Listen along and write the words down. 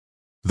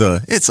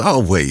The "it's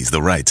always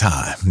the right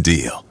time"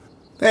 deal.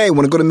 Hey,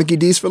 want to go to Mickey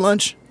D's for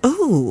lunch?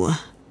 Ooh,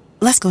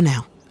 let's go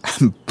now.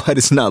 But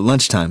it's not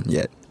lunchtime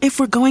yet. If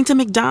we're going to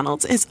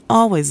McDonald's, it's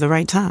always the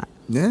right time.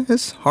 Yeah,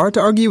 it's hard to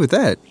argue with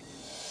that.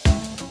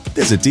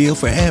 There's a deal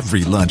for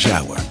every lunch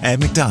hour at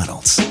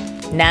McDonald's.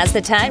 Now's the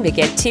time to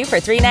get 2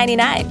 for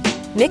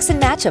 $3.99. Mix and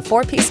match a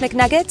 4-piece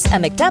McNuggets, a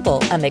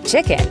McDouble, a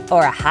McChicken,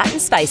 or a hot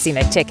and spicy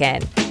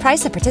McChicken.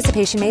 Price and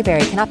participation may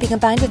vary. Cannot be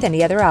combined with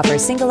any other offer.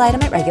 Single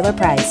item at regular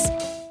price.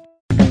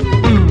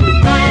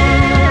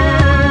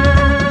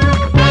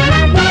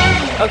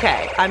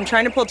 Okay, I'm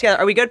trying to pull it together.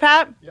 Are we good,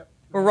 Pat? Yep.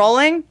 We're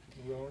rolling?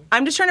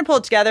 I'm just trying to pull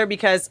it together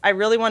because I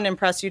really wanted to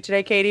impress you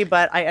today, Katie,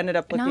 but I ended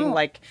up looking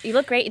like... You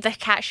look great. The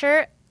cat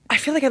shirt. I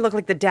feel like I look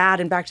like the dad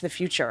in Back to the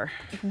Future.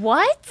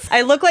 What?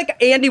 I look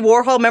like Andy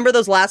Warhol. Remember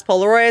those last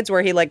Polaroids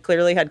where he like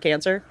clearly had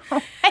cancer?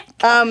 Oh my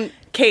God.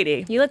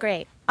 Katie. You look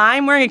great.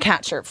 I'm wearing a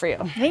cat shirt for you.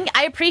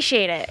 I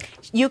appreciate it.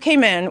 You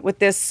came in with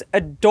this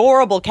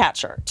adorable cat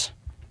shirt.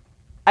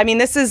 I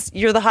mean,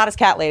 you're the hottest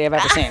cat lady I've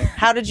ever seen.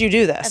 How did you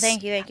do this?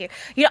 Thank you.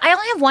 You know, I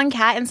only have one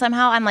cat, and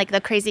somehow I'm like the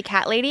crazy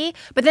cat lady.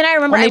 But then I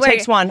remember Only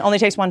takes one.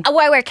 Oh,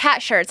 I wear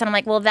cat shirts, and I'm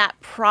like, well, that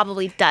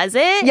probably does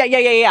it.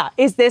 Yeah.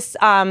 Is this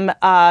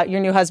your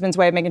new husband's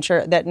way of making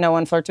sure that no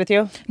one flirts with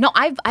you? No,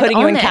 I've putting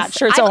you in this. cat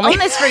shirts I've only.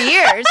 owned this for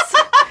years.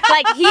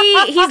 Like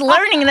he's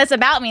learning this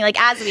about me, like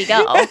as we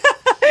go.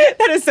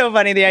 That is so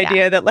funny. The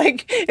idea that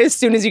like as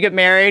soon as you get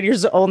married, you're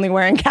just only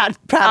wearing cat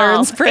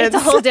patterns. Prints. It's a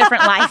whole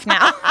different life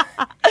now.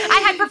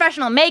 I had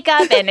professional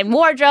makeup and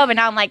wardrobe, and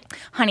now I'm like,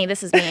 honey,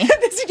 this is me.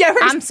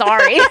 I'm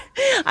sorry.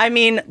 I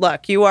mean,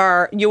 look, you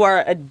are.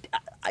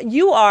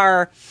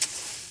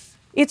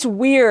 It's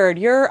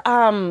weird.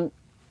 I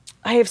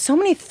have so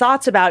many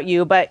thoughts about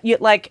you, but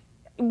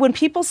when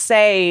people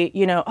say,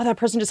 oh, that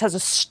person just has a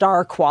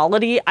star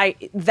quality,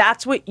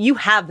 that's what you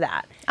have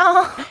that.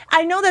 Oh.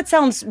 I know that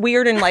sounds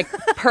weird and like,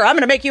 I'm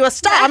going to make you a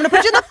star. I'm going to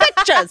put you in the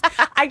pictures.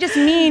 I just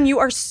mean you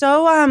are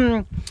so,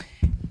 I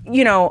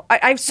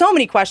have so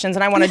many questions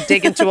and I want to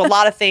dig into a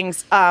lot of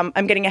things.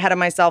 I'm getting ahead of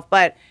myself,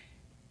 but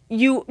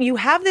you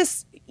have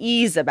this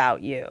ease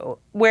about you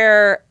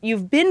where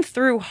you've been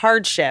through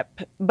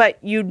hardship, but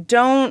you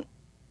don't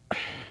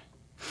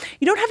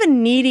have a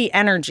needy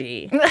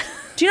energy.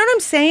 Do you know what I'm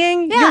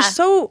saying? Yeah. You're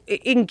so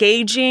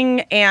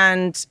engaging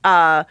and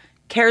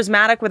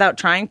charismatic without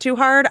trying too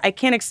hard. I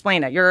can't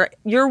explain it.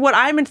 You're what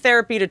I'm in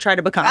therapy to try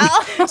to become.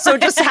 Oh. So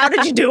just how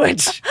did you do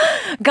it?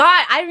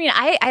 God, I mean,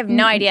 I have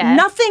no idea.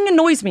 Nothing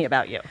annoys me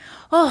about you.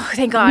 Oh,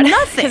 thank God.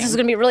 Nothing. This is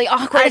going to be really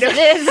awkward as it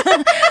is.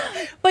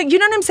 But you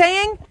know what I'm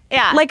saying?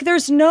 Yeah. Like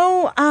there's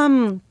no...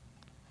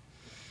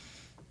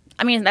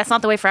 I mean, that's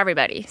not the way for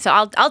everybody. So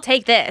I'll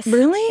take this.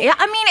 Really? Yeah.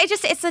 I mean,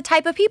 it's the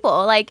type of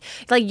people. Like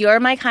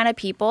you're my kind of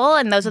people,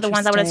 and those are the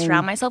ones I want to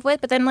surround myself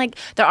with. But then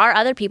there are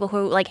other people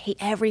who hate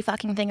every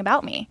fucking thing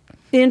about me.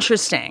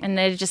 Interesting. And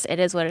it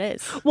is what it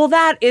is. Well,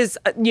 that is,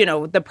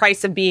 the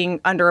price of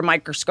being under a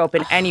microscope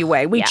in any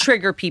way. We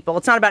trigger people.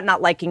 It's not about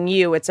not liking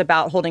you. It's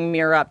about holding a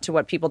mirror up to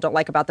what people don't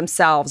like about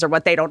themselves or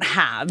what they don't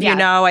have.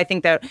 Yeah. I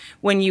think that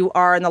when you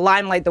are in the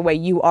limelight the way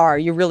you are,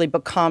 you really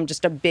become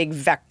just a big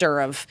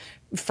vector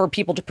for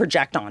people to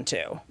project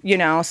onto,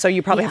 So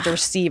you probably have to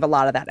receive a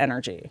lot of that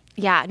energy.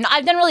 Yeah. No,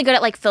 I've done really good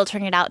at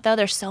filtering it out though.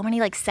 There's so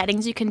many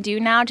settings you can do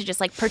now to just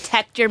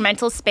protect your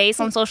mental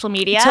space on social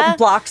media. To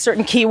block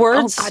certain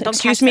keywords. Oh, God,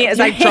 don't Excuse me as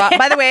I drop.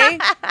 By the way,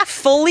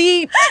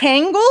 fully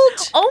tangled.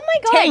 Oh my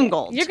God.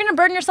 Tangled. You're going to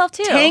burn yourself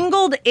too.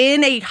 Tangled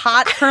in a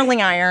hot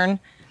curling iron.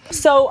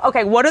 So,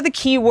 okay, what are the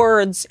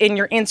keywords in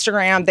your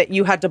Instagram that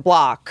you had to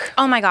block?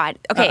 Oh my God.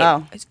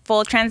 Okay.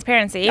 Full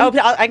transparency. Oh,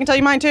 I can tell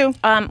you mine too.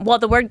 Well,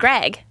 the word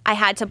Greg, I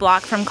had to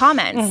block from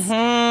comments,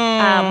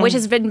 which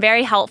has been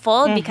very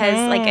helpful because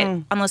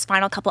on those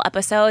final couple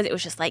episodes, it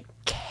was just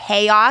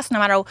chaos no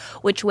matter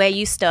which way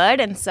you stood.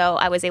 And so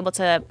I was able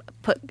to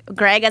put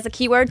Greg as a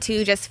keyword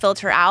to just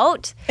filter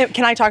out.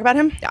 Can I talk about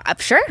him?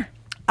 Sure.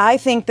 I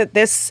think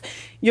that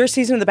your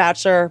season of The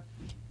Bachelor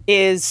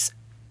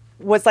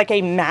was like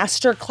a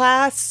master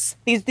class.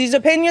 These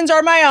opinions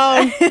are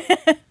my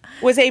own.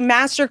 Was a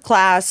master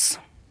class.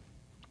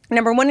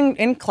 Number one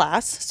in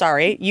class,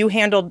 sorry. You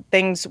handled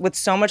things with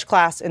so much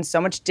class and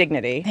so much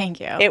dignity. Thank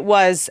you. It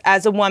was,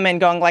 as a woman,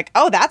 going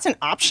oh, that's an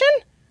option?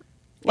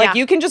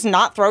 You can just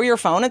not throw your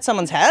phone at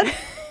someone's head?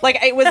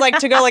 It was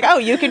to go oh,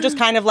 you can just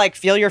kind of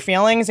feel your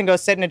feelings and go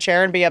sit in a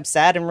chair and be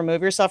upset and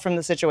remove yourself from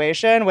the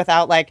situation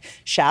without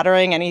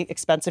shattering any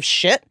expensive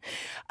shit.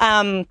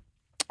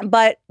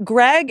 But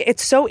Greg,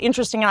 it's so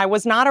interesting. And I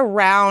was not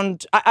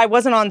around. I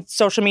wasn't on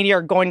social media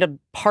or going to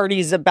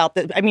parties about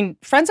this. I mean,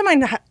 friends of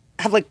mine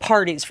have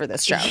parties for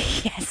this show.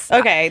 Yes.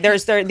 Okay.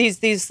 There's these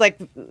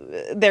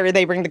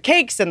they bring the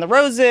cakes and the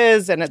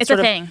roses and it's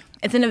sort a thing.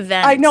 It's an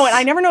event. I know it.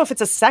 I never know if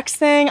it's a sex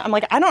thing. I'm I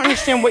don't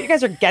understand what you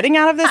guys are getting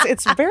out of this.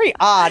 It's very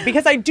odd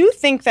because I do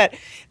think that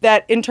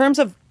in terms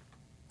of,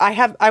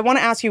 I want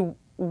to ask you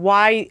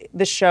why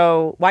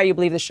you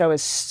believe the show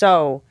is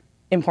so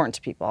important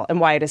to people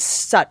and why it is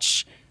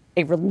such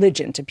a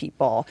religion to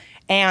people.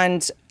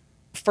 And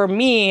for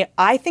me,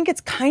 I think it's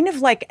kind of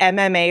like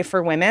MMA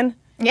for women.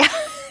 Yeah.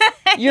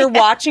 you're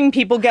watching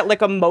people get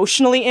like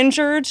emotionally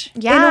injured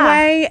in a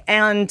way,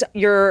 and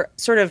you're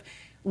sort of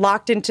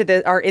locked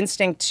into our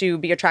instinct to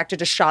be attracted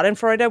to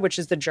Schadenfreude, which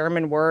is the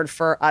German word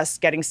for us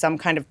getting some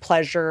kind of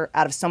pleasure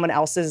out of someone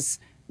else's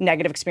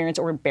negative experience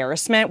or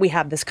embarrassment. We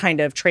have this kind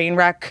of train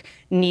wreck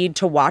need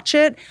to watch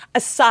it,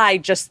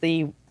 aside just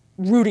the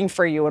rooting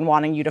for you and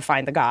wanting you to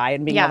find the guy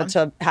and being able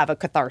to have a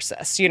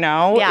catharsis, you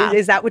know? Yeah.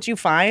 Is that what you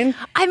find?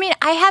 I mean,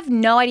 I have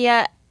no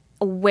idea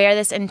where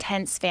this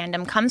intense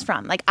fandom comes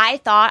from. Like, I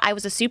thought I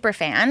was a super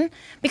fan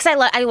because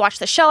I watched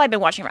the show. I've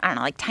been watching for, I don't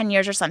know, like 10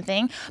 years or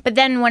something. But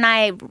then when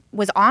I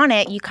was on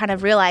it, you kind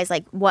of realize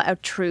like what a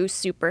true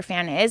super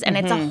fan is. And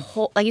it's a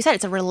whole, like you said,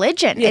 it's a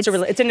religion. Yeah,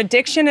 it's an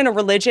addiction and a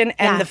religion.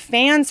 And the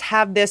fans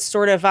have this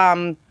sort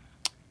of,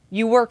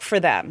 you work for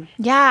them.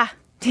 Yeah.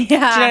 Do you know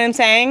what I'm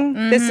saying?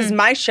 This is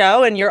my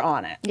show and you're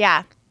on it.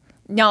 Yeah.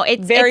 No,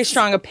 it's very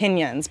strong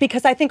opinions.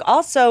 Because I think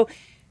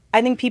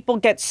people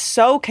get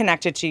so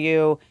connected to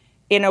you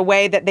in a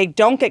way that they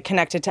don't get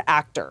connected to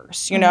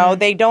actors. You know,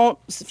 they don't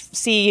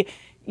see,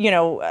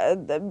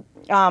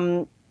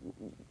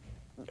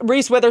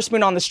 Reese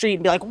Witherspoon on the street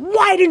and be like,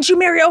 why didn't you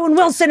marry Owen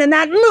Wilson in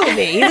that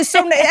movie? He was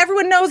so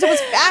everyone knows it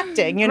was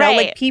acting, you know,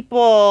 like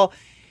people,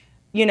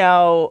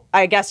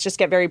 I guess just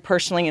get very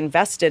personally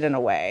invested in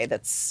a way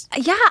that's I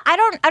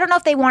don't know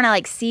if they want to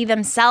like see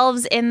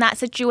themselves in that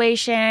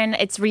situation.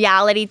 It's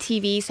reality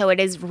TV, so it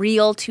is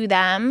real to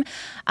them.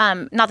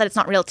 Not that it's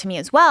not real to me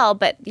as well,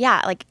 but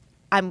like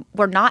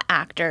we're not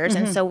actors,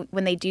 and so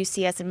when they do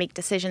see us and make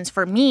decisions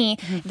for me,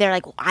 they're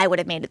like, well, I would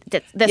have made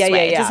it this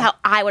way. This is how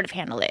I would have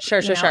handled it. Sure.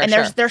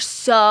 And they're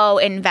so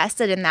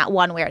invested in that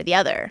one way or the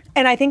other.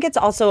 And I think it's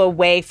also a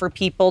way for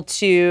people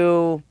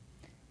to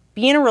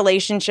be in a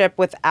relationship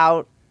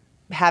without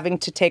having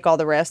to take all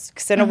the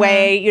risks in a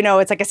way,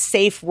 it's like a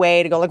safe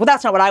way to go like, well,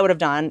 that's not what I would have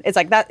done. It's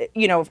like that,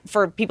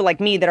 for people like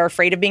me that are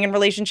afraid of being in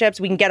relationships,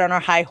 we can get on our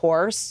high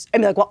horse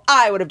and be like, well,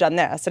 I would have done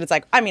this. And it's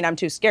like, I mean, I'm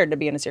too scared to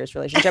be in a serious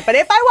relationship, but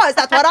if I was,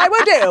 that's what I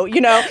would do.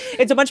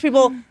 It's a bunch of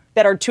people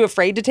that are too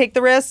afraid to take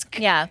the risk.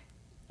 Yeah.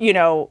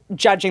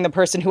 Judging the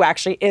person who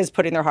actually is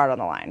putting their heart on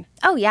the line.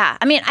 Oh, yeah.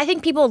 I mean, I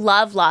think people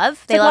love. They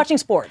love love watching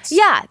sports.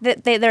 Yeah.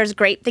 There's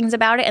great things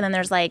about it. And then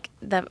there's like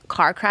the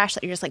car crash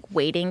that you're just like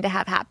waiting to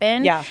have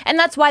happen. Yeah. And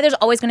that's why there's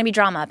always going to be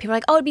drama. People are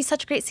like, oh, it'd be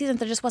such a great season if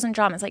there just wasn't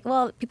drama. It's like,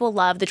 well, people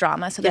love the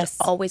drama. So there's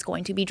always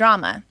going to be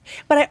drama.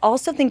 But I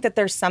also think that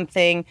there's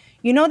something,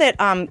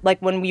 that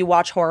like when we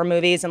watch horror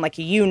movies and like,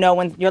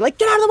 when you're like,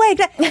 get out of the way.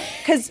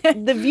 Because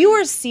the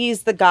viewer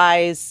sees the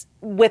guys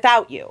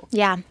without you.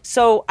 Yeah.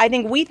 So I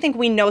think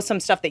we know some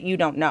stuff that you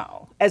don't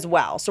know as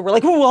well. So we're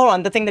like, oh, hold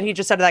on, the thing that he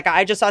just said to that guy,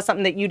 I just saw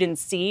something that you didn't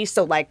see.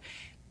 So like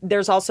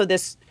there's also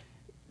this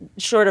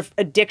sort of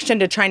addiction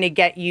to trying to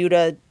get you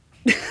to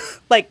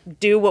like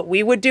do what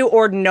we would do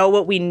or know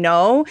what we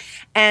know.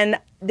 And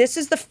this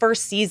is the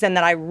first season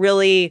that I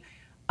really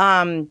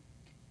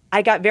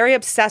I got very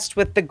obsessed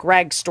with the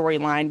Greg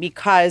storyline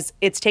because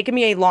it's taken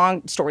me a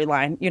long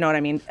storyline, you know what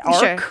I mean?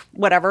 Arc,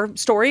 whatever,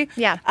 story.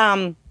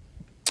 Yeah.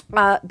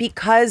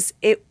 Because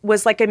it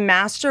was like a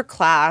master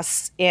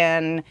class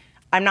in,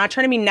 I'm not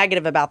trying to be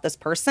negative about this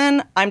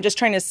person. I'm just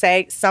trying to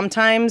say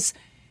sometimes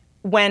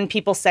when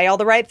people say all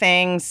the right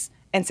things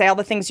and say all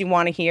the things you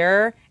want to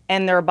hear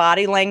and their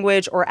body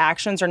language or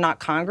actions are not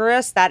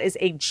congruous, that is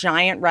a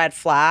giant red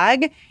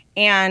flag.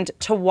 And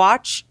to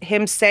watch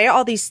him say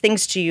all these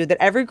things to you that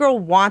every girl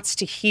wants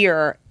to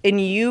hear and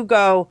you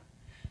go,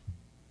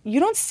 you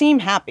don't seem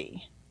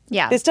happy.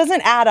 Yeah. This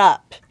doesn't add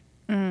up.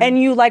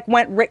 And you like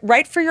went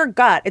right for your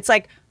gut. It's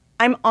like,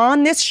 I'm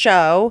on this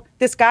show.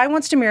 This guy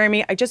wants to marry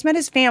me. I just met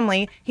his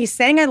family. He's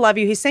saying I love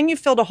you. He's saying you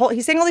filled a hole.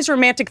 He's saying all these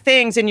romantic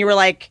things. And you were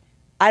like,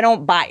 I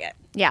don't buy it.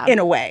 Yeah. In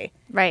a way.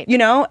 Right.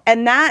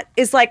 And that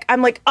is like,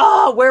 I'm like,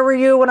 oh, where were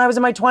you when I was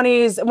in my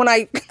 20s? When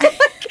I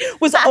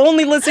was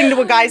only listening to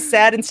what guys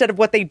said instead of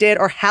what they did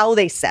or how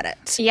they said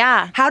it.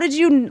 Yeah. How did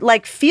you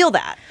like feel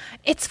that?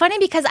 It's funny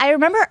because I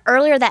remember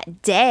earlier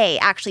that day,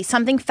 actually,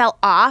 something felt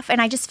off,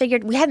 and I just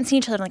figured we hadn't seen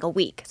each other in like a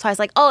week. So I was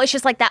like, oh, it's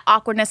just like that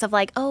awkwardness of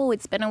like, oh,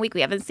 it's been a week, we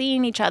haven't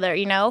seen each other,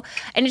 And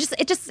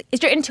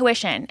it's your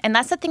intuition, and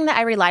that's the thing that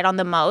I relied on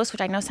the most,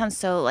 which I know sounds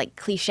so like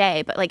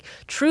cliche, but like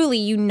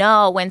truly,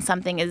 when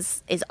something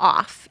is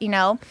off,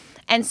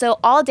 And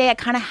so all day I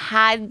kind of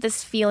had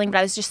this feeling, but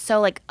I was just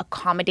so like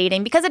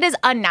accommodating because it is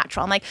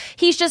unnatural. I'm like,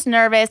 he's just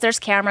nervous. There's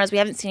cameras. We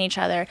haven't seen each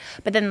other.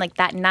 But then like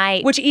that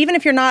night, which even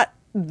if you're not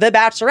the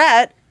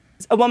Bachelorette,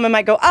 a woman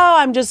might go, oh,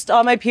 I'm just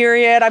on my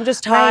period. I'm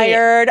just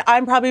tired. Right.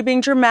 I'm probably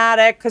being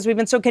dramatic because we've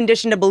been so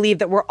conditioned to believe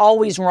that we're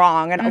always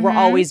wrong and we're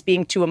always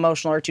being too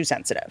emotional or too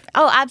sensitive.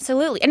 Oh,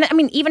 absolutely. And I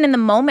mean, even in the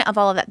moment of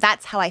all of that,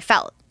 that's how I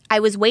felt. I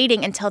was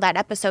waiting until that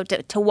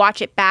episode to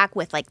watch it back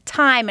with like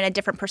time and a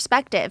different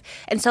perspective.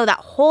 And so that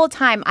whole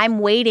time I'm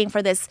waiting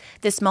for this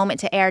moment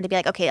to air to be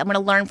like, okay, I'm going to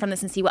learn from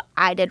this and see what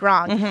I did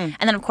wrong. And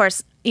then of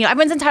course,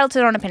 everyone's entitled to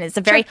their own opinion.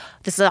 It's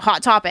this is a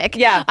hot topic.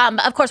 Yeah.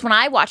 But of course, when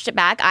I watched it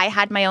back, I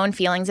had my own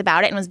feelings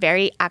about it and was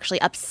very actually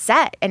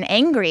upset and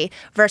angry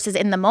versus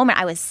in the moment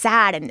I was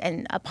sad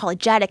and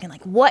apologetic and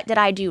like, what did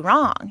I do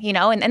wrong?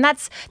 And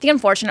that's the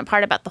unfortunate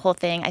part about the whole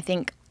thing. I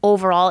think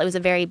overall, it was a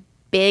very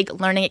big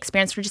learning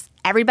experience for just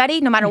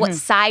everybody, no matter what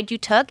side you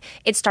took.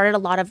 It started a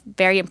lot of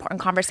very important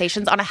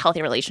conversations on a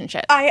healthy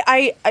relationship.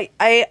 I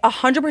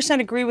 100%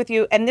 agree with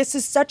you. And this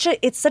is such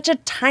a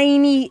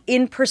tiny,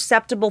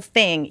 imperceptible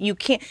thing.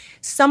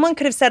 Someone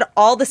could have said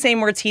all the same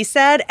words he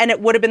said, and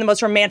it would have been the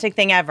most romantic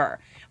thing ever.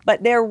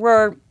 But there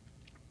were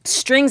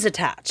strings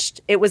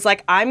attached. It was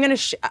like, I'm going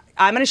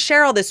to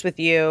share all this with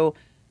you,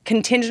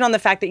 contingent on the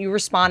fact that you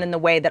respond in the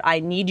way that I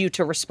need you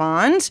to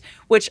respond,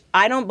 which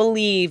I don't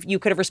believe you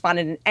could have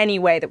responded in any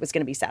way that was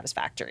going to be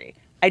satisfactory.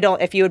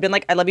 If you had been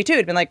like, I love you too,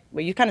 it'd been like,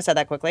 well, you kind of said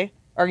that quickly.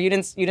 Or you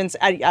didn't,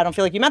 I don't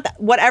feel like you meant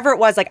that. Whatever it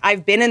was, like,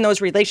 I've been in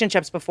those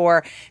relationships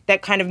before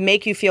that kind of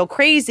make you feel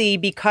crazy,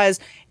 because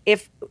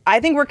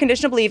I think we're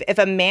conditioned to believe if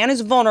a man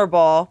is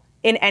vulnerable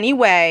in any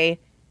way,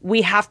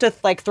 we have to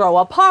like throw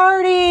a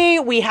party.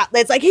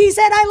 It's like, he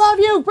said, I love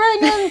you,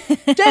 bring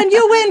in, then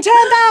you win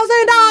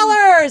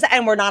 $10,000.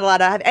 And we're not allowed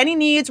to have any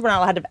needs. We're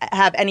not allowed to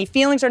have any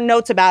feelings or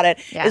notes about it.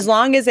 Yeah. As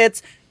long as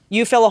it's,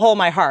 you fill a hole in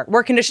my heart.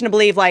 We're conditioned to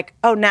believe like,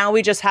 oh, now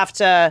we just have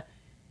to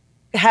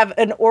have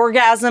an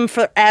orgasm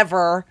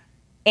forever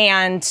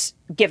and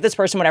give this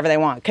person whatever they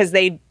want because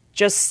they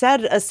just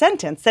said a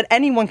sentence that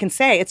anyone can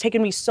say. It's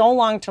taken me so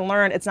long to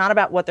learn. It's not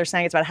about what they're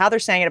saying. It's about how they're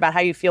saying it, about how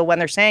you feel when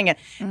they're saying it.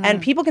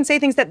 And people can say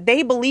things that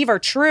they believe are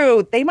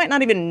true. They might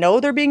not even know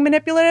they're being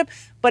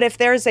manipulative. But if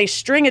there's a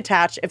string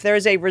attached, if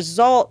there's a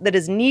result that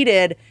is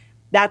needed,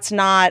 that's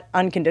not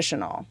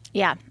unconditional.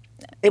 Yeah.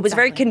 It was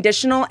very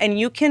conditional, and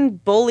you can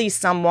bully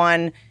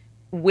someone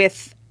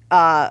with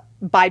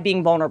by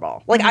being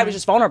vulnerable. Like, I was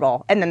just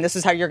vulnerable, and then this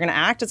is how you're going to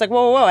act. It's like,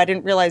 whoa, I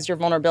didn't realize your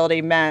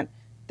vulnerability meant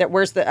that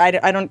where's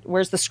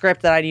the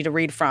script that I need to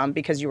read from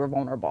because you were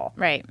vulnerable.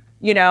 Right.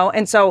 You know?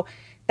 And so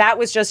that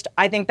was just,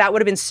 I think that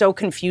would have been so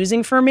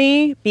confusing for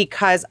me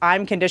because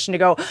I'm conditioned to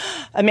go,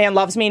 a man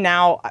loves me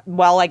now.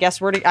 Well, I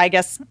guess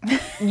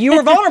you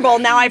were vulnerable.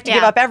 Now I have to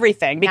give up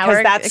everything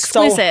because that's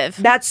exclusive.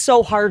 That's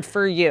so hard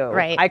for you.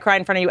 Right. I cry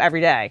in front of you every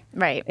day.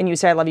 Right. And you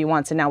say I love you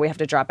once, and now we have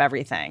to drop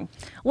everything.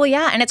 Well,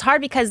 yeah, and it's hard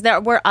because there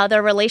were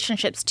other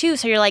relationships too.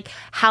 So you're like,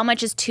 how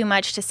much is too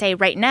much to say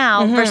right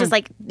now versus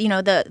like, you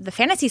know, the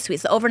fantasy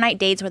suites, the overnight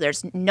dates where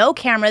there's no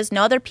cameras,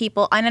 no other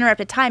people,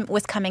 uninterrupted time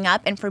was coming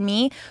up. And for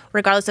me,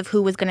 regardless of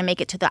who was going to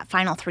make it to that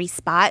final 3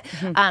 spot,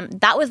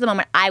 that was the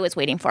moment I was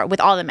waiting for with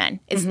all the men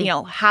is, you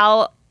know,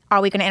 how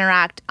are we going to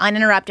interact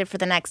uninterrupted for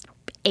the next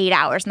 8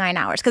 hours, 9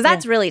 hours? Because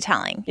that's really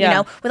telling, you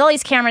know, with all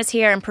these cameras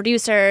here and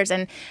producers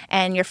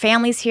and your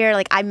family's here,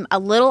 like I'm a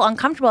little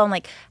uncomfortable. I'm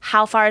like,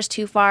 how far is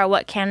too far?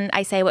 What can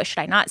I say? What should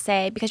I not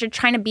say? Because you're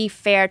trying to be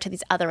fair to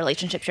these other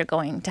relationships you're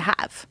going to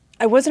have.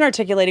 I wasn't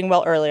articulating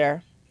well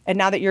earlier. And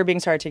now that you're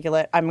being so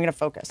articulate, I'm going to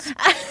focus.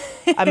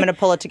 I'm going to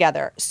pull it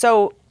together.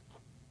 So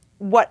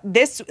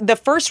the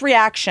first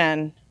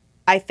reaction,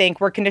 I think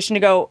we're conditioned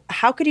to go,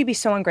 how could you be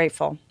so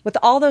ungrateful with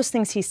all those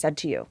things he said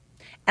to you?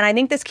 And I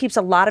think this keeps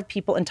a lot of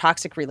people in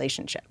toxic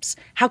relationships.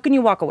 How can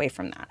you walk away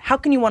from that? How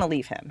can you want to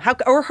leave him?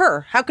 Or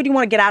her? How could you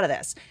want to get out of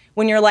this?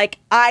 When you're like,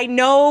 I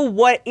know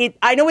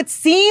it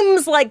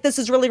seems like this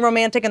is really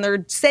romantic and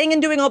they're saying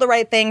and doing all the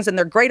right things and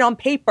they're great on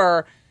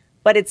paper,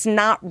 but it's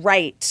not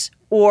right.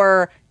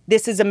 Or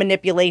this is a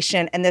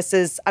manipulation and this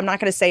is, I'm not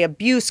going to say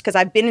abuse because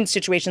I've been in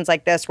situations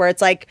like this where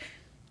it's like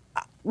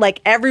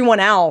everyone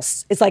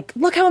else is like,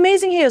 look how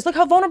amazing he is. Look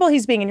how vulnerable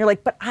he's being. And you're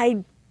like, but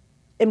I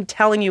am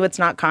telling you it's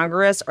not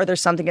congruous, or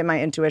there's something in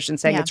my intuition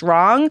saying it's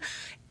wrong.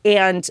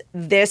 And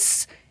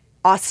this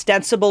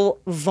ostensible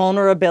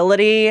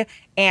vulnerability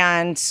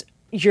and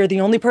you're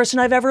the only person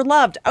I've ever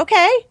loved.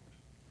 Okay,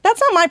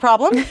 that's not my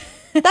problem.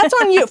 That's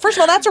on you. First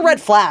of all, that's a red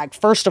flag,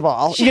 first of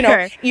all. Sure. You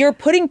know, you're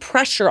putting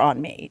pressure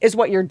on me is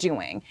what you're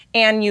doing.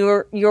 And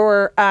you're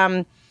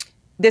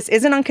this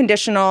isn't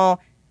unconditional.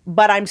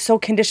 But I'm so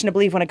conditioned to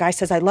believe when a guy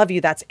says, I love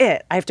you, that's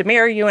it. I have to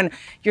marry you. And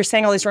you're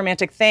saying all these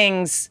romantic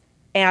things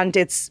and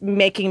it's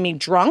making me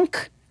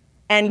drunk.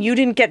 And you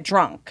didn't get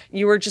drunk.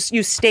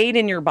 You stayed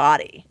in your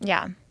body.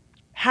 Yeah.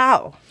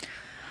 How?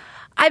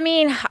 I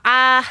mean,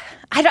 I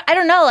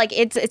don't know. Like,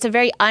 it's a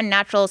very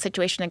unnatural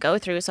situation to go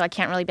through. So I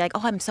can't really be like,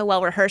 oh, I'm so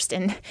well rehearsed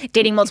in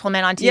dating multiple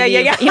men on TV.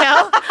 Yeah. You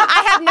know,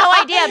 I have no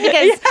idea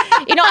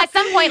because, you know, at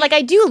some point, like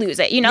I do lose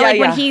it. You know,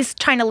 when he's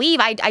trying to leave,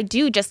 I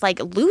do just like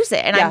lose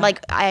it. And I'm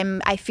like,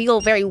 I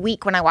feel very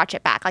weak when I watch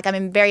it back. Like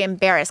I'm very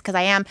embarrassed because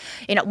I am,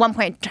 you know, at one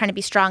point trying to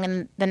be strong.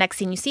 And the next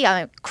scene you see,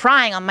 I'm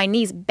crying on my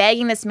knees,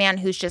 begging this man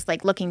who's just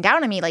like looking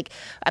down at me. Like,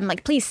 I'm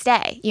like, please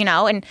stay, you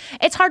know, and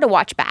it's hard to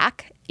watch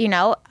back. You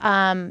know,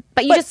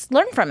 but you just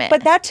learn from it.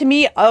 But that to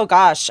me, oh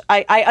gosh,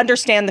 I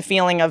understand the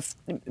feeling of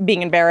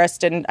being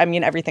embarrassed. And I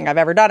mean, everything I've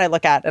ever done, I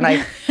look at and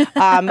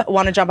I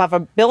want to jump off a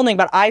building.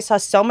 But I saw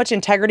so much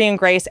integrity and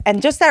grace and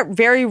just that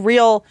very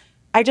real,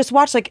 I just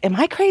watched like, am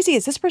I crazy?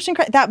 Is this person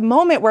crazy? That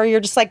moment where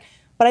you're just like,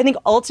 but I think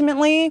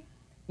ultimately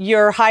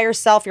your higher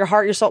self, your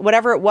heart, your soul,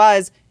 whatever it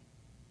was,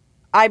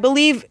 I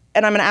believe,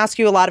 and I'm going to ask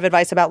you a lot of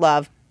advice about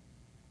love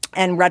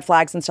and red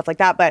flags and stuff like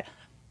that. But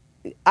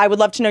I would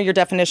love to know your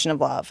definition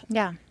of love.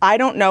 Yeah. I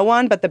don't know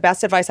one, but the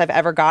best advice I've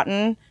ever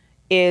gotten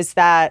is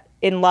that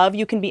in love,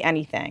 you can be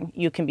anything.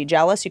 You can be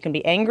jealous, you can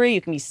be angry,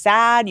 you can be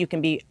sad, you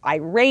can be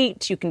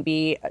irate, you can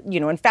be,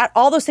 in fact,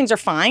 all those things are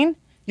fine.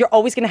 You're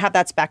always going to have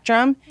that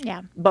spectrum.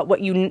 Yeah. But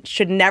what you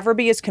should never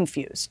be is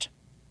confused.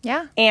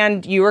 Yeah.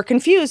 And you were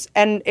confused.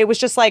 And it was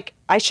just like,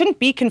 I shouldn't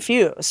be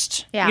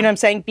confused. Yeah. You know what I'm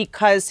saying?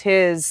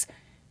 Because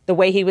the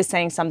way he was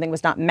saying something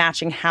was not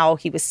matching how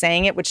he was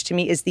saying it, which to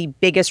me is the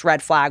biggest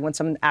red flag when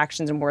some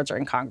actions and words are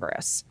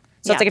incongruous.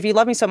 So it's like, if you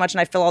love me so much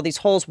and I fill all these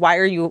holes,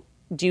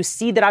 do you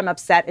see that I'm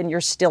upset and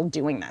you're still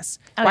doing this?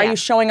 Why are you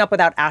showing up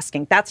without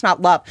asking? That's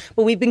not love.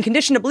 But we've been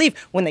conditioned to believe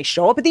when they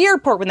show up at the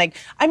airport,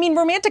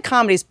 romantic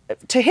comedies,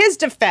 to his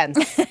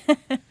defense,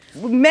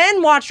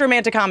 men watch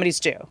romantic comedies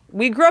too.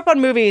 We grew up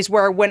on movies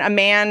where when a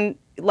man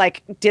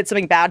did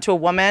something bad to a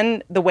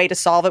woman, the way to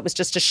solve it was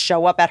just to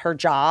show up at her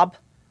job.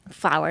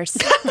 Flowers.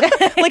 I'm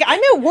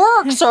at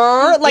work,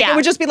 sir. Yeah. It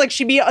would just be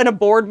she'd be in a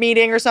board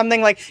meeting or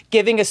something,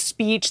 giving a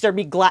speech. There'd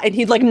be glass, and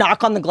he'd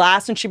knock on the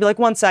glass, and she'd be like,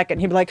 1 second.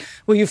 He'd be like,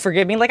 will you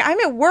forgive me? I'm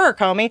at work,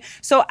 homie.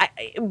 So,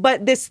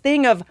 but this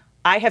thing of,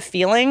 I have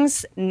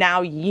feelings,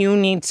 now you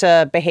need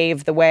to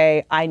behave the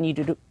way I need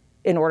to do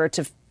in order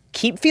to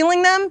keep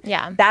feeling them.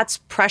 Yeah. That's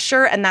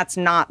pressure, and that's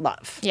not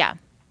love. Yeah.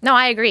 No,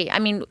 I agree. I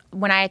mean,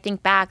 when I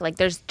think back,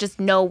 there's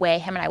just no way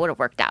him and I would have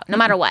worked out, no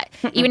matter what.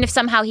 Even if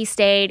somehow he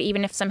stayed,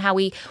 even if somehow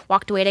we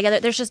walked away together,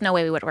 there's just no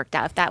way we would have worked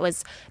out. If that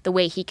was the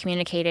way he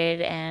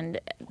communicated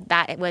and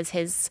that was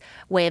his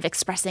way of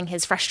expressing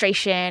his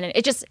frustration,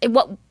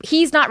 and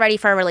he's not ready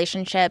for a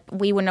relationship,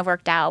 we wouldn't have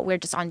worked out. We're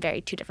just on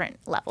two different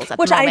levels at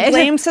the moment. Which I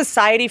blame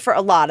society for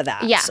a lot of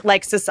that. Yeah.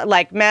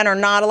 Men are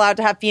not allowed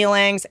to have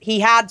feelings.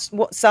 He had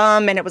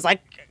some, and it was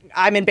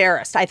I'm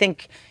embarrassed. I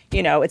think,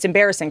 it's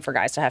embarrassing for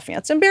guys to have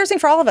feelings. It's embarrassing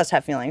for all of us to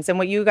have feelings. And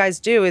what you guys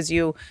do is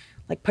you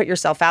put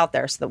yourself out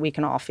there so that we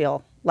can all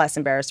feel less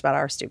embarrassed about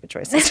our stupid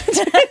choices.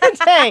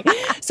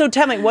 So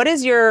tell me, what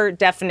is your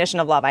definition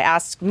of love? I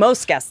ask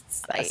most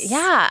guests this.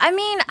 Yeah, I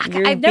mean,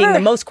 I've never being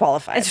the most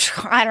qualified.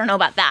 I don't know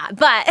about that,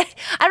 but I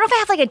don't know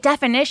if I have a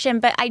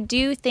definition, but I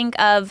do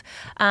think of,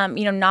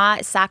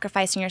 not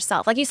sacrificing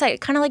yourself. Like you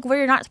said, kind of where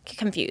you're not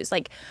confused.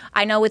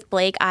 I know with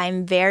Blake,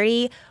 I'm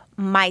very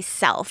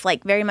myself,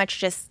 very much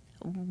just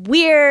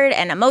weird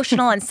and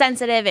emotional and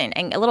sensitive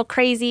and a little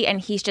crazy,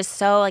 and he's just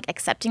so Oh,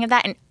 accepting of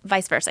that, and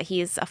vice versa.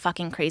 He's a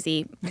fucking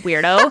crazy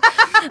weirdo.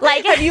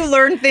 Have you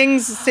learned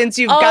things since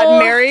you've gotten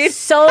married?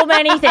 So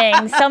many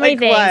things. So many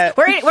things.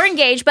 What? We're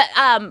engaged, but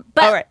All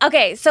right.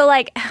 okay. So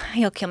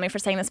he'll kill me for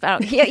saying this,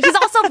 but he's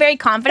also very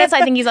confident, so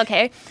I think he's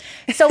okay.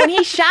 So when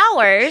he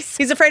showers,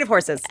 he's afraid of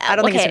horses. I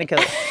don't think he's gonna kill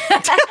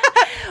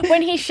you.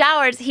 When he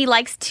showers, he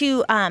likes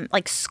to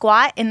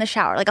squat in the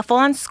shower, a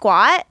full-on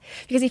squat,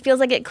 because he feels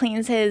like it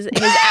cleans his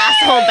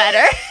asshole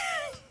better.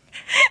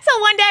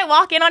 So one day I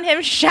walk in on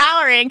him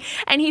showering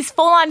and he's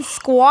full-on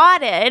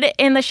squatted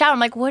in the shower. I'm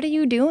like, what are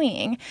you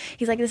doing?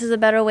 He's like, this is a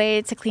better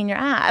way to clean your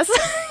ass.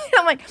 And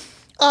I'm like,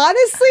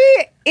 honestly,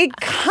 it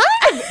kind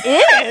of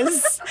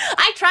is.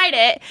 I tried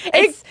it.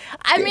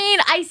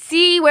 I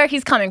see where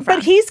he's coming from.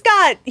 But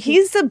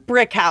he's a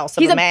brick house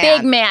of he's a man. He's a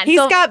big man.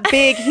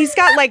 He's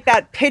got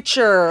that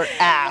pitcher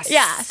ass.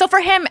 Yeah. So for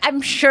him,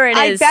 I'm sure it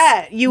is. I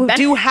bet you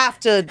do have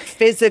to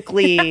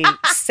physically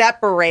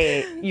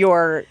separate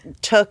your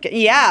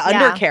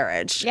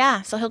undercarriage.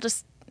 Yeah. So he'll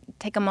just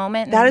take a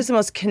moment. That is the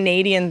most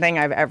Canadian thing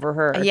I've ever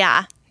heard.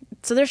 Yeah.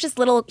 So there's just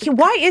little...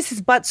 Why is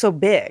his butt so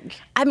big?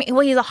 I mean,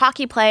 well, he's a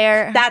hockey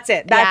player. That's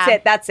it.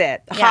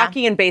 Yeah.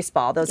 Hockey and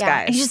baseball, those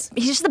guys. He's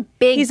just a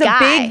big guy. He's a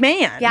big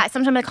man. Yeah,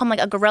 sometimes I call him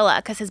a gorilla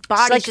because his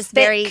body's just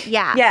thick. very...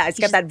 Yeah. Yeah, he's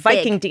got that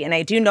Viking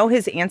DNA. Do you know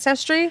his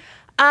ancestry?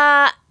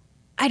 I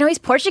know he's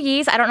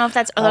Portuguese. I don't know if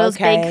that's those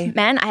big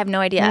men. I have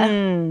no idea.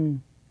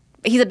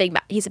 He's a big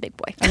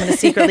boy. I'm going to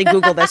secretly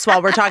Google this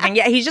while we're talking.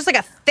 Yeah, he's just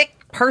a thick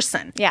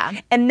person.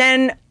 Yeah. And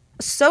then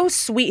so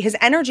sweet. His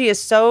energy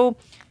is so...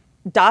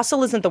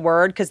 Docile isn't the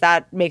word because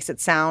that makes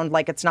it sound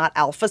like it's not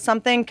alpha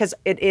something, because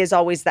it is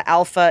always the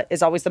alpha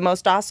is always the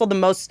most docile. The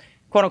most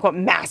quote unquote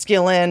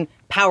masculine,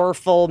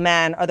 powerful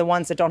men are the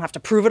ones that don't have to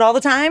prove it all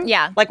the time.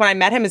 Yeah. When I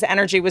met him, his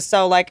energy was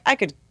so I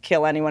could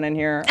kill anyone in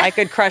here. I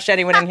could crush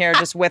anyone in here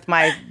just with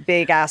my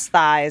big ass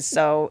thighs.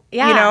 So,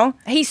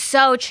 He's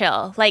so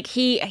chill.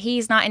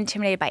 He's not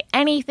intimidated by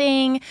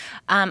anything.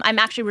 I'm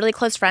actually really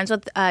close friends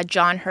with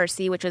John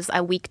Hersey, which was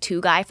a week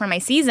 2 guy for my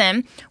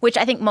season, which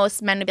I think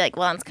most men would be like,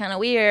 well, it's kind of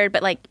weird.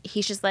 But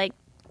he's he's just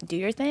do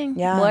your thing,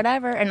 yeah,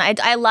 whatever. And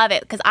I love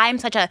it because I'm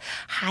such a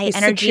high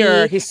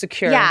energy. He's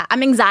secure. Yeah,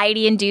 I'm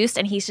anxiety induced,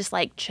 and he's just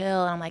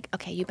chill. And I'm like,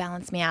 okay, you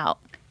balance me out.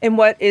 And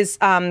what is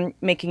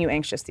making you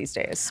anxious these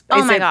days? Oh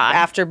is my it God.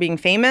 After being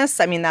famous?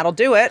 I mean, that'll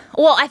do it.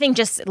 Well, I think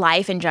just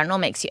life in general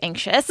makes you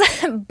anxious.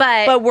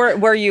 But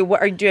do you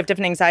have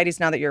different anxieties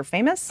now that you're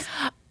famous?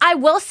 I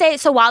will say,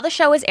 so while the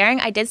show was airing,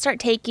 I did start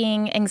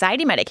taking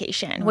anxiety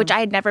medication, which I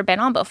had never been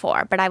on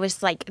before. But I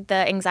was like,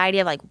 the anxiety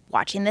of like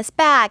watching this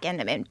back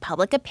and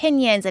public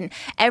opinions and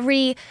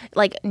every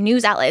like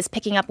news outlet is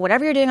picking up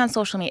whatever you're doing on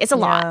social media. It's a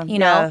lot, you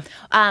know?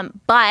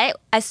 But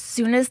as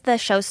soon as the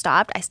show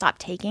stopped, I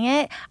stopped taking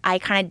it. I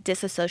kind of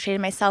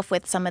disassociated myself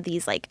with some of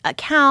these like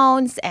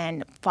accounts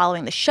and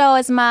following the show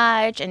as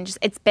much. And just,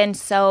 it's been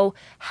so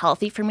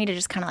healthy for me to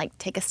just kind of like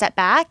take a step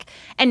back.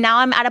 And now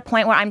I'm at a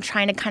point where I'm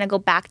trying to kind of go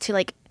back to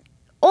like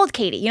old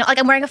Katie, you know, like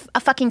I'm wearing a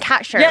fucking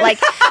cat shirt. Like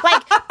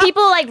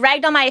people like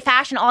ragged on my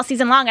fashion all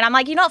season long, and I'm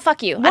like, you know what,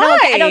 fuck you.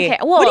 I don't care.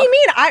 Whoa. What do you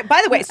mean?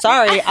 By the way,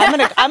 sorry, I'm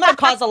gonna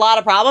cause a lot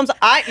of problems.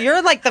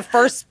 You're like the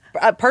first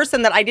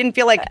person that I didn't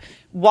feel like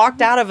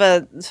walked out of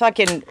a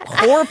fucking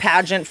whore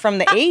pageant from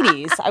the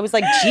 80s. I was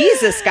like,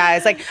 Jesus,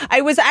 guys. Like,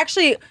 I was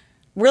actually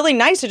really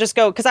nice to just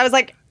go, because I was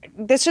like,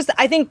 this just,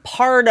 I think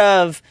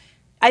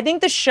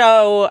the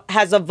show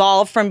has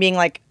evolved from being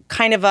like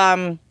kind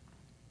of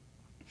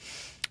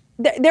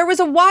there was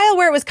a while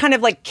where it was kind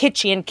of like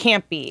kitschy and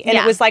campy, and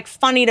it was like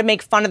funny to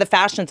make fun of the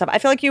fashion stuff. I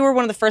feel like you were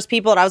one of the first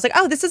people that I was like,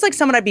 oh, this is like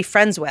someone I'd be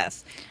friends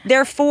with.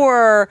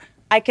 Therefore,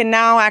 I can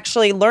now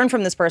actually learn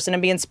from this person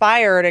and be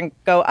inspired and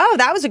go, oh,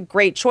 that was a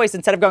great choice,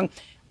 instead of going,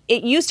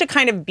 it used to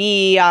kind of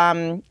be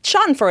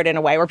schadenfreude in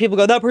a way, where people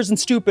go, that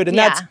person's stupid and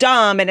that's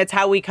dumb, and it's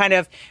how we kind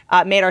of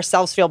made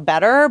ourselves feel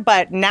better.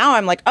 But now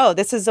I'm like, oh,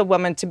 this is a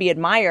woman to be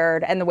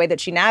admired, and the way that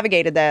she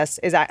navigated this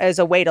is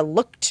a way to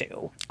look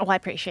to. Oh, I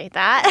appreciate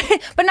that.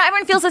 But not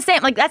everyone feels the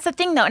same. Like, that's the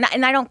thing, though,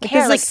 and I don't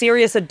care. This is like, a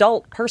serious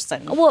adult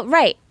person. Well,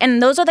 right.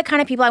 And those are the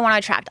kind of people I want to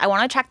attract. I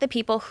want to attract the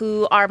people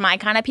who are my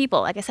kind of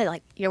people. Like I said,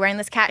 like, you're wearing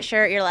this cat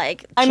shirt, you're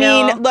like, chill. I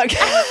mean, look,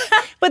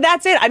 but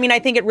that's it. I mean, I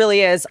think it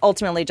really is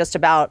ultimately just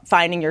about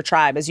finding your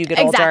tribe as you get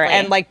older,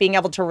 and like being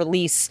able to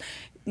release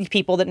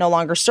people that no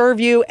longer serve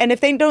you. And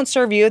if they don't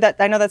serve you, that,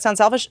 I know that sounds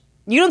selfish,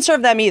 you don't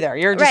serve them either.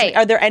 You're just, right.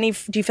 Are there any,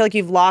 do you feel like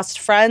you've lost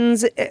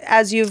friends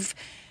as you've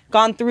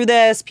gone through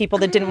this? People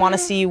that didn't want to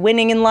see you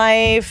winning in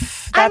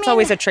life? That's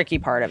always a tricky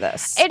part of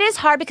this. It is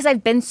hard because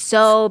I've been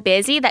so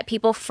busy that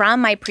people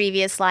from my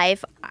previous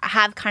life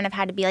have kind of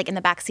had to be like in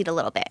the backseat a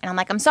little bit. And I'm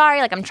like, I'm sorry,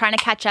 like I'm trying to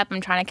catch up.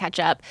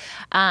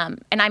 And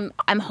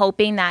I'm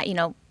hoping that, you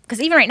know,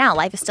 because even right now,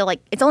 life is still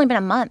like, it's only been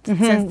a month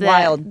since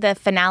the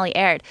finale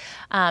aired.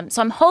 So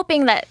I'm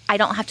hoping that I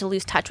don't have to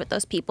lose touch with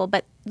those people.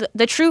 But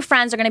the true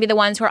friends are going to be the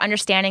ones who are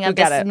understanding of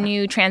this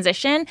new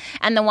transition,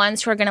 and the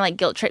ones who are going to like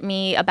guilt trip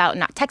me about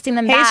not texting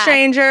them back. Hey,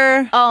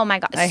 stranger. Oh my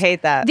gosh. I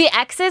hate that. The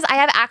exes, I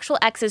have actual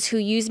exes who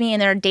use me in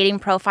their dating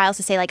profiles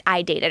to say like,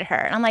 I dated her.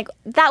 And I'm like,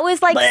 that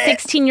was like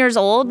 16 years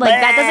old. Like,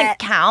 that doesn't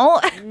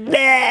count. And the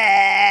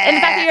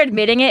fact that you're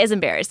admitting it is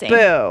embarrassing.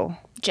 Boo.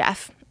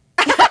 Jeff.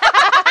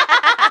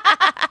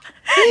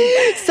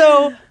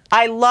 So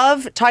I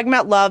love talking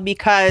about love,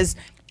 because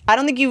I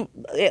don't think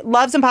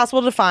love's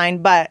impossible to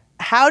define, but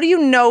how do you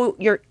know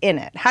you're in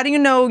it? How do you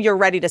know you're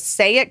ready to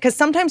say it? Because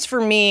sometimes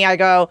for me, I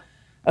go,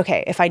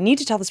 okay, if I need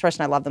to tell this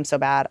person I love them so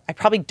bad, I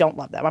probably don't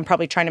love them. I'm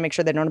probably trying to make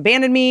sure they don't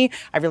abandon me.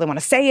 I really want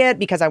to say it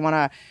because I want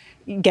to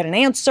get an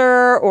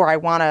answer, or I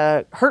want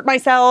to hurt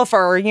myself,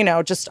 or, you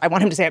know, just I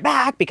want him to say it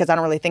back because I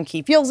don't really think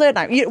he feels it,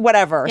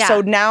 whatever. Yeah.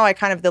 So now I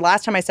kind of, the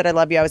last time I said I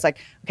love you, I was like,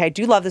 okay, I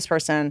do love this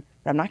person,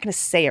 but I'm not going to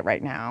say it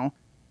right now,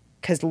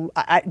 because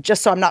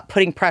just so I'm not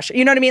putting pressure.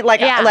 You know what I mean?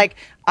 Like,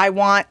 I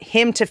want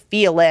him to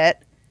feel it.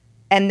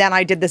 And then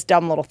I did this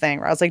dumb little thing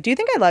where I was like, do you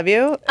think I love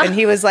you? And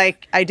he was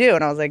like, I do.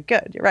 And I was like,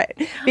 good, you're right.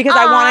 Because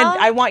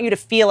I want you to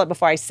feel it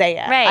before I say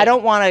it. Right. I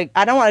don't want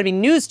to be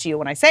news to you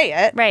when I say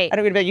it. Right. I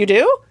don't want to be, you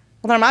do?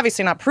 Well, then I'm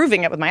obviously not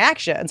proving it with my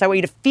actions. I want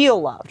you to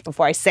feel loved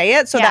before I say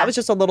it. So that was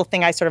just a little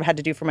thing I sort of had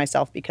to do for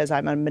myself, because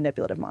I'm a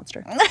manipulative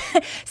monster.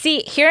 See,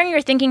 hearing your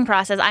thinking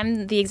process,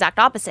 I'm the exact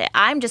opposite.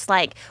 I'm just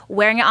like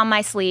wearing it on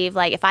my sleeve.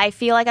 Like, if I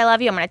feel like I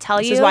love you, I'm going to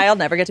tell you. This is why I'll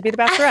never get to be the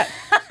Bachelorette.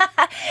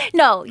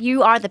 No,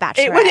 you are the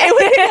Bachelorette.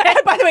 It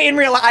would, by the way, in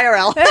real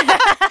IRL.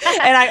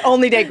 And I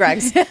only date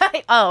Greg's.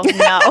 Oh,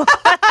 no.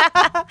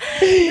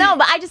 No,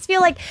 but I just feel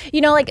like,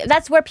 you know, like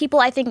that's where people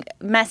I think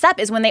mess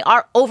up, is when they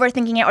are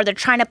overthinking it, or they're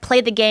trying to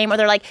play the game, or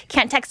they're like,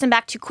 can't text him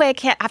back too quick,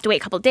 have to wait a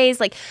couple of days.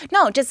 Like,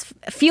 no, just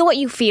feel what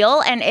you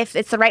feel. And if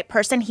it's the right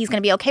person, he's going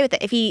to be okay with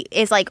it. If he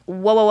is like,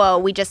 whoa,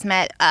 we just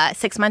met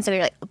 6 months ago,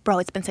 you're like, bro,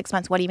 it's been 6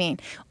 months. What do you mean?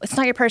 It's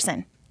not your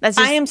person.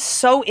 I am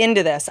so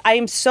into this. I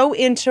am so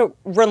into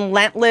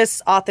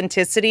relentless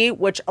authenticity,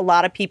 which a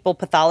lot of people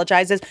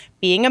pathologize as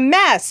being a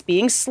mess,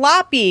 being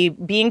sloppy,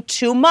 being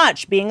too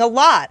much, being a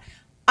lot.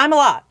 I'm a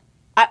lot.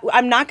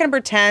 I'm not going to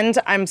pretend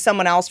I'm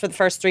someone else for the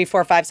first 3,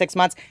 4, 5, 6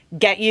 months,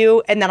 get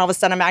you, and then all of a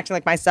sudden I'm acting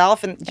like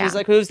myself. And she's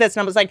like, who's this?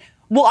 And I was like,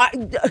 well,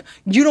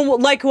 you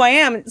don't like who I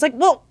am. It's like,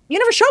 well, you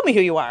never showed me who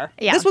you are.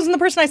 Yeah. This wasn't the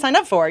person I signed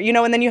up for, you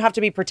know, and then you have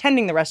to be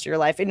pretending the rest of your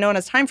life, and no one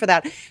has time for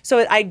that.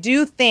 So I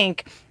do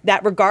think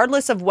that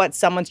regardless of what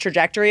someone's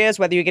trajectory is,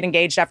 whether you get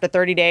engaged after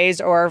 30 days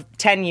or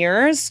 10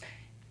 years,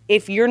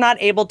 if you're not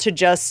able to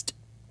just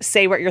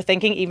say what you're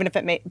thinking, even if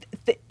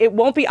it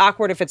won't be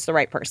awkward if it's the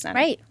right person.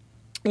 Right.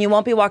 You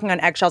won't be walking on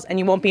eggshells, and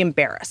you won't be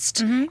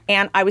embarrassed. Mm-hmm.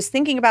 And I was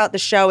thinking about the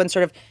show and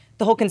sort of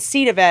the whole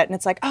conceit of it. And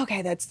it's like,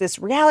 okay, that's this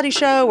reality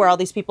show where all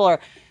these people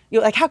are,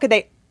 like, how could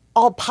they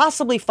all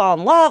possibly fall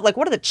in love? Like,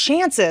 what are the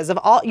chances of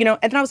all, And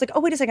then I was like, oh,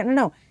 wait a second.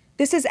 No.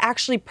 This is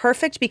actually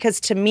perfect because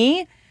to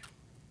me,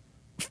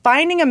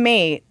 finding a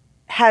mate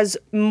has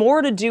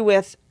more to do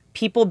with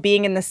people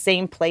being in the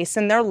same place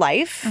in their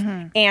life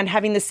and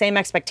having the same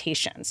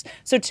expectations.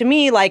 So to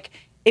me, like,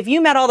 if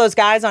you met all those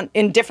guys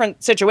in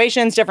different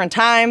situations, different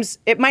times,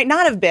 it might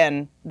not have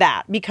been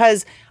that,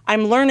 because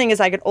I'm learning as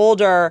I get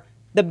older,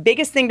 the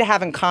biggest thing to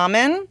have in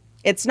common,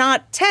 it's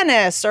not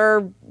tennis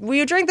or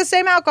we drink the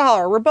same alcohol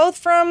or we're both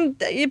from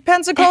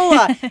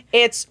Pensacola.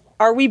 It's,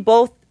 are we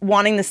both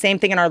wanting the same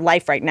thing in our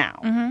life right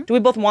now? Do we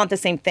both want the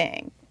same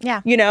thing?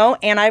 Yeah.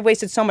 And I've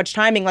wasted so much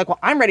time being like, well,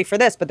 I'm ready for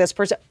this, but this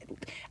person,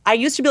 I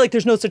used to be like,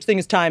 there's no such thing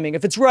as timing.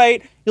 If it's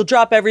right, you'll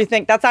drop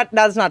everything. That's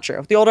not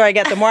true. The older I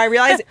get, the more I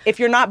realize if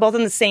you're not both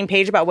on the same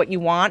page about what you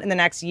want in the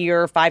next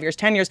year, 5 years,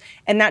 10 years,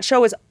 and that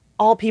show is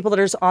all people that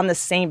are on the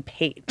same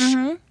page,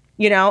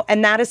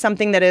 and that is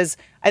something that is,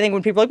 I think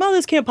when people are like, well,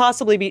 this can't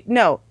possibly be,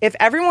 no, if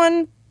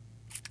everyone,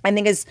 I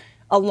think, is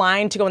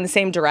aligned to go in the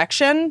same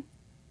direction,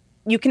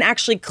 you can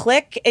actually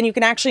click and you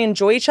can actually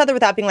enjoy each other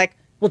without being like,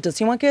 well, does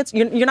he want kids?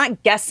 You're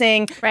not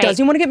guessing. Right. Does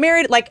he want to get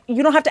married? Like,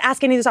 you don't have to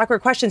ask any of these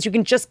awkward questions. You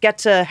can just get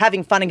to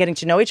having fun and getting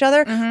to know each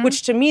other,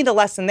 which to me, the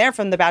lesson there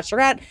from The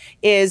Bachelorette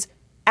is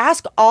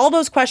ask all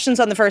those questions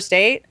on the first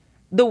date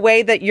the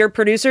way that your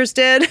producers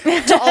did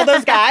to all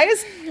those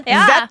guys.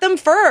 Vet them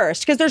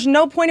first, because there's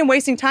no point in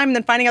wasting time and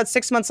then finding out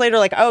 6 months later,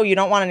 like, oh, you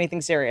don't want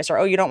anything serious, or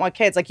oh, you don't want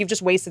kids. Like, you've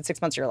just wasted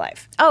 6 months of your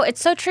life. Oh, it's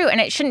so true. And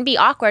it shouldn't be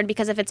awkward,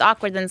 because if it's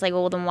awkward, then it's like,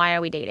 well, then why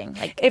are we dating?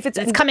 Like, if it's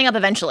coming up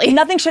eventually.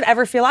 Nothing should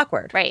ever feel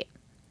awkward. Right.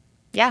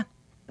 Yeah.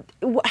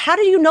 How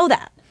do you know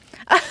that?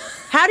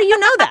 How do you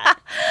know that?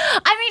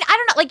 I mean, I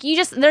don't know. Like, you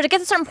just, there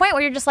gets a certain point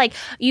where you're just like,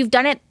 you've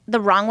done it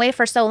the wrong way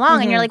for so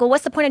long. And you're like, well,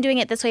 what's the point of doing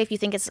it this way if you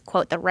think it's,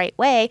 quote, the right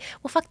way?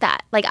 Well, fuck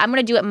that. Like, I'm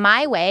going to do it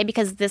my way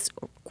because this,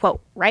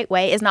 quote, right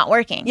way is not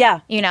working. Yeah.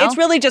 It's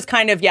really just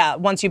kind of,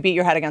 once you beat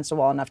your head against a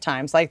wall enough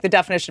times, like the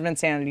definition of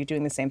insanity,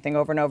 doing the same thing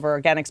over and over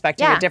again,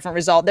 expecting a different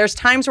result. There's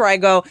times where I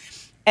go,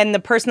 and the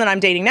person that I'm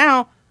dating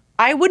now,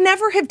 I would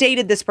never have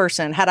dated this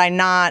person had I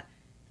not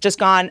just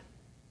gone,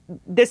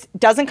 this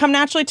doesn't come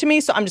naturally to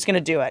me, so I'm just going to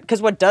do it. Because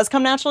what does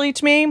come naturally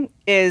to me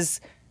is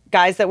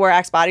guys that wear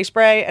Axe body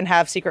spray and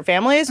have secret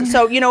families.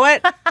 So you know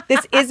what?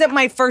 This isn't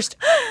my first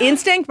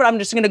instinct, but I'm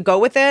just going to go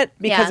with it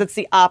because it's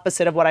the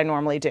opposite of what I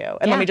normally do.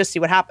 And let me just see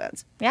what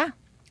happens. Yeah.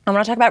 I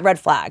want to talk about red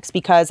flags,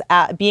 because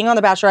being on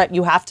The Bachelorette,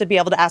 you have to be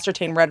able to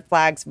ascertain red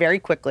flags very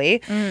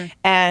quickly.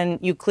 And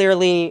you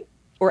clearly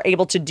were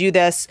able to do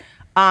this.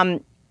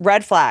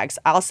 Red flags.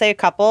 I'll say a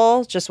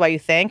couple, just while you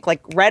think.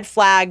 Like, red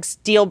flags,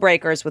 deal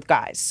breakers with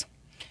guys.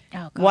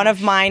 Oh, gosh. One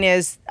of mine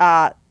is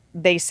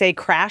they say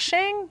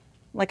crashing.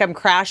 Like, I'm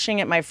crashing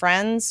at my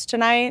friend's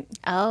tonight.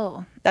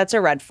 Oh. That's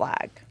a red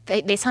flag.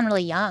 They sound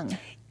really young.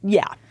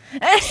 Yeah.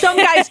 Some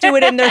guys do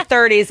it in their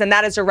 30s, and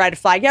that is a red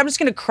flag. Yeah, I'm just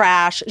going to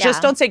crash. Yeah.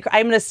 Just don't say,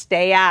 I'm going to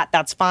stay at.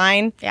 That's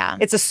fine. Yeah.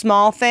 It's a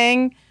small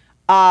thing.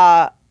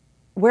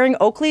 Wearing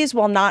Oakleys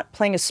while not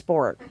playing a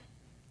sport.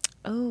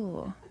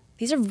 Oh.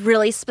 These are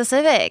really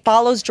specific.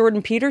 Follows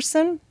Jordan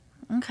Peterson.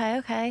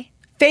 Okay.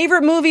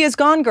 Favorite movie is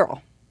Gone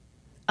Girl.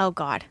 Oh,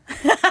 God.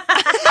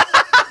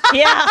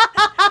 Yeah.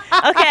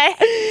 Okay.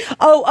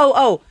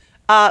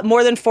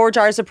 More than 4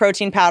 jars of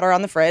protein powder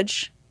on the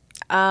fridge.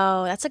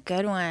 Oh, that's a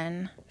good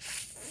one.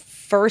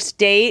 First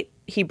date,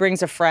 he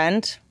brings a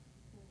friend.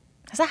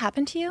 Has that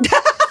happened to you?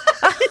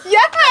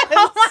 Yes!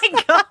 Oh,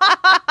 my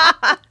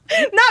God.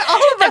 Not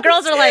all of The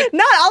girls are like...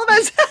 Not all of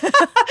us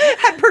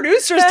had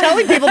producers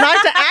telling people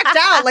not to act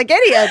out like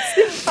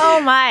idiots.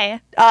 Oh,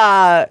 my.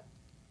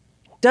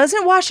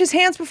 Doesn't wash his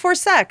hands before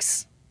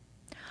sex.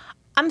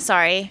 I'm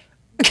sorry.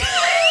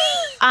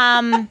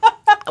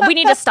 We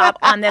need to stop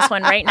on this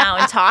one right now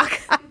and talk.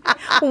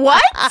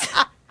 What?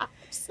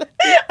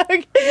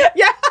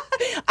 Yeah.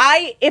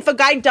 If a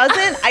guy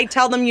doesn't, I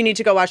tell them you need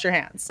to go wash your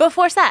hands.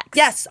 Before sex?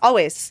 Yes,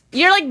 always.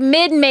 You're like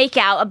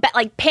mid-make-out,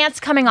 like pants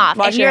coming off,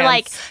 Wash and your you're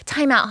like, hands.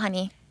 time out,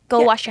 honey.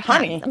 Go wash your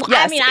honey. hands. Well,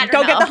 Yes. I mean, I don't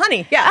go know. get the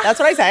honey. Yeah, that's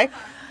what I say.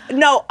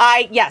 No,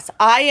 I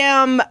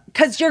am,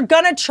 because you're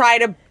going to try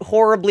to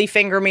horribly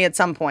finger me at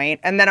some point,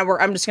 and then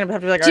I'm just going to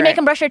have to be like, Do you make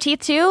them brush your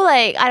teeth too?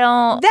 Like, I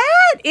don't...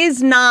 That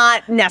is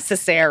not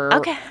necessary.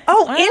 Okay.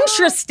 Oh, Well,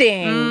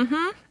 interesting.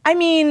 Mm-hmm. I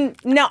mean,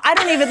 no, I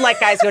don't even let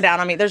guys go down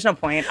on me. There's no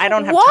point. I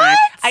don't have What? time.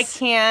 I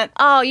can't.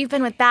 Oh, you've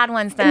been with bad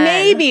ones then.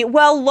 Maybe.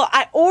 Well, look,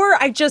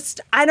 I'm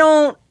just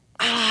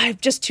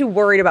too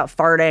worried about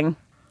farting.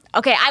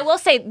 Okay, I will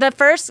say the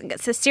first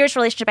serious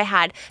relationship I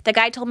had, the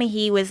guy told me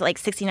he was like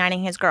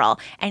 69ing his girl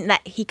and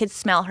that he could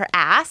smell her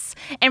ass.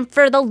 And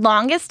for the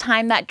longest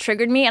time that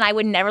triggered me, and I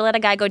would never let a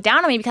guy go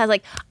down on me because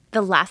like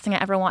the last thing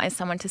I ever want is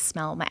someone to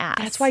smell my ass.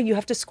 That's why you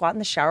have to squat in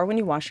the shower when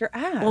you wash your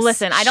ass. Well,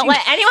 listen, I don't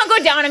let anyone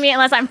go down on me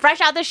unless I'm fresh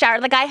out the shower.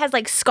 The guy has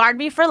like scarred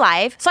me for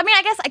life. So I mean,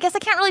 I guess I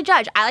can't really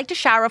judge. I like to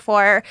shower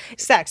before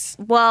sex.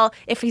 Well,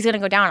 if he's gonna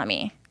go down on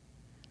me.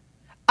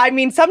 I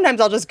mean,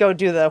 sometimes I'll just go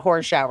do the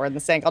horse shower in the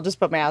sink. I'll just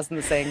put my ass in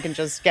the sink and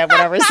just get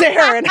whatever's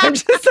there. And I'm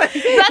just like,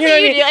 That's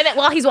what you do. And then,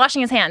 while he's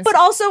washing his hands. But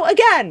also,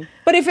 again,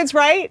 but if it's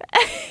right,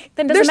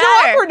 then there's matter.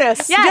 no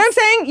awkwardness. Yes. You know what I'm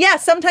saying?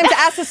 Yes, sometimes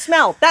asses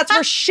smell. That's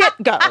where shit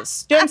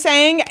goes. Do you know what I'm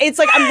saying? It's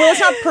like, let's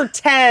not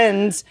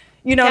pretend,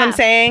 you know what I'm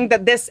saying?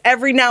 That this,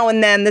 every now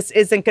and then, this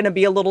isn't going to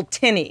be a little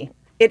tinny.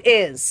 It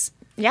is.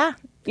 Yeah.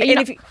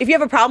 And if you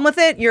have a problem with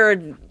it, you're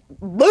a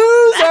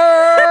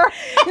loser.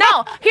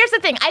 No, here's the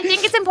thing. I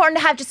think it's important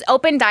to have just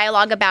open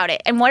dialogue about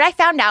it. And what I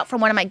found out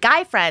from one of my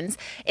guy friends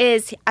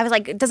is, I was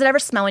like, does it ever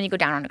smell when you go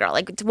down on a girl?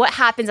 Like, what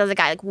happens as a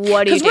guy? Like,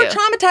 what do you do? Because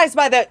we're traumatized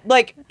by that.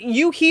 Like,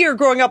 you hear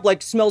growing up,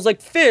 like, smells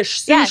like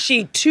fish,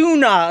 sushi,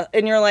 tuna.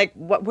 And you're like,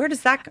 what? Where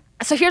does that go?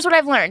 So here's what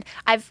I've learned.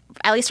 At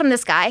least from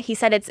this guy, he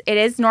said it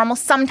is normal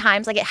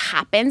sometimes, like it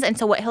happens. And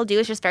so what he'll do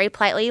is just very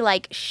politely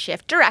like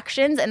shift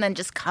directions and then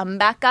just come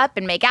back up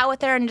and make out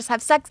with her and just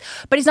have sex.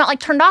 But he's not like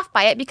turned off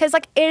by it because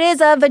like it is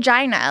a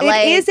vagina.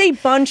 It is a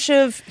bunch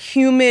of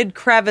humid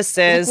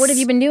crevices. Like, what have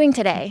you been doing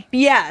today?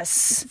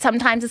 Yes.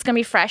 Sometimes it's going to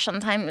be fresh.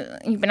 Sometimes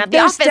you've been at the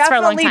office for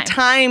a long time. There's definitely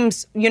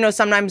times,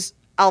 sometimes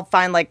I'll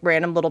find like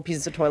random little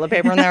pieces of toilet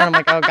paper in there and I'm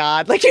like, oh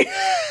God. Like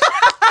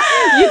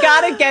you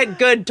gotta get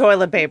good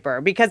toilet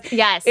paper because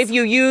if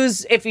you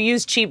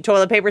use cheap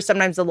toilet paper,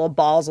 sometimes the little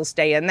balls will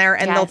stay in there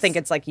and they'll think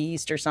it's like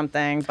yeast or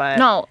something. But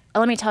no,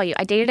 let me tell you,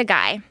 I dated a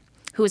guy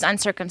who was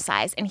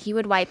uncircumcised, and he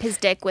would wipe his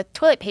dick with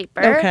toilet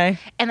paper. Okay.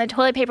 And the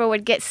toilet paper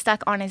would get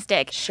stuck on his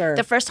dick. Sure.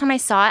 The first time I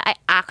saw it, I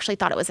actually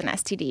thought it was an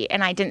STD,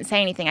 and I didn't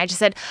say anything. I just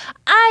said,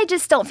 I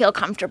just don't feel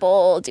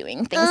comfortable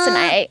doing things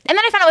tonight. And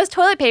then I found out it was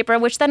toilet paper,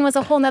 which then was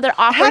a whole nother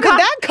awkward. How did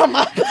that come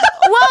up?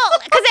 Well,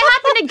 because it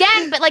happened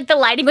again, but like the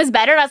lighting was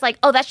better. And I was like,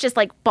 oh, that's just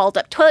like balled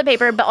up toilet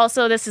paper, but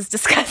also this is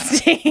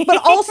disgusting. But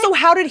also,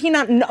 how did he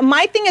not know?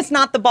 My thing is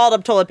not the balled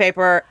up toilet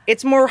paper.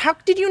 It's more, how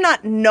did you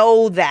not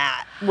know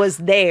that was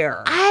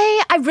there?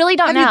 I really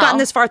don't know. Have you gotten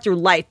this far through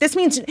life? This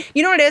means,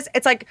 you know what it is?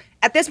 It's like,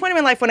 at this point in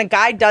my life, when a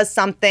guy does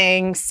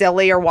something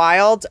silly or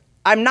wild,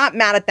 I'm not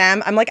mad at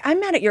them. I'm like, I'm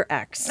mad at your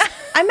ex.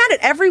 I'm mad at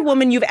every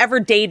woman you've ever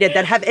dated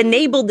that have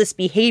enabled this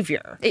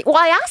behavior. Well,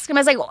 I asked him,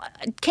 I was like,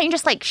 can't you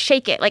just like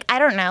shake it? Like, I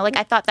don't know. Like,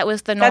 I thought that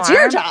was the norm. That's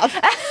your job.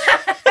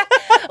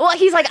 Well,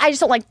 he's like, I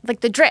just don't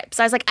like the drips.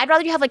 I was like, I'd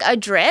rather you have like a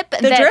drip.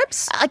 The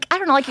drips? Like, I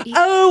don't know. Like, of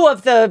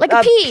the like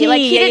a pee.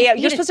 Like,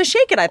 You're supposed to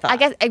shake it, I thought. I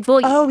guess.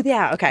 Well, oh,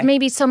 yeah, okay.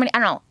 Maybe so many. I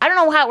don't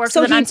know how it works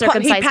with an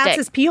uncircumcised he pats dick.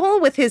 his pee hole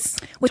with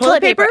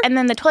toilet paper, and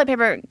then the toilet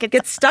paper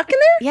gets stuck in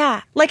there?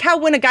 Yeah. Like how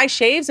when a guy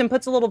shaves and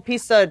puts a little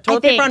piece of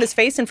toilet paper on his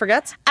face and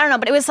forgets? I don't know,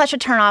 but it was such a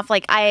turnoff.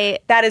 Like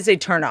That is a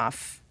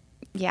turnoff.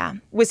 Yeah.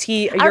 Was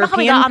he a I don't know how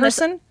we European got on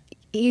person?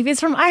 He was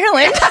from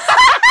Ireland.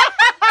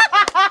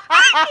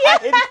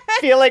 I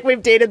feel like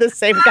we've dated the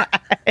same guy.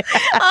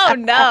 Oh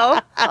no.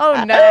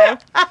 Oh no.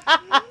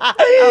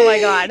 Oh my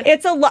God.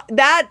 It's a lot.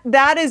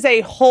 That is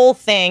a whole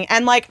thing.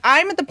 And like,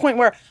 I'm at the point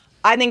where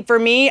I think for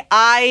me,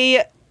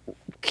 I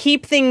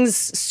keep things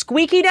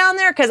squeaky down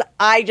there because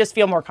I just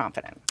feel more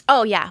confident.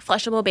 Oh yeah,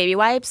 flushable baby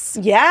wipes.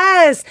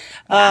 Yes.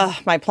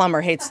 My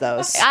plumber hates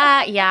those.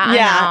 Yeah,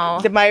 I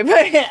know.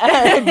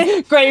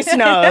 My Grace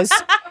knows.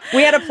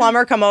 We had a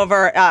plumber come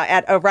over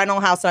at a rental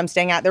house that I'm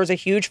staying at. There was a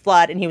huge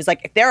flood, and he was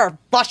like, if there are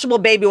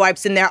flushable baby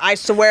wipes in there, I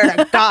swear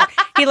to God.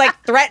 He like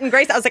threatened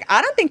Grace. I was like,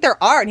 I don't think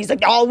there are. And he's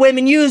like, all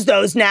women use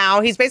those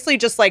now. He's basically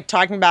just like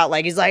talking about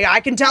like, he's like, I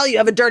can tell you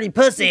have a dirty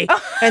pussy,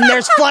 and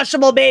there's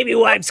flushable baby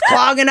wipes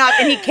clogging up.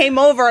 And he came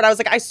over, and I was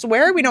like, I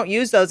swear we don't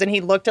use those. And he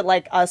looked at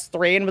like us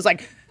three and was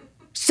like,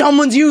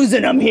 someone's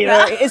using them here.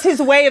 It's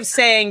his way of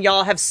saying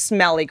y'all have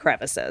smelly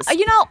crevices.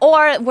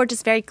 Or we're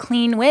just very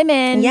clean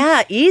women.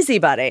 Yeah, easy,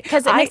 buddy.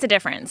 Because it makes a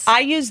difference. I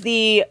use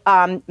the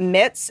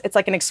mitts. It's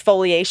like an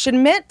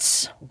exfoliation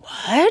mitt.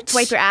 What? To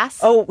wipe your ass?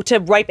 Oh, to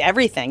wipe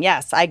everything,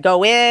 yes. I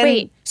go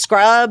in,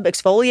 scrub,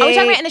 exfoliate. Oh, you're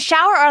talking about in the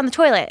shower or on the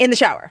toilet? In the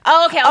shower.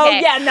 Oh, okay. Oh,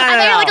 yeah, no, I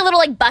thought you were like a little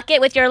like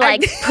bucket with your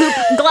like poop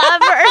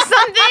glove or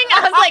something. I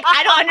was like,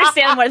 I don't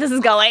understand where this is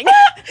going.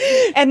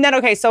 And then,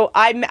 okay, so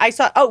I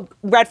saw,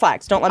 red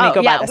flags. Don't let me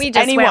go by this. We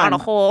just went on a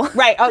whole.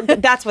 Right,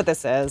 that's what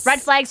this is.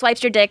 Red flags,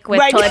 wipes your dick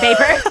with toilet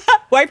paper.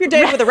 Wipe your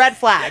dick with a red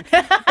flag.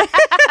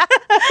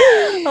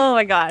 Oh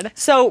my God.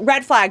 So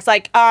red flags,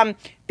 like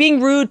being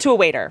rude to a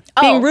waiter,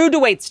 being rude to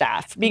wait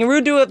staff, being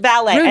rude to a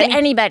valet. Rude to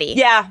anybody.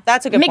 Yeah,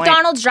 that's a good point.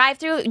 McDonald's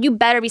drive-thru, you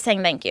better be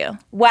saying thank you.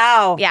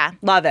 Wow. Yeah.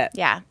 Love it.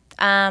 Yeah.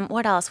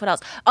 What else?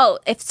 Oh,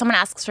 if someone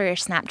asks for your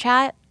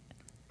Snapchat.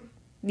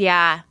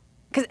 Yeah.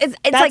 Because it's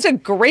that's like a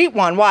great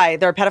one. Why?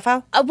 They're a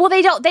pedophile? Well,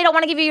 they don't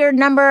want to give you your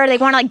number. They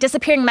want like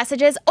disappearing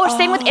messages. Or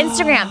same with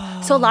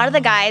Instagram. So a lot of the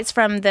guys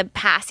from the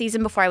past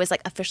season before I was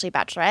like officially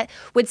Bachelorette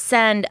would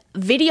send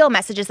video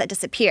messages that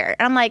disappear.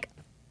 And I'm like,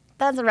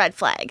 that's a red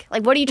flag.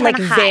 Like, what are you trying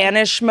to hide? Like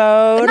vanish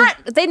mode?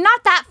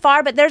 Not that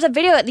far, but there's a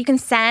video that you can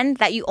send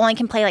that you only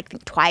can play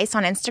like twice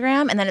on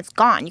Instagram, and then it's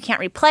gone. You can't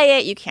replay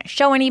it. You can't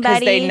show anybody.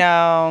 Because they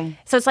know.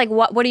 So it's like,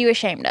 what are you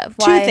ashamed of?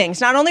 Two things.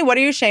 Not only what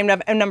are you ashamed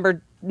of, and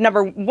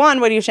number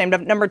one, what are you ashamed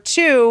of? Number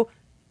two,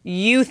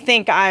 you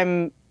think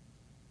I'm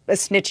a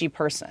snitchy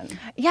person.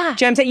 Yeah. Do you know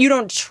what I'm saying? You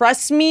don't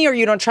trust me or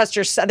you don't trust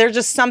yourself. There's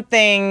just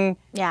something.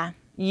 Yeah.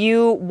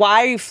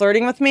 Why are you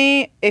flirting with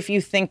me if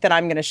you think that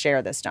I'm going to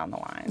share this down the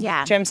line? Yeah. Do you know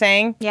what I'm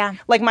saying? Yeah.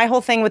 Like my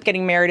whole thing with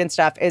getting married and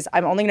stuff is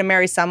I'm only going to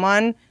marry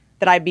someone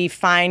that I'd be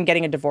fine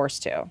getting a divorce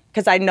to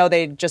because I know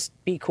they'd just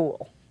be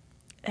cool.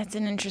 That's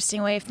an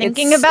interesting way of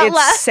thinking about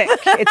love. It's sick.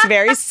 It's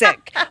very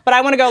sick. But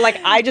I want to go like,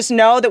 I just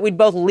know that we'd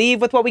both leave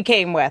with what we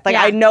came with. Like,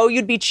 I know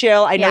you'd be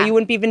chill. I know you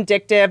wouldn't be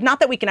vindictive. Not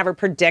that we can ever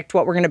predict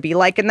what we're going to be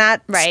like in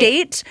that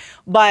state,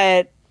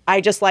 but I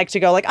just like to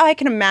go like, I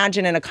can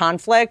imagine in a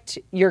conflict,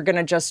 you're going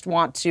to just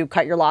want to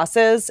cut your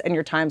losses and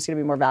your time's going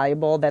to be more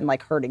valuable than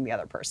like hurting the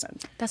other person.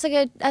 That's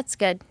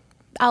good.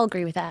 I'll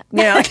agree with that.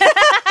 You know?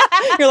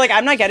 You're like,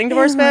 I'm not getting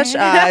divorced, bitch.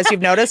 As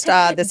you've noticed,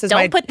 this is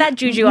Don't put that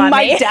juju on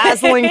my me.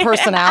 dazzling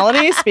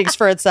personality speaks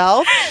for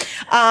itself.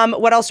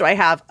 What else do I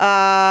have?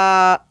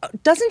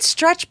 Doesn't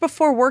stretch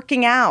before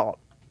working out.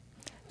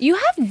 You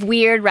have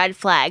weird red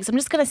flags. I'm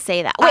just going to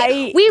say that.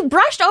 Wait, we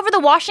brushed over the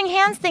washing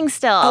hands thing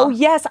still. Oh,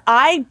 yes.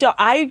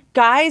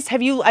 Guys,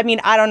 have you, I mean,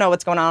 I don't know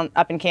what's going on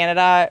up in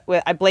Canada.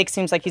 Blake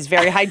seems like he's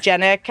very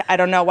hygienic. I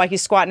don't know why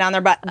he's squatting down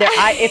there, but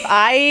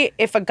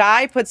if a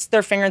guy puts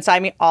their finger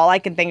inside me, all I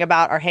can think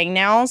about are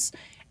hangnails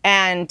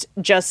and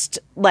just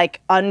like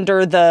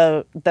under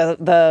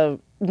the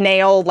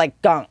nail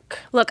like gunk.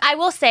 Look, I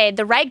will say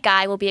the right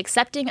guy will be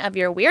accepting of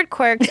your weird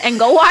quirks and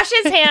go wash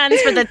his hands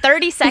for the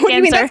 30 seconds. What do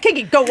you mean? That's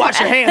kinky. Go wash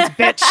your hands,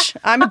 bitch.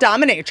 I'm a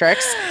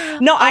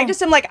dominatrix. No, I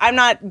just am like, I'm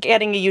not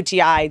getting a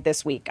UTI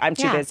this week. I'm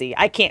too busy.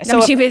 I can't.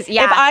 So too busy.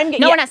 Yeah.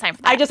 No one has time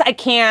for that. I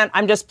can't.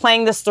 I'm just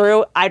playing this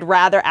through. I'd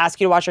rather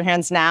ask you to wash your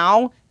hands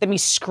now than me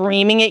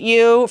screaming at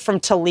you from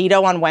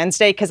Toledo on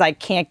Wednesday because I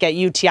can't get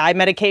UTI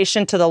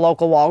medication to the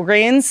local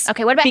Walgreens.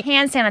 Okay, what about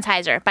hand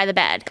sanitizer by the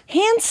bed?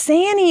 Hand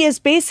sani is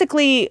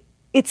basically,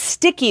 it's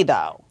sticky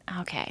though.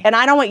 Okay. And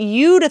I don't want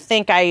you to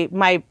think I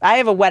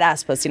have a wet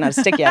ass pussy, not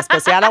a sticky ass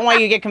pussy. I don't want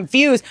you to get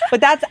confused.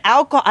 But that's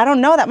alcohol. I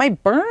don't know. That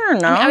might burn.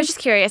 No? I was just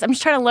curious. I'm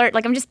just trying to learn.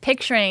 Like I'm just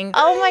picturing.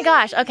 Oh my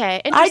gosh.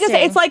 Okay. Interesting.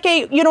 It's like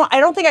I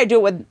don't think I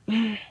do it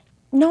with.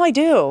 No, I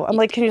do. I'm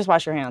like, can you just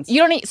wash your hands?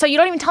 So you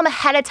don't even tell them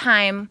ahead of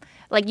time.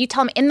 Like you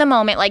tell them in the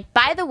moment, like,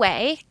 by the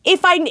way.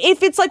 If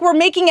it's like we're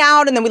making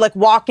out and then we like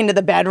walk into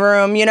the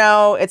bedroom, you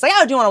know, it's like,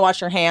 oh, do you want to wash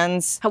your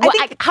hands? What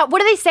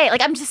do they say?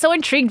 Like, I'm just so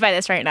intrigued by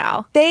this right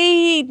now.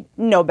 They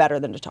know better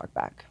than to talk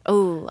back.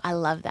 Oh, I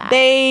love that.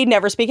 They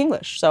never speak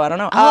English, so I don't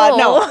know. Oh.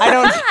 No, I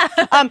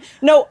don't.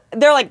 No,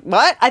 they're like,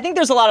 what? I think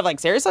there's a lot of like,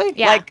 seriously?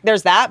 Yeah. Like,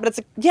 there's that, but it's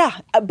like,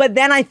 yeah. But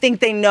then I think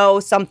they know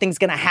something's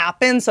going to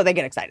happen, so they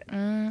get excited. Do you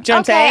know what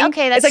I'm saying?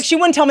 Okay, it's like she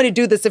wouldn't tell me to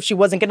do this if she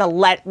wasn't going to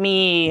let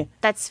me.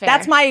 That's fair.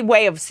 That's my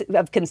way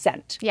of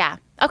consent. Yeah.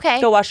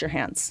 Okay. Go wash your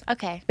hands.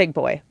 Okay. Big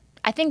boy.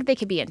 I think they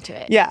could be into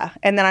it. Yeah.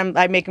 And then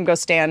I make them go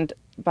stand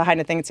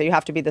behind a thing and say, you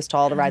have to be this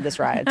tall to ride this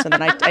ride. So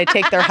then I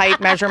take their height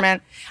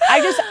measurement.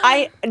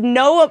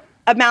 No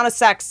amount of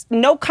sex,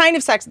 no kind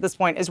of sex at this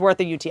point is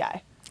worth a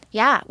UTI.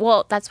 Yeah.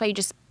 Well, that's why you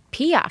just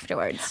pee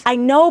afterwards. I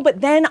know,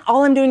 but then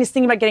all I'm doing is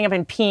thinking about getting up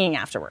and peeing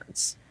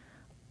afterwards.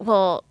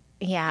 Well,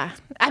 yeah.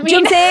 I mean, do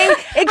you know what I'm saying?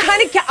 It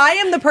kind of. I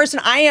am the person.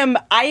 I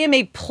am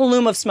a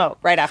plume of smoke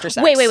right after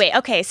sex. Wait.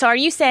 Okay, so are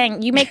you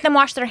saying you make them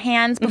wash their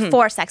hands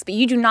before sex, but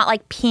you do not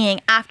like peeing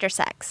after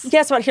sex?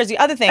 Guess what? Here's the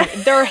other thing.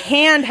 Their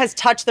hand has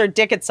touched their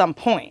dick at some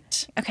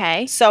point.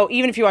 Okay. So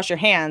even if you wash your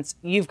hands,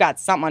 you've got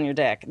something on your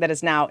dick that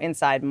is now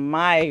inside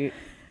my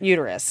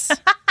uterus,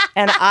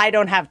 and I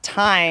don't have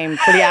time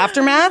for the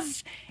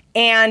aftermath,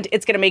 and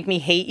it's gonna make me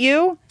hate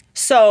you.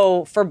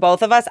 So for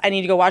both of us, I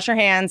need to go wash your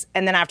hands,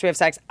 and then after we have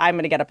sex, I'm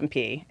going to get up and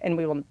pee,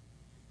 and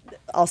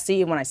I'll see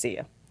you when I see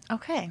you.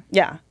 Okay.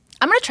 Yeah.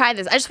 I'm going to try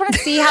this. I just want to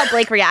see how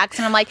Blake reacts,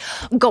 and I'm like,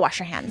 go wash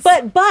your hands.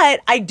 But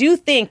I do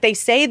think they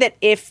say that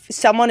if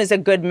someone is a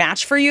good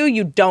match for you,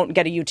 you don't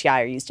get a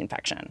UTI or yeast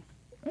infection.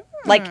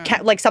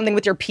 Like something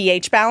with your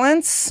pH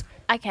balance.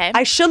 Okay.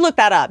 I should look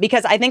that up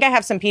because I think I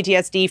have some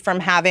PTSD from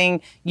having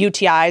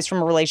UTIs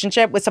from a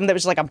relationship with someone that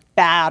was just like a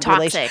bad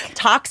relationship.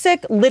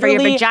 Toxic, literally.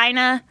 For your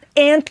vagina.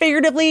 And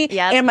figuratively.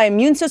 Yep. And my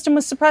immune system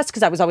was suppressed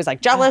because I was always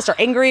like jealous or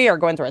angry or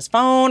going through his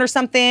phone or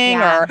something.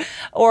 Yeah.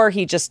 Or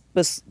he just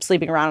was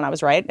sleeping around and I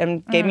was right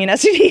and gave me an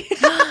STD.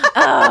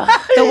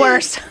 The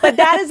worst. But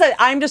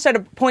I'm just at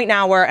a point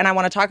now where, and I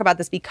want to talk about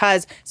this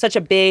because such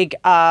a big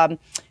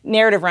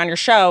narrative around your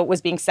show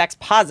was being sex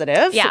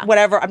positive. Yeah.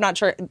 Whatever. I'm not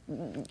sure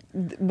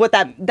what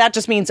that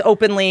just means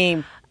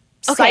openly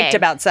psyched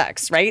about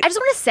sex, right? I just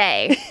want to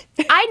say,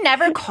 I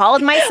never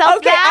called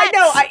myself that.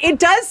 I know. It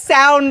does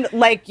sound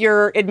like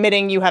you're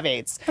admitting you have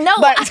AIDS. No.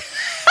 But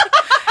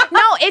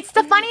No, it's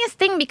the funniest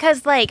thing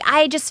because, like,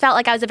 I just felt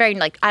like I was a very,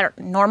 like,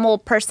 normal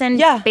person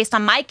based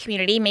on my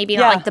community. Maybe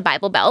not, like, the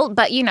Bible Belt.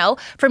 But, you know,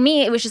 for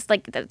me, it was just,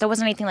 like, there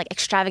wasn't anything, like,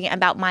 extravagant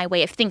about my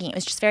way of thinking. It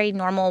was just very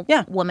normal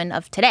woman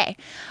of today.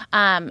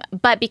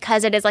 But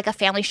because it is, like, a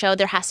family show,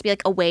 there has to be,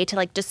 like, a way to,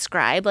 like,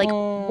 describe, like,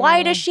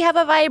 why does she have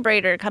a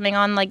vibrator coming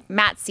on, like,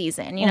 Matt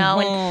season, you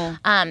know?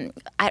 And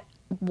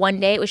one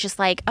day it was just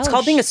like, oh. It's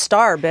called being a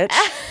star, bitch.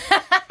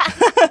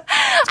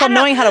 It's called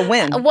knowing how to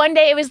win. One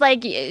day it was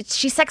like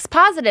she's sex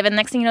positive, and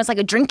next thing you know, it's like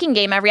a drinking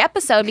game every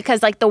episode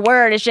because like the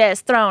word is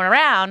just thrown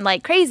around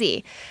like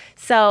crazy.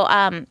 So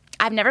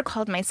I've never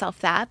called myself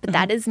that, but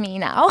that is me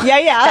now.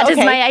 Yeah. That is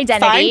my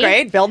identity. Fine,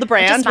 great. Build the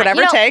brand,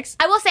 whatever it takes.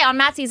 I will say on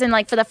Matt's season,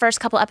 like for the first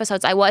couple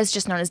episodes, I was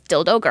just known as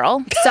Dildo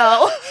Girl.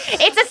 So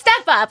it's a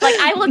step up. Like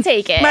I will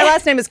take it. My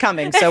last name is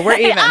Cummings, so we're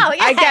even. Oh,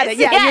 yes, I get it.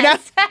 Yeah, yes. you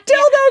know,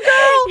 Dildo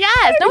Girl.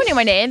 Yes, no one knew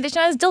my name. They just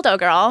known as Dildo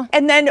Girl.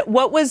 And then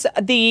what was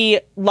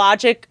the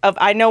logic of?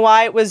 I know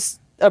why it was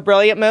a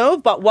brilliant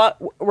move, but what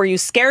were you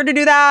scared to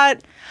do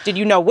that? Did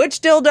you know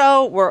which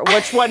dildo?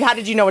 Which one? How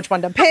did you know which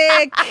one to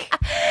pick?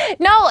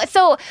 No,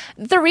 so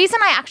the reason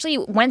I actually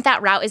went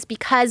that route is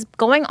because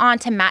going on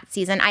to Matt's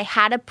season, I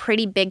had a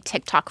pretty big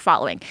TikTok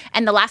following.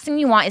 And the last thing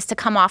you want is to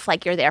come off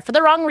like you're there for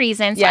the wrong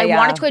reason. So I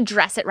wanted to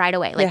address it right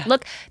away. Like,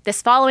 look, this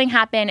following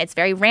happened. It's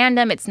very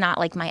random. It's not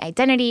like my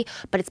identity,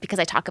 but it's because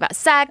I talk about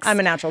sex.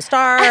 I'm a natural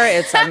star.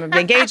 I'm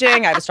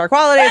engaging. I have a star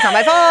quality. It's not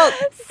my fault.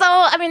 So,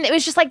 I mean, it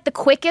was just like the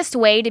quickest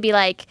way to be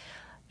like,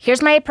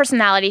 here's my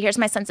personality, here's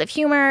my sense of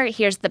humor,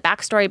 here's the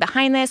backstory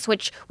behind this,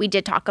 which we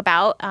did talk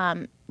about.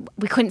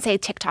 We couldn't say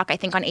TikTok, I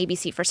think, on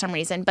ABC for some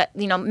reason. But,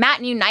 you know,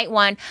 Matt knew night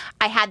one,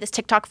 I had this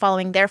TikTok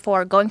following.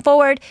 Therefore, going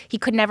forward, he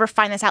could never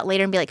find this out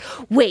later and be like,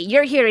 wait,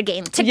 you're here to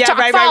gain TikTok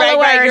followers.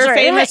 Right. You're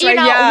famous, you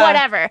know,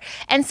 whatever.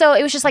 And so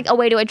it was just like a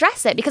way to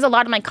address it because a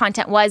lot of my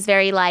content was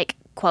very like,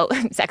 quote,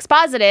 sex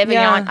positive, you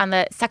know, on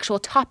the sexual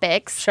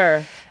topics.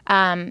 Sure.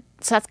 So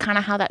that's kind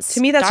of how that started.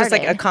 To me, that's just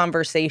like a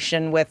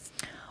conversation with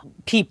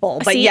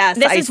people. But yes,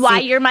 this is why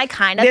you're my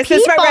kind of people.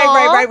 This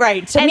is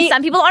right. To and me,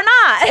 some people are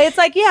not. It's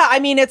like, I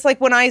mean, it's like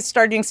when I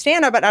started doing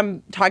stand-up, but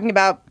I'm talking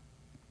about,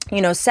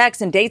 you know, sex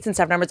and dates and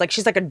stuff. And I was like,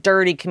 she's like a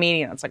dirty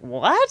comedian. It's like,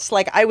 what?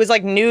 Like, I was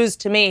like news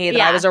to me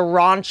that I was a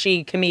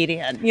raunchy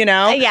comedian, you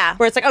know?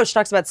 Where it's like, oh, she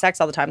talks about sex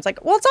all the time. It's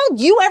like, well, it's all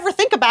you ever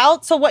think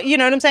about. So what, you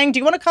know what I'm saying? Do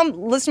you want to come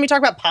listen to me talk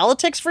about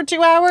politics for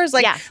 2 hours?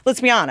 Like, let's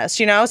be honest,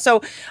 you know?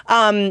 So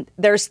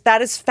that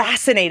is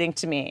fascinating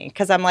to me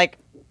because I'm like,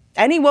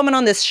 any woman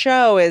on this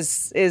show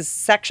is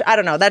sexual. I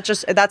don't know.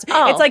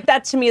 It's like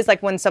that to me is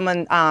like when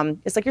someone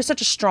is like, you're such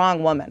a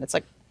strong woman. It's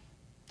like,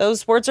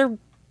 those words are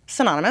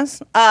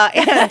synonymous.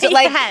 And like, do you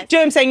know what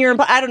I'm saying?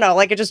 I don't know.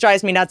 Like, it just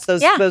drives me nuts.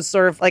 Those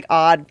sort of like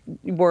odd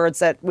words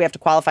that we have to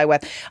qualify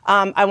with.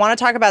 I want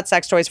to talk about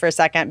sex toys for a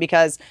second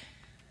because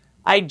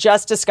I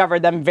just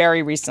discovered them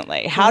very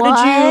recently.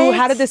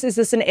 How did this, is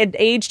this an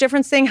age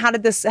difference thing? How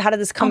did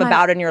this come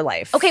about in your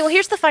life? Okay, well,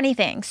 here's the funny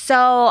thing.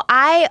 So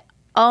I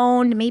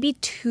owned maybe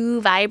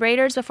 2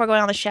 vibrators before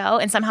going on the show,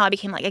 and somehow I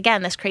became like,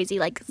 again, this crazy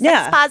like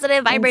sex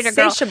positive vibrator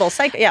insatiable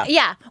girl.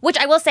 Yeah. Which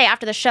I will say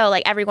after the show,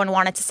 like everyone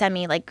wanted to send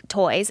me like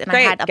toys, and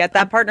Great. I had get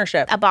that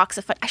partnership. A box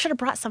of. I should have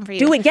brought some for you.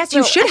 Do it. Yes,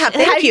 you should have.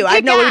 Thank you. I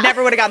know we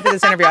never would have gotten through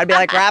this interview. I'd be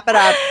like, wrap it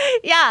up.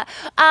 Yeah.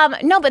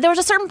 No, but there was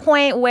a certain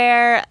point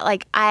where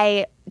like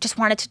I just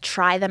wanted to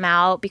try them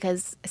out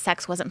because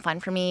sex wasn't fun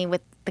for me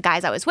with the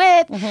guys I was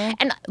with,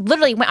 and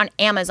literally went on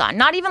Amazon.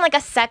 Not even like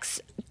a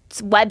sex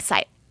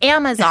website.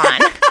 Amazon.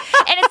 And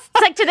it's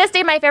like to this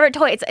day my favorite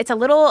toy. It's a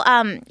little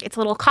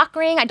cock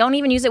ring. I don't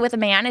even use it with a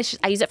man.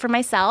 I use it for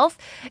myself.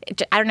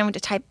 I don't know what to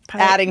type.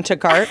 Adding to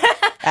cart.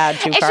 Add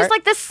to cart. It's just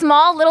like this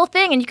small little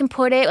thing, and you can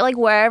put it like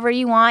wherever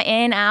you want,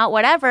 in, out,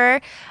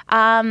 whatever.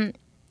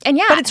 And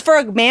yeah. But it's for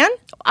a man?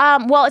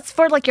 Well, it's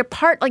for like your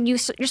part. Like you're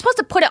supposed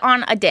to put it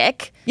on a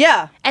dick.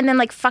 Yeah. And then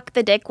like fuck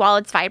the dick while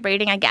it's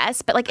vibrating, I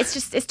guess. But like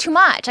it's too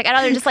much. Like I'd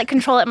rather just like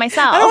control it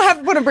myself. I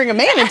don't want to bring a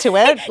man into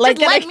it. Like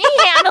just let me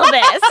handle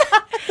this.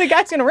 The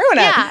guy's gonna ruin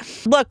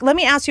it. Look, let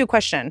me ask you a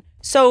question.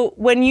 So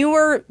when you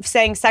were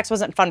saying sex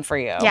wasn't fun for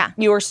you,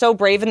 you were so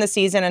brave in the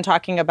season and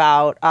talking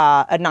about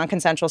a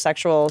non-consensual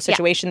sexual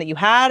situation that you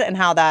had and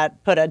how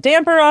that put a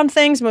damper on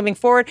things moving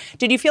forward.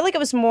 Did you feel like it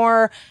was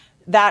more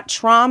that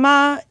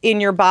trauma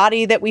in your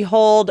body that we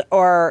hold,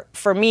 or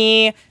for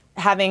me,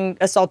 having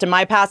assault in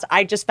my past,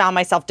 I just found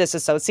myself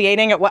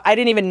disassociating. I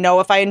didn't even know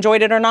if I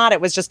enjoyed it or not.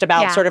 It was just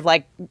about sort of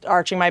like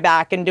arching my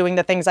back and doing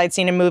the things I'd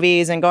seen in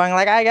movies and going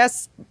like, I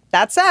guess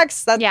that's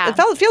sex.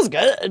 It feels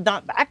good.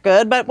 Not that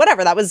good, but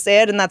whatever. That was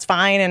it, and that's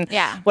fine. And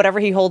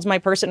whatever, he holds my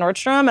purse at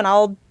Nordstrom, and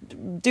I'll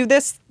do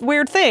this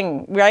weird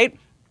thing, right?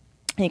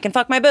 He can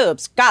fuck my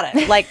boobs. Got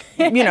it. Like,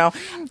 you know.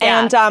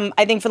 And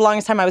I think for the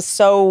longest time I was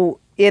so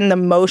in the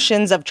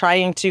motions of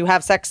trying to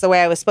have sex the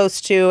way I was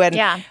supposed to,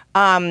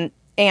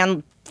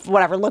 and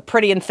whatever, look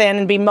pretty and thin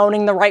and be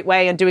moaning the right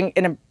way and doing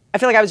I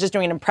feel like I was just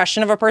doing an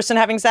impression of a person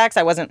having sex.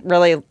 I wasn't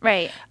really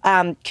right.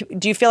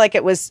 Do you feel like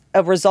it was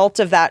a result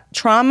of that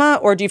trauma,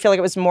 or do you feel like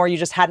it was more you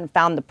just hadn't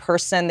found the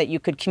person that you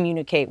could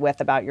communicate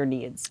with about your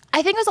needs?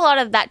 I think it was a lot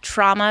of that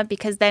trauma,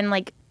 because then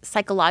like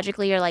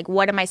psychologically you're like,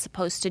 what am I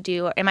supposed to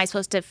do? Or am I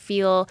supposed to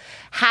feel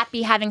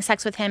happy having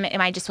sex with him?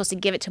 Am I just supposed to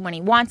give it to him when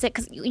he wants it?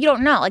 Because you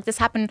don't know. Like, this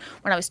happened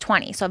when I was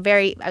 20, so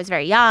I was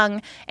very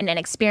young and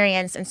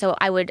inexperienced, and so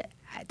I would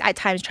at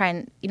times try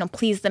and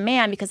please the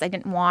man because I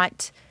didn't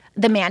want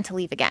the man to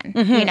leave again,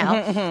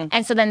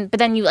 and so but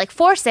then you like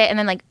force it, and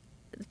then like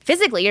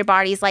physically your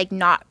body's like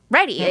not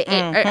ready.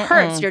 It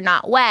hurts. You're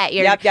not wet.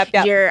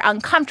 You're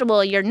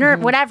uncomfortable. You're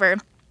whatever.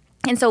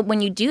 And so when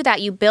you do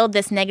that, you build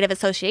this negative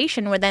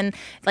association where then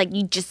like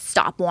you just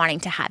stop wanting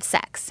to have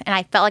sex. And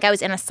I felt like I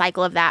was in a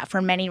cycle of that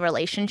for many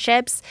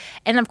relationships.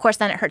 And of course,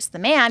 then it hurts the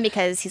man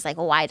because he's like,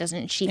 well, why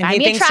doesn't she find me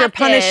attractive? He thinks you're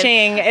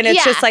punishing. And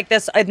it's just like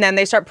this. And then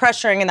they start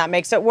pressuring and that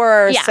makes it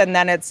worse. Yeah. And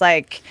then it's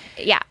like.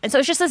 Yeah. And so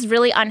it's just this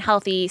really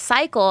unhealthy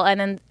cycle.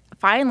 And then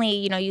finally,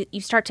 you know, you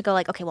start to go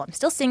like, okay, well, I'm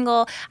still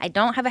single. I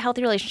don't have a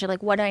healthy relationship.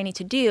 Like, what do I need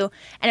to do?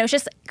 And it was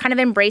just kind of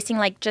embracing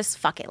like, just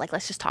fuck it. Like,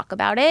 let's just talk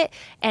about it.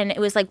 And it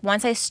was like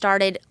once I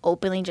started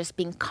openly just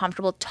being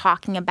comfortable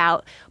talking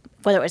about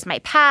whether it was my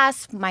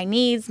past, my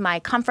needs, my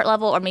comfort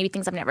level, or maybe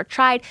things I've never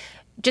tried,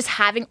 just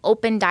having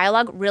open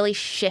dialogue really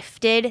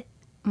shifted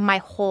my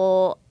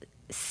whole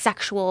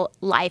sexual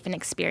life and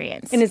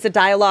experience. And is the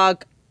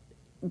dialogue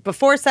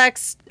before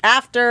sex,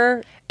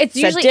 after? It's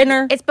usually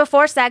dinner. It's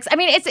before sex. I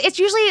mean, it's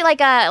usually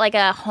like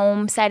a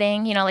home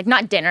setting, you know, like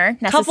not dinner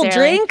necessarily. Couple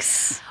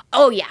drinks.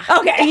 Oh yeah.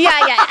 Okay. Yeah.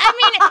 I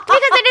mean, because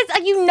it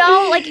is, you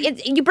know,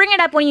 like you bring it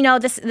up when you know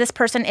this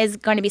person is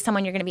going to be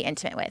someone you're going to be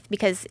intimate with,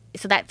 because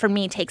so that for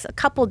me takes a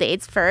couple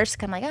dates first.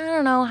 'Cause I'm like, I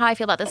don't know how I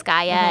feel about this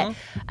guy yet,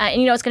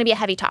 and you know it's going to be a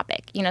heavy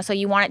topic, you know, so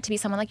you want it to be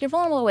someone like you're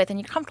vulnerable with and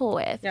you're comfortable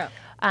with. Yeah.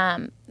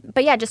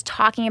 But yeah, just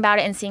talking about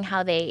it and seeing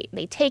how they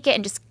take it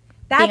and just.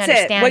 That's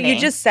it. What you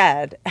just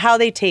said, how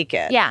they take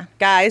it. Yeah.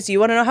 Guys, you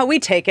want to know how we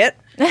take it?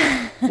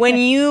 And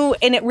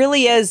it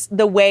really is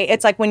the way,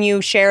 it's like when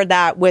you shared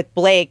that with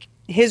Blake,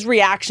 his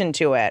reaction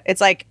to it, it's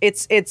like,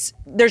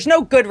 there's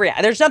no good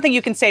reaction. There's nothing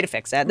you can say to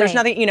fix it. There's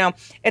nothing, you know,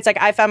 it's like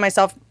I found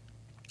myself,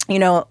 you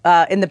know,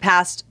 in the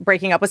past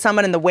breaking up with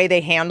someone and the way they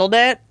handled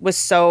it was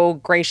so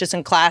gracious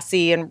and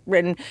classy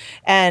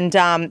and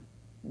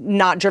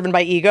not driven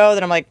by ego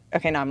that I'm like,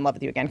 okay, now I'm in love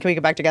with you again. Can we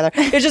get back together?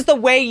 It's just the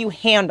way you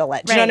handle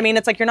it. Do you know what I mean?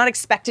 It's like you're not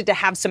expected to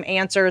have some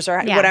answers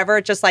or whatever.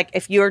 It's just like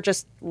if you're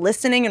just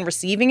listening and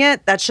receiving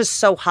it, that's just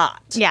so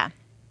hot. Yeah.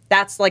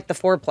 That's like the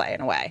foreplay in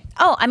a way.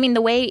 Oh, I mean,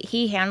 the way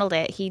he handled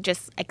it, he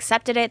just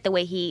accepted it, the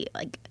way he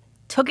like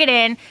took it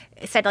in,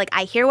 said like,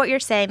 I hear what you're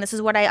saying. This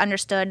is what I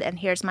understood. And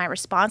here's my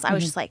response. I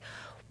was just like,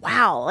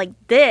 wow, like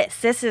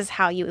this is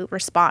how you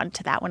respond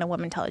to that when a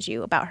woman tells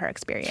you about her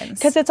experience.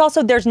 Because it's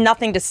also, there's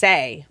nothing to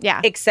say.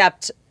 Yeah.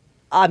 Except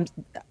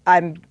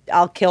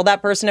I'll kill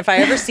that person if I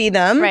ever see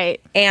them.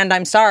 Right. And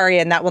I'm sorry,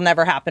 and that will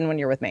never happen when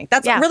you're with me.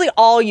 That's really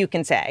all you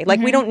can say. Like,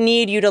 we don't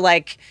need you to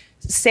like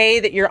say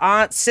that your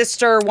aunt's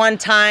sister one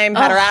time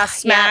had her ass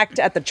smacked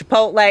at the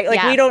Chipotle.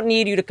 Like, we don't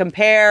need you to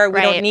compare.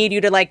 We don't need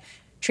you to like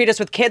treat us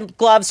with kid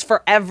gloves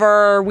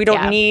forever. We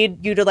don't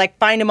need you to like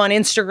find him on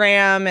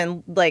Instagram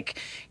and like,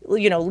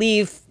 you know,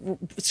 leave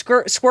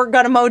squirt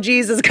gun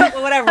emojis as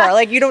whatever.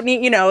 Like, you don't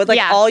need, you know, like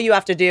all you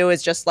have to do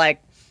is just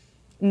like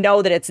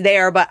know that it's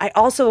there. But I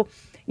also,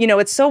 you know,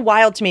 it's so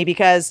wild to me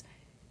because,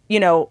 you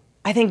know,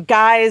 I think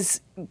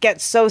guys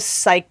get so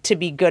psyched to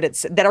be good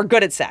at that are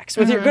good at sex.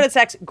 If you're good at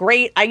sex,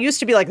 great. I used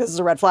to be like, this is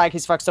a red flag.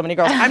 He's fucked so many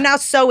girls. I'm now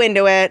so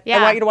into it. I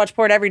want you to watch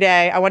porn every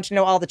day. I want you to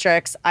know all the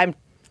tricks. I'm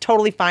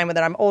totally fine with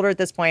it. I'm older at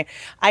this point.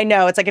 I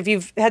know. It's like if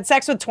you've had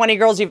sex with 20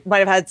 girls, you might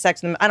have had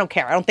sex with them. I don't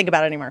care. I don't think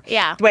about it anymore.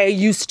 Yeah. The way I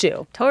used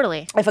to.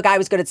 Totally. If a guy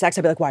was good at sex,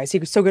 I'd be like, why is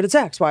he so good at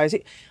sex? Why is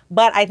he?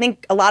 But I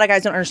think a lot of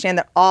guys don't understand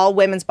that all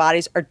women's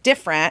bodies are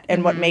different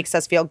and what makes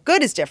us feel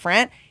good is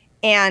different.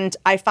 And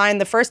I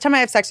find the first time I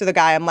have sex with a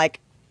guy, I'm like,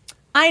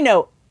 I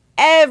know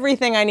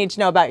everything I need to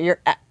know about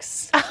your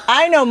ex.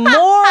 I know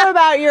more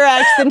about your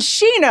ex than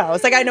she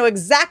knows. Like, I know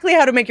exactly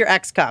how to make your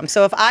ex come.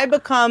 So if I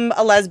become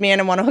a lesbian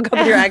and want to hook up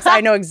with your ex,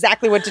 I know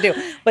exactly what to do.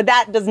 But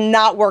that does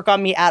not work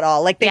on me at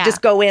all. Like, they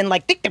just go in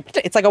like,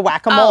 it's like a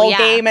whack-a-mole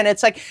game. And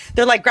it's like,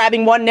 they're like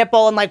grabbing one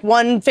nipple and like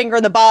one finger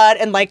in the butt.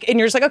 And like, and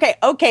you're just like,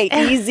 okay,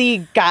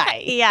 easy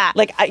guy.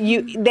 Like,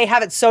 they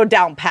have it so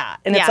down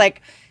pat. And it's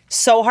like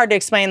so hard to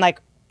explain,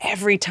 like,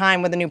 every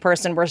time with a new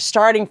person, we're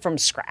starting from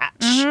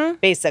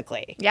scratch,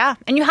 basically. Yeah.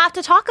 And you have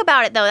to talk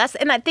about it, though.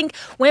 And I think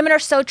women are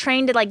so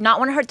trained to, like, not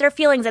want to hurt their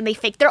feelings, and they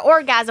fake their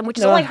orgasm, which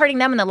is only hurting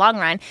them in the long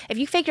run. If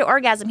you fake your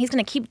orgasm, he's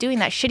going to keep doing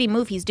that shitty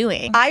move he's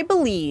doing. I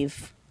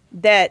believe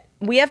that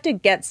we have to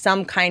get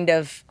some kind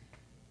of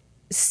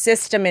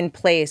system in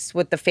place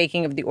with the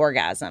faking of the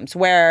orgasms,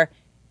 where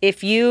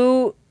if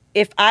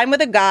I'm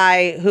with a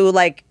guy who,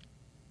 like,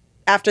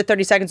 after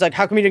 30 seconds, like,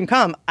 how come you didn't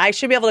come? I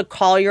should be able to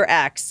call your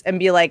ex and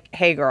be like,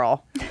 hey,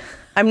 girl,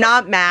 I'm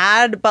not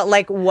mad, but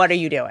like, what are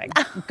you doing?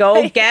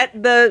 Go get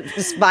the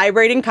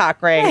vibrating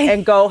cock ring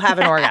and go have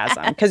an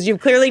orgasm. Because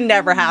you've clearly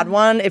never had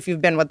one if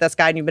you've been with this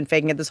guy and you've been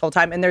faking it this whole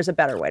time. And there's a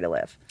better way to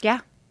live. Yeah.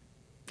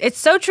 It's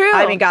so true.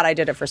 I mean, God, I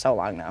did it for so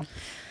long, though.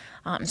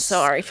 I'm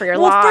sorry for your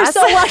loss. For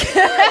so long.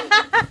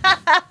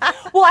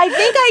 Well, I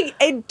think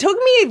it took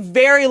me a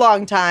very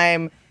long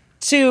time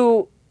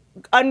to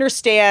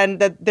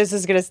understand that this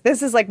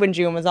is like when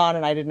June was on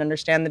and I didn't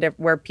understand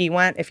where pee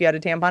went if you had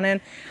a tampon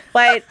in,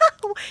 but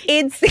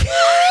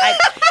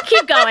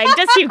keep going,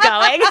 just keep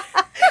going.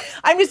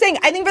 I'm just saying,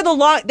 I think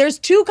there's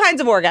two kinds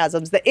of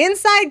orgasms, the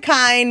inside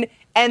kind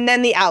and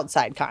then the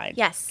outside kind.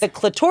 Yes. The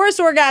clitoris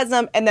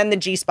orgasm and then the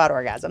G-spot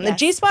orgasm. Yes. The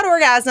G-spot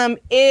orgasm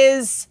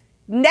is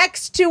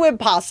next to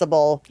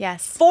impossible.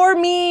 Yes. For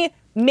me,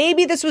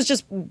 maybe this was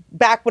just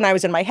back when I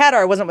was in my head, or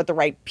I wasn't with the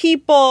right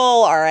people,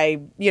 or I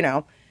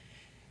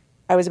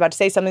was about to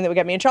say something that would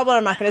get me in trouble, and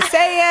I'm not going to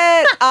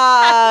say it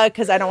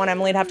because I don't want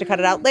Emily to have to cut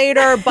it out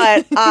later.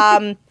 But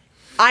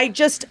it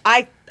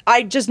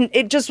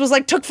just was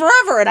like took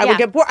forever, and I would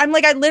get bored. I'm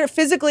like,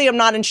 physically, I'm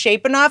not in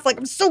shape enough. Like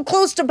I'm so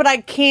close to, but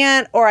I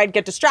can't, or I'd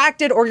get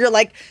distracted, or you're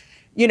like,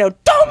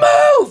 don't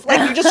move.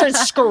 Like you just start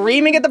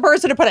screaming at the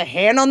person to put a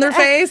hand on their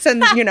face,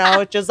 and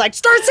just like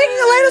start singing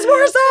Alanis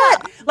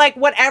Morissette, like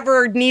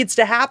whatever needs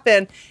to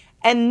happen.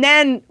 And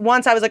then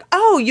once I was like,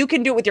 oh, you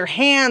can do it with your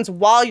hands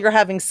while you're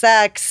having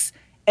sex.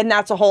 And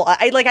that's a whole,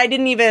 I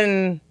didn't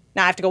even,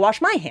 now I have to go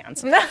wash my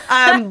hands.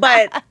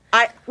 But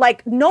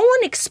no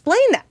one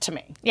explained that to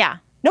me. Yeah.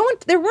 No one,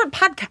 there weren't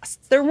podcasts.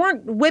 There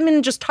weren't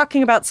women just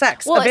talking about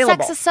sex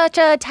available. Sex is such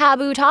a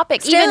taboo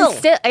topic. Still.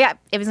 Yeah,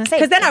 it was insane.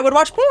 Because then I would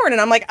watch porn and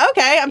I'm like,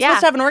 okay, I'm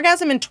supposed to have an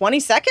orgasm in 20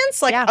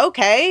 seconds? Like,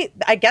 okay,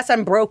 I guess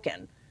I'm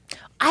broken.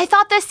 I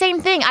thought the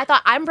same thing. I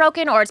thought I'm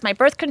broken or it's my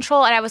birth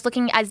control. And I was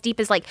looking as deep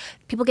as like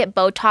people get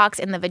Botox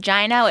in the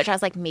vagina, which I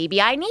was like,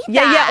 maybe I need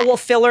that. Yeah, well,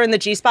 filler in the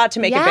G-spot to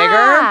make it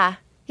bigger.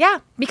 Yeah,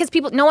 because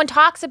no one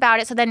talks about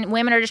it. So then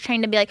women are just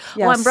trained to be like,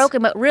 oh, I'm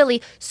broken. But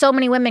really, so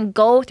many women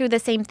go through the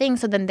same thing.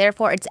 So then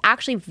therefore, it's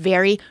actually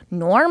very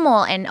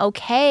normal and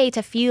okay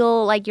to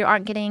feel like you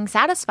aren't getting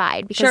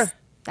satisfied. Because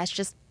that's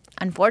just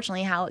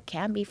unfortunately how it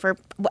can be for,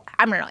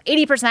 I don't know,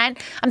 80%.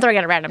 I'm throwing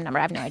out a random number.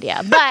 I have no idea.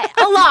 But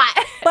a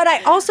lot. But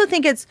I also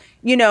think it's,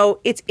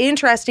 it's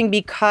interesting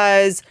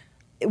because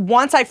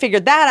once I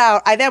figured that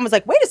out, I then was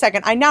like, wait a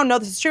second, I now know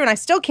this is true and I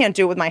still can't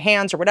do it with my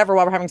hands or whatever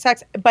while we're having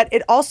sex. But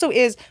it also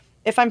is,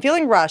 if I'm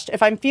feeling rushed,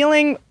 if I'm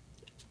feeling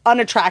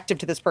unattractive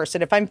to this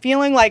person, if I'm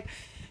feeling like,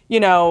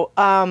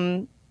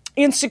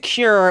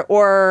 insecure,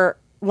 or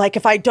like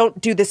if I don't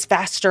do this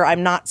faster,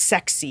 I'm not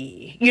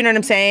sexy. You know what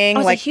I'm saying?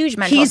 It's like a huge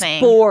mental thing.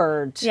 He's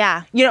bored.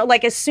 Yeah.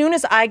 Like as soon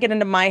as I get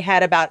into my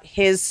head about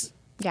his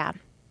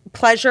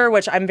pleasure,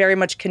 which I'm very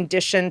much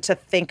conditioned to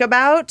think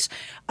about,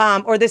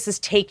 or this is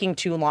taking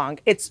too long,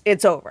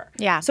 it's over.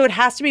 Yeah. So it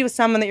has to be with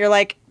someone that you're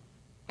like,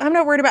 I'm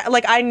not worried about.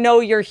 Like I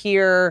know you're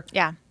here.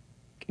 Yeah.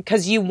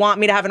 Because you want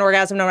me to have an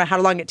orgasm no matter how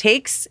long it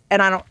takes,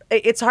 and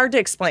it's hard to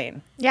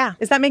explain. Yeah.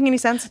 Is that making any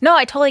sense? No,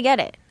 I totally get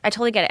it.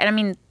 And I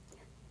mean,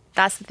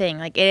 that's the thing.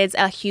 Like, it is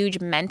a huge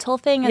mental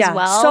thing as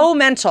well. So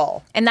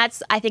mental. And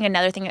that's, I think,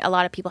 another thing a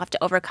lot of people have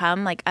to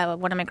overcome. Like,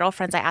 one of my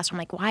girlfriends, I asked her, I'm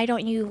like, why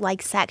don't you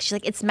like sex? She's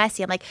like, it's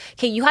messy. I'm like,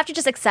 okay, you have to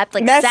just accept,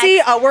 like, messy?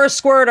 sex. Oh, we're a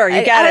squirter.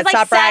 You get it. Like,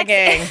 Stop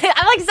bragging.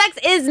 I'm like, sex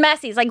is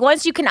messy. It's like,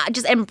 once you can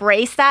just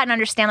embrace that and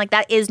understand, like,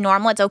 that is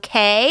normal. It's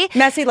okay.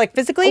 Messy, like,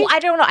 physically? Oh, I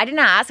don't know. I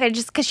didn't ask. I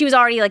just, because she was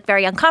already, like,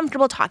 very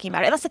uncomfortable talking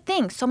about it. And that's the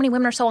thing. So many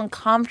women are so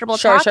uncomfortable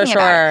talking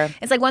about it.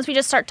 It's like, once we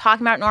just start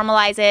talking about it,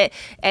 normalize it,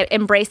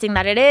 embracing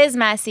that it is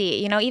messy,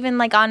 even,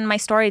 like, on my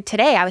story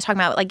today, I was talking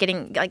about like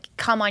getting like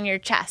cum on your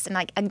chest, and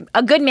like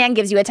a good man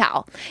gives you a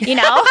towel,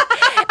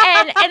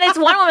 and this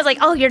one woman was like,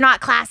 oh, you're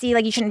not classy,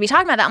 like you shouldn't be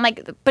talking about that. I'm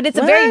like, but it's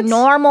a very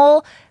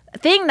normal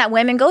thing that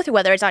women go through,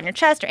 whether it's on your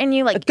chest or in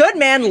you. Like, a good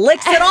man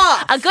licks it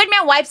off. A good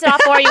man wipes it off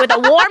for you with a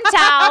warm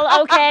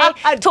towel, okay?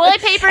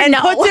 Toilet paper, and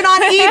puts it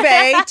on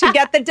eBay to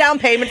get the down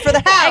payment for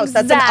the house.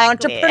 Exactly. That's an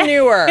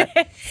entrepreneur.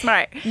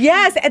 Smart.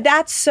 Yes,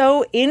 that's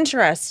so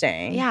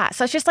interesting. Yeah,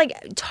 so it's just like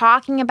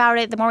talking about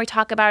it. The more we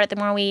talk about it, the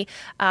more we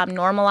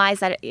normalize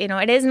that.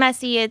 It is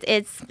messy.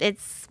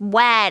 It's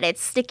wet.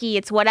 It's sticky.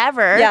 It's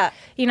whatever. Yeah.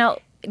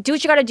 Do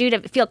what you got to do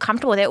to feel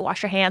comfortable with it.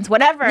 Wash your hands,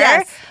 whatever.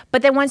 Yes.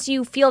 But then once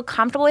you feel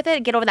comfortable with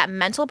it, get over that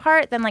mental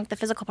part, then like the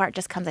physical part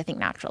just comes, I think,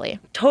 naturally.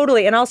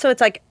 Totally. And also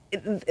it's like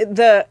good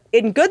that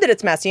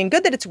it's messy and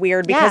good that it's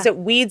weird, because it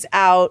weeds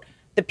out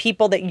the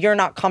people that you're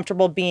not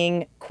comfortable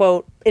being,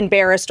 quote,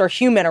 embarrassed or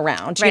human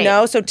around,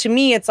 So to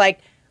me, it's like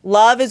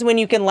love is when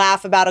you can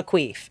laugh about a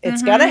queef.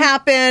 It's going to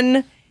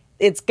happen.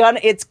 It's gonna,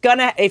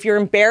 if you're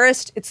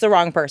embarrassed, it's the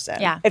wrong person.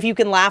 Yeah. If you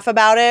can laugh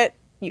about it,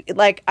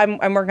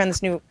 I'm working on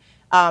this new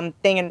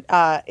thing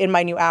in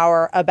my new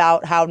hour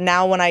about how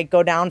now when I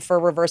go down for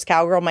reverse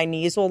cowgirl, my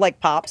knees will like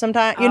pop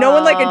sometimes. When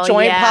like a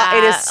joint pop,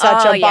 it is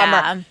such a bummer.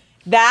 Yeah.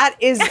 That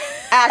is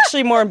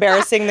actually more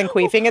embarrassing than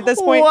queefing at this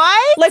point.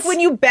 What? Like when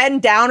you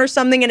bend down or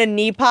something and a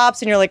knee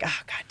pops and you're like, oh,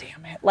 God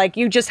damn it. Like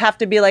you just have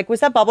to be like, was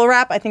that bubble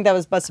wrap? I think that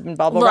must have been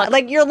bubble wrap.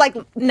 Like you're like,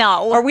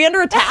 no. Are we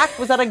under attack?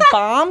 Was that a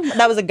bomb?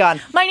 That was a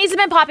gun. My knees have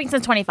been popping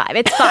since 25.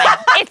 It's fine.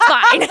 It's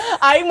fine.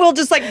 I will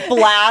just like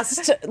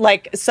blast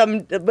like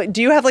some,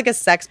 do you have like a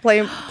sex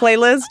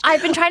playlist?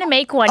 I've been trying to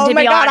make one, to be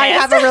honest. Oh my God, I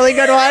have a really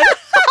good one.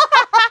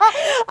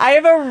 I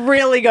have a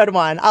really good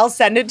one. I'll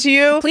send it to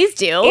you. Please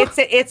do.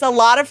 It's a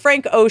lot of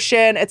Frank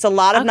Ocean. It's a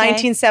lot of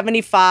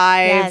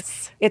 1975.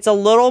 Yes. It's a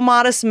little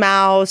Modest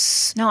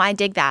Mouse. No, I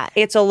dig that.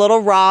 It's a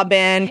little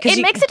Robin.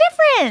 It makes a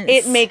difference.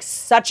 It makes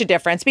such a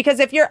difference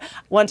because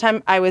one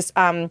time I was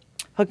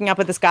hooking up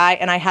with this guy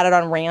and I had it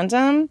on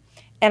random,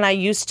 and I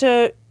used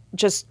to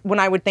just, when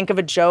I would think of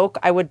a joke,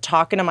 I would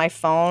talk into my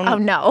phone. Oh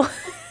no.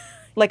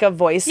 Like a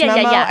voice memo.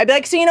 Yeah. I'd be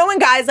like, so when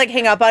guys like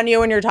hang up on you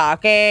when you're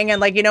talking,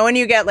 and like when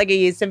you get like a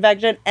yeast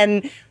infection,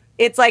 and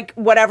it's like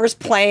whatever's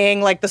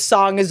playing, like the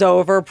song is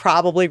over,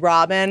 probably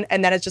Robin,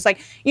 and then it's just like,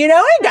 you know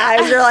what,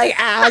 guys, you're like,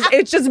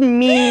 it's just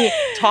me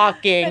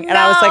talking, and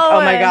I was like,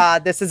 oh my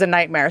God, this is a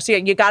nightmare. So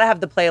you got to have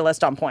the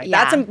playlist on point.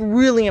 Yeah. That's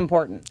really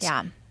important.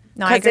 Yeah,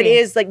 no, I because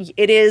agree.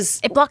 it is.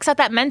 It blocks out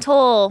that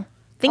mental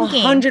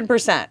thinking.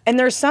 100%. And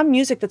there's some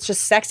music that's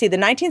just sexy. The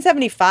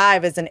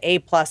 1975 is an A+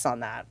 on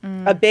that.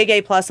 A big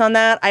A+ on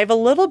that. I have a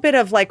little bit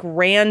of like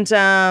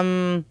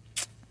random.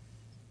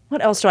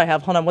 What else do I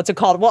have? Hold on. What's it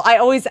called? Well,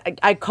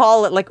 I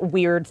call it like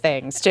weird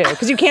things too.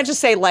 Because you can't just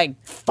say like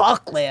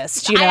fuck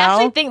list, you know? I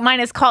actually think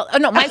mine's called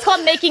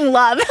Making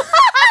Love.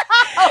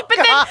 But then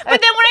when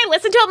I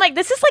listen to it, I'm like,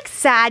 this is like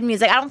sad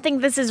music. I don't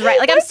think this is right.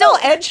 Like I'm still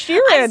Ed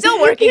Sheeran. I'm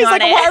still working on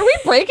like, it. Why are we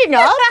breaking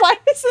up? Why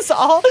is this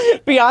all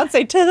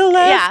Beyonce to the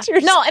left? Yeah.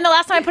 No, and the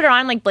last time I put her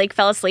on, like Blake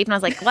fell asleep, and I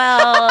was like,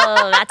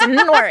 well, that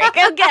didn't work.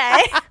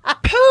 Okay.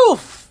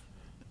 Poof.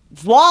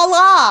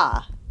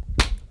 Voila.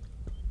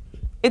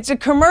 It's a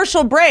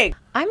commercial break.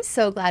 I'm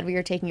so glad we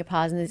are taking a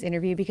pause in this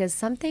interview because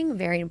something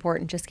very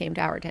important just came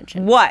to our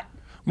attention. What?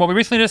 Well, we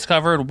recently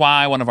discovered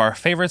why one of our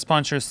favorite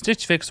sponsors,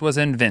 Stitch Fix, was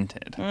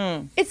invented.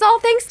 It's all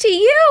thanks to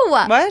you.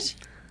 What?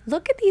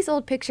 Look at these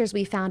old pictures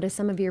we found of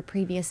some of your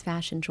previous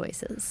fashion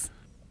choices.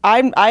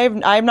 I'm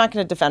not going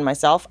to defend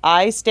myself.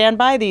 I stand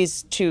by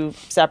these two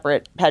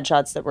separate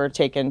headshots that were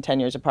taken 10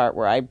 years apart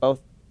where I both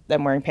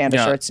am wearing panda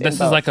shirts. This is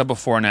like a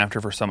before and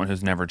after for someone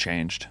who's never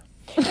changed.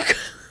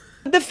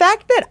 The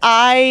fact that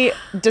I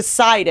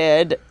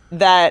decided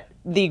that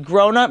the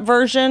grown-up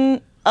version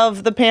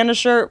of the panda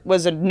shirt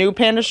was a new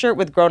panda shirt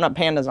with grown-up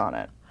pandas on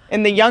it.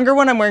 In the younger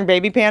one, I'm wearing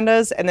baby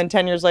pandas, and then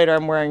 10 years later,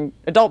 I'm wearing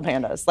adult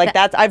pandas. Like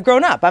I've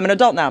grown up. I'm an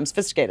adult now. I'm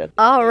sophisticated.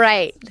 All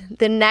right.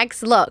 The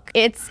next look.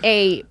 It's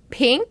a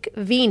pink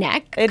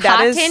V-neck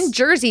cotton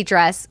jersey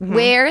dress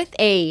with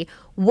a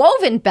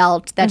woven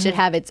belt that should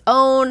have its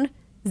own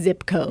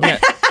zip code. Yeah.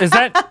 Is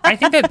that? I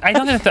think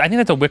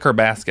that's a wicker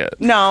basket.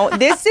 No,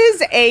 this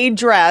is a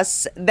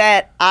dress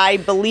that I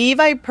believe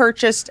I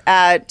purchased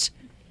at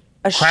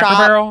a Cracker shop.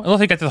 Barrel? It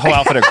looks like it's the whole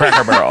outfit at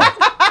Cracker Barrel.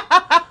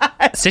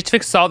 Stitch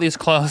Fix saw these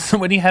clothes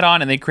when he had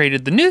on, and they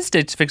created the new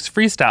Stitch Fix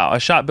Freestyle, a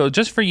shop built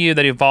just for you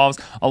that evolves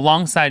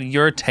alongside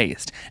your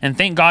taste. And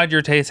thank God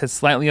your taste has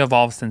slightly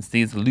evolved since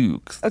these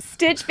looks.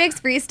 Stitch Fix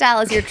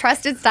Freestyle is your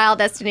trusted style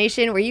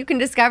destination where you can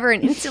discover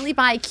and instantly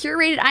buy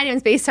curated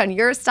items based on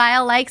your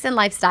style, likes, and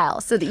lifestyle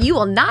so that you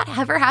will not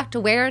ever have to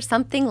wear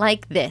something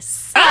like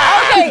this.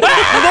 Okay,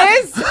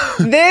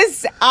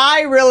 this,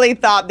 I really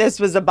thought this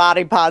was a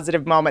body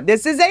positive moment.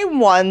 This is a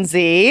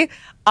onesie.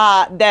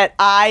 And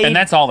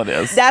that's all it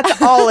is.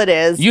 That's all it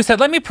is. You said,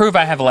 let me prove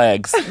I have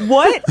legs.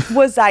 What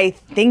was I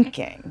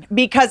thinking?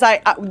 Because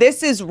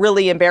this is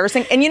really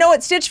embarrassing. And you know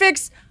what, Stitch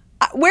Fix,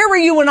 where were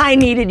you when I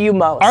needed you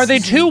most? Are they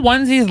two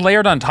onesies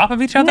layered on top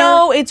of each other?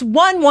 No, it's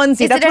one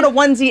onesie. That's what a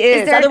onesie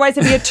is. Otherwise,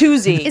 it'd be a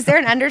twosie. Is there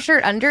an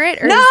undershirt under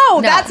it? Or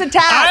no, that's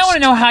attached. I want to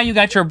know how you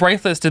got your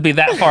bracelets to be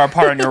that far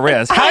apart on your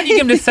wrist. How did you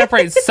get them to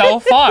separate so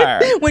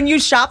far? When you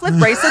shoplift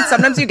bracelets,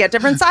 sometimes you get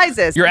different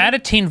sizes. You're at a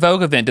Teen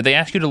Vogue event. Did they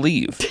ask you to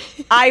leave?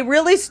 I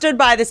really stood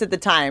by this at the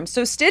time.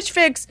 So Stitch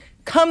Fix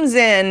comes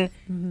in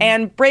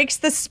and breaks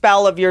the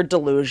spell of your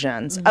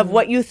delusions, of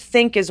what you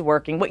think is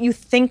working, what you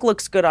think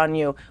looks good on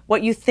you,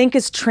 what you think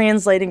is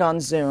translating on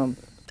Zoom.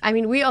 I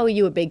mean, we owe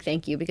you a big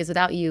thank you because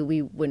without you,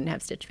 we wouldn't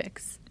have Stitch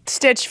Fix.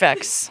 Stitch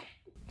Fix.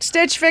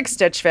 Stitch Fix,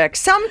 Stitch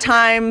Fix.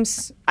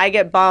 Sometimes I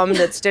get bummed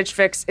that Stitch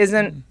Fix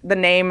isn't the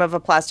name of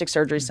a plastic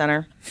surgery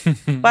center.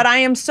 But I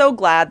am so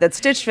glad that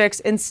Stitch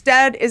Fix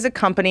instead is a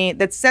company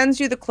that sends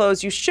you the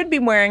clothes you should be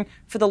wearing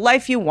for the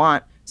life you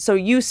want, so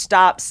you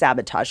stop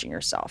sabotaging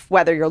yourself.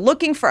 Whether you're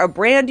looking for a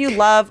brand you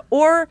love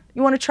or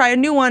you want to try a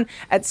new one,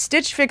 at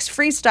Stitch Fix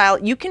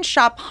Freestyle, you can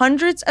shop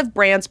hundreds of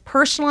brands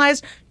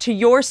personalized to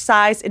your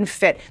size and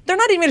fit. They're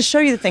not even going to show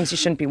you the things you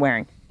shouldn't be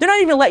wearing. They're not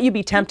even going to let you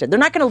be tempted. They're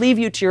not going to leave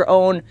you to your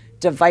own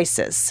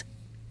devices.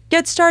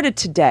 Get started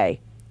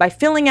today by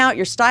filling out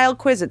your style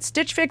quiz at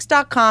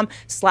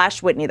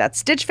stitchfix.com/Whitney.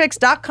 That's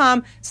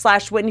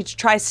stitchfix.com/Whitney to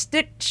try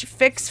Stitch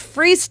Fix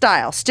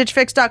Freestyle.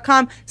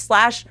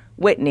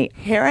 Stitchfix.com/Whitney.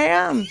 Here I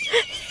am.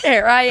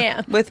 Here I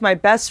am. With my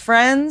best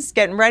friends,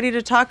 getting ready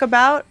to talk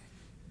about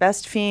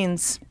best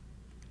fiends.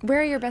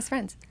 Where are your best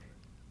friends?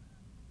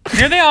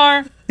 Here they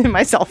are. In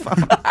my cell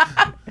phone.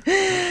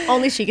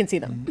 Only she can see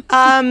them.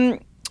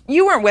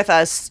 You weren't with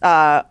us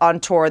on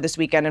tour this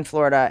weekend in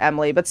Florida,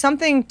 Emily, but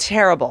something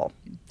terrible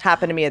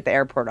happened to me at the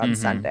airport on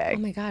Sunday. Oh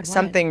my God, what?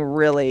 Something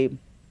really,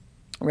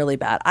 really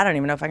bad. I don't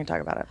even know if I can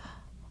talk about it.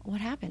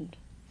 What happened?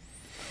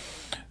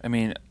 I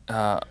mean,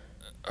 her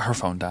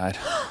phone died.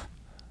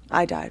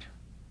 I died.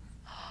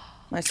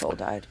 My soul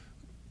died.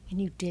 And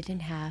you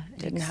didn't have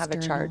a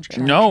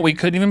charger. No, we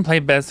couldn't even play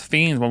Best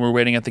Fiends when we were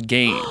waiting at the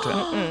gate.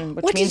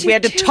 Which means we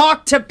had to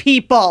talk to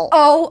people.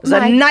 Oh, it was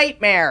a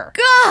nightmare.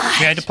 God.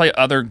 We had to play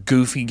other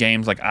goofy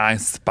games like I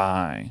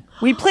Spy.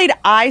 We played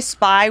I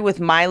Spy with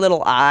My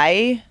Little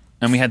Eye.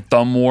 And we had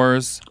Thumb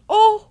Wars.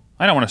 Oh.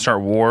 I don't want to start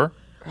war.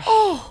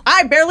 Oh.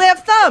 I barely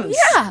have thumbs.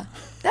 Yeah.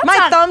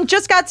 My thumb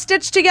just got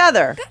stitched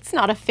together. That's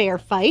not a fair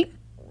fight.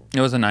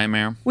 It was a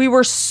nightmare. We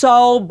were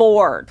so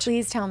bored.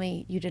 Please tell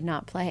me you did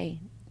not play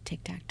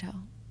tic-tac-toe.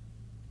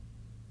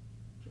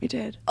 We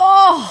did.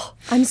 Oh,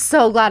 I'm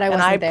so glad I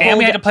wasn't there. And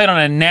we had to play it on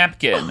a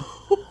napkin.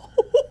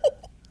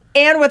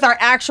 And with our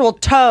actual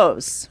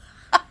toes.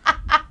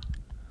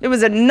 It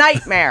was a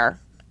nightmare.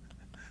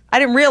 I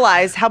didn't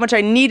realize how much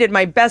I needed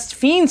my best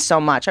fiends so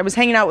much. I was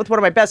hanging out with one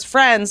of my best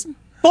friends.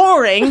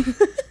 Boring.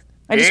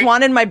 I just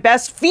wanted my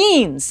best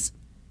fiends.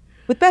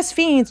 With best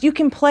fiends, you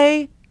can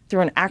play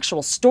through an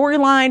actual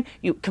storyline.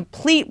 You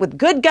complete with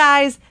good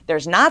guys.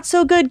 There's not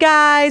so good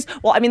guys.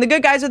 Well, I mean, the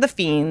good guys are the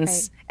fiends.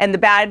 Right. And the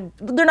bad,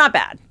 they're not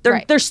bad.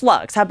 They're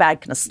slugs. How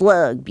bad can a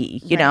slug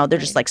be? You know, they're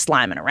just like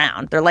sliming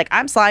around. They're like,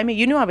 I'm slimy.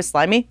 You knew I was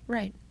slimy.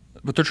 Right.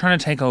 But they're trying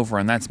to take over,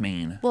 and that's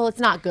mean. Well, it's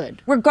not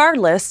good.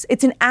 Regardless,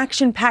 it's an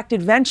action-packed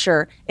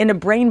adventure in a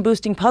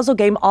brain-boosting puzzle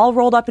game all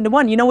rolled up into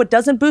one. You know what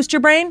doesn't boost your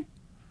brain?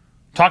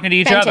 Talking to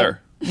each other.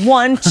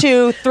 1,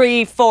 2,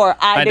 3, 4.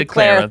 I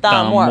declare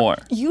thumb war.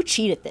 You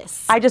cheated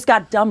this. I just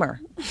got dumber.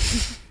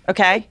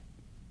 Okay?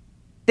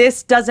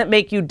 This doesn't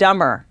make you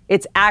dumber.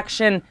 It's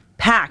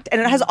action-packed.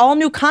 And it has all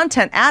new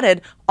content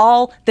added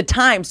all the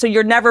time. So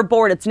you're never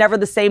bored. It's never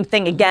the same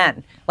thing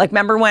again. Like,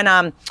 remember when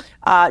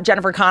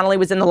Jennifer Connelly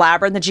was in the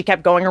labyrinth and she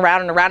kept going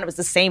around and around? It was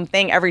the same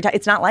thing every time.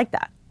 It's not like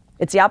that.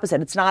 It's the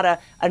opposite. It's not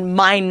a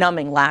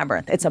mind-numbing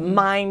labyrinth. It's a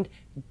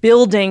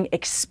mind-building,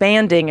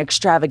 expanding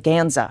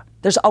extravaganza.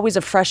 There's always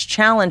a fresh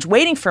challenge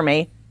waiting for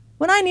me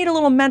when I need a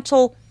little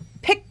mental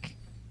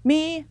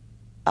pick-me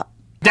up.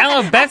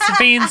 Download Best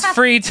Fiends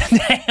free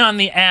today on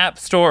the App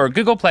Store or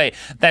Google Play.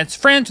 That's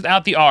friends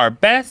without the R.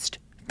 Best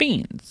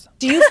Fiends.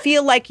 Do you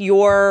feel like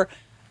your,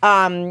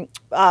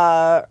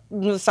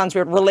 this sounds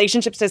weird,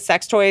 relationships to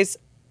sex toys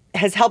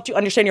has helped you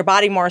understand your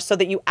body more so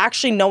that you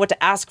actually know what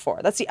to ask for?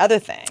 That's the other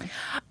thing.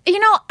 You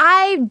know,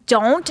 I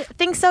don't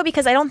think so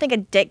because I don't think a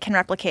dick can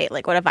replicate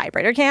like what a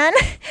vibrator can.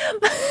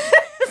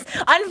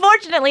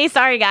 Unfortunately,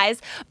 sorry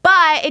guys,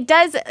 but it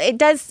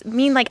does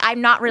mean like I'm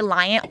not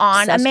reliant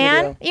on Obsessed a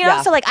man, you know?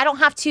 Yeah. So like I don't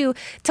have to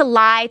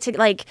lie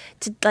to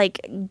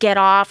get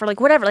off or like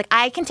whatever. Like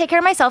I can take care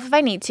of myself if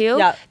I need to.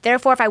 Yeah.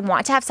 Therefore, if I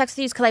want to have sex with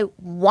you, it's because I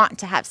want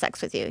to have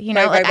sex with you. You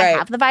know, Right. I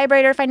have the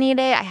vibrator if I need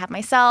it. I have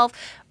myself.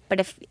 But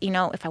if I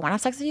want to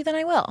have sex with you, then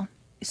I will.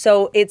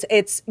 So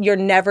it's you're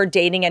never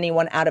dating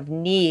anyone out of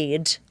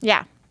need.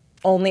 Yeah.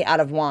 Only out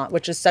of want,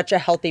 which is such a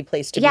healthy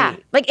place to Yeah.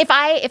 be. Like if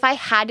I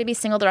had to be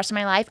single the rest of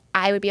my life,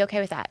 I would be okay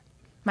with that.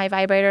 My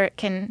vibrator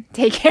can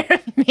take care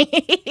of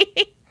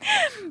me.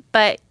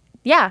 But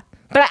yeah.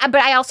 But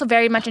I also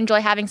very much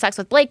enjoy having sex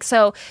with Blake.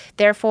 So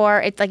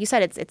therefore, it's like you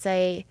said, it's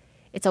a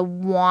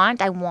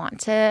want. I want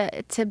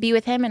to be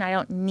with him, and I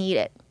don't need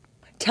it.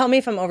 Tell me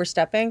if I'm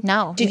overstepping.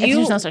 No, Did you?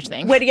 There's no such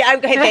thing. Wait, yeah,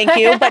 okay, thank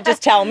you. But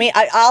just tell me.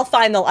 I'll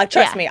find the.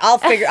 Trust me. I'll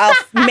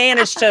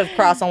manage to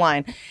cross a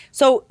line.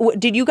 So,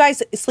 did you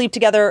guys sleep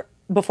together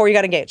before you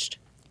got engaged?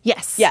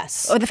 Yes.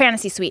 Yes. Or the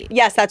fantasy suite.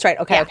 Yes, that's right.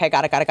 Okay, Yeah. okay,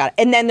 got it.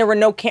 And then there were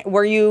no.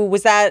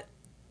 Was that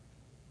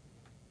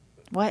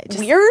What?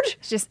 weird?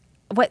 Just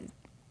what?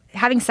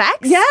 Having sex?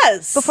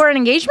 Yes. Before an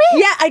engagement?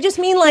 Yeah, I just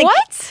mean like.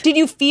 What? Did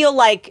you feel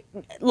like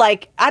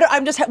what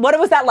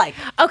was that like?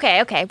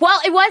 Okay.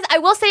 Well, it was. I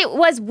will say it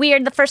was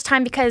weird the first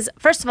time because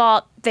first of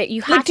all, that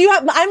you have.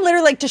 Like, I'm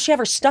literally like, does she have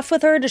her stuff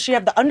with her? Does she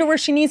have the underwear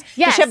she needs?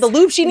 Yes. Does she have the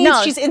lube she needs?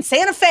 No. She's in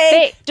Santa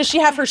Fe. Does she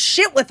have her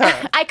shit with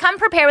her? I come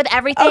prepared with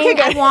everything. Okay,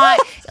 good. I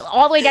want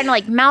all the way down to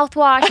like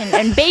mouthwash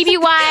and baby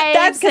wipes.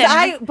 That's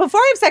because before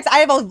I have sex, I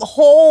have a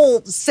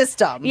whole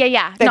system.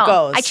 Yeah. That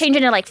goes. I change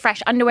into like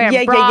fresh underwear and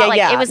Yeah. bra.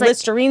 Like, it was like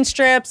Listerine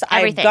strips.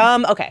 everything. I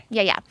have gum. Okay.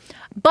 Yeah.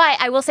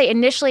 But I will say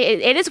initially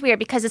it is weird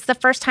because it's the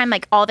first time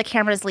like all the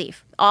cameras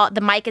leave. All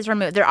the mic is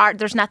removed.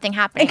 There's nothing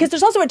happening. Because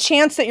there's also a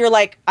chance that you're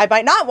like, I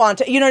might not want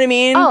to. You know what I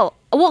mean? Oh,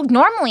 well,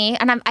 normally,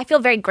 and I feel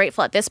very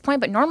grateful at this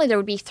point, but normally there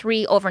would be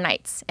 3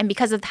 overnights. And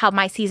because of how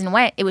my season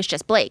went, it was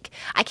just Blake.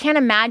 I can't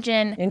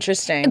imagine.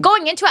 Interesting.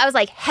 Going into it, I was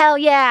like, hell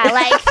yeah,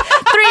 like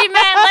 3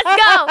 men,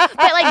 let's go.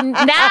 But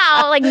like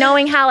now, like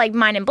knowing how like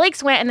mine and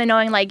Blake's went and then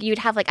knowing like you'd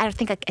have like, I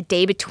think like a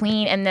day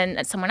between and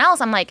then someone else,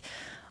 I'm like,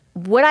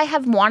 would I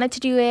have wanted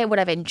to do it? Would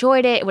I have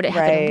enjoyed it? Would it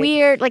have been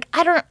weird? Like,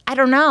 I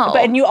don't know.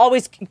 And you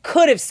always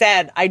could have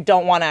said, I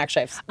don't want to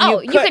actually have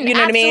you can you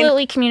know absolutely what I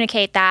mean?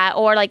 communicate that.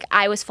 Or like,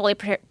 I was fully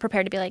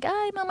prepared to be like,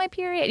 I'm on my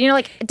period. You know,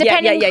 like,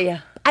 depending. Yeah.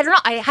 I don't know.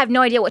 I have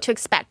no idea what to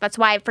expect. That's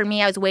why, for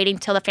me, I was waiting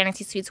till the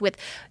fantasy suites with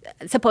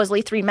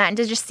supposedly 3 men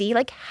to just see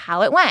like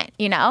how it went,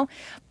 you know?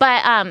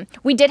 But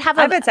we did have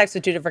I've had sex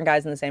with 2 different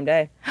guys in the same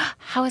day.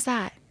 How was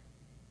that?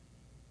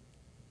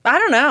 I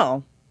don't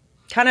know.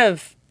 Kind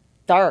of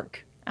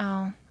dark.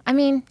 Oh, I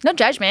mean, no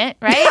judgment,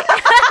 right?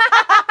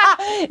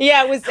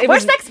 Yeah, it was.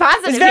 We're sex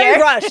positive. It was very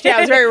here. rushed. Yeah,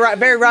 it was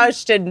very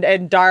rushed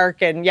and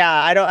dark, and yeah,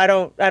 I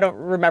don't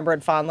remember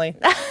it fondly.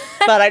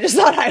 But I just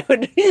thought I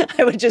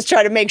would just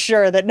try to make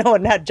sure that no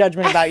one had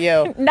judgment about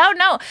you.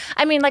 No.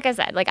 I mean, like I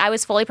said, like I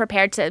was fully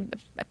prepared to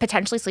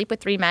potentially sleep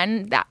with 3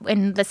 men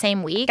in the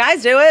same week.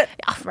 Guys do it,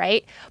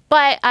 right?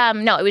 But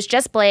no, it was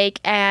just Blake,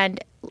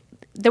 and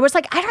there was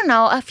like, I don't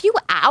know, a few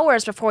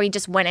hours before we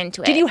just went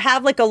into it. Did you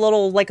have like a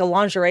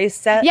lingerie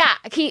set? Yeah,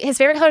 his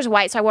favorite color is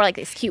white, so I wore like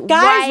this cute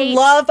Guys white.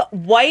 love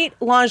white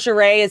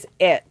lingerie is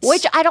it.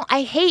 Which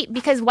I hate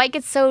because white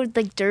gets so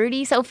like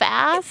dirty so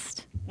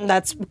fast.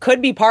 That's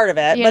could be part of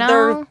it, You but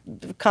know?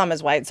 they're cum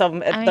is white, so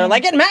they're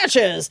like it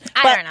matches.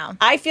 I don't know.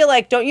 I feel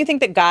like, don't you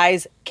think that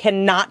guys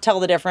cannot tell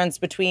the difference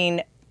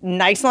between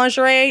nice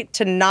lingerie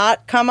to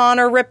not come on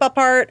or rip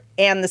apart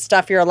and the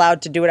stuff you're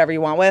allowed to do whatever you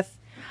want with?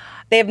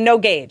 They have no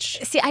gauge.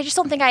 See, I just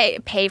don't think I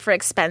pay for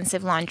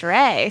expensive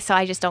lingerie, so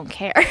I just don't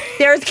care.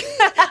 There's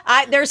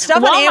stuff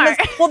on Walmart.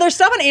 Amazon. Well, there's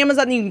stuff on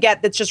Amazon that you can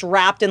get that's just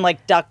wrapped in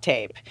like duct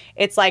tape.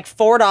 It's like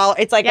 $4.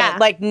 It's like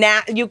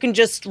you can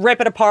just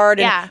rip it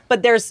apart.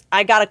 But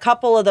I got a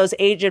couple of those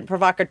agent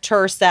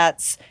provocateur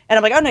sets, and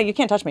I'm like, oh no, you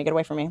can't touch me. Get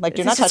away from me. Like,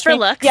 do not touch me. This is just for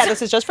looks. Yeah,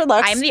 this is just for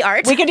looks. I'm the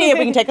art. We can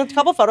take a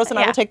couple photos, and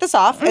I will take this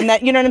off. And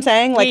that, you know what I'm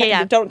saying?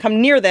 Like, don't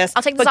come near this.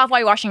 I'll take this off while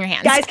you're washing your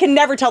hands. Guys can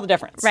never tell the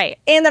difference. Right.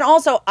 And then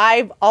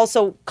I've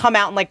also come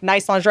out in like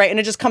nice lingerie, and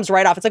it just comes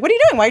right off. It's like, what are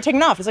you doing? Why are you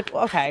taking it off? It's like,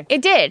 well, okay.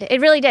 It did. It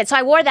really did. So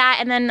I wore that,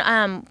 and then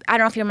I don't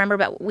know if you remember,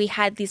 but we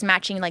had these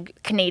matching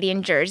like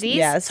Canadian jerseys.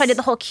 Yes. So I did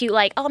the whole cute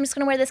like, oh, I'm just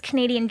gonna wear this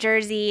Canadian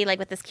jersey like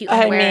with this cute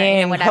underwear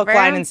and whatever. Hook,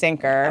 line, and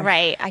sinker.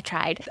 Right. I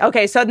tried.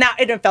 Okay, so now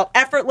it felt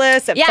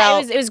effortless. It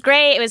was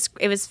great.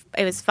 It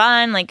was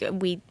fun. Like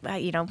we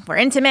we're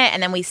intimate,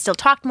 and then we still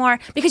talked more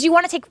because you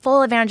want to take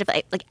full advantage of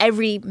like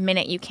every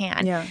minute you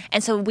can. Yeah.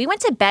 And so we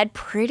went to bed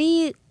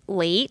pretty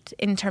late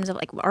in terms of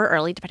like, or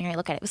early, depending on how you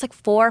look at it. It was like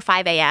 4 or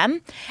 5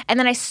 a.m. And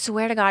then I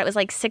swear to God, it was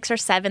like 6 or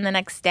 7 the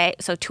next day.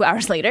 So 2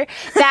 hours later,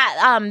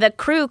 that the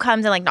crew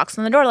comes and like knocks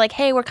on the door, like,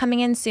 hey, we're coming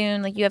in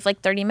soon. Like, you have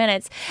like 30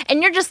 minutes.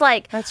 And you're just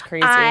like, that's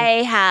crazy.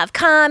 I have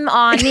come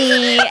on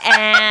me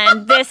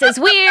and this is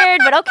weird,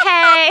 but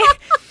okay.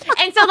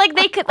 And so like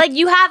they could like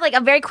you have like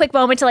a very quick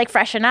moment to like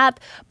freshen up,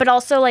 but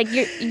also like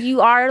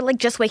you are like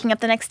just waking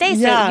up the next day.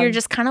 So you're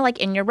just kind of like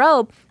in your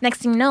robe. Next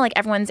thing you know, like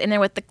everyone's in there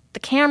with the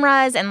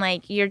cameras, and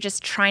like you're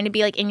just trying to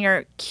be like in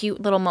your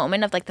cute little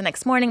moment of like the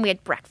next morning. We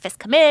had breakfast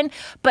come in,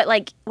 but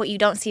like what you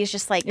don't see is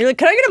just like, you're like,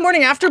 can I get a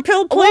morning after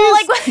pill, please? Well,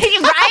 like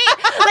right?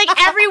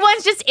 Like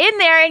everyone's just in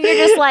there, and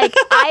you're just like,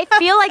 I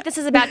feel like this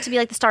is about to be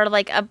like the start of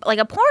like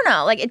a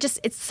porno. Like it's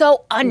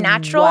so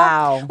unnatural.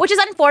 Wow. Which is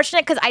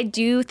unfortunate because I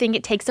do think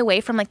it takes away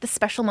from like the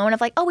special moment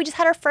of like, oh, we just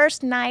had our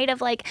first night of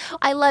like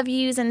I love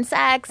yous and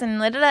sex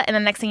and and then the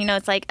next thing you know,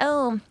 it's like,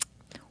 oh,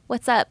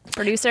 what's up,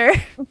 producer?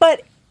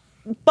 But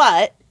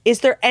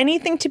is there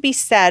anything to be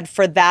said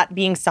for that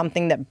being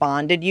something that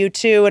bonded you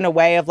two in a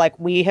way of like,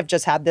 we have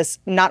just had this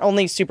not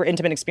only super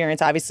intimate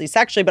experience, obviously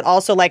sexually, but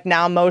also like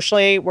now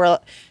emotionally we're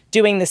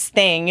doing this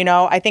thing, you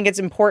know? I think it's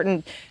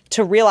important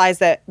to realize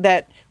that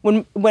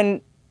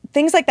when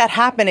things like that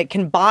happen, it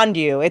can bond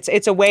you.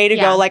 It's a way to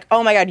go like,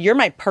 oh my God, you're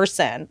my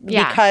person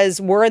because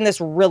we're in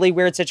this really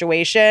weird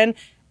situation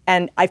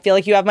and I feel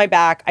like you have my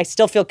back. I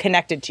still feel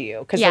connected to you.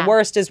 Because the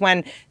worst is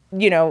when,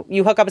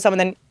 you hook up with someone,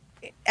 then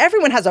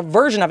everyone has a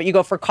version of it. You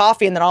go for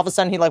coffee and then all of a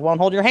sudden he like won't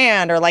hold your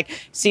hand or like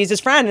sees his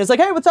friend and is like,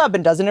 hey, what's up?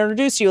 And doesn't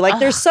introduce you. Like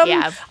there's some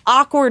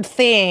awkward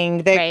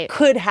thing that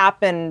could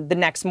happen the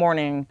next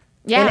morning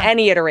in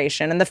any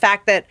iteration. And the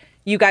fact that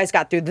you guys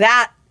got through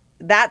that,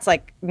 that's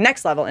like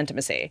next level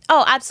intimacy.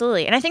 Oh,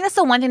 absolutely. And I think that's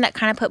the one thing that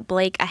kind of put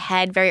Blake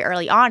ahead very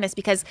early on is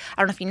because,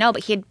 I don't know if you know,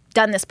 but he had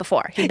done this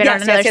before. He'd been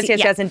on another season.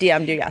 Yes, and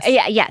DM'd you, yes.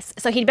 Yes.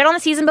 So he'd been on the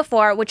season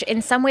before, which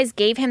in some ways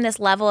gave him this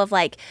level of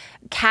like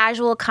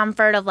casual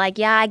comfort of like,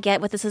 yeah, I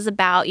get what this is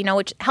about,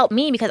 which helped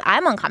me because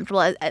I'm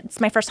uncomfortable. It's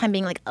my first time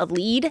being like a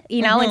lead,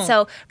 and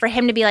so for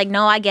him to be like,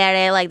 no, I get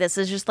it. Like, this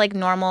is just like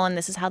normal and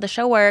this is how the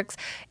show works.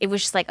 It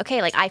was just like,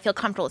 okay, like I feel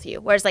comfortable with you.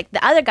 Whereas like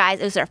the other guys,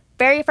 it was their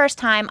very first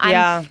time.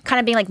 I'm kind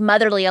of being like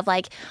motherly of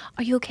like,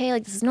 are you okay?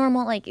 Like, this is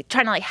normal. Like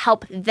trying to like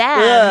help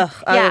them.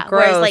 Gross.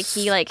 Whereas like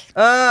he like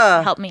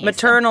helped me.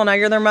 Maternal. So. Now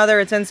you're their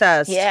mother. It's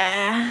incest.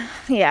 Yeah.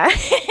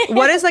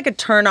 What is like a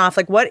turn off?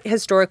 Like what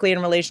historically in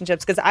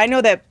relationships? Because I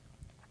know that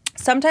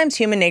sometimes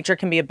human nature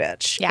can be a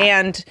bitch. Yeah.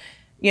 And,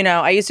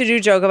 I used to do a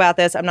joke about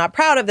this. I'm not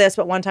proud of this,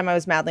 but one time I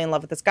was madly in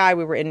love with this guy.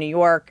 We were in New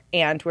York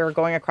and we were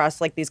going across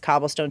like these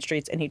cobblestone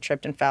streets and he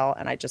tripped and fell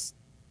and I just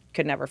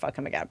could never fuck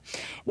him again.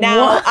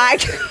 Now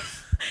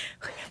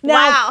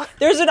Wow.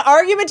 There's an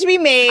argument to be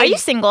made. Are you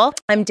single?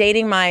 I'm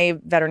dating my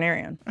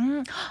veterinarian.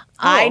 Oh.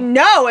 I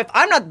know. If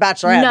I'm not the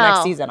Bachelorette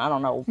next season, I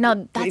don't know.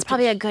 No, that's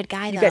probably a good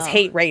guy, though. You guys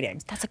hate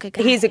ratings. That's a good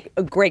guy. He's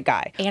a great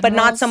guy, but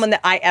not someone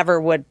that I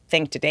ever would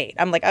think to date.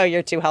 I'm like, oh,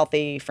 you're too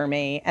healthy for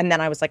me. And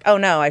then I was like, oh,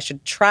 no, I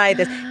should try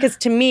this. Because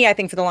to me, I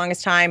think for the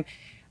longest time,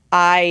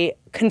 I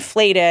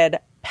conflated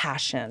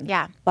passion,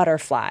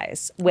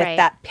 butterflies, with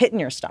that pit in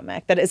your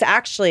stomach that is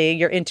actually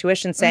your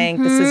intuition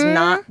saying this is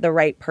not the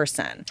right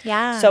person.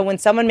 Yeah. So when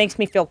someone makes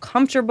me feel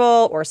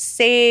comfortable or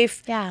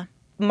safe,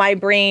 my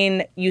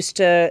brain used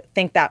to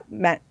think that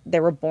meant they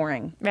were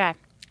boring. Yeah.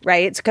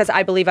 Right? It's because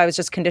I believe I was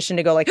just conditioned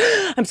to go like,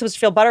 I'm supposed to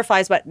feel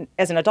butterflies. But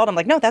as an adult, I'm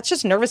like, no, that's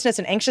just nervousness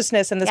and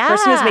anxiousness. And this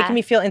person is making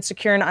me feel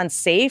insecure and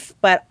unsafe.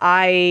 But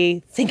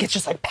I think it's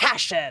just like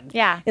passion.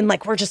 Yeah. And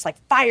like, we're just like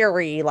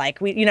fiery,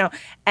 like we,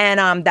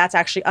 and that's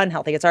actually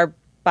unhealthy. It's our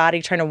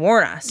body trying to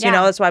warn us. Yeah. You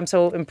know, that's why I'm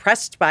so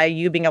impressed by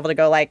you being able to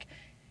go like,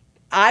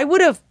 I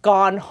would have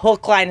gone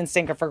hook, line, and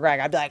sinker for Greg.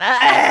 I'd be like,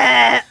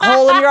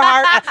 hole in your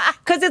heart.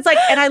 Because it's like,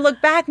 and I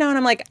look back now and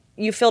I'm like,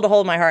 you filled a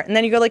hole in my heart. And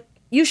then you go like,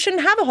 you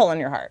shouldn't have a hole in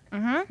your heart.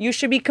 You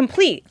should be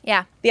complete.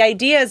 Yeah. The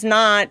idea is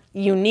not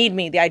you need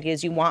me. The idea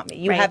is you want me.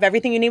 You Right. have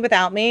everything you need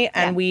without me.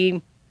 And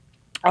we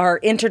are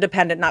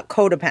interdependent, not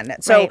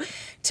codependent. So Right.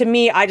 to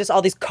me, I just,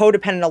 all these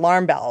codependent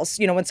alarm bells,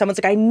 you know, when someone's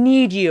like, I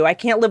need you, I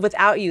can't live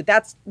without you.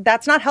 That's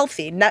not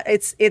healthy.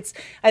 It's,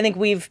 I think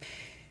we've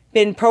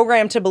been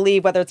programmed to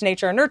believe, whether it's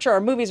nature or nurture or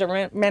movies or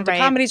romantic Right.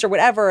 comedies or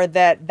whatever,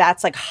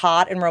 that's like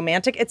hot and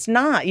romantic. It's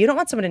not. You don't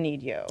want someone to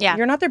need you. Yeah.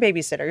 You're not their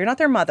babysitter. You're not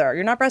their mother.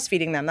 You're not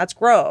breastfeeding them. That's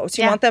gross.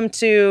 You Yeah. want them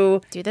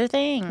to Do their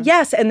thing.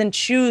 yes, and then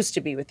choose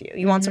to be with you.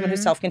 You want someone Mm-hmm.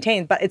 who's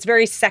self-contained, but it's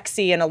very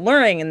sexy and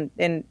alluring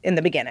in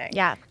the beginning.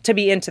 Yeah. To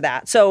be into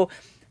that. So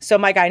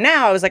my guy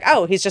now, I was like,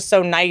 oh, he's just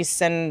so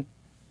nice and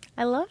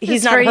I love he's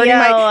this not for hurting you.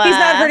 he's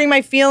not hurting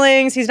my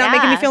feelings. He's not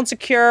making me Yeah. feel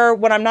insecure.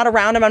 When I'm not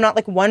around him, I'm not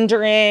like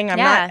wondering. I'm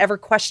Yeah. not ever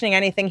questioning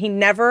anything. He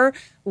never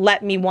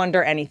let me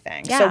wonder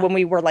anything. So Yeah. when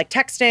we were like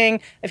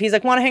texting, if he's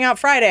like, want to hang out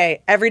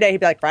Friday, every day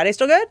he'd be like, Friday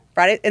still good?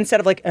 Friday, instead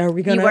of like, are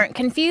we gonna? You weren't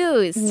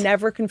confused.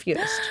 Never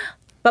confused.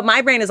 But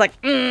my brain is like,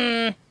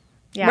 Yeah.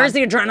 where's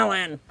the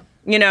adrenaline?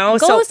 You know?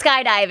 Go So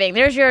skydiving.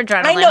 There's your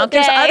adrenaline. I know okay?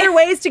 there's other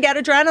ways to get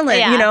adrenaline,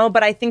 Yeah. you know,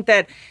 but I think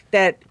that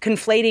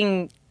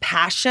conflating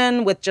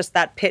passion with just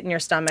that pit in your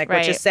stomach, which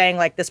Right. is saying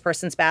like this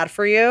person's bad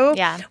for you,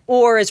 Yeah.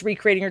 or is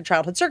recreating your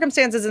childhood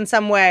circumstances in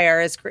some way,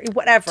 or is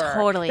whatever.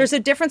 Totally. There's a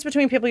difference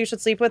between people you should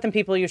sleep with and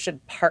people you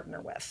should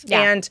partner with.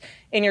 Yeah. And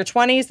in your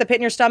 20s, the pit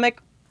in your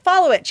stomach,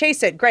 follow it,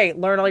 chase it, great,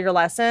 learn all your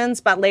lessons.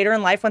 But later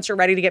in life, once you're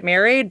ready to get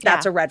married,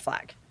 that's Yeah. a red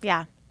flag.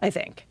 Yeah. I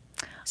think.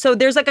 So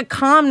there's like a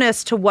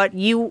calmness to what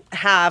you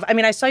have. I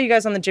mean, I saw you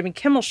guys on the Jimmy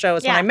Kimmel show.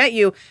 So when Yeah. I met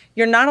you,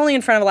 you're not only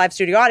in front of a live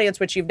studio audience,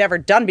 which you've never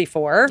done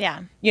before. Yeah.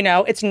 You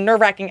know, it's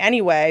nerve-wracking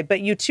anyway,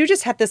 but you two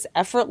just had this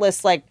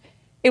effortless, like,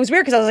 it was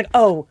weird because I was like,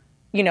 oh,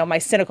 you know, my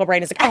cynical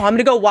brain is like, oh, I'm going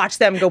to go watch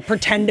them go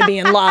pretend to be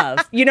in love.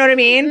 You know what I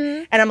mean?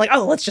 Mm-hmm. And I'm like,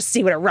 oh, let's just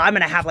see what I'm going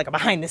to have like a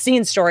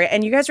behind-the-scenes story.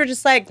 And you guys were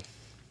just like,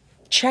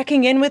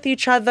 checking in with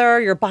each other.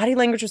 Your body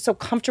language was so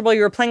comfortable. You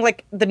were playing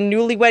like the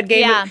newlywed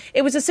game. Yeah.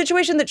 It was a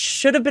situation that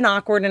should have been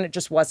awkward and it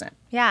just wasn't.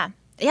 Yeah.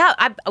 Yeah.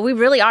 We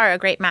really are a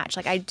great match.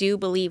 Like, I do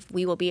believe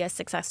we will be a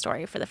success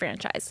story for the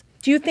franchise.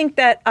 Do you think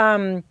that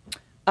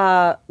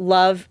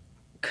love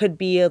could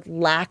be a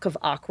lack of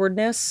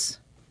awkwardness?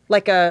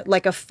 Like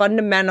a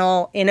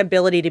fundamental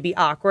inability to be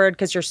awkward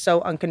because you're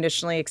so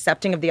unconditionally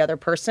accepting of the other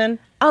person?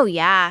 Oh,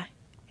 yeah.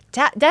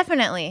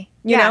 Definitely.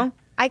 You yeah. know?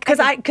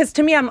 Because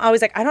to me, I'm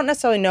always like, I don't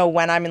necessarily know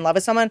when I'm in love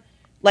with someone.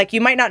 Like,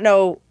 you might not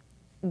know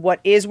what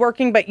is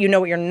working, but you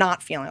know what you're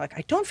not feeling. Like,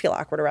 I don't feel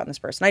awkward around this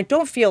person. I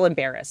don't feel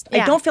embarrassed. I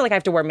Yeah. don't feel like I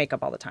have to wear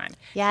makeup all the time.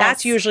 Yes.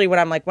 That's usually when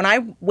I'm like, when I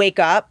wake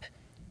up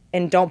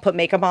and don't put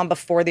makeup on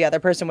before the other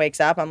person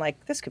wakes up, I'm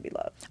like, this could be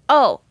love.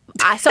 Oh,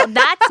 so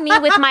that's me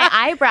with my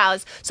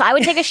eyebrows. So I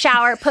would take a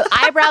shower, put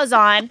eyebrows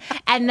on,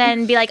 and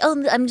then be like,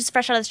 oh, I'm just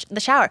fresh out of the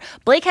shower.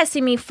 Blake has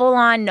seen me full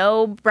on,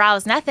 no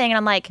brows, nothing. And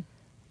I'm like,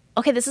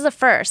 okay, this is a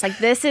first. Like,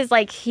 this is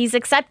like, he's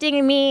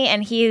accepting me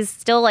and he's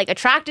still like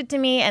attracted to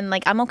me and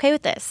like, I'm okay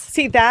with this.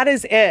 See, that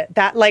is it.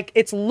 That, like,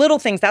 it's little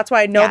things. That's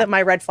why I know Yeah. that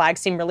my red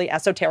flags seem really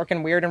esoteric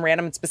and weird and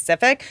random and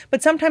specific.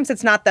 But sometimes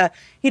it's not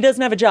he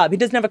doesn't have a job, he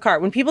doesn't have a car.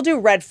 When people do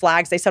red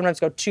flags, they sometimes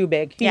go too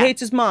big. He Yeah.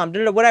 hates his mom,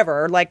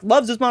 whatever, or like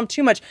loves his mom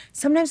too much.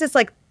 Sometimes it's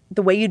like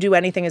the way you do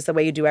anything is the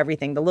way you do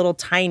everything. The little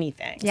tiny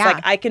things. Yeah.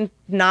 Like, I can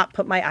not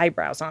put my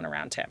eyebrows on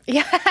around him.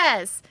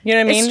 Yes. You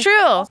know what I mean? It's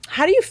true.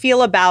 How do you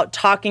feel about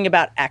talking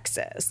about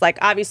exes? Like,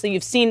 obviously,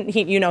 you've seen,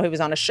 he was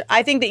on a show.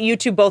 I think that you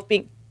two both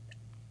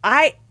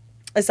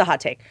it's a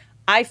hot take.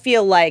 I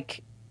feel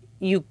like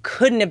you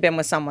couldn't have been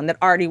with someone that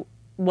already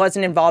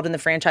wasn't involved in the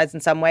franchise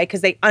in some way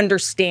because they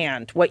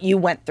understand what you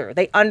went through.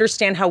 They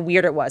understand how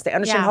weird it was. They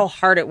understand Yeah. how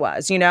hard it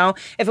was, you know?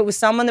 If it was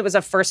someone that was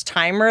a first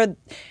timer,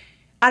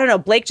 I don't know,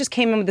 Blake just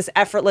came in with this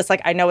effortless,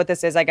 like, I know what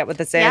this is, I get what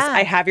this is, Yeah.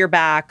 I have your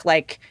back,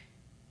 like,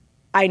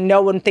 I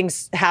know when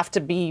things have to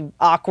be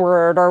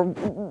awkward or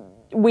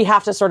we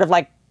have to sort of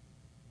like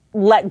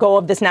let go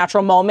of this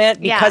natural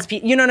moment because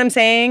you know what I'm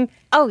saying?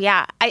 Oh,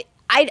 yeah.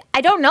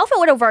 I don't know if it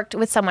would have worked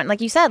with someone.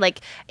 Like you said, like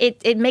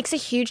it makes a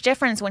huge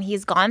difference when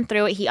he's gone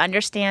through it. He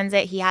understands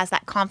it. He has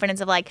that confidence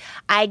of like,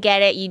 I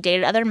get it. You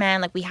dated other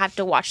men. Like, we have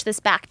to watch this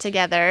back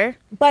together.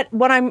 But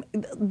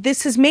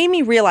this has made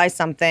me realize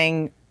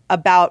something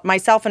about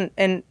myself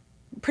and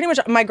pretty much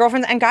my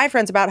girlfriends and guy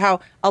friends about how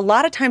a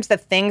lot of times the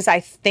things I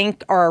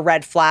think are a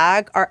red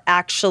flag are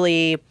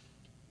actually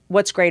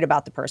what's great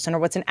about the person or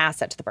what's an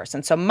asset to the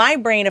person. So my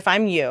brain, if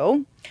I'm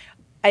you,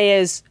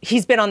 is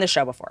he's been on this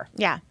show before.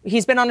 Yeah.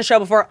 He's been on the show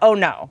before. Oh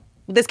no,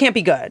 this can't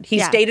be good. He's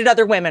Yeah. dated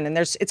other women and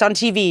it's on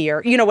TV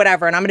or, you know,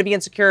 whatever. And I'm going to be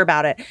insecure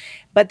about it.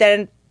 But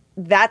then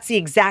that's the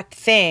exact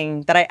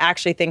thing that I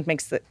actually think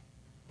makes the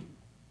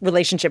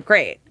relationship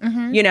great.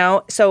 You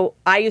know? So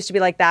I used to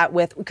be like that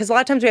because a lot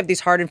of times we have these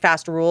hard and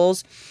fast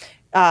rules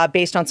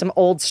based on some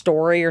old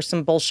story or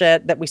some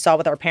bullshit that we saw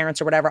with our parents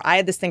or whatever. I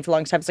had this thing for a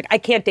long time. It's like, I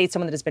can't date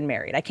someone that has been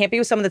married. I can't be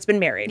with someone that's been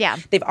married. Yeah.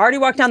 They've already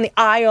walked down the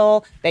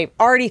aisle. They've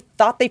already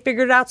thought they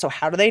figured it out. So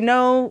how do they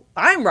know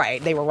I'm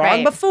right? They were wrong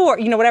Right. before,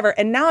 whatever.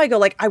 And now I go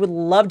like, I would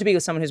love to be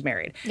with someone who's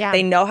married. Yeah.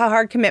 They know how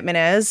hard commitment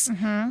is.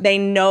 They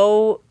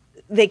know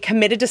they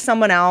committed to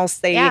someone else.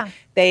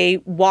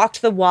 They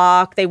walked the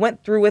walk. They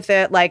went through with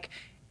it.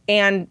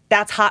 And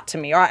that's hot to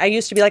me. Or I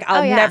used to be like,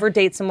 I'll never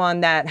date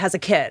someone that has a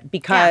kid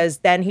because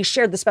then he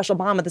shared the special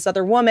bond with this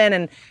other woman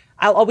and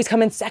I'll always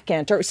come in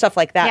second or stuff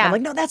like that. And I'm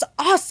like, no, that's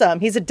awesome.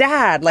 He's a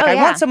dad. I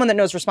want someone that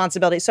knows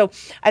responsibility. So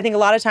I think a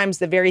lot of times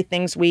the very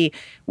things we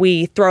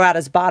throw out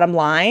as bottom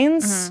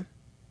lines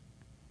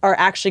are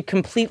actually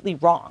completely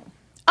wrong.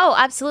 Oh,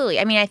 absolutely.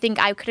 I mean, I think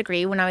I could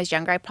agree. When I was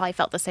younger, I probably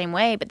felt the same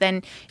way. But then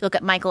you look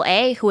at Michael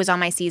A., who was on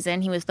my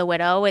season. He was the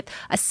widow with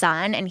a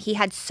son, and he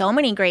had so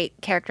many great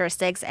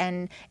characteristics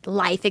and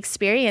life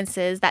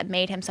experiences that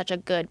made him such a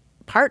good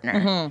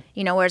partner.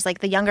 Whereas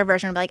the younger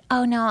version would be like,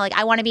 oh no,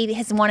 I want to be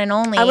his one and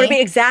only. I want to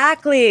be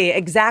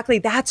exactly.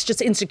 That's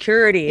just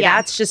insecurity. Yeah.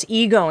 That's just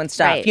ego and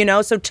stuff,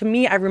 Right. So to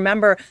me, I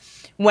remember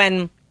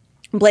when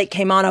Blake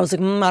came on, I was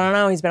like, I don't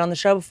know. He's been on the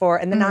show before.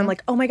 And then now I'm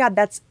like, oh my God,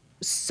 that's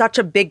such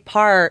a big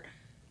part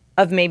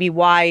of maybe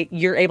why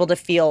you're able to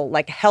feel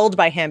held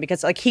by him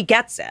because he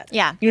gets it.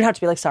 Yeah. You don't have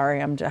to be like,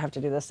 sorry, I have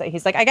to do this.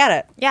 He's like, I get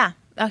it. Yeah.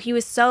 Oh, he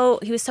was so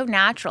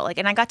natural.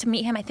 And I got to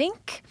meet him, I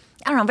think,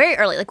 I don't know, very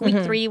early,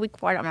 week 3, week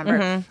 4, I don't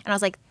remember. And I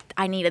was like,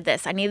 I needed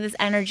this. I needed this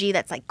energy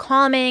that's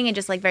calming and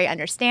just very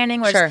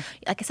understanding. Whereas,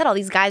 like I said, all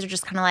these guys are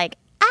just kind of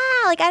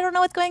I don't know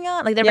what's going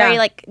on. They're very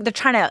they're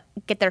trying to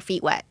get their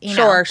feet wet,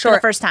 for the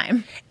first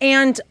time.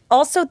 And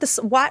also this,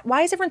 why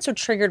is everyone so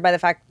triggered by the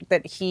fact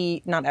that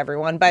not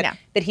everyone, but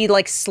that he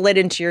slid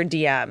into your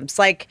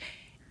DMs?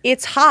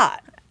 It's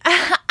hot.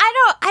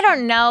 I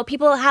don't know.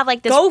 People have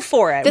this. Go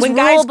for it. This When rule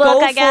guys book,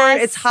 go I for guess.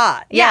 it, it's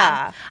hot.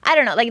 Yeah. I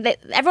don't know.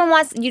 Everyone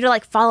wants you to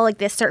follow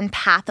this certain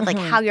path of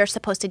how you're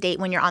supposed to date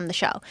when you're on the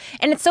show.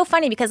 And it's so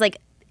funny because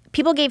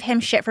people gave him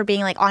shit for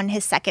being on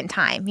his second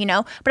time,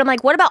 But I'm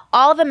like, what about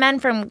all the men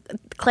from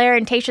Claire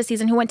and Tayshia's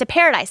season who went to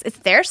Paradise? It's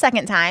their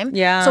second time.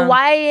 Yeah. So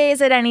why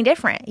is it any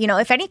different?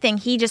 If anything,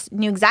 he just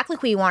knew exactly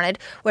who he wanted,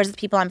 whereas the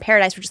people on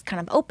Paradise were just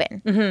kind of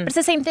open. But it's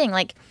the same thing.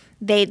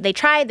 They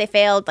tried, they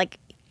failed.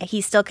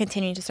 He's still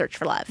continuing to search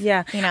for love.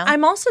 Yeah. You know?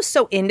 I'm also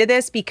so into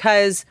this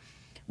because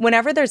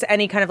whenever there's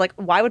any kind of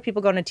why would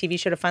people go on a TV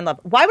show to find love?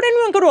 Why would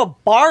anyone go to a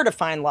bar to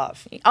find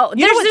love? Oh,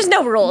 there's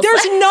no rules.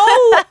 There's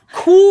no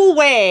cool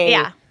way.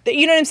 Yeah.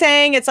 You know what I'm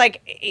saying? It's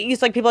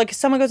people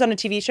someone goes on a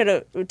TV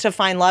show to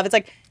find love. It's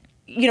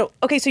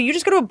okay, so you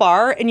just go to a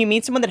bar and you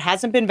meet someone that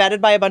hasn't been vetted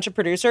by a bunch of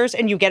producers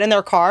and you get in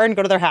their car and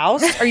go to their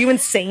house? Are you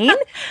insane?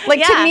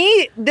 To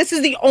me, this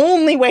is the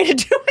only way to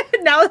do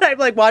it. Now that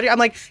I'm watching,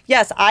 I'm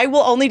yes, I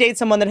will only date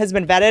someone that has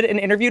been vetted and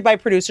interviewed by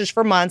producers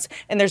for months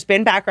and there's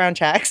been background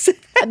checks.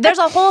 There's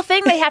a whole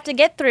thing they have to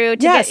get through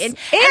to yes. get in.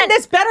 And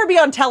this better be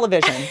on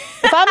television.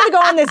 If I'm going to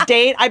go on this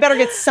date, I better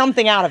get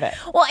something out of it.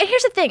 Well, and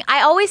here's the thing.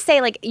 I always say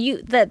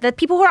the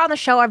people who are on the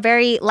show are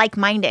very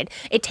like-minded.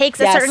 It takes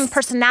a certain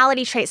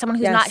personality trait, someone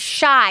who's not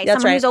shy,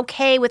 someone who's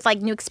okay with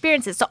new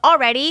experiences. So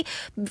already,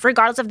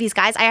 regardless of these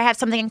guys, I have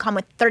something in common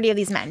with 30 of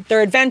these men.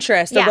 They're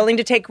adventurous. They're willing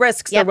to take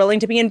risks. Yep. They're willing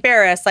to be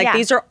embarrassed.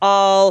 These are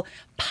all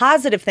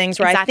positive things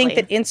where I think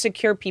Exactly. that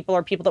insecure people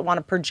are people that want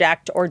to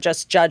project or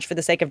just judge for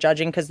the sake of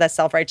judging because that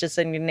self-righteous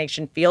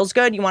indignation feels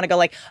good. You want to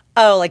go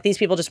these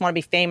people just want to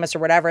be famous or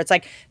whatever. It's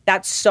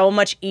that's so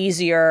much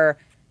easier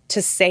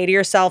to say to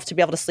yourself to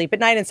be able to sleep at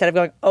night instead of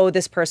going, oh,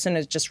 this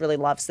person just really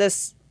loves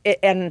this.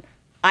 And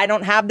I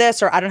don't have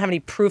this or I don't have any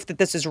proof that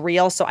this is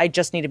real, so I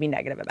just need to be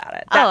negative about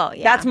it.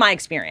 That's my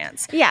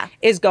experience. Yeah.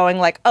 Is going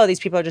oh,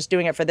 these people are just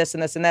doing it for this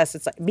and this and this.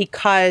 It's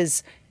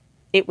because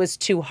it was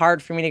too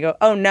hard for me to go,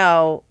 oh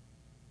no,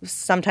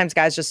 sometimes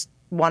guys just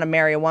want to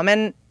marry a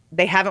woman.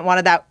 They haven't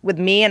wanted that with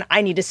me, and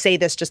I need to say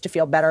this just to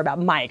feel better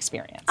about my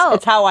experience. Oh.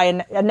 It's how I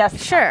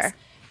anesthetize. Sure.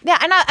 Yeah,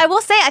 and I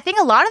will say, I think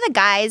a lot of the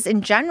guys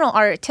in general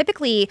are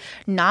typically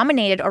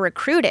nominated or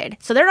recruited.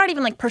 So they're not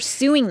even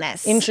pursuing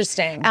this.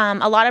 Interesting.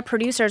 A lot of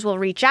producers will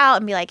reach out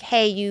and be like,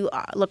 hey, you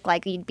look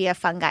like you'd be a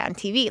fun guy on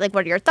TV.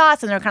 What are your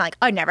thoughts? And they're kind of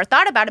oh, I never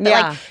thought about it.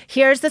 But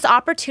here's this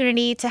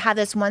opportunity to have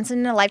this once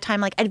in a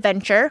lifetime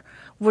adventure,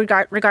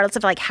 regardless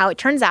of how it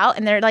turns out.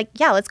 And they're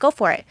yeah, let's go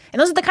for it. And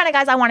those are the kind of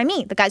guys I want to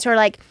meet. The guys who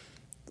are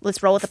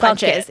let's roll with the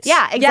punches.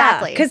 Yeah,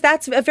 exactly. Because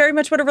that's very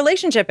much what a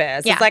relationship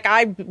is. Yeah.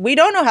 It's we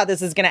don't know how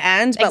this is going to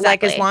end, but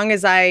Exactly. as long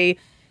as I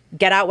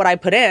get out what I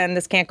put in,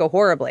 this can't go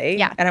horribly.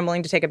 Yeah. And I'm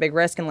willing to take a big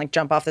risk and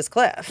jump off this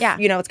cliff. Yeah.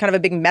 It's kind of a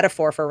big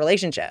metaphor for a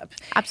relationship.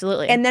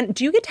 Absolutely. And then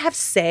do you get to have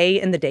say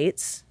in the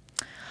dates?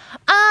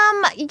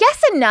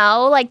 Yes and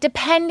no. Like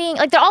depending,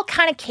 like they're all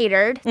kind of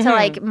catered to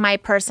like my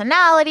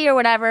personality or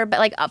whatever. But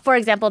like for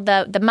example,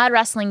 the mud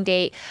wrestling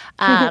date,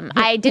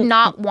 I did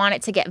not want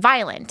it to get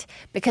violent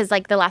because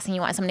like the last thing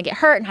you want is someone to get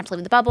hurt and have to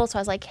leave the bubble. So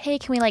I was like, hey,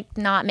 can we like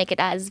not make it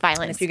as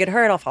violent? If you get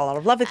hurt, I'll fall out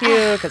of love with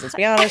you because let's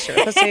be honest, you're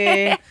a pussy.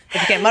 If you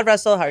can't mud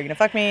wrestle, how are you gonna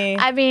fuck me?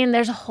 I mean,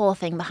 there's a whole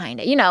thing behind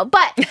it, you know.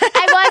 But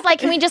I was like,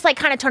 can we just like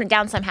kind of tone it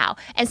down somehow?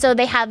 And so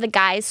they have the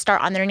guys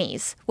start on their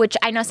knees, which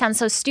I know sounds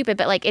so stupid,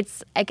 but like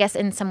it's I guess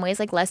in some ways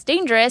like less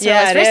dangerous or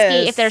less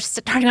risky if they're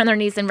starting on their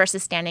knees than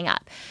versus standing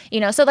up, you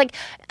know. So like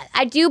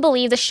I do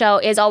believe the show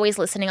is always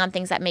listening on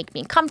things that make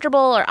me comfortable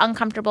or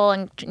uncomfortable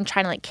and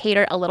trying to like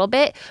cater a little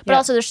bit, but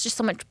also there's just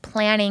so much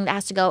planning that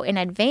has to go in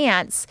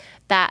advance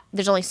that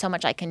there's only so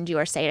much I can do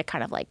or say to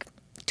kind of like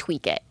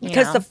tweak it.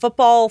 Because the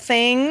football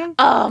thing.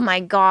 Oh my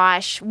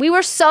gosh. We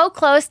were so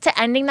close to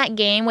ending that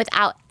game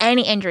without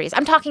any injuries.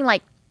 I'm talking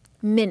like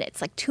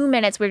minutes, like 2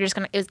 minutes. We were just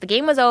the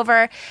game was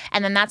over.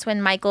 And then that's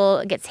when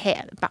Michael gets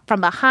hit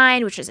from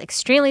behind, which was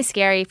extremely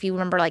scary. If you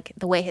remember like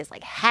the way his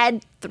like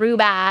head threw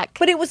back.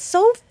 But it was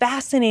so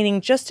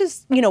fascinating just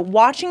as, you know,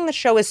 watching the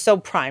show is so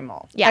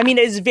primal. Yeah. I mean,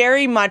 it's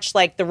very much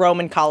like the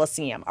Roman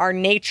Colosseum, our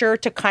nature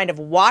to kind of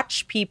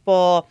watch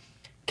people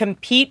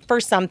compete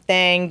for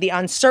something, the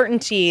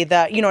uncertainty, it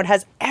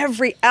has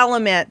every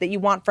element that you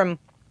want from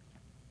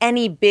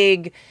any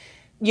big,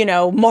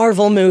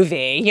 Marvel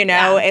movie,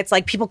 It's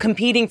like people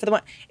competing for the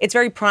one. It's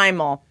very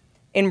primal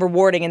and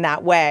rewarding in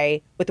that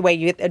way with the way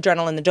you get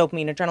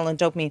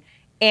dopamine.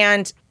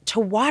 And to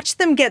watch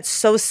them get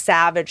so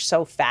savage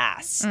so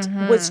fast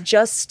was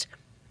just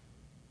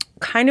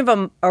kind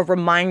of a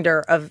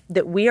reminder of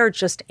that we are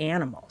just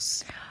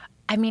animals.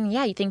 I mean,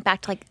 yeah, you think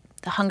back to like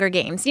the Hunger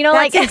Games, That's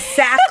like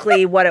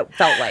exactly what it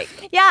felt like.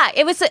 Yeah,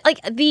 it was like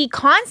the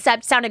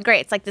concept sounded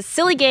great. It's like the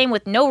silly game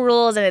with no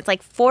rules, and it's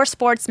like 4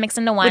 sports mixed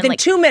into one. Within like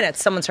 2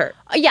 minutes, someone's hurt.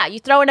 Yeah, you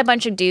throw in a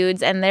bunch of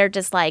dudes, and they're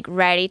just like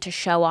ready to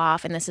show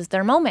off, and this is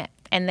their moment,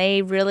 and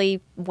they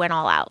really went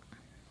all out.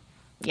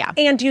 Yeah.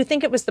 And do you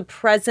think it was the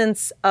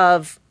presence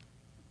of?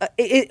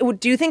 Do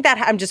you think that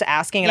I'm just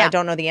asking, and I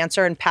don't know the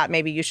answer, and Pat,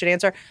 maybe you should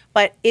answer.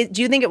 But do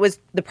you think it was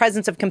the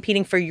presence of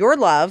competing for your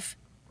love?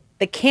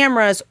 The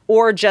cameras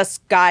or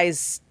just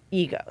guys'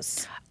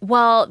 egos?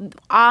 Well,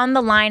 on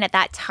the line at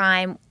that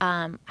time,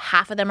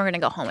 half of them are going to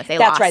go home if they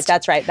lost.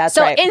 That's right.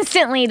 So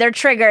instantly they're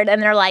triggered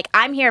and they're like,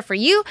 I'm here for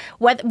you.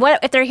 What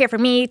if they're here for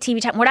me, TV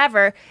time,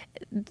 whatever,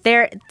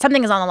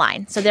 something is on the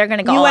line. So they're going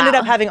to go You ended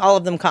up having all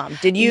of them come.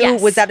 Did you?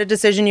 Yes. Was that a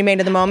decision you made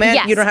in the moment?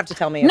 Yes. You don't have to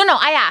tell me. No,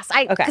 I asked.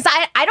 Because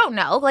I don't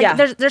know.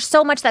 Like there's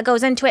so much that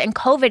goes into it. And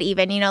COVID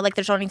even, like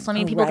there's only so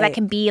many people that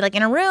can be like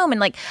in a room. And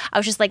like I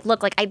was just like,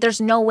 look, like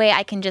there's no way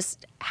I can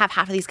just have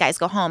half of these guys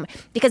go home.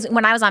 Because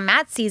when I was on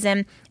Matt's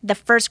season, the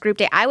first group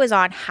date I was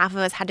on, half of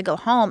us had to go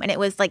home. And it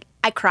was like,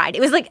 I cried. It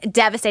was like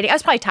devastating. I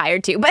was probably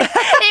tired too, but it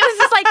was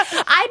just like,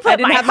 I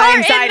didn't have my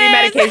anxiety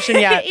medication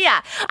yet.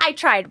 Yeah. I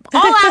tried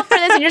all out for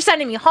this and you're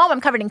sending me home.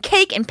 I'm covered in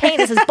cake and paint.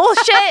 This is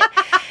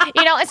bullshit.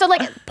 And so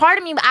like part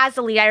of me as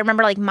the lead, I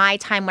remember like my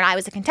time when I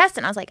was a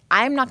contestant, I was like,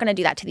 I'm not going to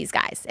do that to these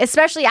guys,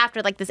 especially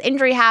after like this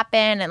injury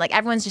happened. And like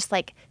everyone's just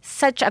like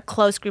such a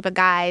close group of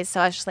guys. So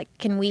I was just like,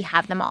 can we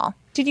have them all?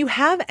 Did you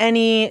have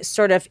any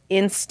sort of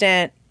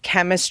instant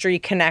chemistry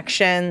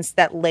connections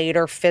that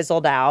later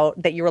fizzled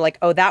out that you were like,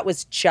 oh, that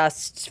was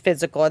just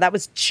physical or that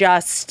was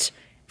just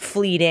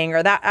fleeting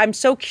or that? I'm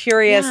so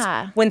curious.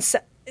 Yeah.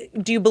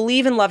 Do you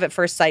believe in love at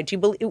first sight? Do you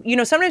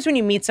believe, sometimes when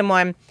you meet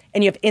someone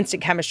and you have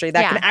instant chemistry,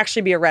 that can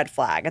actually be a red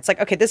flag. It's like,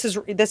 okay, this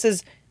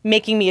is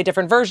making me a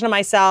different version of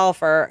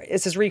myself, or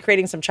this is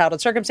recreating some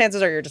childhood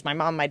circumstances, or you're just my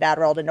mom and my dad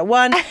rolled into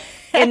one.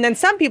 And then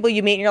some people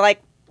you meet and you're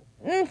like,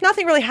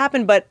 nothing really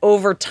happened, but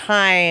over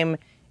time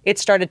it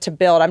started to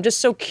build. I'm just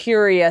so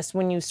curious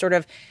when you sort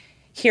of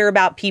hear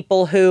about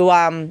people who,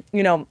 a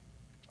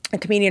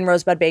comedian,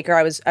 Rosebud Baker,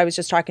 I was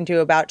just talking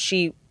to about,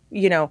 she,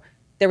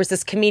 there was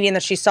this comedian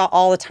that she saw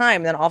all the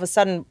time. And then all of a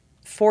sudden,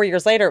 4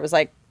 years later, it was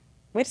like,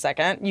 wait a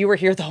second, you were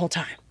here the whole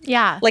time.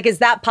 Yeah. Like, is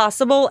that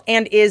possible?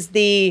 And is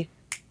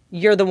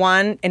you're the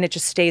one and it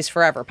just stays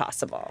forever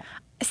possible?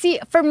 See,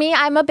 for me,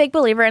 I'm a big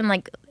believer in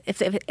like,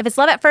 if it's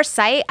love at first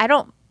sight, I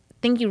don't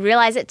think you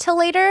realize it till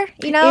later,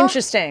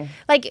 Interesting.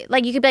 Like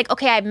you could be like,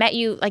 okay, I met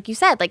you, like you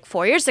said, like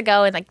 4 years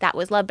ago, and like that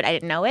was love, but I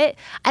didn't know it.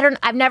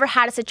 I've never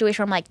had a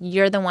situation where I'm like,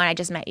 you're the one, I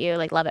just met you,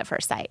 like love at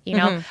first sight,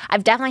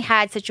 I've definitely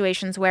had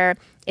situations where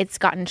it's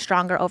gotten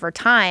stronger over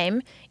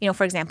time.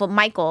 For example,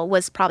 Michael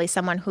was probably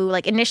someone who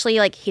like initially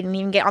like he didn't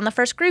even get on the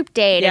first group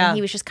date and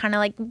he was just kind of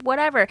like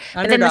whatever. Underdog.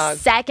 But then the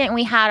second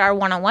we had our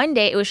one-on-one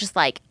date, it was just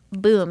like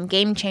boom,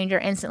 game changer.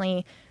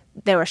 Instantly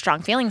there were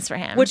strong feelings for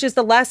him. Which is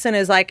the lesson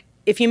is like,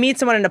 if you meet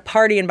someone in a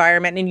party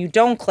environment and you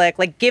don't click,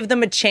 like give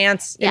them a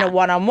chance in a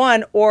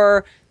one-on-one.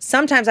 Or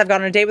sometimes I've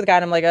gone on a date with a guy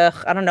and I'm like, ugh,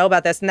 I don't know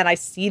about this. And then I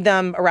see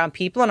them around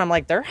people and I'm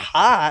like, they're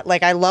hot.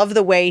 Like I love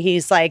the way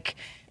he's like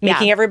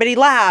making everybody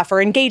laugh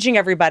or engaging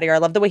everybody. Or I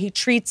love the way he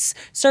treats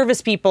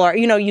service people. Or,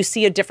 you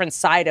see a different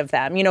side of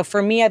them.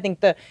 For me, I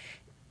think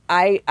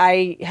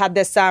I had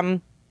this,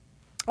 I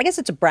guess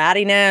it's a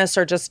brattiness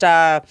or just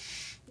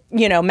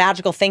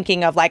magical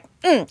thinking of like,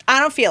 I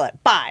don't feel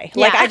it. Bye.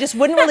 Like, I just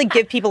wouldn't really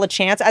give people a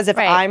chance as if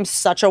I'm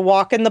such a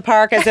walk in the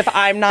park, as if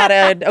I'm not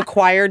an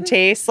acquired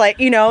taste. Like,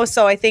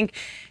 so I think,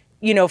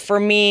 for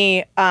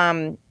me,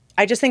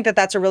 I just think that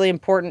that's a really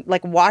important,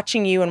 like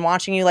watching you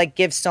like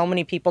give so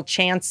many people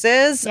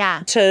chances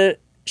to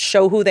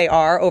show who they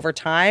are over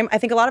time. I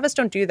think a lot of us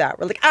don't do that.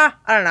 We're like, I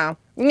don't know.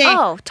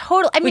 Oh,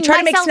 totally. I mean, we try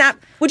to make snap.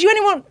 I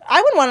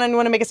wouldn't want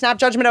anyone to make a snap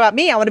judgment about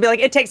me. I want to be like,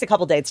 it takes a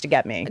couple dates to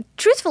get me.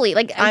 Truthfully,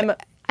 like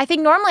I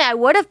think normally I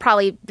would have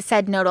probably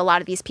said no to a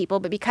lot of these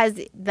people, but because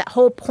the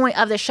whole point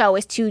of the show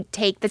is to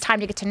take the time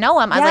to get to know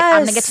them, I was like, I'm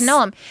going to get to know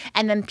them.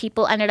 And then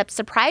people ended up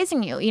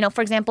surprising you.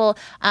 For example,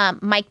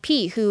 Mike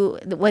P., who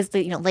was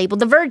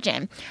labeled the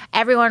virgin.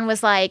 Everyone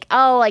was like,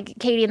 oh, like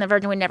Katie and the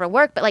virgin would never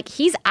work. But like,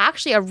 he's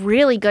actually a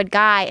really good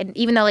guy. And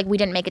even though like we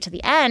didn't make it to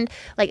the end,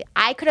 like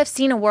I could have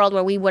seen a world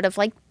where we would have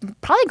like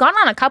probably gone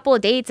on a couple of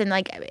dates and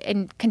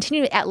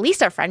continued at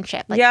least our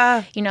friendship. Like,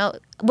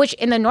 which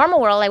in the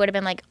normal world, I would have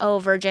been like, oh,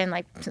 virgin,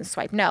 like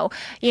swipe no,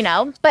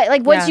 But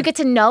like once you get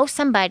to know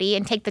somebody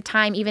and take the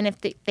time, even if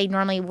they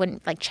normally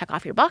wouldn't like check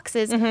off your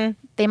boxes,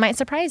 they might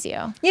surprise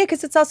you. Yeah,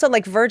 because it's also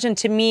like virgin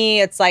to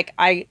me, it's like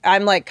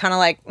I'm like kind of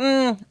like,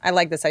 I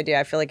like this idea.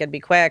 I feel like it'd be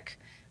quick.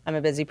 I'm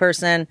a busy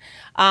person.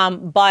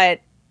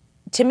 But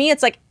to me,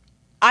 it's like,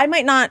 I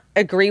might not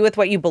agree with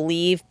what you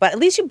believe, but at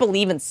least you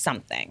believe in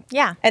something.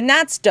 Yeah. And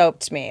that's dope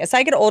to me. As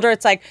I get older,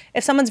 it's like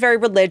if someone's very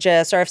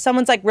religious or if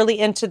someone's like really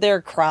into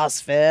their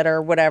CrossFit or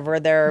whatever,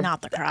 they're...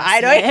 Not the CrossFit. I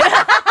don't...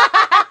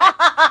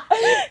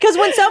 Because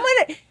when someone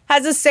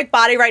has a sick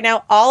body right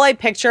now, all I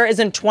picture is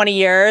in 20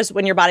 years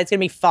when your body's going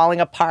to be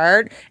falling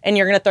apart and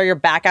you're going to throw your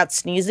back out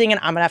sneezing and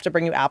I'm going to have to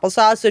bring you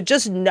applesauce. So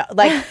just know,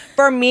 like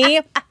for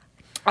me...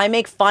 I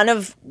make fun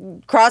of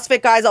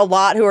CrossFit guys a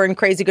lot who are in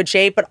crazy good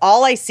shape, but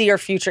all I see are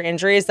future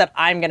injuries that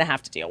I'm going to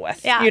have to deal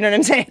with. Yeah. You know what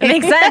I'm saying? It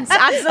makes sense.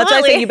 Absolutely. That's why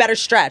I say you better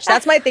stretch.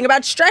 That's my thing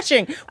about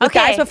stretching. With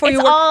guys before it's you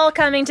work, all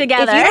coming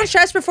together. If you don't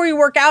stretch before you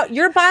work out,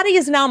 your body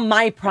is now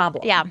my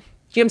problem. Yeah. You know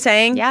what I'm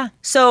saying? Yeah.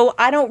 So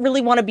I don't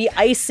really want to be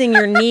icing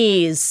your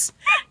knees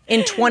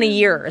in 20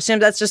 years.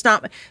 And that's just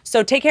not.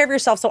 So take care of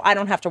yourself so I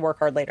don't have to work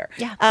hard later.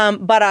 Yeah.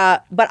 But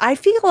I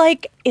feel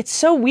like it's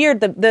so weird.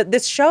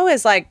 This show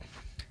is like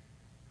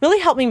really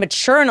helped me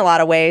mature in a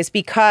lot of ways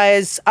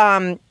because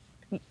I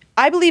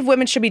believe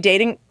women should be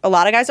dating a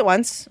lot of guys at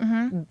once.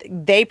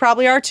 Mm-hmm. They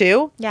probably are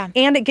too. Yeah.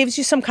 And it gives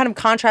you some kind of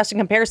contrast and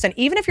comparison.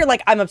 Even if you're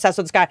like, I'm obsessed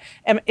with this guy.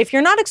 And if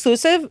you're not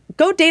exclusive,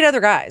 go date other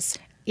guys.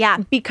 Yeah.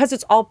 Because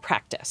it's all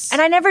practice. And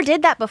I never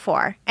did that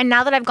before. And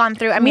now that I've gone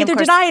through, Neither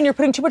did I. And you're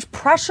putting too much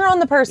pressure on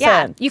the person.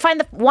 Yeah. You find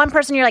the one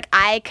person you're like,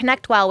 I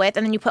connect well with,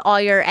 and then you put all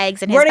your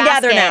eggs in his basket. We're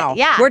together now.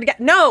 Yeah.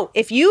 No,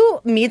 if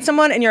you meet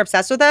someone and you're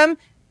obsessed with them,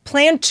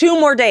 plan 2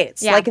 more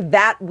dates, like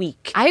that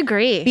week. I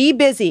agree. Be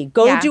busy.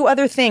 Go do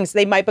other things.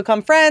 They might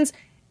become friends.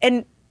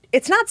 And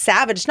it's not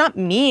savage. It's not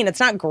mean. It's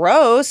not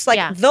gross.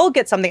 Like, they'll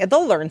get something.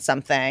 They'll learn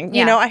something.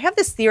 You know, I have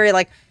this theory,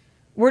 like,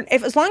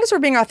 as long as we're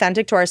being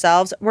authentic to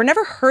ourselves, we're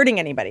never hurting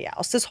anybody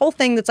else. This whole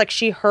thing that's like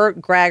she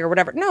hurt Greg or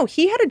whatever. No,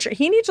 he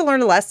needs to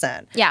learn a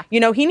lesson. Yeah.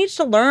 You know, he needs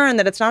to learn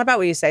that it's not about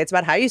what you say. It's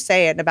about how you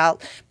say it and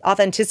about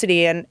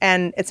authenticity. And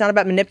it's not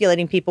about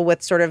manipulating people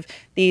with sort of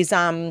these,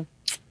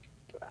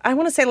 I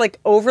want to say like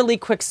overly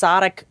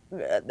quixotic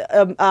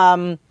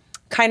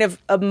kind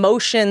of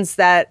emotions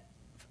that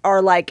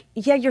are like,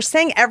 yeah, you're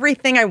saying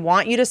everything I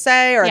want you to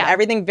say or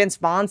everything Vince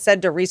Vaughn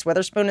said to Reese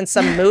Witherspoon in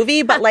some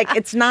movie, but like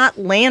it's not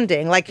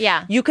landing. Like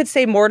you could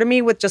say more to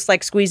me with just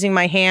like squeezing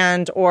my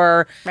hand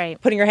or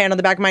putting your hand on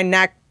the back of my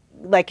neck,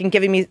 like and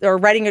giving me or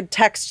writing a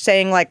text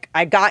saying like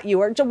I got you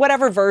or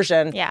whatever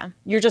version. Yeah.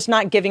 You're just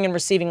not giving and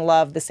receiving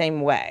love the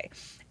same way.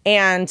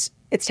 And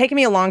it's taken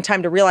me a long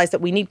time to realize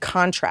that we need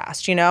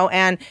contrast, you know?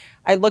 And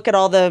I look at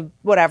all the,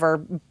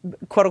 whatever,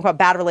 quote unquote,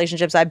 bad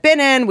relationships I've been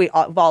in. We've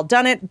all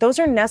done it. Those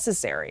are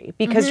necessary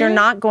because you're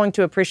not going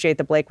to appreciate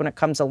the Blake when it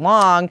comes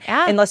along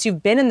unless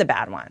you've been in the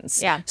bad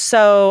ones. Yeah.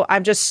 So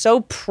I'm just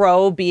so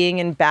pro being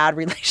in bad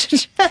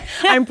relationships.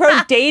 I'm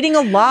pro dating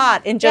a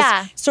lot and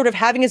just sort of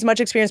having as much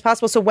experience as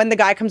possible. So when the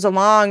guy comes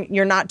along,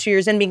 you're not 2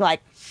 years in being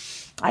like,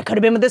 I could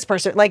have been with this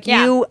person. Like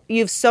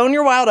you've sown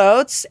your wild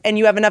oats and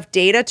you have enough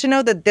data to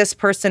know that this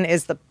person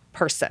is the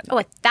person. Oh,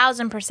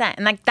 1,000%.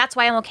 And like that's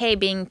why I'm okay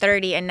being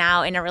 30 and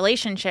now in a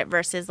relationship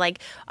versus like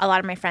a lot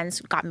of my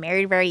friends got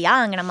married very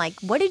young. And I'm like,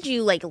 what did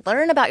you like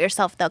learn about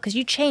yourself though? Because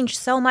you changed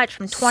so much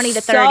from 20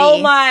 to 30. So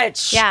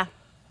much. Yeah.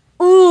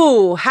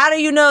 Ooh, how do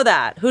you know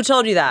that? Who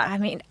told you that? I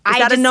mean, is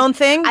that a known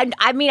thing?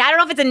 I mean, I don't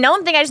know if it's a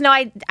known thing. I just know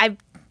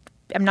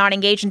I'm not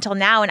engaged until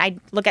now, and I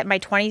look at my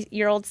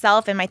 20-year-old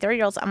self and my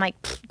 30-year-old self, I'm like,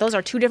 those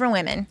are 2 different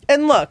women.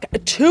 And look,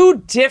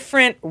 2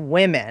 different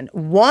women.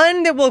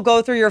 One that will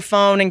go through your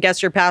phone and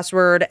guess your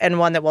password, and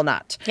one that will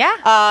not.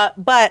 Yeah.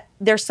 But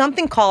there's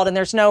something called, and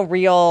there's no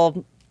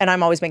real, and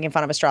I'm always making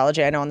fun of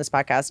astrology, I know on this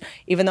podcast,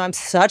 even though I'm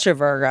such a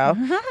Virgo,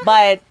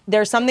 but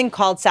there's something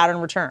called Saturn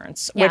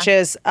returns, which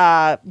is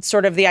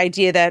sort of the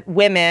idea that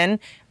women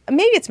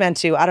maybe it's meant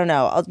to, I don't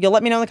know. You'll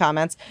let me know in the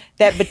comments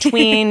that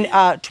between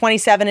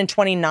 27 and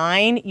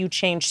 29, you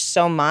change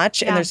so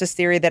much. And there's this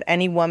theory that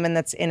any woman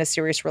that's in a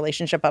serious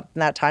relationship up in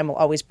that time will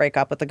always break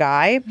up with the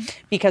guy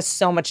because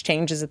so much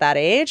changes at that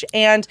age.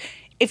 And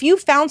if you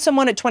found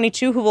someone at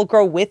 22 who will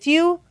grow with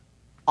you,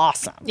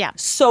 awesome. Yeah.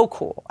 So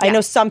cool. I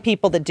know some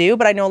people that do,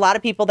 but I know a lot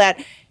of people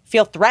that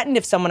feel threatened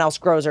if someone else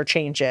grows or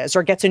changes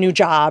or gets a new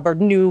job or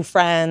new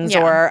friends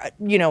or,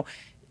 you know,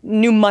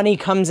 new money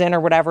comes in or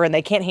whatever, and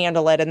they can't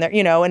handle it. And they're,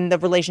 you know, and the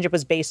relationship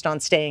was based on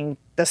staying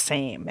the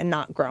same and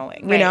not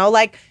growing, you know,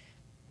 like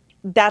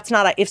that's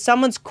not, if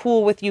someone's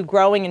cool with you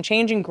growing and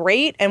changing,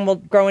 great, and will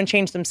grow and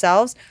change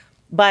themselves.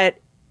 But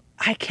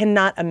I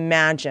cannot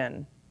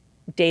imagine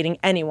dating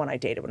anyone I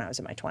dated when I was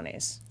in my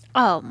 20s.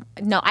 Oh,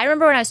 no. I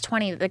remember when I was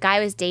 20, the guy I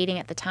was dating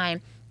at the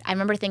time, I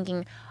remember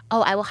thinking,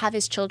 oh, I will have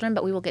his children,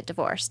 but we will get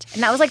divorced.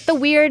 And that was like the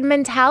weird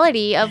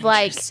mentality of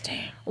like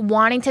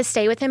wanting to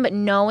stay with him, but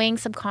knowing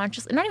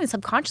subconsciously, not even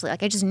subconsciously,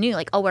 like I just knew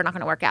like, oh, we're not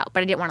going to work out,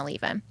 but I didn't want to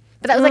leave him.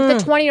 But that was like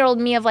the 20-year-old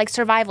me of like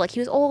survival. Like he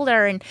was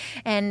older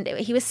and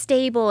he was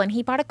stable and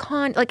he bought a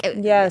condo. Like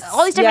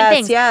all these different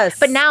things. Yes.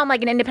 But now I'm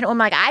like an independent woman.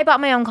 Like I bought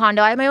my own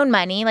condo. I have my own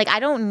money. Like I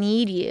don't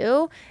need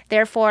you.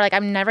 Therefore, like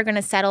I'm never going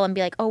to settle and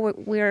be like, oh,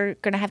 we're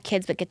going to have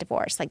kids but get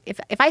divorced. Like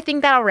if I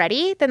think that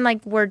already, then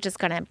like we're just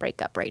going to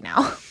break up right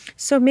now.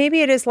 So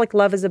maybe it is like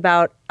love is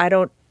about,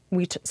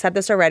 we said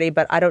this already,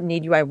 but I don't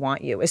need you, I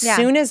want you. As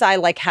soon as I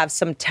like have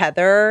some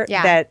tether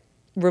that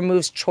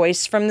removes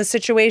choice from the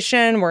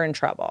situation, we're in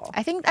trouble.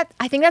 I think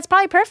that's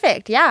probably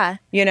perfect. Yeah.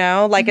 You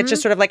know, like it's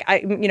just sort of like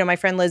my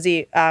friend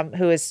Lizzie,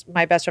 who is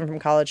my best friend from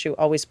college, who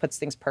always puts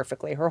things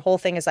perfectly. Her whole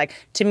thing is like,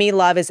 to me,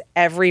 love is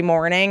every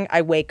morning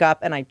I wake up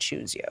and I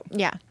choose you.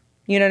 Yeah.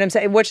 You know what I'm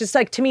saying? Which is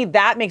like, to me,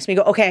 that makes me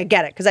go, okay, I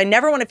get it. Because I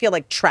never want to feel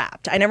like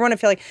trapped. I never want to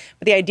feel like,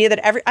 but the idea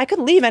that I could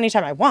leave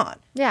anytime I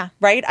want. Yeah.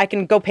 Right? I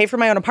can go pay for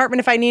my own apartment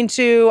if I need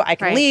to. I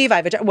can leave.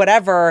 I have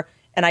whatever.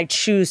 And I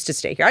choose to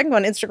stay here. I can go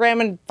on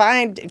Instagram and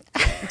find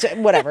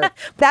whatever.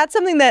 That's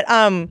something that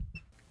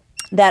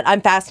that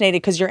I'm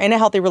fascinated, because you're in a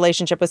healthy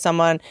relationship with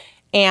someone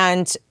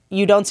and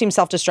you don't seem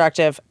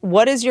self-destructive.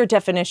 What is your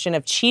definition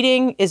of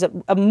cheating?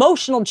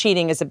 Emotional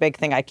cheating is a big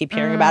thing I keep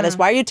hearing about. Is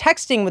why are you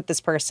texting with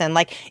this person?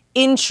 Like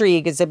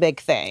intrigue is a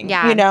big thing.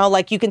 Yeah. You know,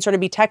 like you can sort of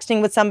be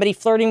texting with somebody,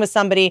 flirting with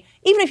somebody,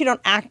 even if you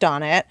don't act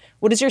on it.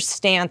 What is your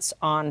stance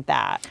on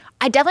that?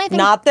 I definitely think...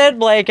 Not that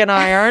Blake and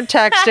I aren't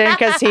texting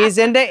because he's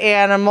into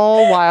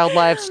animal,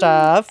 wildlife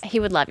stuff. He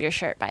would love your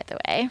shirt, by the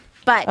way.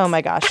 But oh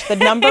my gosh, the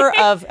number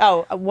of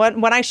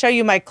when I show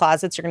you my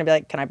closets, you're gonna be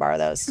like, can I borrow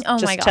those? Oh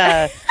just my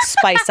God. to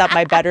spice up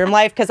my bedroom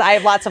life, because I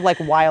have lots of like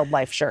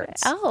wildlife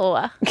shirts. Oh,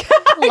 love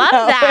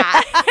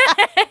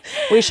that.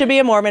 We should be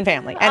a Mormon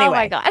family. Anyway. Oh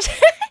my gosh.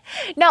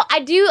 No,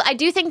 I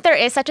do think there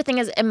is such a thing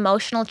as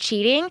emotional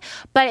cheating,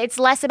 but it's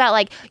less about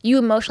like you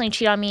emotionally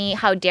cheat on me,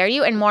 how dare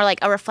you, and more like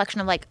a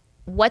reflection of like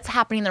what's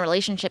happening in the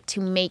relationship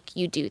to make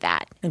you do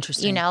that.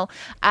 Interesting. You know,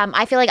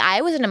 I feel like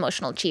I was an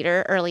emotional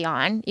cheater early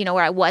on, you know,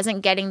 where I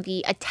wasn't getting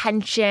the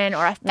attention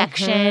or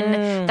affection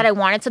that I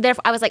wanted. So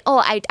therefore I was like, oh,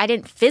 I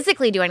didn't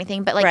physically do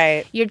anything, but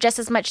like you're just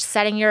as much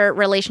setting your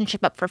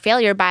relationship up for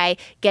failure by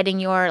getting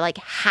your like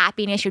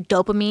happiness, your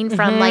dopamine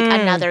from like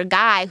another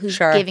guy who's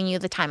giving you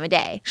the time of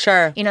day.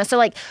 Sure. You know, so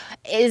like,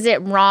 is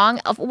it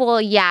wrong?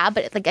 Well, yeah,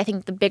 but like I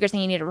think the bigger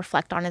thing you need to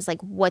reflect on is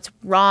like what's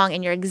wrong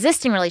in your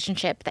existing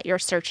relationship that you're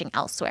searching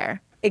elsewhere.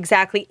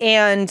 Exactly.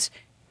 And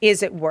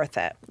is it worth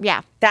it?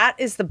 Yeah. That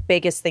is the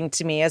biggest thing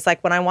to me, is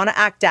like when I want to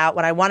act out,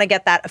 when I want to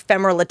get that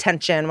ephemeral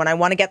attention, when I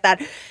want to get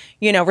that,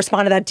 you know,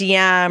 respond to that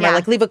DM or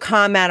like leave a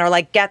comment or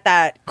like get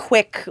that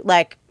quick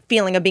like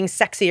feeling of being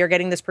sexy or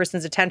getting this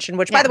person's attention,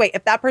 which by the way,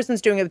 if that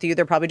person's doing it with you,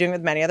 they're probably doing it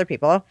with many other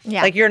people.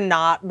 Yeah. Like you're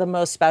not the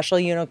most special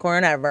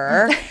unicorn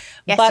ever.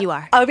 Yes, you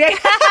are. Okay.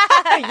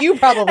 You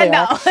probably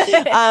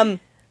are.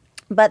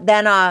 But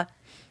then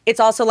it's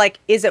also like,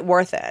 is it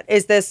worth it?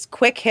 Is this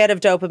quick hit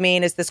of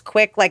dopamine? Is this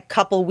quick like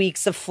couple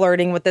weeks of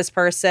flirting with this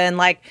person?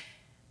 Like,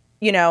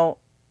 you know,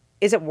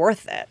 is it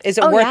worth it? Is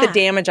it worth the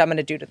damage I'm going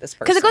to do to this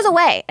person? Because it goes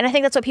away. And I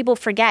think that's what people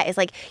forget is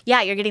like,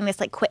 yeah, you're getting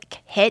this like quick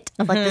hit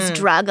of like this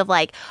drug of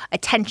like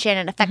attention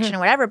and affection or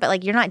whatever, but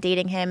like you're not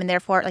dating him. And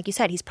therefore, like you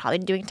said, he's probably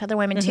doing it to other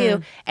women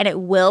too. And it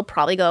will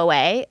probably go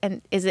away.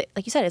 And is it,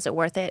 like you said, is it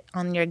worth it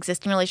on your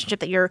existing relationship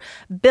that you're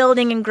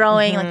building and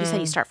growing? Like you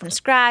said, you start from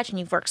scratch and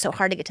you've worked so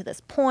hard to get to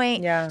this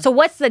point. Yeah. So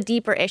what's the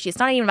deeper issue? It's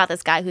not even about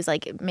this guy who's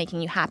like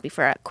making you happy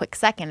for a quick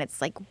second.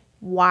 It's like,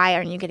 why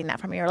aren't you getting that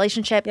from your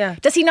relationship? Yeah.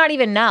 Does he not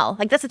even know?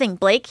 Like, that's the thing.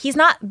 Blake, he's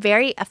not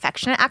very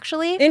affectionate,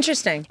 actually.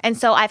 Interesting. And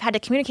so I've had to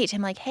communicate to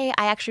him, like, hey,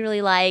 I actually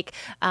really like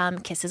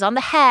kisses on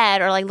the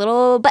head or, like,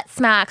 little butt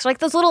smacks or, like,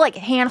 those little, like,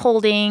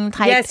 hand-holding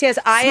type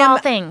small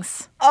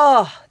things.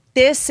 Oh,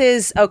 this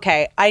is,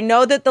 okay, I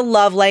know that the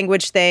love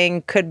language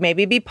thing could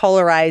maybe be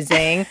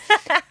polarizing.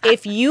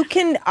 If you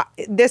can,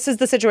 this is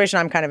the situation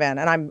I'm kind of in,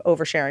 and I'm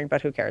oversharing,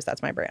 but who cares?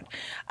 That's my brand.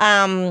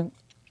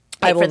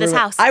 I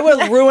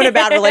will ruin a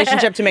bad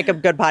relationship to make a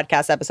good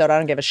podcast episode. I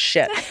don't give a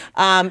shit.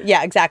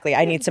 Yeah, exactly.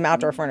 I need some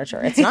outdoor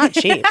furniture. It's not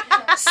cheap.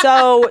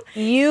 So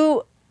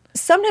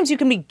sometimes you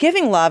can be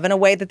giving love in a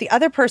way that the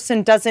other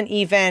person doesn't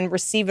even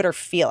receive it or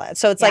feel it.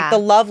 So it's like the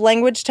love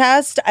language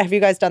test. Have you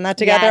guys done that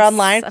together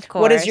online? Of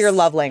course. What is your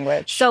love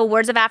language? So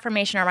words of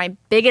affirmation are my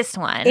biggest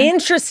one.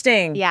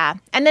 Interesting. Yeah.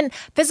 And then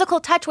physical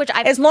touch, which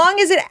as long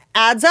as it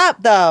adds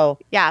up, though.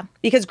 Yeah.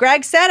 Because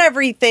Greg said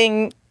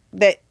everything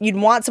that you'd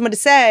want someone to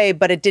say,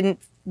 but it didn't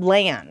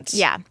land.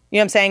 Yeah. You know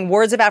what I'm saying?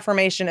 Words of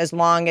affirmation, as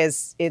long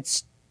as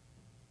it's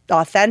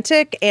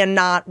authentic and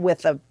not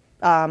with a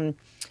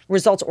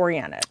results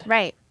oriented.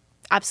 Right.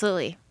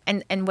 Absolutely.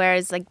 And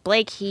whereas like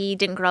Blake, he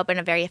didn't grow up in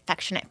a very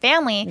affectionate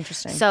family.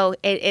 Interesting. So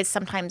it is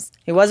sometimes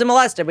he wasn't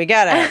molested. We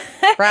get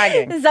it.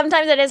 Bragging.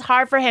 Sometimes it is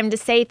hard for him to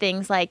say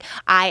things like,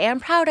 I am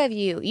proud of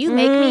you. You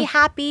make me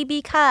happy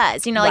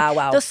because,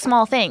 like those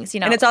small things,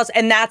 And it's also,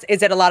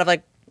 is it a lot of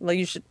like, well,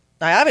 you should,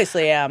 I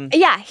obviously am.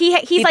 Yeah,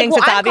 he's like,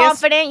 well, I'm obvious?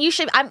 confident. You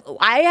should.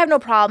 I have no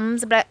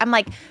problems, but I'm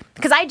like,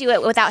 because I do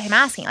it without him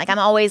asking. Like I'm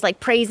always like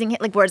praising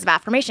like words of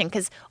affirmation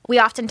because we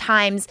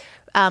oftentimes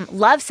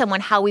love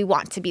someone how we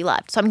want to be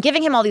loved. So I'm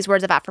giving him all these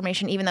words of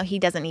affirmation, even though he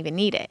doesn't even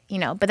need it.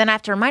 But then I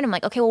have to remind him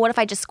like, okay, well, what if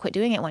I just quit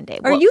doing it one day?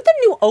 Are you the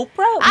new Oprah?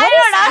 What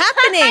is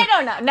happening? I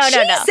don't know. No.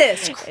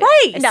 Jesus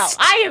Christ. No,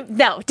 I am.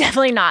 No,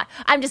 definitely not.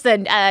 I'm just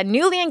a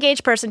newly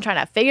engaged person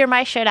trying to figure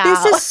my shit out.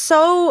 This is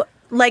so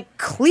like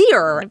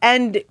clear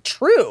and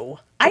true.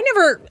 I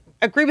never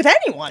agree with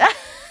anyone.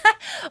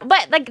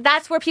 But like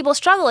that's where people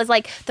struggle is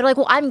like they're like,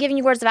 well, I'm giving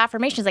you words of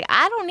affirmation. It's like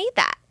I don't need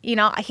that.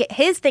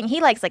 His thing, he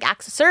likes like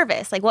acts of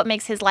service, like what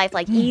makes his life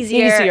like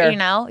easier.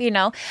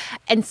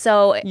 And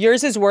so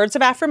yours is words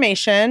of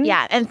affirmation.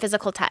 Yeah, and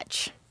physical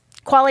touch.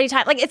 Quality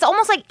time. Like it's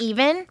almost like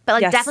even,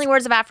 but like definitely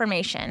words of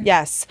affirmation.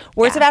 Yes.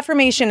 Words of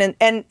affirmation.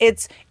 And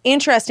it's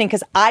interesting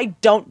because I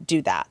don't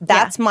do that.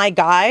 That's my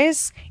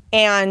guys.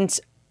 And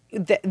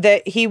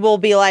he will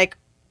be like,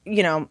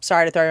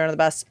 sorry to throw you under the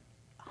bus,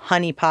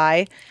 honey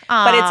pie.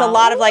 Aww. But it's a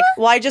lot of like,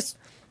 well,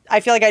 I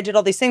feel like I did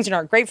all these things and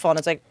aren't grateful. And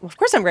it's like, well, of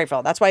course I'm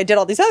grateful. That's why I did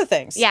all these other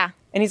things. Yeah.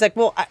 And he's like,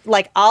 well,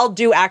 I'll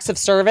do acts of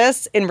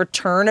service in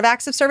return of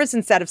acts of service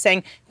instead of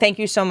saying, thank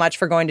you so much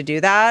for going to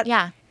do that.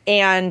 Yeah.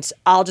 And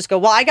I'll just go,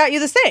 well, I got you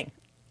this thing.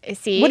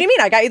 See? What do you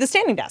mean? I got you the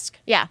standing desk.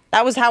 Yeah.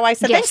 That was how I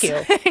said thank you.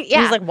 Yeah.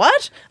 And he's like,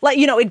 what? Like,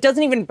 it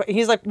doesn't even,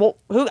 he's like, well,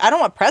 I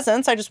don't want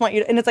presents. I just want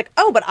you to, and it's like,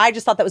 oh, but I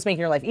just thought that was making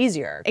your life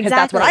easier. Because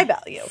that's what I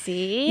value.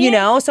 See?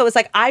 So it's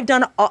like, I've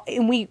done,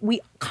 and we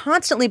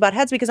constantly butt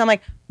heads because I'm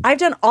like, I've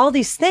done all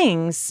these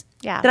things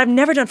that I've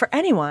never done for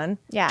anyone.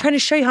 Yeah. Trying to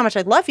show you how much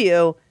I love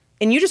you.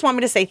 And you just want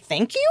me to say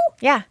thank you?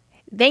 Yeah.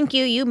 Thank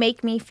you. You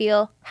make me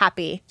feel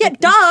happy. Yeah,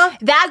 duh.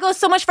 That goes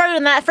so much further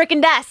than that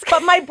freaking desk.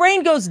 But my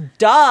brain goes,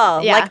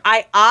 duh. Yeah. Like,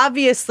 I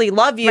obviously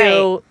love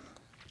you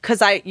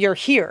because you're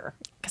here.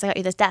 Because I got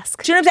you this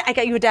desk. Do you know what I'm saying?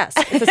 I got you a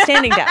desk. It's a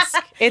standing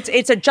desk.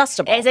 It's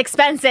adjustable. It's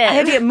expensive. I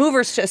had to get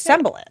movers to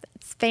assemble it.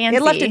 It's fancy.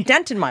 It left a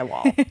dent in my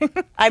wall.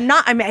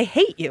 I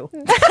hate you.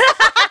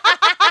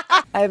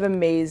 I have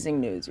amazing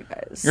news, you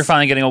guys. You're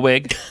finally getting a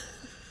wig.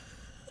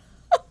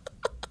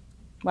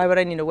 Why would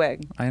I need a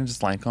wig? I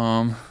just like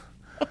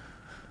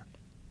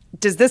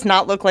Does this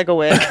not look like a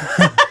wig?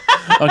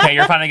 Okay,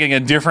 you're finally getting a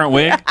different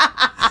wig?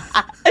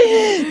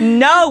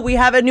 No, we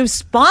have a new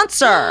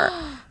sponsor.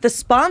 The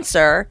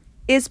sponsor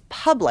is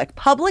Public.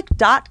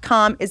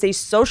 Public.com is a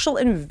social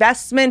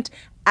investment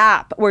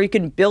app where you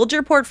can build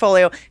your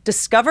portfolio,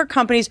 discover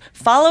companies,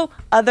 follow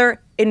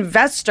other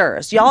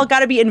investors. Y'all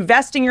got to be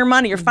investing your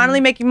money. You're finally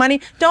making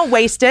money. Don't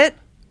waste it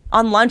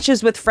on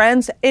lunches with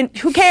friends.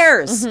 Who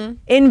cares?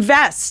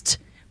 Invest.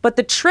 But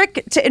the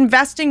trick to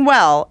investing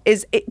well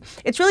is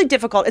it's really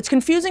difficult. It's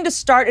confusing to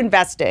start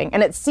investing.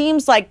 And it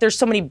seems like there's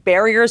so many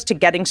barriers to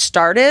getting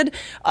started.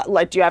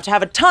 Like, do you have to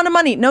have a ton of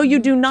money? No, you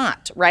do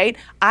not, right?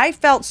 I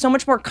felt so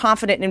much more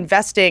confident in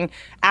investing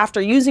after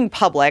using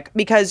Public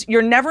because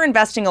you're never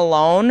investing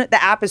alone.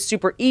 The app is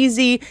super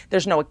easy.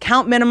 There's no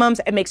account minimums.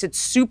 It makes it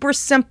super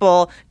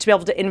simple to be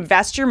able to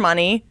invest your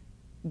money,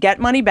 get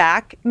money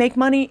back, make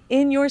money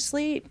in your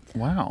sleep.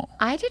 Wow.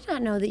 I did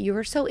not know that you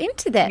were so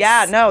into this.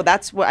 Yeah, no,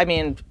 that's what,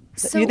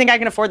 So, you think I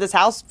can afford this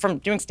house from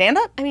doing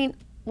stand-up?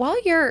 While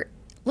you're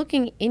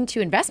looking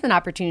into investment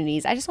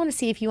opportunities, I just want to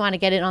see if you want to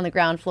get in on the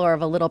ground floor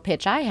of a little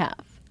pitch I have.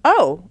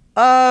 Oh,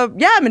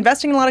 yeah, I'm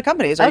investing in a lot of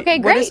companies. Okay,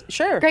 great.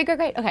 Sure. Great.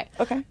 Okay.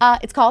 Okay.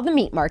 It's called the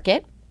Meat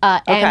Market.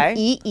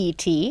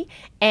 MEET,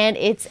 and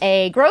it's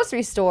a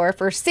grocery store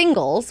for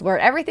singles where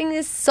everything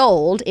is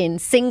sold in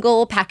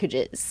single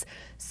packages.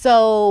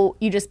 So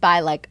you just buy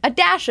like a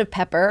dash of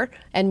pepper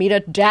and meet a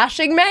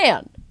dashing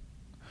man.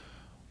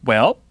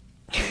 Well,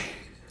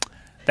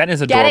 that is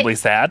adorably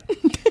sad.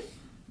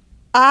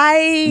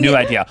 New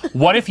idea.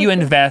 What if you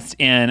invest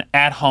in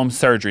at-home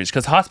surgeries?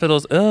 Because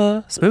hospitals,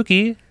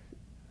 spooky.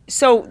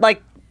 So,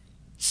 like,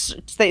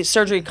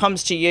 surgery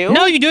comes to you?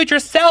 No, you do it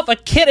yourself. A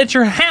kit at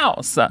your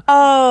house.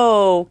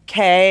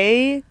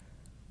 Okay.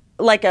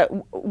 Like,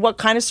 what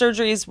kind of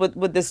surgeries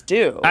would this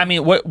do? I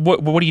mean, what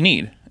do you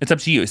need? It's up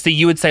to you. See,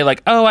 you would say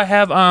like, oh, I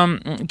have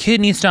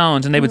kidney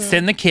stones, and they would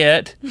send the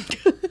kit.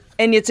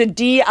 And it's a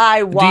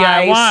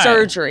DIY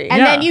surgery.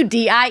 And then you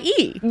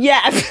DIE.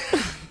 Yeah.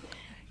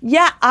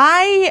 Yeah,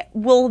 I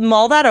will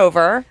mull that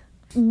over.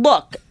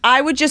 Look,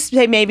 I would just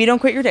say maybe don't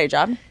quit your day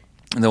job.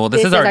 Well,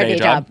 this is our day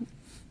job.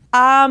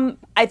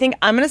 I think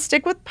I'm going to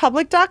stick with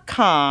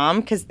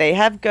public.com because they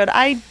have good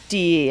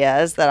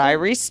ideas that I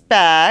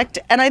respect.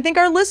 And I think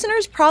our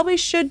listeners probably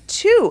should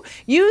too.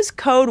 Use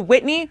code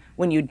Whitney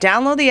when you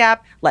download the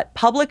app. Let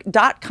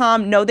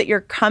public.com know that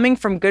you're coming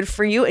from Good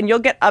For You, and you'll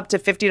get up to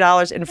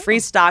 $50 in free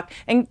stock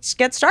and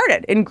get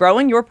started in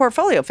growing your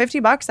portfolio.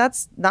 $50,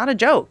 that's not a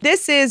joke.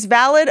 This is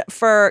valid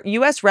for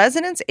U.S.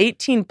 residents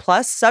 18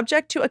 plus,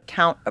 subject to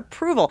account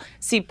approval.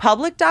 See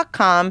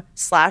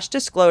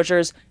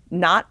public.com/disclosures.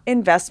 Not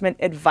investment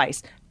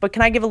advice. But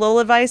can I give a little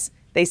advice?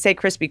 They say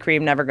Krispy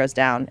Kreme never goes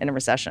down in a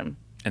recession.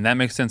 And that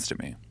makes sense to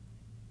me.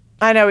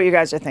 I know what you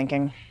guys are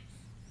thinking.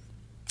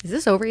 Is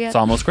this over yet? It's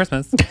almost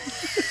Christmas.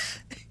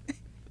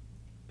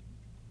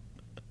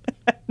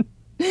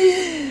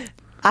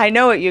 I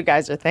know what you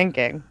guys are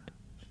thinking.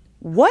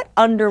 What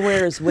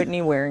underwear is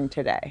Whitney wearing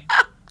today?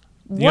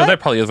 You know, that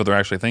probably is what they're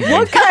actually thinking.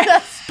 What kind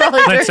of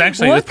That's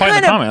actually that's probably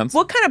in the comments.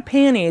 What kind of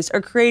panties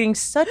are creating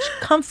such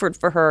comfort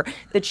for her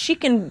that she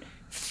can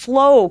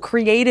flow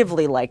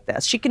creatively like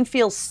this? She can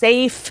feel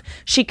safe.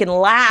 She can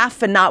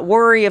laugh and not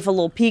worry if a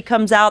little pee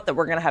comes out that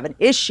we're going to have an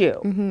issue.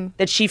 Mm-hmm.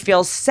 That she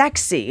feels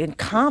sexy and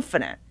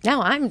confident.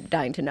 Now I'm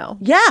dying to know.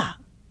 Yeah.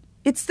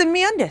 It's the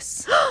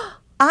MeUndies.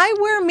 I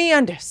wear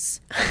MeUndies.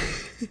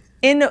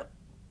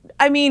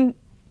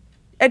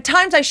 At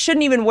times I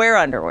shouldn't even wear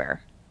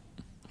underwear.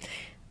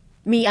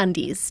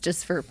 MeUndies,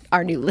 just for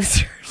our new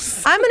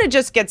listeners. I'm going to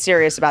just get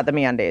serious about the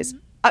MeUndies.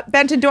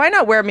 Benton, do I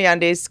not wear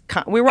MeUndies?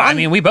 We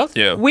both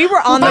do. We were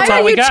on Why the.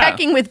 are you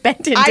checking with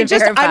Benton to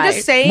verify? I'm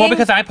just saying. Well,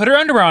 because I put her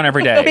underwear on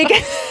every day.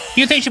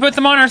 You think she puts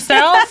them on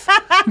herself?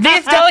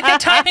 These delicate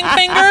typing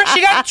fingers?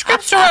 She got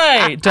scripts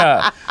right.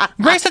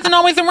 Grace isn't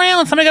always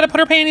around. Somebody got to put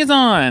her panties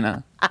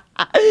on.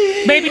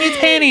 Baby needs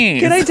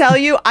panties. Can I tell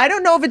you? I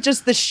don't know if it's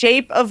just the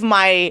shape of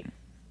my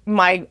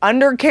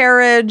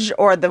undercarriage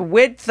or the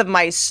width of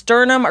my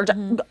sternum or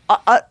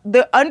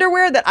the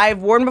underwear that I've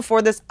worn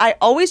before this. I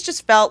always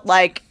just felt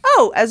like,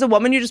 as a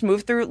woman, you just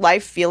move through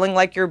life feeling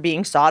like you're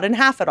being sawed in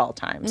half at all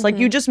times. Mm-hmm. Like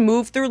you just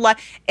move through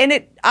life.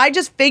 And I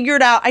just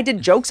figured out, I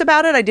did jokes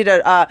about it. I did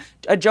a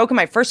joke in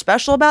my first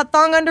special about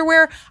thong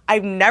underwear.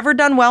 I've never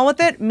done well with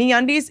it.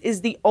 MeUndies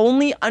is the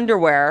only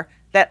underwear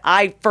that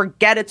I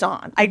forget it's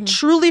on. I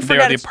truly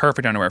forget. They are the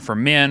perfect underwear for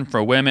men,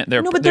 for women.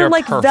 But they're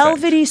like perfect.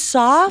 Velvety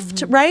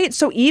soft, right?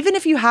 So even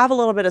if you have a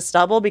little bit of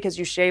stubble because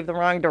you shaved the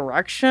wrong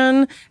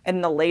direction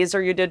and the laser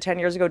you did 10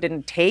 years ago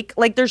didn't take,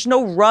 like there's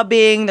no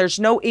rubbing, there's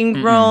no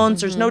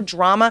ingrowns, there's no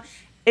drama.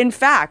 In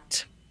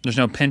fact, there's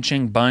no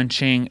pinching,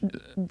 bunching.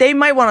 They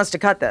might want us to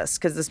cut this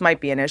because this might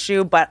be an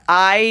issue, but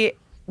I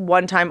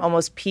one time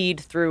almost peed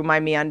through my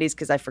MeUndies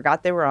because I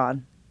forgot they were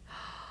on.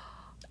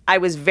 I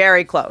was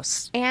very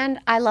close. And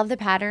I love the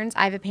patterns.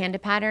 I have a panda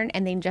pattern,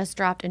 and they just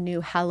dropped a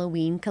new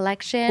Halloween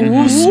collection.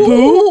 Ooh,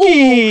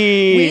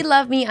 spooky! We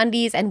love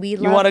MeUndies, and we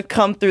love... You want to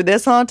come through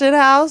this haunted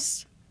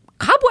house?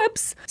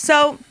 Cobwebs!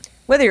 So,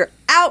 whether you're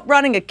out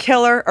running a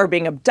killer or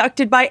being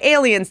abducted by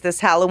aliens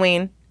this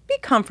Halloween, be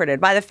comforted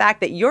by the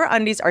fact that your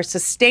undies are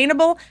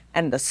sustainable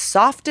and the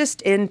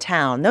softest in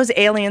town. Those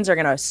aliens are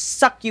going to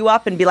suck you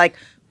up and be like,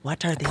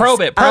 what are these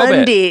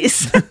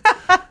undies?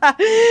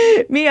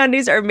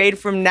 MeUndies are made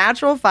from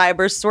natural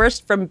fibers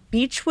sourced from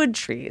beechwood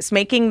trees,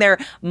 making their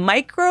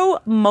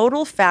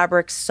micro-modal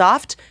fabric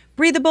soft,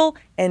 breathable,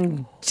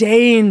 and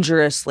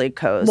dangerously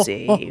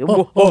cozy.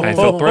 I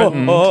feel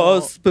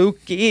threatened.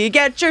 Spooky.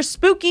 Get your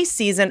spooky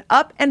season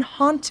up and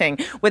haunting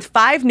with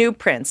 5 new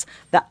prints.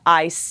 The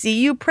I See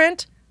You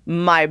print,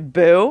 My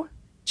Boo,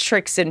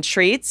 Tricks and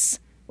Treats,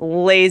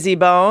 Lazy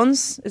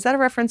Bones. Is that a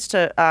reference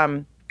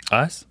to...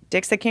 Us?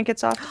 Dicks that can't get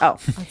soft? Oh.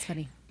 That's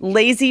funny.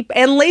 Lazy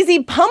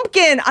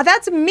Pumpkin.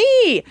 That's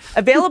me.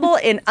 Available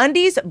in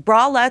undies,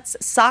 bralettes,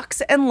 socks,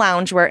 and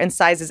loungewear in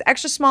sizes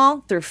extra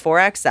small through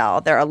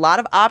 4XL. There are a lot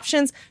of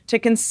options to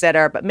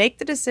consider, but make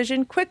the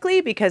decision quickly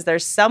because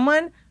there's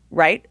someone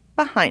right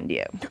behind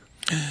you.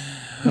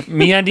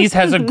 MeUndies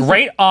has a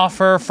great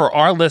offer for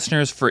our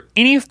listeners. For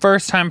any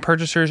first-time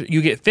purchasers,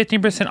 you get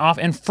 15% off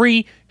and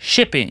free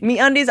shipping.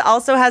 MeUndies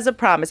also has a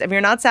promise. If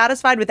you're not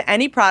satisfied with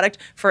any product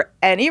for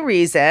any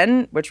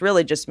reason, which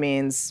really just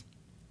means...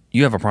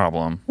 you have a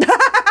problem.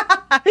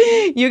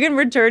 You can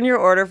return your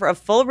order for a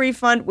full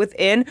refund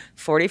within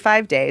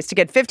 45 days. To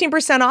get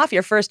 15% off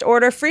your first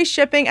order, free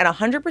shipping, and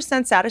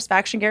 100%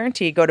 satisfaction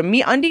guarantee, go to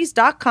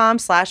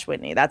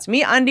MeUndies.com/Whitney. That's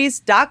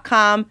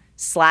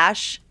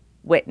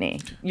MeUndies.com/Whitney.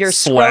 Your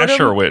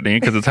Slasher Whitney,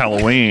 because it's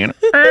Halloween.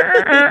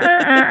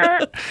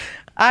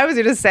 I was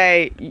going to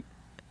say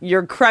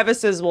your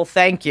crevices will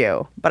thank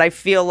you, but I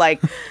feel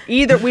like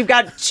either we've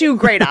got 2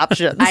 great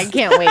options. I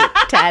can't wait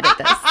to edit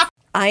this.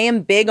 I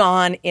am big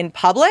on in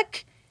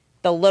public,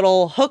 the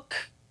little hook,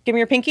 give me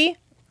your pinky.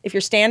 If you're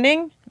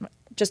standing,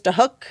 just a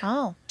hook.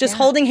 Oh, just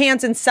holding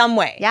hands in some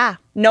way. Yeah.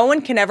 No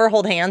one can ever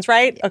hold hands,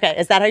 right? Okay,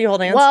 is that how you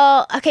hold hands?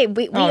 Well, okay.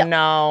 We oh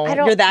no, I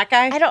don't, you're that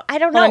guy. I don't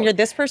Hold know. on, you're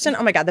this person.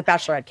 Oh my God, the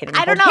Bachelorette kidding.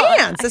 I don't hold know.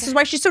 hands. This is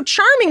why she's so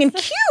charming and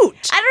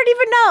cute. I don't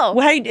even know.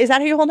 Well, is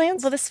that how you hold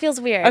hands? Well, this feels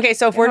weird. Okay,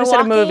 so if we're just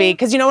at a movie,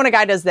 because you know when a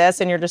guy does this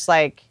and you're just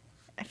like,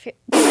 I feel.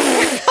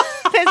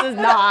 This is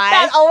not.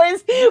 that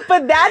always,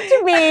 but that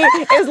to me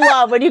is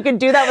love when you can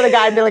do that with a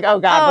guy and be like, oh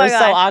God, we're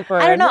so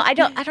awkward. I don't know. I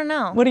don't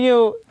know. What do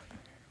you?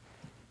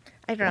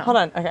 I don't know. Hold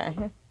on.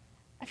 Okay.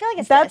 I feel like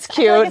it's That's this. I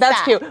cute. feel like it's That's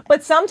that. cute.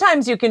 But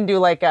sometimes you can do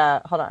like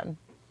a. Hold on.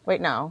 Wait,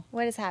 no.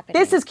 What is happening?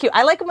 This is cute.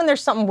 I like it when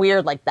there's something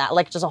weird like that,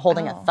 like just a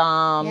holding a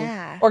thumb,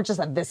 yeah. or just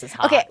a this is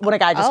hot. Okay. When a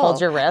guy just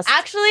holds your wrist.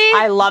 Actually,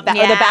 I love that.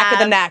 Or the back of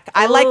the yeah. neck.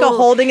 I like a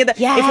holding of the. If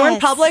we're in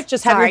Yes. public,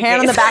 just have Sorry, your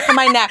hand on the Grace. back of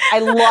my neck. I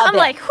love it. I'm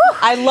like, whew.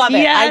 I love it.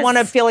 I Yes. want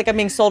to feel like I'm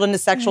being sold into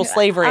sexual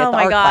slavery at Oh the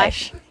my art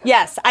gosh. play.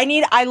 Yes,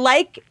 I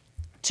like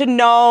to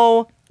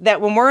know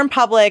that when we're in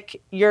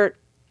public, you're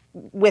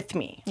with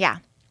me. Yeah.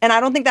 And I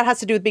don't think that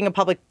has to do with being a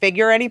public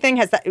figure or anything.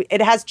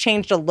 It has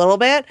changed a little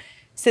bit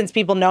since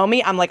people know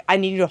me. I'm like, I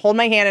need you to hold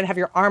my hand and have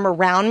your arm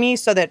around me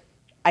so that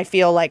I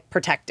feel like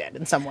protected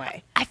in some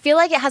way. I feel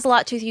like it has a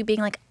lot to do with you being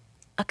like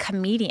a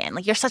comedian.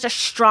 Like you're such a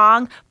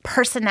strong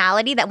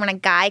personality that when a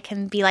guy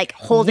can be like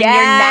holding your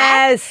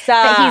neck,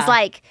 that he's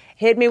like,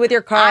 hit me with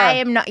your car. I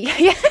am not.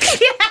 Yes.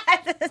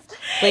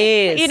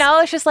 Please. You know,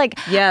 it's just like,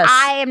 Yes.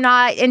 I am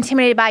not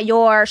intimidated by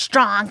your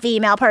strong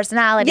female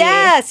personality.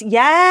 Yes.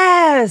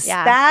 Yeah.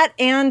 That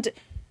and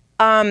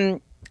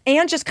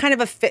just kind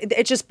of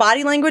it's just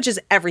body language is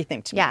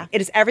everything to me. Yeah.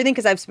 It is everything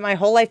because I've spent my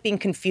whole life being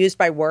confused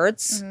by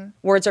words. Mm-hmm.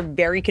 Words are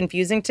very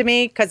confusing to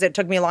me because it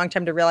took me a long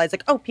time to realize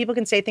like, oh, people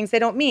can say things they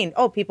don't mean.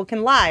 Oh, people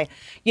can lie,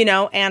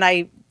 and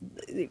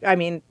I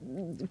mean,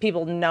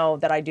 people know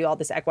that I do all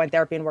this equine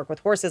therapy and work with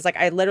horses. Like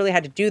I literally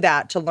had to do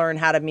that to learn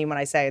how to mean what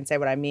I say and say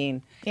what I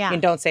mean. Yeah.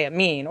 And don't say it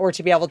mean, or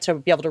to be able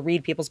to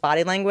read people's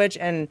body language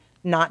and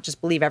not just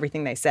believe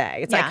everything they say.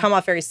 It's like I come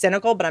off very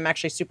cynical, but I'm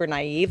actually super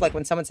naive. Like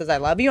when someone says I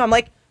love you, I'm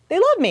like, they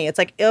love me. It's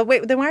like,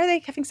 wait, then why are they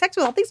having sex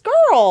with all these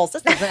girls?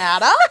 This doesn't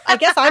add up. I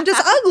guess I'm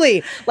just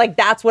ugly. Like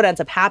that's what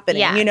ends up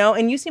happening,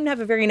 And you seem to have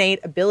a very innate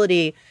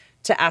ability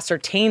to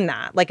ascertain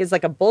that. Like, is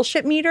like a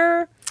bullshit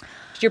meter.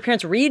 Did your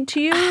parents read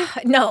to you?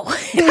 No.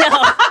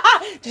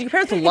 Did your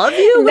parents love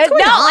you? What's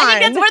going on? I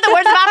think that's where the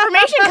words of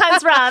affirmation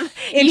comes from.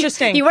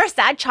 Interesting. You were a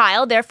sad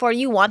child, therefore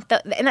you want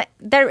and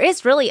there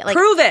is really like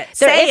prove it.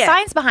 There Say is it.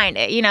 science behind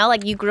it.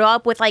 Like you grew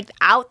up with like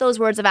out those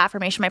words of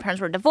affirmation. My parents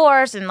were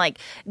divorced and like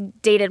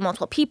dated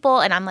multiple people,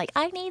 and I'm like,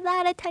 I need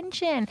that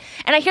attention.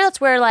 And I hear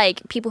that's where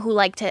like people who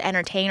like to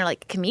entertain or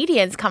like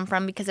comedians come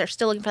from because they're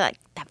still looking for that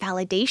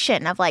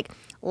validation of like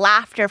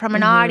laughter from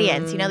an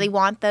audience. They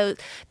want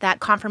that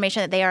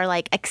confirmation that they are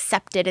like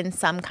accepted in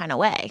some kind of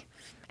way.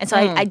 And so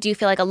I do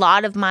feel like a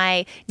lot of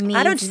my needs.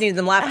 I don't just need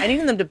them to laugh. I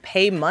need them to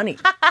pay money.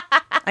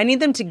 I need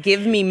them to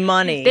give me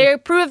money. They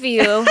approve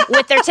you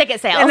with their ticket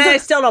sales. And I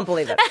still don't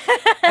believe it.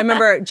 I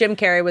remember Jim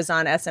Carrey was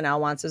on SNL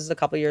once. This was a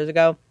couple years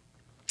ago.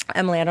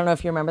 Emily, I don't know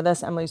if you remember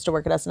this. Emily used to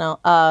work at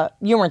SNL.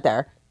 You weren't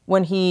there.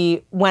 When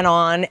he went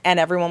on and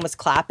everyone was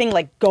clapping,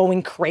 like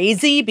going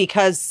crazy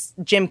because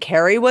Jim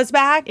Carrey was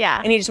back. Yeah.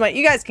 And he just went,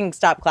 you guys can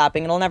stop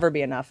clapping. It'll never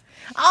be enough.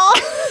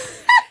 Oh.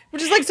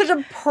 Which is like such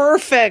a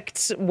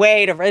perfect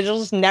way it'll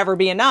just never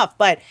be enough.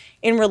 But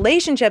in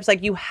relationships,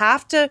 like it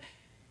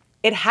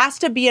has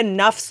to be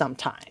enough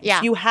sometimes.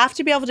 Yeah. You have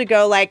to be able to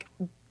go like,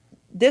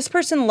 this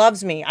person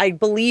loves me. I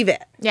believe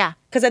it. Yeah.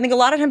 Because I think a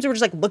lot of times we're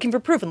just like looking for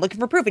proof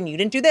and you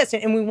didn't do this.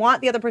 And we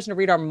want the other person to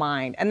read our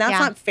mind. And that's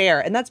not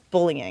fair. And that's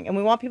bullying. And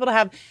we want people to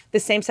have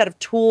the same set of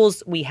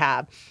tools we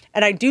have.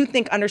 And I do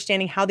think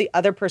understanding how the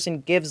other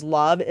person gives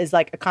love is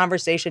like a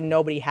conversation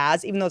nobody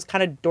has, even though it's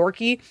kind of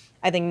dorky.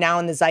 I think now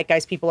in the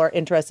zeitgeist, people are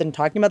interested in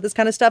talking about this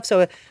kind of stuff.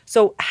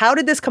 So how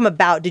did this come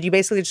about? Did you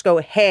basically just go,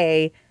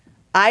 hey,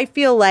 I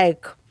feel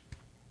like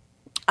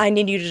I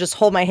need you to just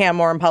hold my hand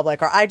more in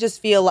public, or I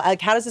just feel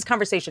like, how does this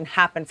conversation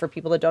happen for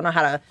people that don't know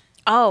how to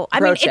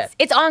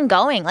it's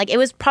ongoing. Like it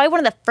was probably one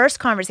of the first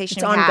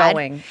conversations It's we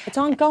ongoing. had. It's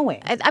ongoing.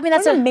 I mean,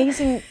 that's an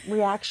amazing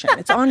reaction.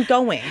 It's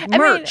ongoing.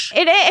 Merch.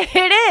 It is.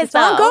 It's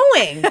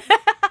ongoing.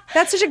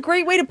 That's such a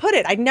great way to put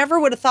it. I never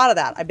would have thought of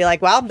that. I'd be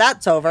like, well,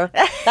 that's over.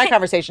 That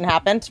conversation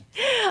happened.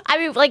 I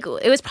mean, like,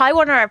 it was probably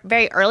one of our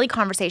very early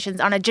conversations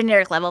on a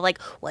generic level,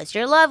 like, what's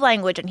your love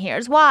language and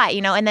here's why,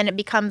 and then it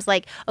becomes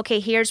like, okay,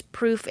 here's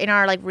proof in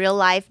our like real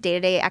life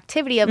day-to-day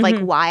activity of like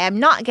why I'm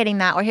not getting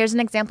that, or here's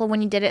an example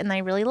when you did it and I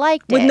really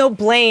liked it. With no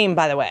blame,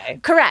 by the way.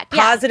 Correct.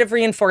 Positive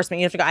reinforcement.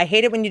 You have to go, I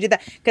hate it when you do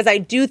that. Because I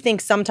do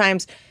think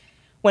sometimes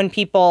when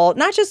people,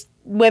 not just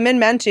women,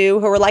 men too,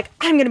 who are like,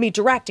 I'm going to be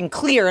direct and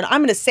clear and I'm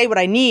going to say what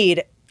I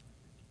need.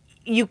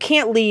 You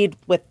can't lead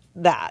with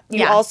that.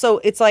 You also,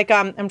 it's like,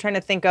 I'm trying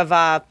to think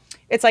of,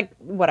 it's like,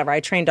 whatever, I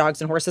train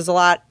dogs and horses a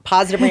lot.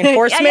 Positive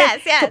reinforcement.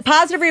 Yes.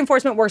 Positive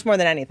reinforcement works more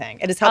than anything.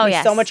 It has helped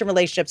me so much in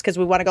relationships because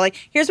we want to go like,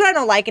 here's what I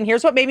don't like and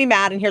here's what made me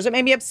mad and here's what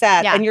made me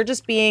upset. And you're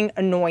just being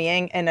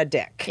annoying and a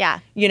dick. Yeah.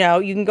 You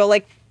can go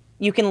like,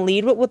 you can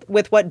lead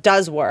with what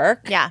does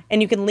work. Yeah.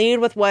 And you can lead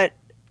with what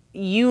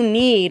you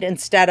need,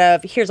 instead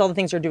of here's all the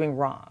things you're doing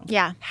wrong.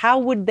 Yeah. How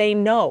would they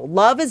know?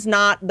 Love is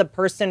not the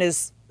person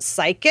is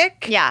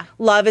psychic. Yeah.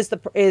 Love is the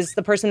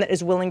person that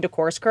is willing to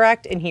course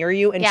correct and hear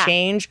you and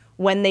change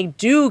when they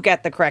do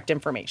get the correct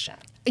information.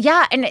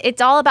 Yeah, and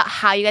it's all about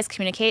how you guys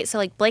communicate. So,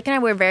 like, Blake and I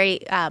were very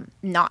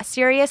not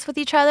serious with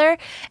each other.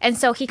 And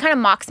so he kind of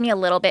mocks me a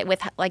little bit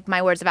with, like,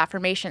 my words of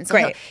affirmation. So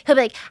he'll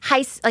be like,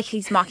 hi, like,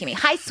 he's mocking me.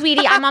 Hi,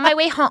 sweetie, I'm on my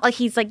way home. Like,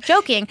 he's, like,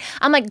 joking.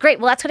 I'm like, great,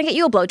 well, that's going to get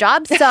you a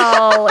blowjob.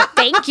 So,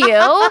 thank you.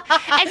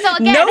 And so,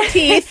 again. No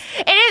teeth.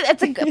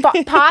 It's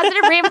a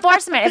positive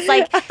reinforcement. It's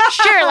like,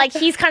 sure, like,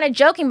 he's kind of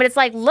joking, but it's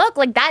like, look,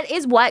 like, that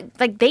is what,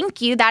 like,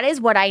 thank you. That is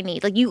what I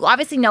need. Like, you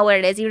obviously know what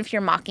it is, even if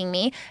you're mocking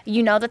me.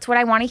 You know that's what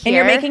I want to hear. And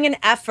you're making an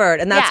effort,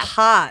 and that's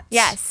hot.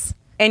 Yes.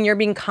 And you're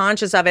being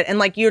conscious of it, and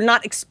like you're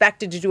not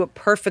expected to do it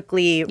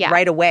perfectly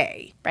right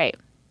away. Right.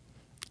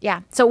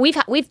 Yeah. So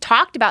we've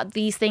talked about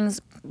these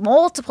things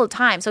multiple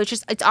times. So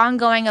it's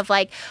ongoing of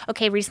like,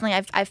 okay, recently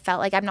I've felt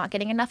like I'm not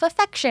getting enough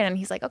affection, and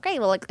he's like, okay,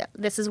 well, like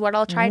this is what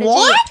I'll try to do.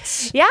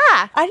 What? Yeah.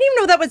 I didn't even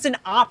know that was an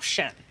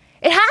option.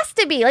 It has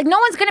to be. Like, no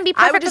one's going to be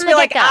perfect. I would just be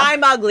like,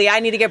 I'm ugly. I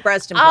need to get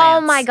breast implants.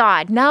 Oh, my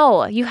God.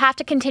 No. You have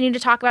to continue to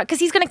talk about it because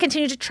he's going to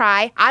continue to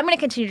try. I'm going to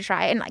continue to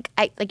try. And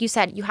like you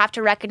said, you have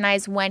to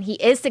recognize when he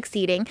is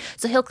succeeding.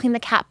 So he'll clean the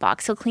cat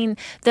box. He'll clean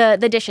the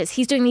dishes.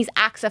 He's doing these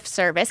acts of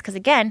service because,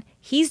 again,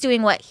 he's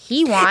doing what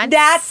he wants.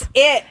 That's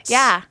it.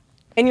 Yeah.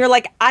 And you're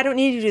like, I don't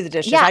need you to do the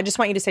dishes. Yeah. I just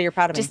want you to say you're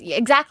proud of me.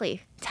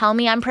 Exactly. Tell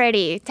me I'm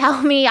pretty.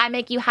 Tell me I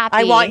make you happy.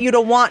 I want you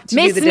to want to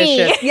Miss do the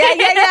dishes. me.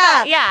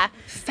 Yeah. Yeah.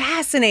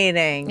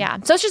 Fascinating. Yeah.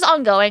 So it's just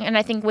ongoing. And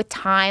I think with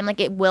time, like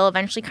it will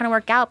eventually kind of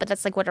work out. But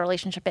that's like what a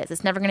relationship is.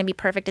 It's never going to be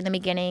perfect in the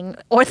beginning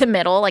or the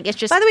middle. Like it's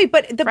just. By the way,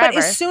 but forever.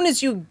 as soon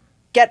as you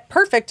get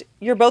perfect,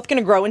 you're both going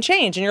to grow and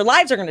change, and your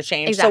lives are going to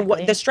change. Exactly. So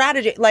what the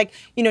strategy, like,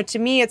 you know, to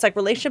me, it's like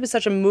relationship is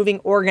such a moving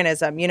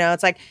organism. You know,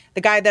 it's like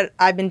the guy that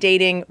I've been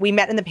dating, we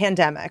met in the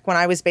pandemic when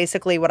I was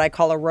basically what I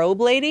call a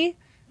robe lady.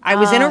 I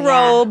was in a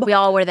robe. We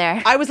all were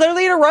there. I was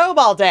literally in a robe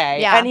all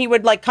day. Yeah. And he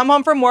would like come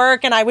home from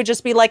work and I would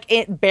just be like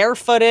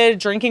barefooted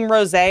drinking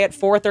rosé at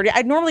 4:30.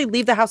 I'd normally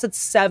leave the house at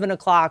 7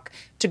 o'clock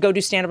to go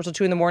do stand up until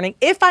 2 a.m.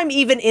 if I'm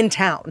even in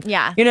town.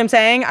 Yeah. You know what I'm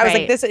saying? I was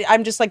Right. like,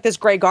 I'm just like this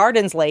Grey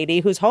Gardens lady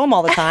who's home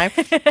all the time.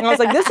 And I was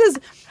like,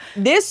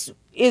 this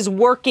is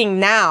working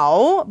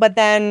now, but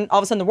then all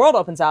of a sudden the world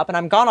opens up and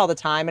I'm gone all the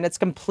time and it's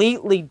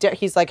completely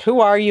he's like, who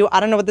are you? I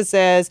don't know what this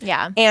is.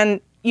 Yeah.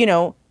 And, you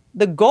know,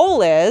 the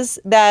goal is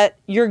that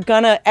you're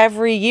gonna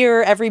every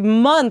year, every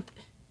month,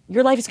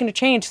 your life is gonna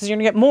change because you're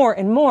gonna get more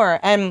and more.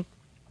 And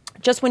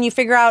just when you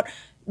figure out,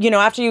 you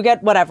know, after you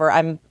get whatever,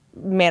 I'm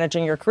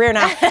managing your career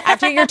now,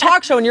 after your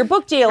talk show and your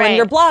book deal Right. and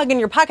your blog and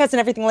your podcast and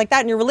everything like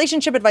that and your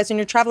relationship advice and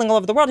you're traveling all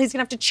over the world, he's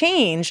gonna have to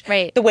change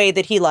Right. the way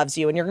that he loves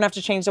you and you're gonna have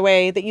to change the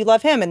way that you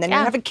love him and then you're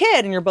gonna have a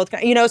kid and you're both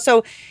gonna, you know,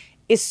 so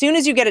as soon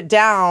as you get it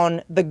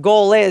down, the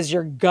goal is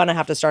you're gonna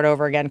have to start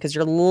over again because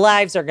your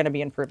lives are gonna be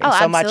improving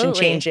so much and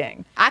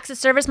changing. Acts of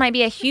service might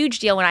be a huge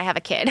deal when I have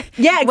a kid.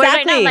 Yeah, Whereas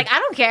right now, exactly. I'm like, I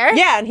don't care.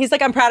 Yeah, and he's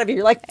like, I'm proud of you.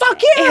 You're like,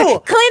 fuck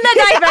you! Clean the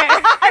diaper.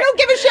 I don't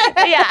give a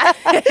shit.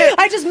 Yeah.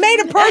 I just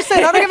made a person.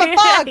 I don't give a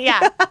fuck.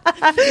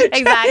 Yeah.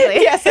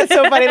 Exactly. Yes, it's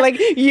so funny. Like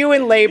you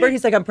in labor,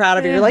 he's like, I'm proud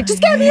of you. You're like,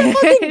 just get me a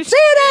fucking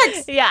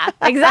Xanax. Yeah,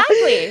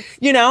 exactly.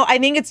 You know, I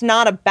think it's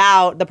not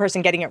about the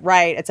person getting it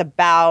right. It's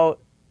about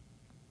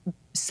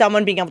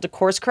someone being able to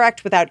course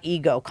correct without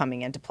ego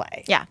coming into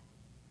play. Yeah.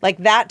 Like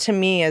that to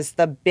me is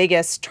the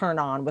biggest turn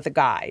on with a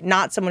guy.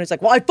 Not someone who's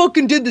like, well, I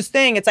fucking did this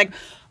thing. It's like,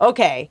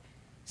 okay,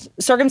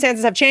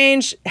 circumstances have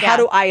changed. How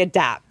do I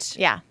adapt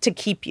to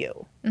keep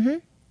you? Mm-hmm.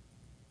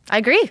 I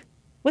agree.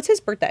 What's his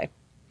birthday?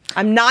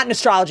 I'm not an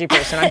astrology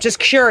person. I'm just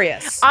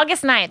curious.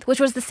 August 9th,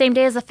 which was the same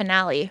day as the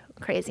finale.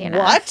 Crazy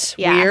enough. What?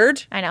 Yeah.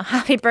 Weird. I know.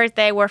 Happy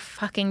birthday. We're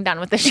fucking done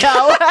with the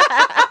show.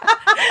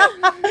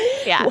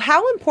 Yeah.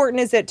 How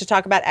important is it to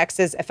talk about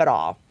exes, if at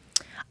all?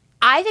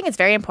 I think it's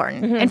very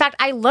important. Mm-hmm. In fact,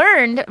 I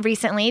learned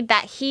recently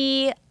that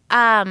he,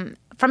 from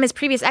his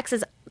previous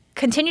exes,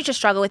 continued to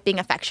struggle with being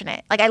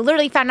affectionate. Like, I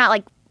literally found out,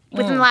 like,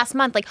 within the last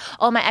month, like,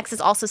 oh, my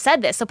exes also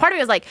said this. So part of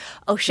me was like,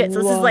 oh, shit,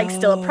 so this is, like,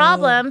 still a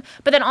problem.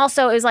 But then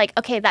also it was like,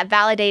 okay, that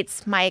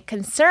validates my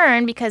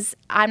concern because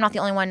I'm not the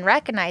only one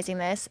recognizing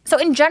this. So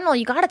in general,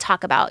 you got to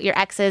talk about your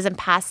exes and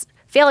past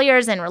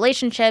failures and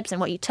relationships and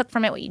what you took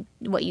from it,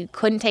 what you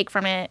couldn't take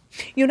from it.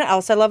 You know what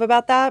else I love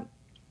about that?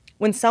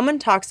 When someone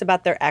talks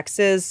about their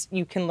exes,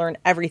 you can learn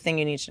everything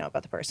you need to know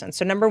about the person.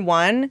 So number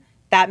one,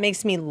 that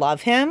makes me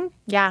love him.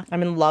 Yeah.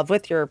 I'm in love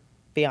with your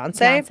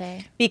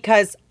fiance.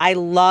 Because I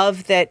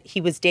love that he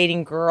was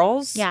dating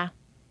girls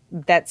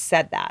that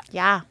said that.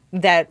 Yeah.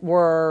 That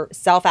were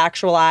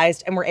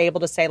self-actualized and were able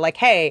to say like,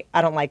 hey,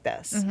 I don't like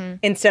this.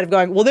 Instead of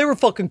going, well, they were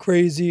fucking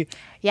crazy.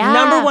 Yeah.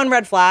 Number one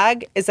red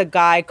flag is a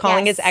guy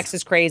calling his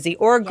exes crazy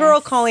or a girl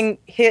calling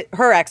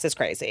her exes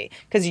crazy.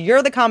 Because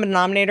you're the common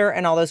denominator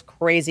and all those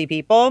crazy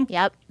people.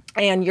 Yep.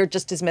 And you're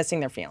just dismissing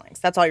their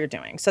feelings. That's all you're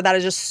doing. So that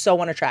is just so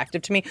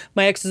unattractive to me.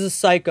 My ex is a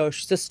psycho.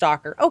 She's a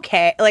stalker.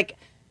 Okay. Like,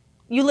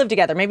 you live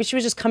together. Maybe she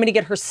was just coming to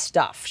get her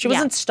stuff. She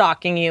wasn't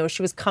stalking you.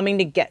 She was coming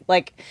to get,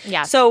 like...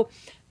 Yeah. So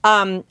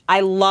I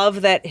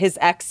love that his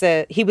ex,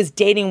 he was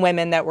dating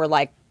women that were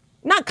like,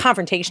 not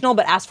confrontational,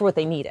 but asked for what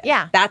they needed.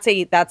 Yeah.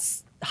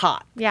 That's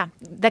hot. Yeah.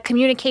 The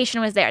communication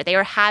was there. They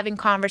were having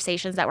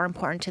conversations that were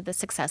important to the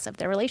success of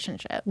their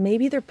relationship.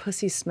 Maybe their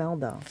pussy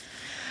smelled though.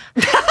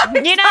 You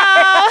know,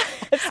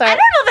 I don't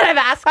know that I've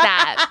asked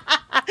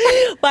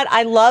that. But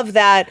I love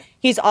that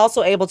he's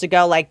also able to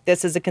go like,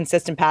 this is a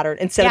consistent pattern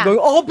instead of going,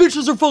 all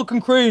bitches are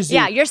fucking crazy.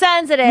 Yeah, you're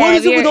sensitive. What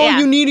is it with all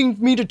you needing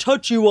me to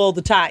touch you all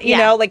the time? You Yeah.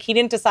 know, like he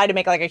didn't decide to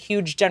make like a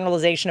huge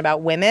generalization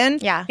about women.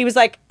 Yeah. He was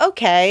like,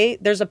 okay,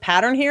 there's a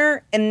pattern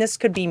here and this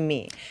could be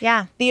me.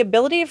 Yeah. The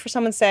ability for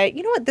someone to say,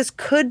 you know what, this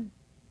could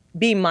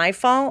be my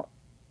fault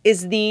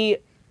is the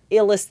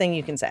illest thing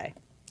you can say.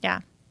 Yeah.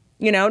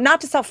 You know, not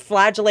to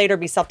self-flagellate or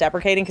be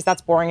self-deprecating because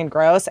that's boring and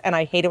gross. And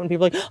I hate it when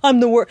people are like, I'm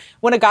the worst.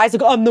 When a guy's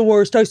like, I'm the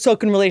worst, I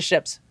suck in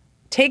relationships.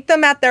 Take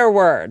them at their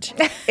word.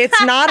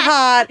 It's not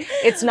hot.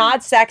 It's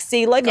not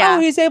sexy. Like, oh,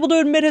 he's able to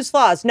admit his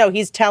flaws. No,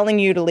 he's telling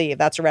you to leave.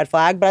 That's a red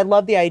flag. But I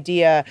love the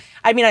idea.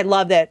 I mean, I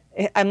love that.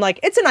 I'm like,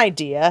 it's an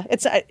idea.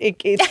 It's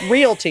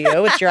real to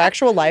you. It's your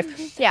actual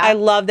life. Yeah. I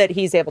love that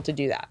he's able to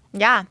do that.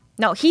 Yeah.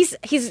 No, he's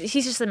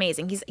just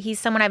amazing. He's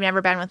someone I've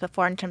never been with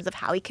before in terms of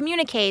how he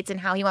communicates and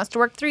how he wants to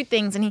work through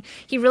things. And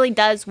he really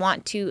does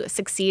want to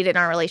succeed in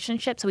our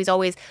relationship. So he's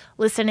always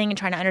listening and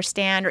trying to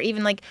understand, or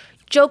even like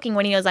joking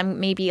when he knows I'm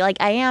maybe like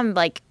I am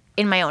like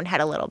in my own head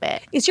a little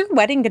bit. Is your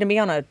wedding going to be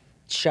on a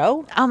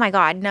show? Oh my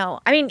God, no.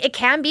 I mean, it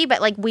can be,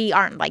 but like we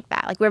aren't like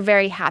that. Like we're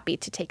very happy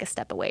to take a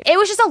step away. It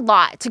was just a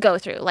lot to go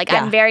through. Like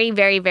I'm very,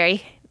 very,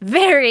 very,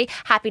 very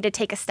happy to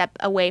take a step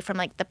away from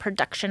like the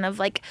production of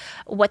like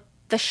what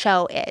the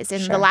show is.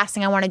 And the last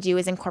thing I want to do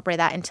is incorporate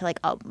that into like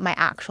my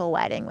actual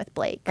wedding with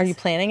Blake. Are you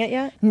planning it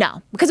yet?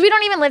 No, because we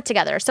don't even live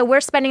together. So we're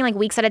spending like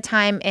weeks at a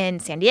time in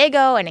San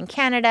Diego and in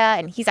Canada,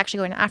 and he's actually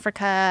going to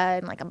Africa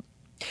and like a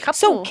couple.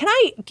 So can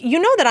I,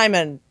 you know that I'm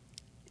a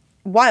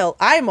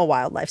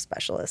wildlife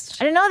specialist.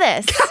 I didn't know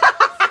this.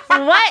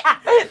 What?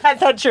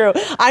 That's not true.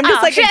 I'm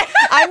just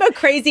I'm a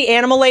crazy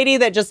animal lady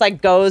that just like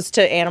goes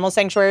to animal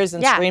sanctuaries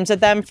and screams at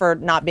them for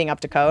not being up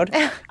to code.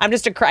 I'm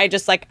just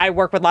I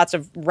work with lots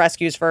of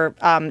rescues for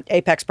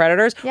apex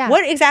predators. Yeah.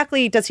 What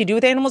exactly does he do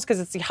with animals? Because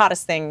it's the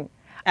hottest thing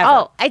ever.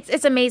 Oh,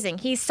 it's amazing.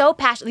 He's so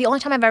passionate. The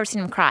only time I've ever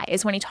seen him cry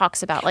is when he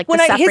talks about like the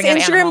suffering his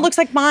Instagram of animals. looks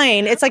like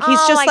mine. It's like he's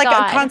Oh just my like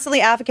God. constantly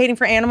advocating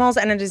for animals,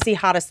 and it is the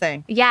hottest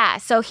thing. Yeah,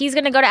 so he's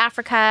going to go to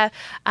Africa.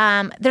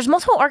 There's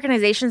multiple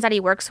organizations that he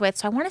works with.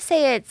 So I want to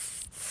say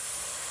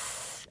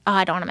it's,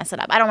 I don't want to mess it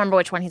up. I don't remember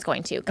which one he's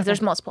going to because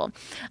there's multiple.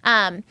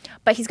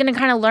 But he's going to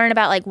kind of learn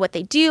about like what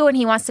they do, and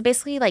he wants to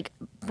basically like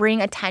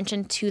bring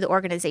attention to the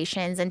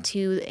organizations and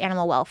to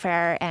animal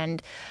welfare,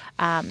 and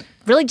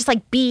really just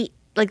like be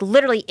like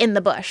literally in the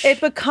bush. It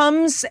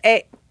becomes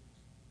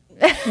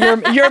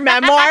your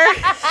memoir.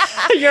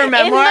 Your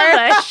memoir. In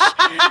the bush.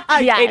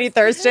 Yes. Katie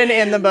Thurston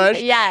in the bush.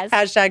 Yes.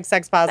 Hashtag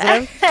sex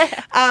positive.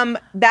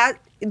 That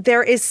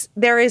there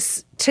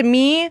is to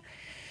me,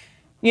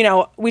 you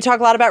know, we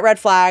talk a lot about red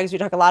flags. We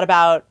talk a lot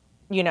about,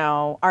 you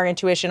know, our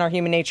intuition, our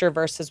human nature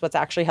versus what's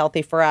actually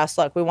healthy for us.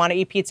 Look, we want to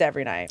eat pizza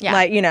every night. Yeah.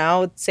 Like, you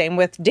know, same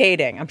with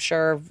dating. I'm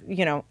sure,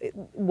 you know,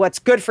 what's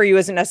good for you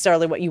isn't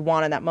necessarily what you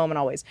want in that moment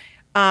always.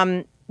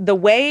 The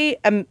way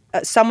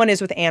someone is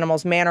with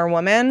animals, man or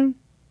woman,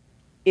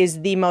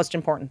 is the most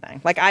important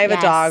thing. Like I have a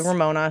dog,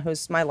 Ramona,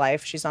 who's my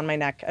life. She's on my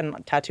neck and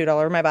tattooed all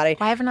over my body.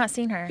 Why have I not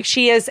seen her?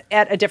 She is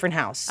at a different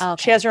house. Oh,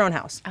 okay. She has her own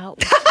house. Oh.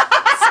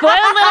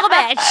 Spoiled little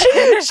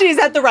bitch. She's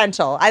at the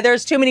rental.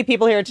 There's too many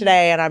people here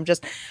today, and I'm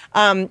just.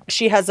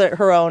 She has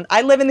her own.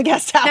 I live in the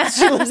guest house.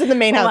 She lives in the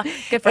main house.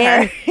 Good for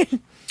her.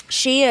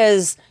 She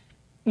is,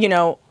 you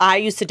know. I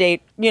used to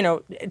date, you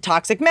know,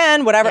 toxic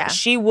men, whatever. Yeah.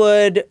 She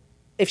would,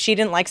 if she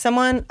didn't like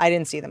someone, I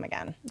didn't see them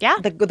again. Yeah.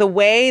 The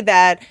way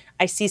that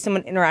I see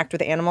someone interact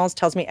with animals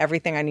tells me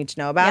everything I need to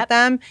know about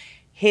them.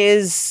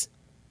 His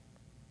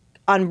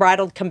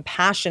unbridled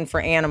compassion for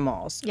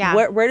animals. Yeah.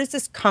 Where does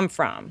this come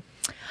from?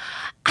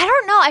 I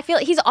don't know. I feel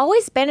like he's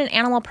always been an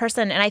animal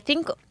person, and I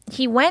think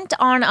he went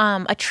on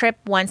a trip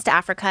once to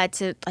Africa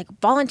to like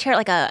volunteer at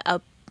like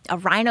a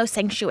rhino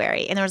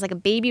sanctuary, and there was like a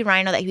baby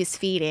rhino that he was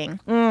feeding,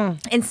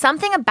 and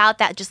something about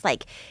that just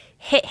like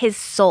hit his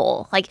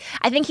soul. Like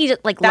I think he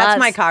just like That's loves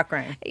my cock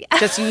ring.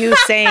 Just you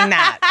saying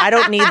that. I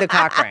don't need the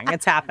cock ring.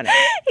 It's happening.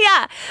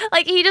 Yeah,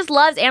 like he just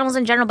loves animals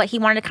in general, but he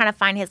wanted to kind of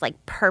find his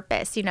like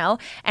purpose, you know.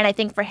 And I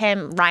think for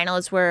him,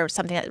 rhinos were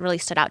something that really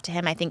stood out to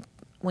him. I think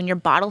when you're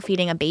bottle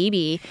feeding a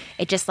baby,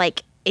 it just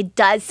like it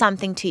does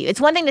something to you. It's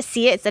one thing to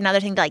see it. It's another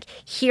thing to like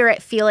hear it,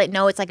 feel it,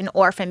 know it's like an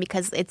orphan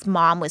because its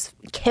mom was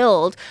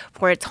killed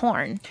for its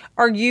horn.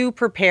 Are you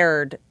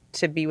prepared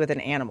to be with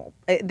an animal?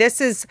 It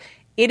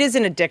is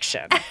an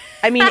addiction.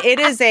 I mean, it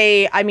is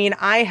a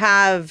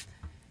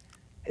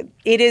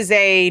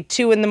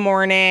 2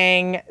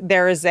 a.m.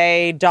 There is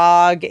a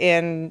dog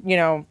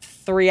in,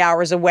 3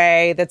 hours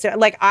away. That's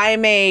like,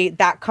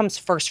 that comes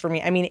first for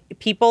me. I mean,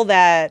 people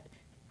that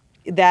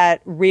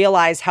that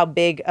realize how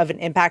big of an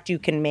impact you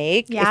can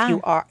make Yeah. if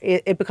you are.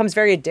 It becomes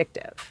very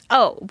addictive.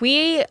 Oh,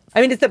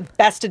 I mean, it's the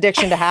best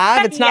addiction to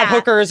have. It's not Yeah.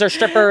 hookers or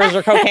strippers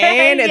or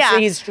cocaine. Yeah.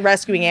 He's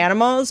rescuing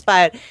animals.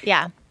 But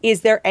yeah.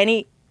 is there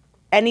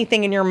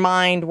anything in your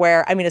mind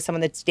where, I mean, as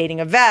someone that's dating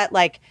a vet,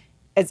 like,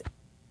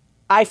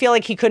 I feel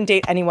like he couldn't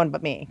date anyone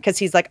but me because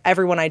he's like,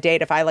 everyone I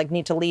date, if I like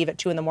need to leave at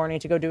 2 a.m.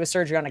 to go do a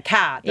surgery on a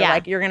cat, they're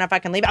like, you're gonna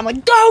fucking leave. I'm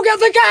like, go get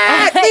the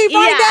cat, leave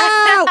right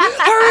now,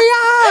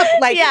 hurry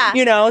up, like,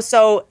 you know.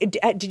 So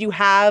did you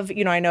have,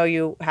 you know, I know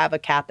you have a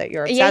cat that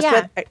you're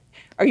obsessed with.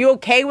 Are you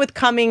okay with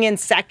coming in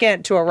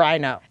second to a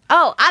rhino?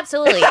 Oh,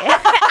 absolutely.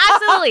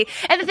 Absolutely.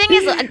 And the thing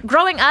is,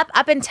 growing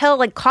up until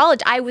like college,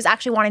 I was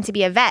actually wanting to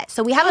be a vet.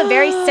 So we have a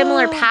very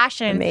similar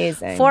passion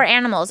for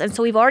animals. And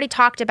so we've already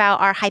talked about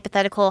our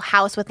hypothetical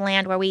house with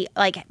land where we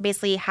like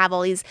basically have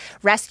all these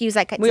rescues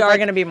that we are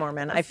going to be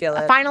Mormon. I feel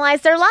it.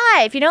 Finalize their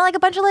life, you know, like a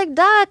bunch of like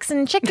ducks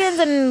and chickens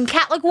and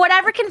cat, like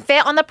whatever can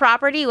fit on the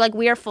property. Like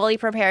we are fully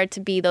prepared to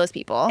be those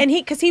people. And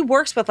because he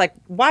works with like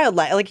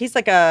wildlife, like he's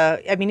like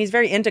he's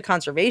very into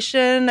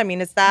conservation. I mean,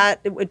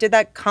 did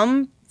that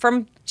come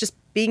from just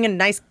being a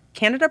nice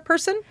Canada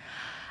person?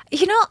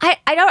 You know, I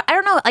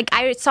don't know. Like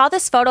I saw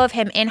this photo of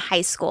him in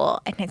high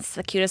school, and it's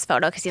the cutest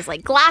photo because he has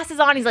like glasses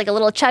on. He's like a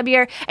little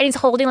chubbier, and he's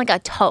holding like a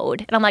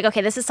toad. And I'm like,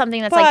 okay, this is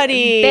something that's like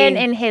been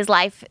in his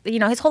life, you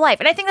know, his whole life.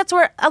 And I think that's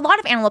where a lot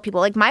of animal people,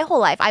 like my whole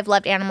life, I've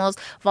loved animals.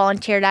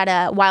 Volunteered at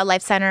a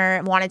wildlife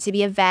center, wanted to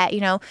be a vet.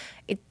 You know,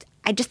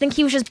 I just think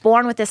he was just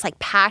born with this like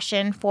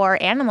passion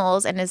for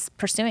animals and is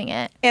pursuing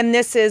it. And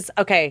this is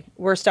okay.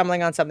 We're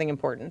stumbling on something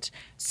important.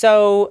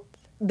 So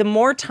the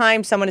more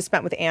time someone has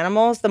spent with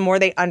animals, the more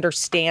they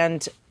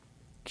understand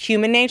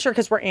human nature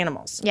because we're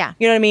animals. Yeah.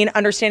 You know what I mean?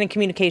 Understanding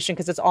communication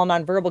because it's all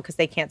nonverbal because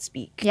they can't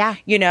speak. Yeah.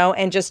 You know,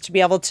 and just to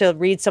be able to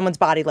read someone's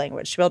body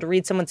language, to be able to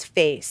read someone's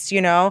face,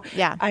 you know?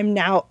 Yeah. I'm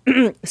now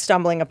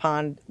stumbling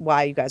upon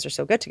why you guys are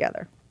so good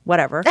together.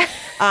 Whatever.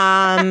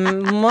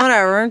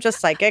 Whatever.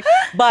 Just psychic.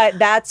 But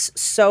that's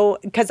so,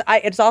 because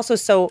it's also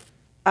so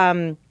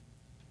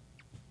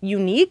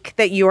unique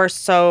that you are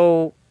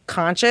so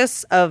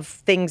conscious of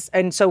things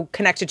and so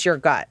connected to your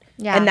gut.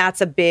 Yeah. And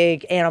that's a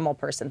big animal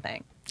person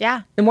thing.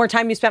 Yeah. The more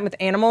time you spend with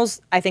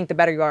animals, I think the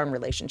better you are in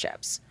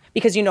relationships.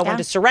 Because you know when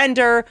to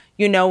surrender,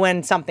 you know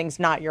when something's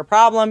not your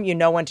problem, you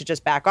know when to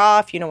just back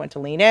off, you know when to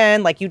lean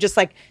in. Like you just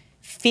like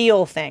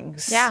feel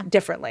things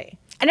differently.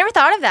 I never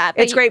thought of that.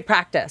 But it's great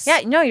practice.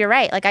 Yeah, no, you're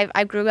right. Like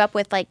I grew up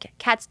with like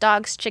cats,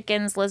 dogs,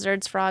 chickens,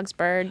 lizards, frogs,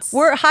 birds.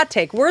 Hot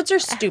take. Words are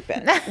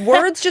stupid.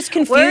 Words just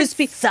confuse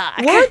people. Suck.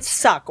 Words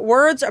suck.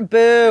 Words are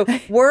boo.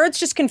 Words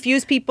just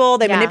confuse people.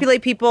 They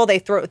manipulate people. They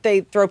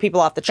throw people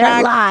off the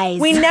track. They're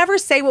lies. We never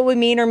say what we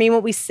mean or mean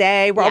what we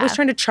say. We're always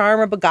trying to charm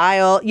or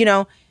beguile, you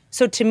know.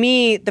 So to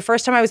me, the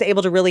first time I was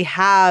able to really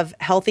have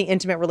healthy,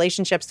 intimate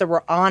relationships that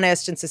were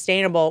honest and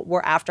sustainable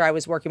were after I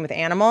was working with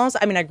animals.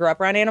 I mean, I grew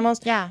up around animals.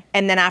 Yeah.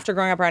 And then after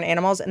growing up around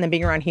animals and then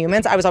being around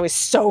humans, I was always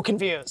so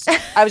confused.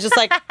 I was just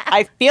like,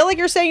 I feel like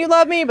you're saying you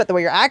love me, but the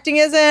way you're acting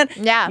isn't.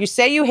 Yeah. You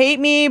say you hate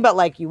me, but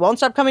like you won't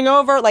stop coming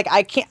over. Like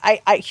I can't,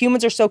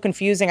 humans are so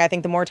confusing. I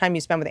think the more time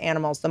you spend with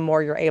animals, the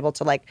more you're able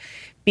to like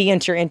be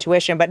into your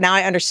intuition. But now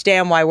I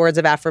understand why words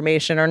of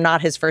affirmation are not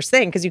his first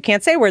thing because you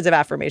can't say words of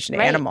affirmation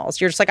to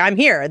animals. You're just like, I'm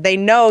here. They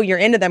know you're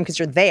into them because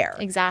you're there.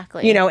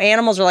 Exactly. You know,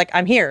 animals are like,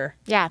 I'm here.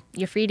 Yeah,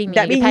 you're feeding me,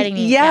 you're petting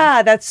me.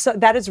 Yeah,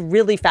 that is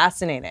really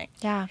fascinating.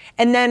 Yeah.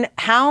 And then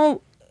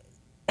how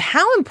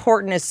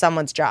important is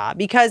someone's job?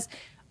 Because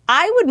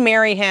I would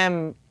marry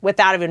him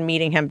without even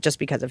meeting him just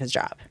because of his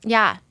job.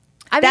 Yeah.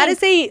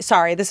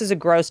 This is a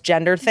gross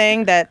gender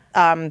thing that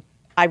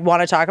I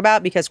want to talk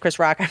about because Chris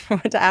Rock,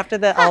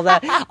 after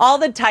all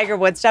the Tiger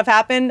Woods stuff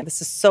happened,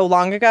 this is so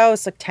long ago,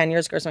 it's like 10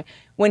 years ago or something,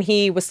 when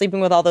he was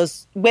sleeping with all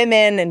those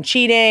women and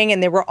cheating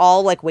and they were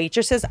all like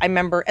waitresses. I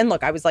remember, and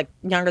look, I was like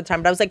younger at the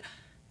time, but I was like,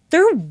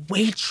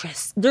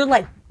 they're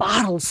like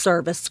bottle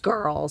service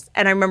girls.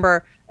 And I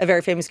remember a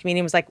very famous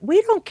comedian was like,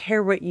 we don't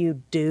care what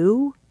you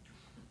do.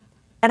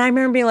 And I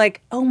remember being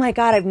like, oh my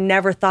God, I've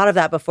never thought of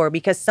that before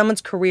because someone's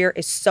career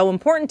is so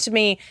important to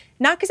me.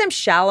 Not because I'm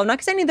shallow, not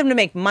because I need them to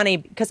make money,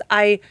 because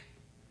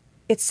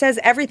it says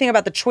everything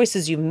about the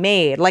choices you've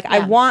made. Like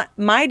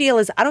my deal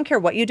is I don't care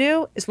what you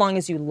do as long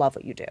as you love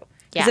what you do.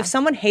 Because if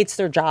someone hates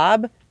their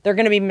job, they're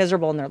going to be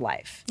miserable in their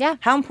life. Yeah.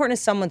 How important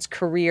is someone's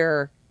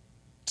career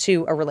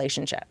to a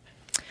relationship?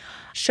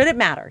 Should it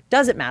matter?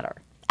 Does it matter?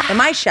 Am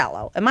I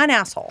shallow? Am I an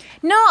asshole?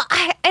 No,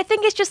 I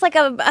think it's just like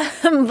a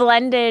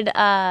blended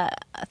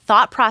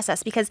thought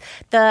process because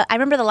I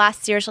remember the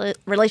last serious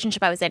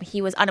relationship I was in,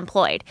 he was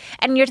unemployed.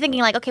 And you're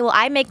thinking like, okay, well,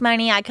 I make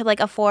money. I could like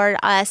afford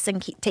us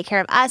and take care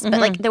of us. But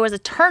like there was a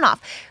turnoff.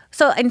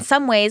 So in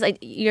some ways, like,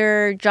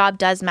 your job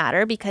does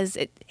matter because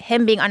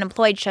him being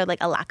unemployed showed like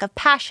a lack of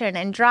passion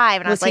and drive.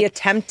 And was he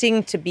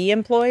attempting to be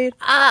employed?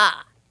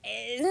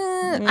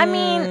 I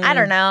mean, I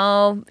don't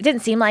know. It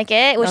didn't seem like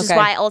it, which is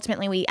why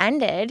ultimately we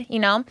ended, you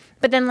know?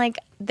 But then, like,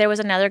 there was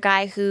another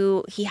guy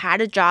who he had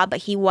a job, but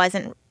he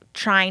wasn't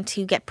trying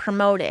to get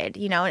promoted,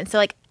 you know? And so,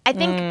 like, I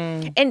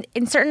think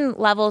in certain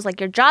levels, like,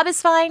 your job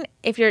is fine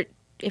if you're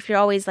if you're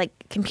always like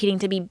competing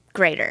to be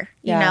greater,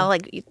 you know,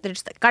 like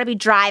there's got to be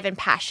drive and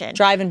passion.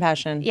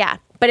 Yeah.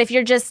 But if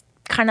you're just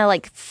kind of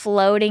like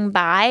floating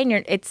by and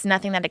it's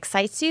nothing that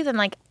excites you, then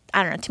like,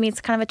 I don't know, to me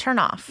it's kind of a turn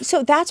off.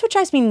 So that's what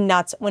drives me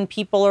nuts when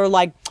people are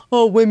like,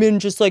 oh, women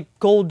just like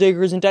gold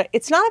diggers and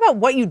it's not about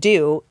what you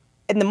do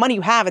and the money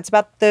you have. It's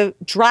about the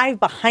drive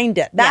behind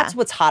it. That's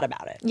what's hot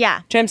about it.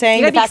 Yeah. Do you know what I'm saying?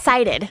 You gotta be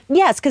excited.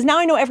 Yes, because now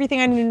I know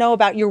everything I need to know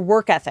about your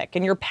work ethic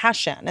and your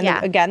passion.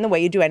 And again, the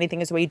way you do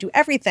anything is the way you do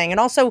everything. And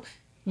also,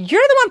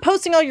 you're the one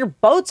posting all your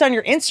boats on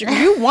your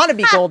Instagram. You want to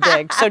be gold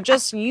digged. So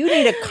you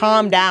need to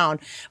calm down.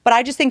 But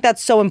I just think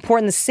that's so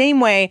important. The same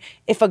way,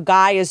 if a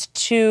guy is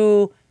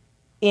too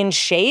in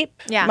shape,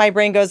 my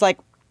brain goes like,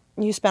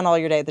 you spend all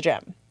your day at the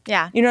gym.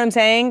 Yeah. You know what I'm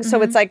saying?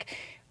 So it's like,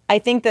 I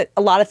think that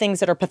a lot of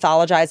things that are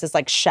pathologized as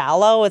like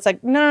shallow, it's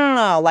like,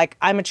 no. Like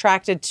I'm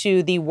attracted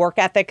to the work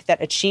ethic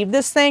that achieved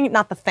this thing,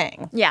 not the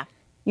thing. Yeah.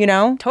 You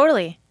know?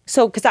 Totally.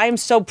 So, because I am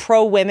so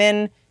pro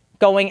women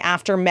going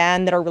after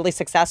men that are really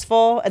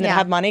successful and that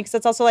have money. Because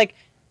it's also like,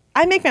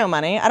 I make my own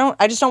money.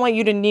 I just don't want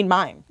you to need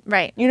mine.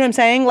 Right. You know what I'm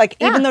saying? Like,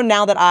 even though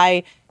now that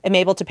I am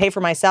able to pay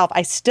for myself,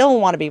 I still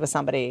want to be with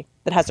somebody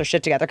that has their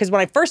shit together. Because when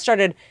I first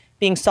started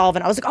being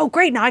solvent, I was like, oh,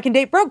 great, now I can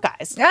date broke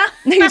guys. Yeah.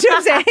 You know what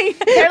I'm saying?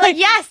 They're like,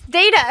 yes,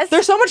 date us.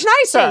 They're so much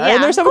nicer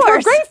and they're so much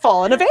more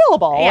grateful and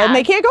available and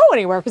they can't go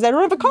anywhere because they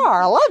don't have a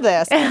car. I love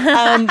this.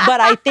 But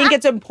I think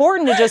it's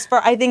important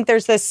to I think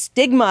there's this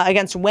stigma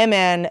against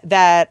women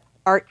that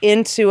are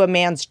into a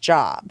man's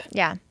job.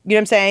 Yeah. You know what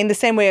I'm saying? The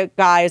same way a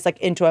guy is like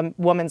into a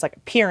woman's like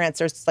appearance,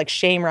 there's this like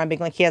shame around being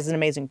like he has an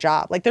amazing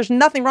job. Like there's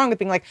nothing wrong with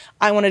being like,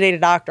 I want to date a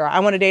doctor, I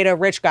want to date a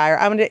rich guy,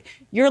 or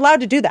you're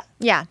allowed to do that.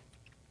 Yeah.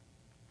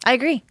 I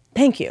agree.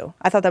 Thank you.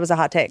 I thought that was a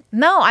hot take.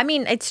 No, I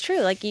mean, it's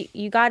true. Like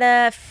you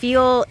gotta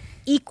feel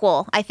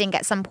equal, I think,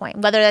 at some point,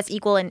 whether that's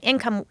equal in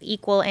income,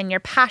 equal in your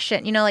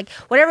passion, you know, like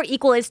whatever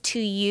equal is to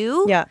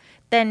you,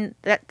 then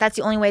that's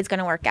the only way it's going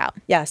to work out.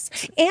 Yes.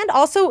 And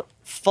also,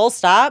 full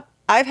stop,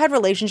 I've had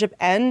relationships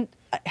end.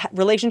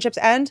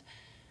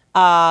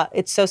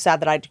 It's so sad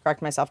that I had to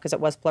correct myself because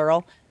it was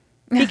plural.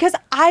 Because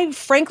I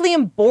frankly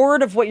am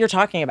bored of what you're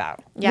talking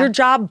about. Your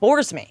job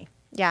bores me.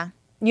 Yeah.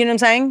 You know what I'm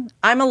saying?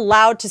 I'm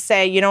allowed to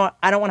say, you know what,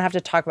 I don't want to have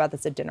to talk about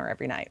this at dinner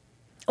every night.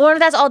 Or if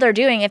that's all they're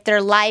doing, if their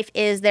life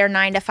is their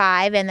 9 to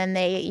 5 and then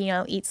they, you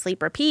know, eat,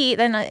 sleep, repeat,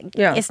 then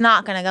it's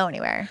not going to go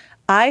anywhere.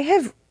 I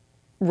have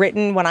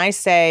written, when I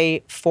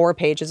say 4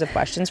 pages of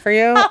questions for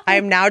you,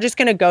 I'm now just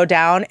going to go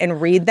down and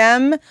read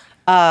them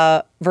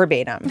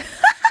verbatim.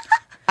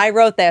 I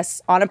wrote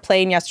this on a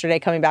plane yesterday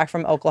coming back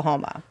from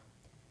Oklahoma.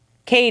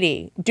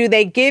 Katie, do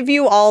they give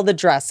you all the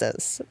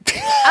dresses?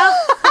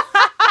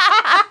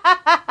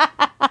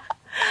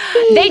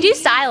 They do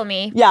style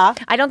me. Yeah.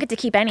 I don't get to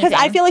keep anything.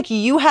 Because I feel like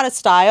you had a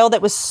style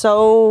that was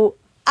so,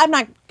 I'm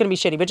not going to be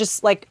shitty, but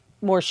just like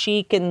more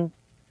chic and...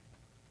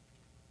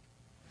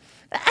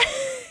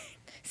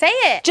 Say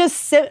it. Just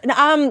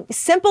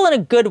simple in a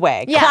good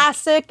way. Yeah.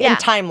 Classic and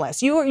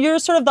timeless. You're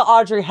sort of the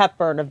Audrey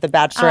Hepburn of the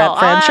Bachelorette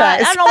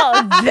franchise. I don't know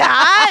about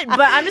that,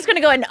 but I'm just going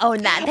to go and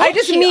own that. I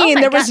just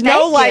mean there was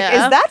no like, is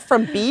that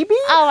from BB?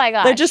 Oh my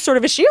God. They're just sort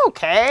of, is she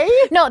okay?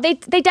 No, they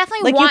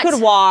definitely like want... you could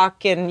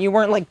walk and you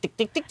weren't like tick,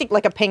 tick, tick, tick,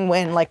 like a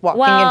penguin, like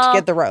walking in to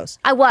get the rose.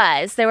 I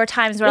was. There were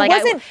times where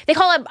they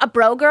call it a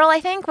bro girl,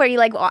 I think, where you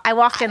like, I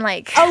walked in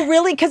like... Oh,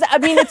 really? Because I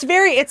mean,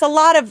 it's a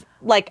lot of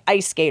like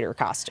ice skater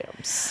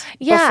costumes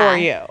before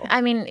you.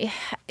 I mean,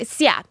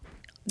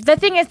 the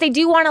thing is, they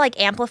do want to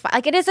like amplify.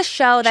 Like it is a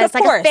show that's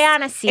like a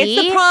fantasy.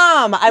 It's the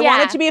prom. I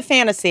want it to be a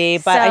fantasy,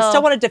 but I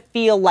still want it to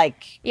feel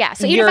like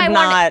so even if I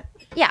not.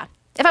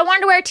 If I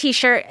wanted to wear a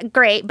T-shirt,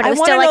 great, but it was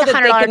still like a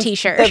 $100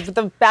 T-shirt.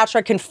 The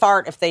Bachelor can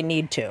fart if they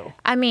need to.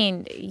 I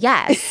mean,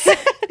 yes,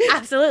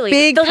 absolutely.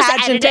 Big They'll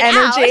pageant just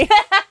energy.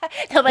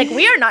 They're like,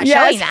 we are not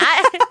showing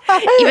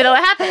that, even though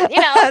it happened. You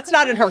know, that's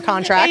not in her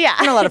contract. You're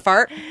not allowed to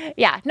fart.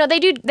 Yeah, no, they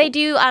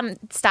do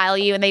style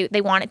you, and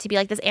they want it to be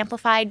like this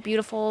amplified,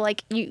 beautiful,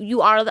 like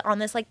you are on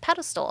this like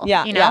pedestal.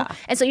 Yeah, you know.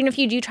 And so even if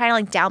you do try to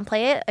like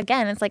downplay it,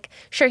 again, it's like,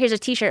 sure, here's a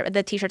T-shirt.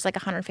 The T-shirt's like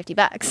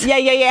 $150.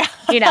 Yeah.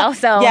 You know,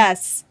 so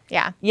yes.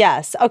 Yeah.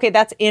 Yes. Okay,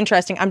 that's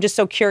interesting. I'm just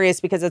so curious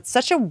because it's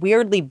such a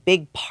weirdly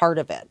big part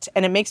of it.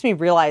 And it makes me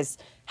realize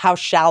how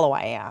shallow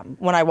I am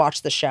when I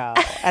watch the show.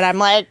 And I'm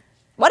like,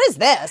 what is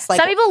this? Like,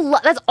 some people,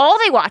 that's all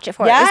they watch it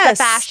for. Yes. Is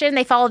the fashion.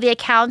 They follow the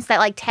accounts that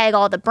like tag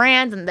all the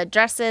brands and the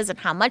dresses and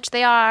how much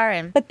they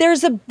are. But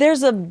there's a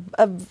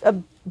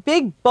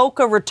big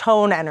Boca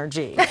Raton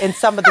energy in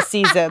some of the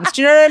seasons.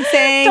 Do you know what I'm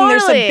saying? Totally.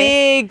 There's a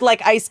big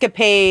like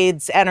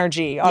escapades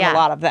energy on a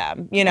lot of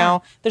them. You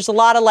know, there's a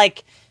lot of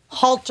like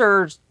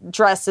halter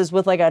dresses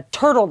with like a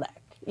turtleneck,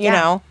 you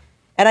know?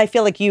 And I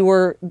feel like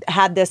you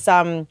had this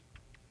a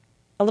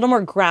little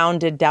more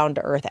grounded, down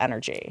to earth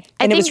energy.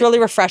 And it was really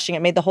refreshing.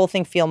 It made the whole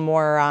thing feel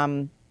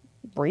more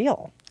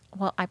real.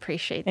 Well, I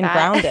appreciate and that.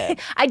 Grounded.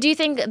 I do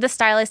think the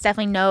stylist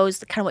definitely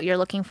knows kind of what you're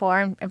looking for.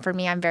 And for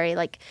me, I'm very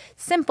like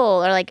simple,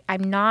 or like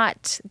I'm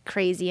not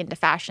crazy into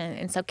fashion.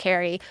 And so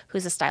Carrie,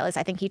 who's a stylist,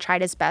 I think he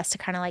tried his best to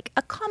kind of like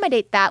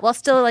accommodate that while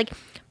still like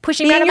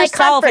pushing me being out of my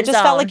yourself. comfort It just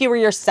zone. felt like you were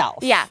yourself.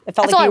 Yeah. It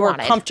felt That's like all you I were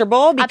wanted.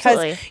 comfortable because,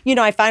 Absolutely.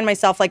 I find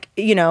myself like,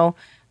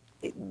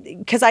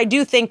 because I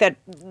do think that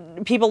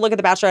people look at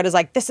The Bachelorette as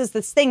like, this is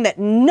this thing that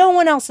no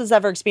one else has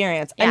ever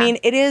experienced. I Yeah. mean,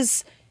 it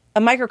is a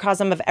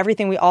microcosm of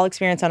everything we all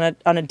experience on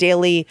a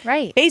daily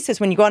Right. basis.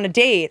 When you go on a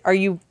date, are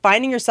you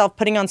finding yourself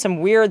putting on some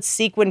weird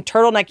sequin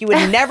turtleneck you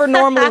would never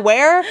normally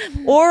wear?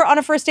 Or on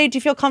a first date, do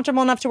you feel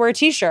comfortable enough to wear a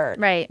t-shirt?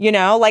 Right.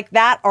 Like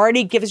that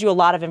already gives you a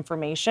lot of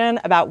information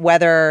about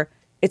whether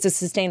it's a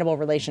sustainable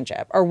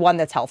relationship or one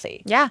that's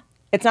healthy. Yeah.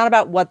 It's not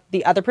about what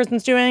the other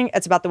person's doing.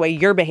 It's about the way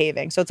you're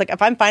behaving. So it's like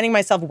if I'm finding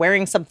myself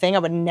wearing something I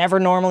would never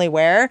normally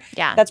wear,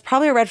 Yeah. that's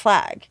probably a red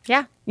flag.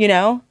 Yeah.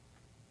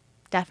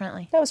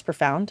 Definitely. That was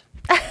profound.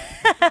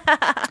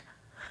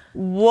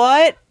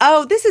 What?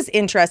 Oh, this is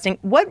interesting.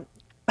 What?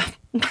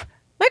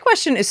 My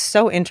question is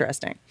so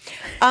interesting.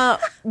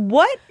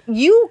 What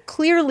you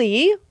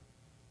clearly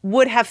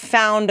would have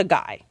found a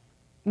guy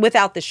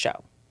without this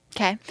show.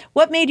 Okay.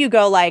 What made you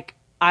go like,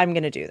 I'm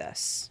going to do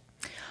this?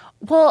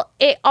 Well,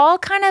 it all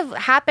kind of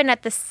happened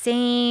at the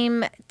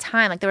same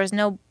time. Like there was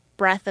no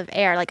breath of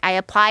air. Like I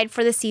applied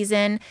for the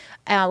season,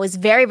 was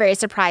very, very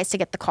surprised to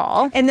get the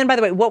call. And then, by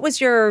the way, what was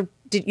you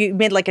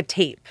made like a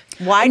tape?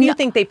 Why do you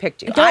think they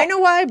picked you? I know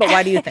why, but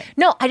why do you think?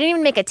 No, I didn't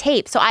even make a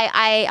tape. So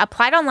I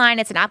applied online.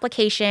 It's an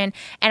application.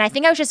 And I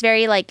think I was just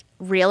very like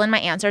real in my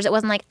answers. It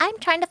wasn't like, I'm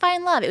trying to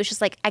find love. It was just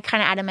like, I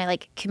kind of added my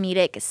like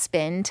comedic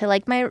spin to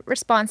like my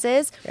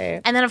responses.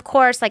 Right. And then of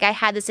course, like I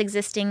had this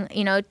existing,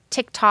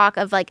 TikTok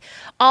of like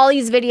all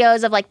these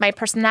videos of like my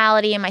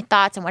personality and my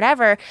thoughts and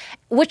whatever,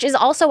 which is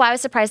also why I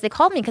was surprised they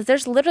called me because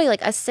there's literally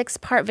like a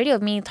 6-part video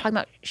of me talking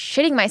about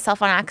shitting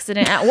myself on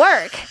accident at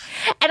work.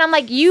 And I'm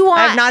like,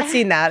 I've not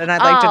seen that, and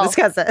I'd like to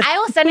discuss it. I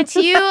will send it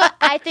to you.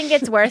 I think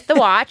it's worth the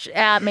watch.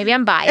 Maybe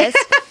I'm biased.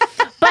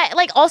 But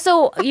like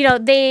also,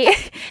 they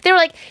were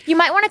like, you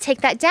might want to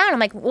take that down. I'm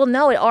like, well,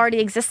 no, it already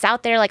exists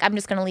out there. Like, I'm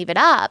just going to leave it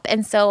up.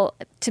 And so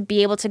to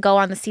be able to go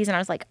on the season, I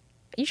was like,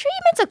 you sure you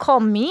meant to call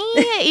me?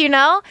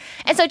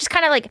 And so just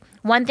kind of like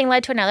one thing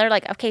led to another.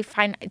 Like, okay,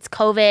 fine, it's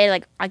COVID.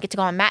 Like, I get to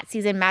go on Matt's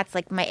season. Matt's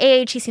like my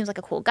age. He seems like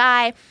a cool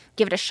guy.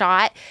 Give it a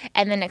shot.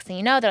 And then next thing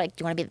you know, they're like,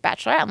 do you want to be the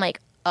Bachelorette? I'm like,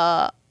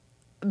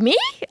 me?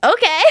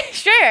 Okay,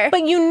 sure.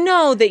 But you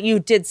know that you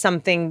did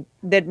something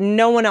that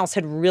no one else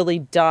had really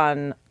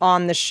done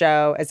on the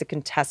show as a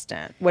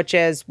contestant, which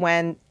is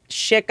when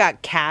shit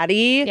got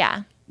catty,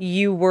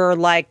 you were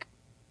like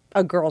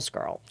a girl's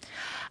girl.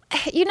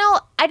 I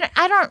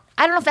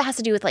don't know if that has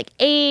to do with like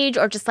age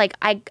or just like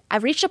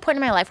I've reached a point in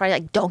my life where I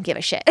like don't give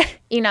a shit,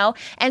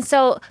 And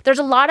so there's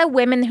a lot of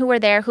women who were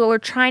there who were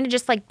trying to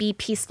just like be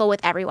peaceful with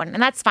everyone.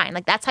 And that's fine.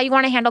 Like that's how you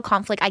want to handle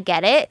conflict. I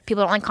get it.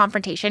 People don't like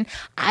confrontation.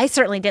 I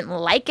certainly didn't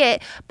like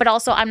it, but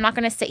also I'm not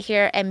going to sit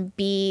here and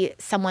be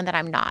someone that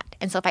I'm not.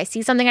 And so if I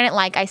see something I didn't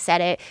like, I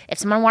said it. If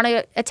someone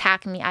wanted to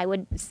attack me, I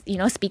would,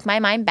 speak my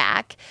mind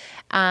back.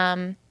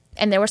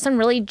 And there were some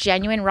really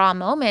genuine raw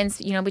moments,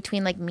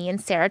 between like me and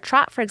Sarah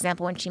Trott, for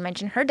example, when she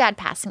mentioned her dad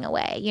passing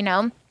away,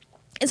 And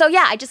so,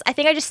 yeah, I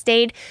think I just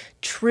stayed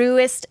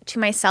truest to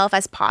myself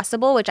as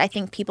possible, which I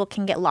think people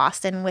can get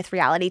lost in with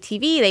reality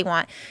TV. They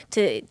want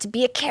to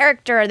be a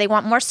character. They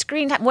want more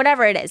screen time,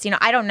 whatever it is.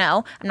 I don't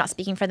know. I'm not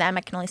speaking for them.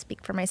 I can only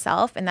speak for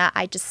myself. And that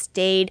I just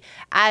stayed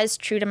as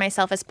true to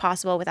myself as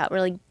possible without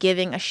really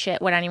giving a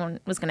shit what anyone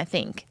was going to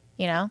think.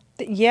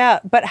 Yeah,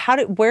 but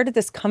where did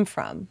this come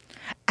from?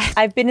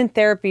 I've been in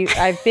therapy.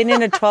 I've been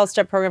in a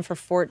 12-step program for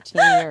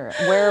 14 years.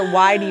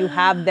 Why do you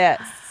have this?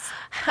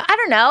 I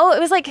don't know. It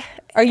was like...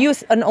 Are you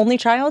an only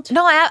child?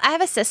 No, I have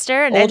a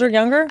sister. Older,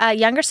 younger? A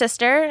younger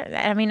sister.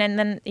 I mean, and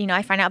then,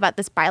 I find out about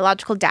this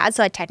biological dad,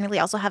 so I technically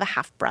also have a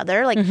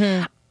half-brother. Like,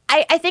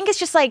 I think it's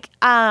just like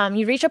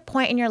you reach a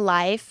point in your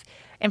life...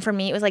 And for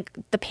me, it was like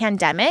the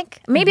pandemic.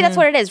 Maybe that's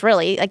what it is,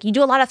 really. Like you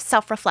do a lot of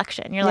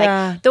self-reflection. You're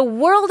like, the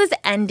world is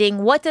ending.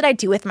 What did I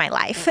do with my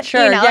life?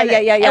 Sure.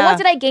 Yeah. And what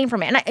did I gain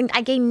from it? And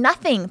I gained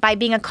nothing by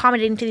being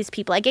accommodating to these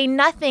people. I gained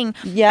nothing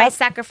by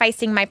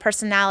sacrificing my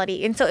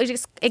personality. And so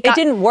it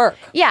didn't work.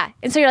 Yeah.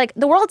 And so you're like,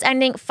 the world's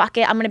ending. Fuck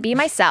it. I'm going to be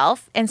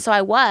myself. And so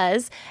I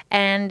was.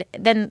 And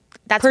then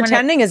that's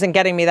pretending isn't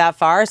getting me that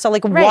far. So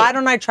like, why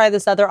don't I try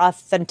this other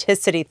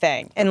authenticity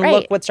thing? And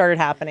look what started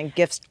happening.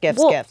 Gifts.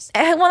 Well, that's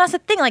the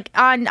thing. Like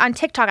on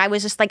TikTok, I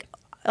was just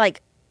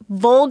like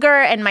vulgar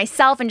and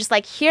myself and just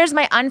like, here's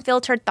my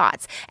unfiltered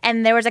thoughts.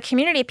 And there was a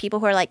community of people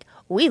who are like,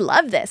 we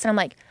love this. And I'm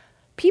like,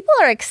 people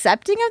are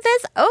accepting of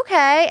this?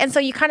 Okay. And so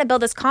you kind of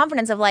build this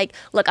confidence of like,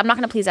 look, I'm not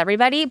going to please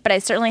everybody, but I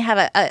certainly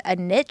have a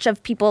niche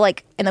of people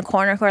like in the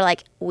corner who are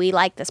like, we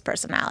like this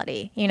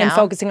personality, And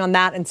focusing on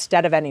that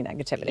instead of any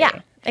negativity.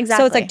 Yeah,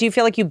 exactly. So it's like, do you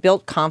feel like you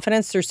built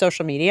confidence through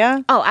social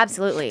media? Oh,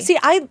 absolutely. See,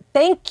 I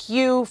thank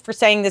you for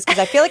saying this because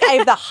I feel like I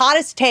have the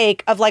hottest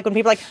take of like when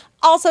people are like,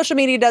 all social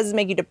media does is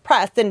make you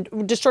depressed and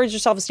destroys your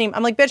self-esteem.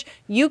 I'm like, bitch,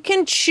 you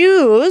can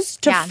choose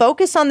to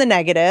focus on the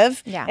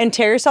negative and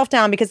tear yourself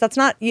down because that's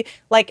not,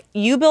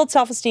 you build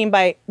self-esteem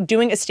by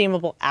doing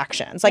esteemable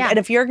actions. Like, and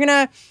if you're going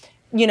to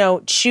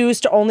choose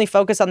to only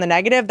focus on the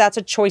negative, that's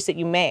a choice that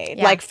you made.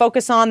 Yeah. Like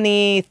focus on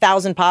the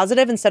 1,000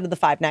 positive instead of the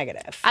 5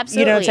 negative. Absolutely.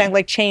 You know what I'm saying?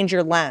 Like change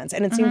your lens.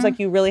 And it seems like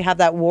you really have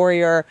that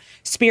warrior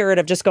spirit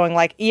of just going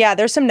like, yeah,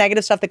 there's some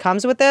negative stuff that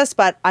comes with this,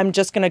 but I'm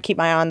just going to keep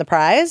my eye on the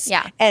prize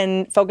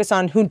and focus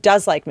on who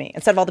does like me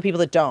instead of all the people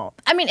that don't.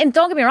 I mean, and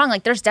don't get me wrong,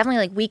 like there's definitely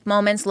like weak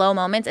moments, low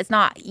moments. It's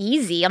not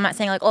easy. I'm not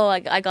saying like, oh,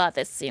 I got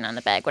this, in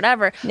the bag,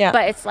 whatever. Yeah.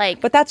 But it's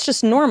like, But that's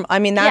just normal. I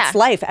mean, that's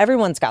life.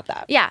 Everyone's got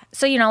that. yeah.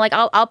 So, like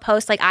I'll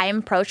post like I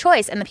am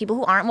pro-choice, and the people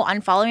who aren't will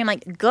unfollow me. I'm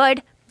like,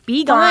 good,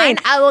 be gone.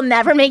 I will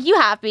never make you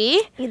happy.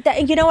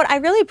 You know what? I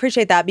really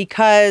appreciate that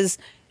because,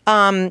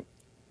 I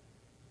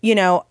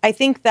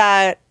think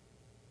that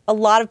a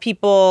lot of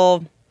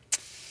people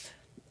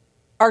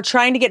are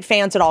trying to get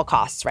fans at all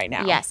costs right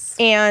now. Yes.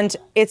 And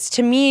it's,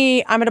 to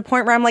me, I'm at a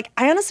point where I'm like,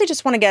 I honestly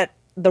just want to get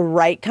the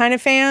right kind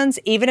of fans,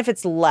 even if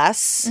it's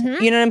less,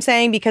 you know what I'm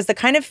saying? Because the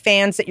kind of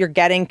fans that you're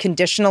getting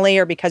conditionally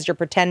or because you're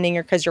pretending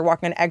or because you're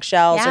walking on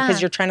eggshells or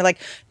because you're trying to like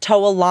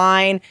toe a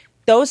line,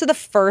 those are the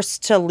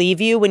first to leave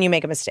you when you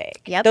make a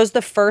mistake. Yep. Those are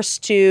the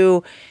first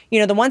to,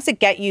 the ones that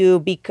get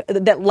you,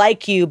 that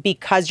like you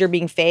because you're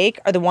being fake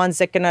are the ones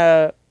that going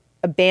to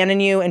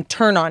abandon you and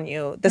turn on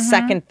you the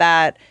second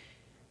that,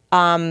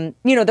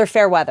 they're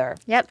fair weather.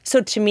 Yep. So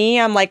to me,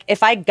 I'm like,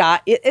 if I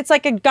got, it's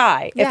like a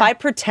guy. Yeah. If I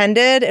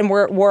pretended and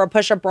wore a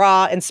push-up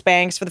bra and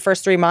Spanx for the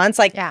first 3 months,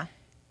 like,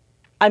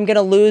 I'm going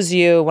to lose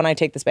you when I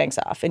take the Spanx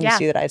off and you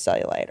see that I have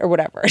cellulite or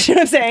whatever. You know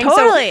what I'm saying?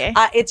 Totally.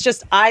 So it's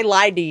just, I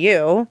lied to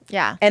you.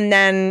 Yeah. And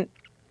then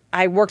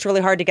I worked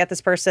really hard to get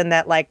this person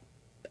that like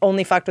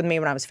only fucked with me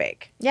when I was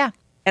fake. Yeah.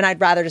 And I'd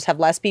rather just have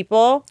less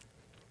people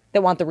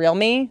that want the real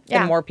me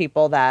than more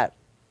people that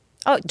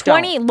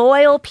 20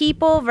 loyal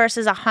people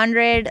versus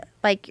 100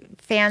 like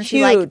fans who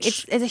like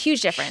it's a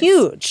huge difference.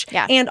 Huge.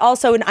 Yeah. And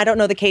also, and I don't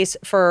know the case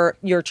for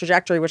your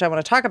trajectory, which I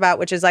want to talk about,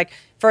 which is like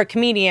for a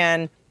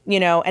comedian,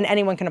 and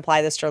anyone can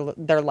apply this to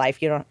their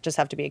life. You don't just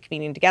have to be a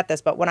comedian to get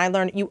this. But when I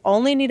learned you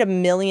only need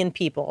 1 million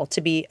people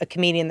to be a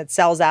comedian that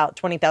sells out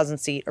 20,000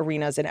 seat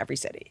arenas in every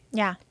city.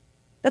 Yeah.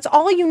 That's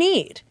all you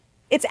need.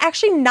 It's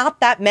actually not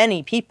that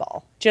many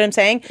people. Do you know what I'm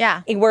saying?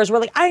 Yeah. Whereas we're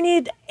like, I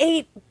need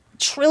 8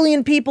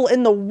 trillion people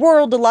in the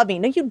world to love me.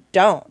 No, you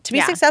don't. To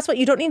be successful,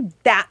 you don't need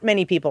that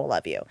many people to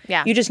love you.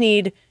 Yeah. You just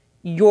need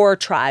your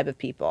tribe of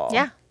people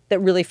that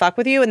really fuck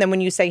with you. And then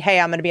when you say, hey,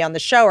 I'm going to be on the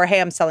show, or hey,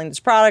 I'm selling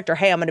this product, or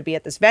hey, I'm going to be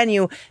at this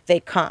venue,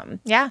 they come.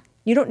 Yeah.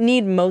 You don't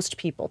need most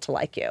people to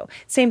like you.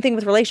 Same thing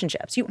with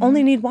relationships. You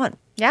only need one.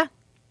 Yeah.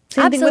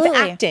 Same thing with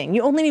acting.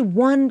 You only need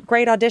one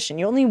great audition.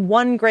 You only need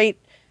one great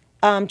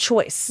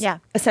choice. Yeah.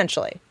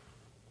 Essentially.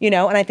 And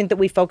I think that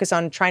we focus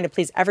on trying to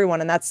please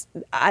everyone, and that's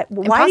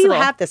why do you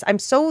have this? I'm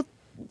so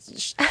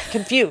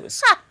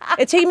confused.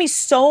 It's taken me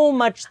so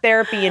much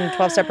therapy and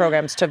 12-step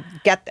programs to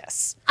get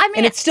this.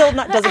 And it still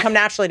doesn't come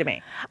naturally to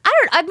me.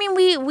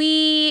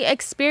 We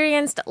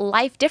experienced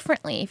life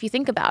differently if you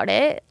think about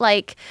it.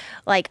 Like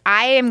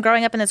I am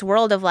growing up in this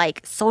world of like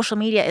social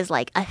media is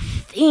like a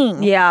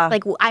thing. Yeah.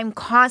 Like I'm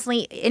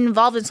constantly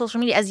involved in social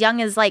media as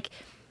young as like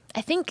I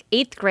think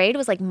 8th grade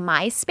was like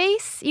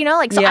MySpace,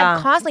 so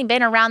I've constantly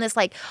been around this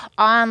like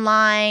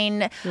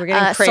online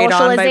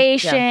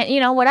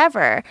socialization,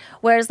 whatever.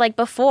 Whereas like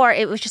before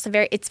it was just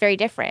it's very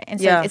different.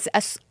 And so it's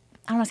I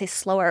don't want to say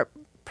slower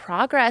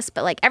progress,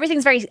 but like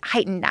everything's very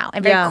heightened now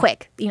and very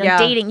quick.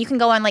 Dating, you can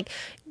go on like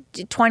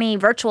 20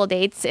 virtual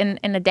dates in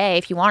a day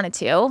if you wanted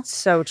to.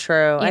 So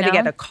true. I had to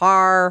get a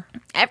car.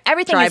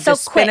 Everything is so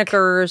quick.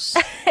 Spinnaker's.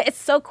 It's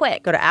so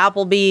quick. Go to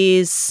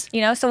Applebee's.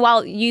 So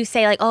while you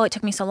say like, oh, it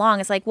took me so long,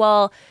 it's like,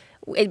 well,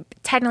 it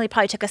technically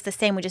probably took us the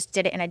same. We just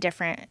did it in a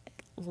different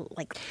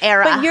like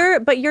era.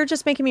 But you're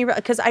just making me,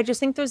 because I just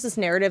think there's this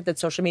narrative that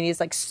social media is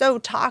like so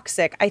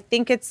toxic. I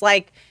think it's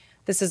like,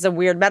 this is a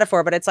weird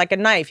metaphor, but it's like a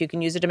knife. You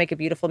can use it to make a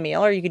beautiful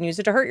meal, or you can use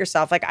it to hurt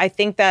yourself. Like I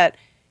think that,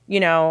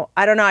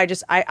 I don't know.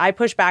 I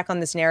push back on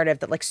this narrative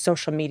that like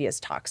social media is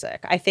toxic.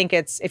 I think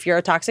if you're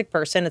a toxic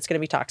person, it's going to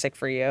be toxic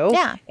for you.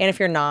 Yeah. And if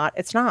you're not,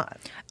 it's not.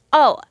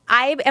 Oh,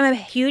 I am a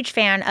huge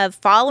fan of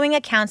following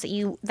accounts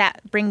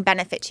that bring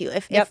benefit to you.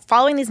 If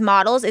following these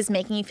models is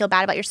making you feel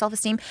bad about your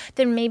self-esteem,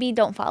 then maybe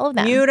don't follow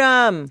them. Mute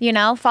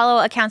them.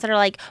 Follow accounts that are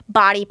like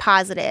body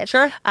positive.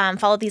 Sure.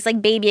 Follow these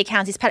like baby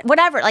accounts, these pet,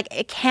 whatever. Like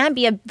it can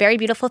be a very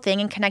beautiful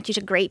thing and connect you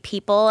to great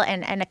people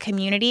and a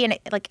community. And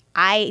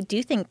I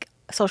do think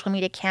social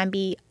media can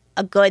be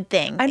a good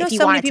thing. I know if you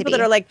so want many it to people be.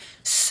 that are like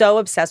so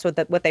obsessed with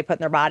what they put in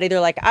their body. They're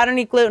like, I don't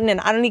eat gluten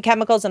and I don't eat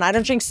chemicals and I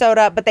don't drink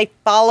soda, but they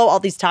follow all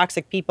these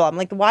toxic people. I'm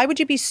like, why would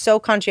you be so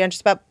conscientious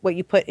about what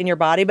you put in your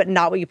body, but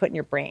not what you put in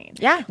your brain?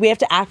 Yeah. We have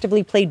to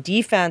actively play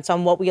defense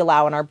on what we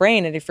allow in our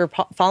brain. And if you're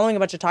following a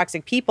bunch of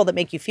toxic people that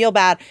make you feel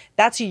bad,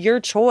 that's your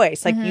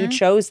choice. Like you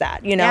chose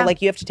that,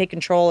 like you have to take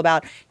control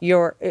of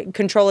your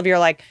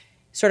like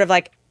sort of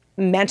like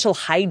mental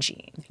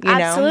hygiene,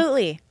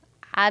 Absolutely.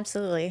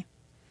 Absolutely.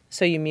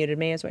 So you muted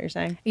me is what you're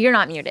saying? You're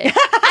not muted.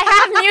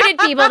 I have muted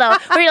people though,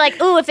 where you're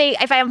like, ooh, if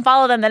I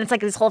unfollow them, then it's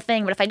like this whole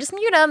thing. But if I just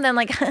mute them, then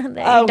like they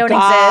don't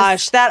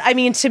exist. That, I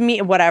mean, to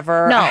me,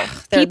 whatever. No,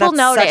 people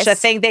notice. Such a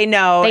thing. They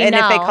know. They and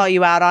know. if they call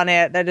you out on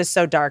it, that is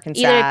so dark and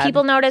sad. Either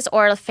people notice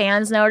or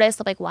fans notice.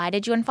 They're like, why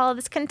did you unfollow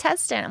this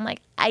contestant? I'm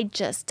like, I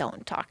just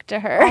don't talk to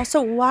her.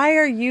 Also, why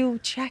are you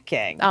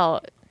checking?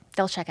 Oh,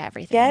 they'll check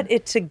everything. Get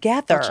it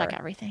together. They'll check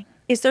everything.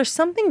 Is there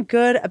something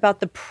good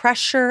about the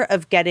pressure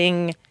of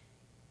getting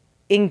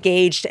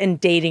engaged and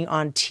dating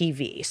on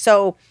TV?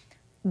 So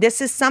this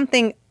is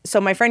something,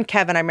 so my friend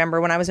Kevin, I remember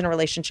when I was in a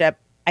relationship,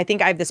 I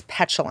think I have this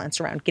petulance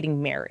around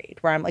getting married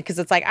where I'm like, because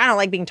it's like, I don't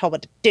like being told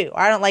what to do.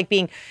 I don't like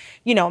being,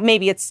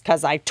 maybe it's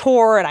because I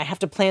tour and I have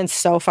to plan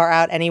so far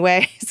out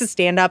anyway to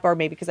stand up, or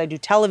maybe because I do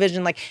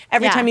television. Like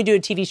every time you do a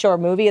TV show or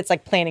movie, it's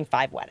like planning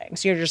 5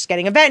 weddings. You're just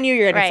getting a venue,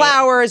 you're getting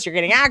flowers, you're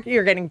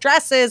getting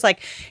dresses,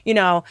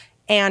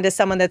 and as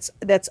someone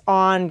that's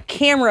on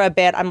camera a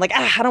bit, I'm like,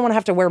 I don't want to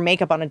have to wear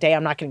makeup on a day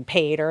I'm not getting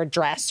paid, or a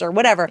dress or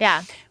whatever.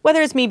 Yeah.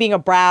 Whether it's me being a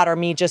brat or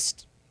me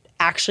just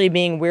actually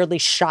being weirdly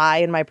shy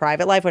in my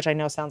private life, which I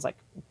know sounds like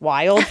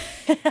wild.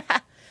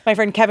 My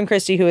friend Kevin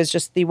Christie, who is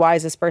just the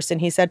wisest person,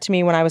 he said to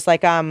me when I was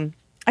like,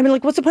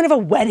 what's the point of a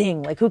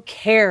wedding? Like, who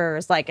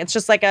cares? Like, it's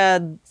just like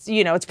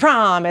it's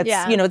prom. It's,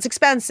 it's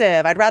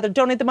expensive. I'd rather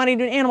donate the money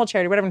to an animal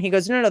charity, whatever. And he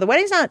goes, no, the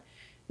wedding's not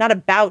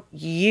about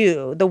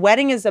you. The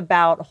wedding is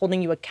about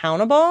holding you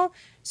accountable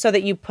so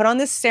that you put on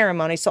this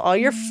ceremony so all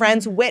your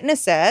friends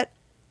witness it,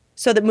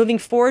 so that moving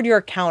forward, you're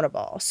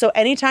accountable. So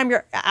anytime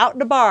you're out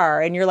in a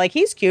bar and you're like,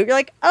 he's cute, you're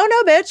like, oh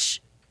no, bitch.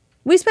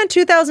 We spent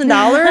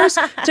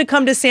 $2,000 to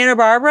come to Santa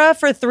Barbara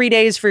for 3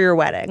 days for your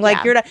wedding.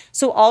 Like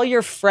so all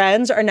your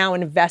friends are now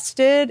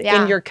invested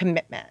in your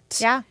commitment.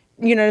 Yeah.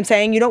 You know what I'm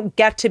saying? You don't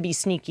get to be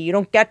sneaky. You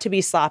don't get to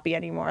be sloppy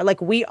anymore.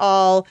 Like we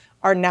all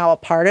are now a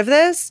part of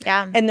this.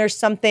 Yeah. And there's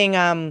something,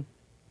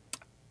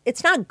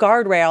 it's not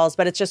guardrails,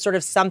 but it's just sort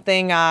of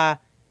something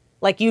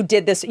like you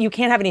did this. You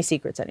can't have any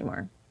secrets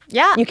anymore.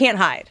 Yeah. You can't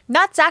hide.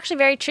 That's actually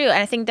very true.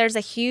 And I think there's a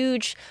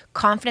huge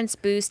confidence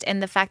boost in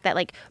the fact that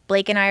like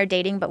Blake and I are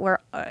dating, but we're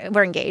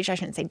engaged. I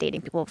shouldn't say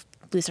dating. People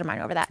lose their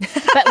mind over that.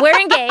 But we're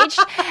engaged.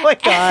 Oh my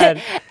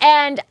God.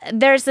 And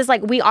there's this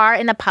like, we are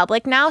in the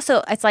public now.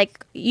 So it's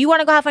like, you want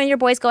to go have fun with your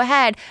boys, go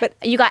ahead. But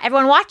you got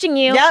everyone watching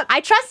you. Yep.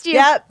 I trust you.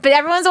 Yep. But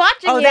everyone's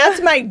watching you. Oh,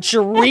 that's my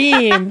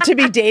dream, to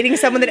be dating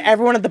someone that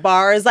everyone at the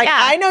bar is like,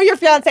 I know your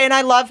fiance and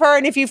I love her.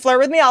 And if you flirt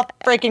with me, I'll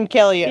freaking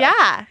kill you.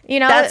 Yeah.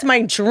 That's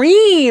my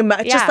dream.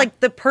 Just like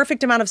the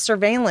perfect amount of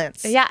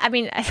surveillance. Yeah. I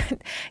mean,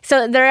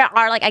 so there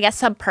are like, I guess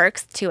some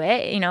perks to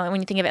it, when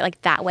you think of it like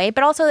that way,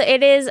 but also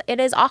it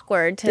is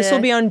awkward to. This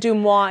will be on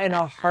Dumois in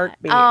a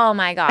heartbeat. Oh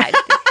my God.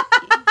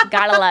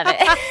 Gotta love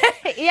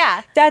it.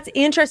 Yeah. That's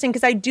interesting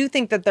because I do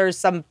think that there's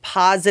some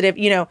positive,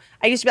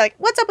 I used to be like,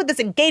 what's up with this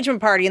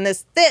engagement party and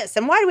this,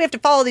 and why do we have to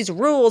follow these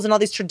rules and all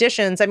these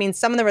traditions? I mean,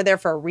 some of them are there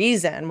for a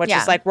reason, which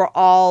is like we're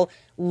all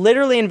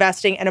literally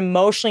investing and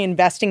emotionally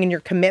investing in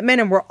your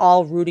commitment, and we're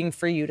all rooting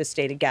for you to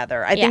stay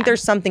together. I think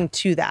there's something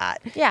to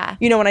that. Yeah.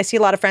 When I see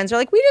a lot of friends who are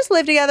like, we just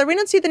live together. We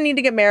don't see the need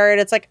to get married.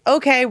 It's like,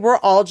 okay, we're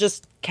all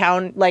just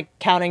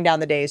counting down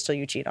the days till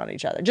you cheat on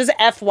each other. Just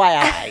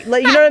FYI.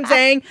 You know what I'm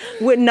saying?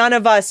 None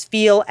of us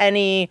feel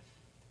any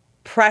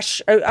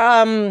pressure,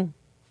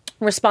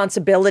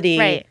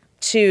 responsibility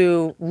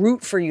to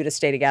root for you to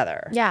stay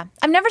together. Yeah.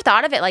 I've never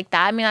thought of it like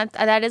that. I mean,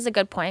 that is a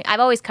good point. I've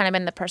always kind of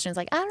been the person who's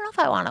like, I don't know if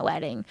I want a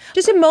wedding.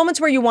 Just in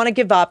moments where you want to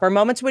give up, or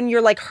moments when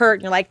you're like hurt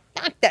and you're like,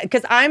 fuck that.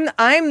 Because I'm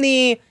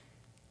the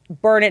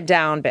burn it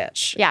down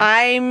bitch.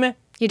 Yeah.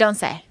 You don't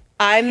say.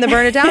 I'm the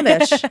burn it down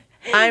bitch.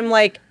 I'm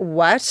like,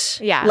 what?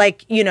 Yeah.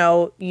 Like,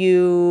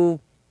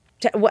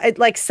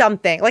 like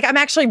something. Like I'm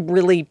actually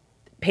really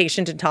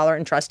patient and tolerant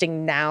and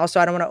trusting now, so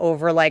I don't want to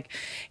over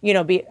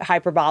be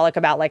hyperbolic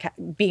about like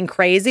being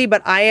crazy,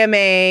 but I am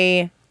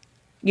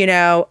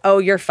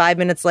you're 5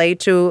 minutes late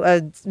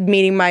to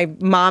meeting my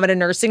mom at a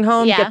nursing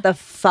home. Yeah. Get the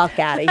fuck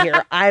out of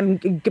here.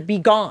 Be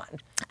gone.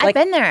 I've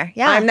been there.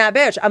 Yeah. I'm that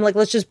bitch. I'm like,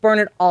 let's just burn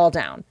it all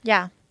down.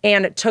 Yeah.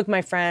 And it took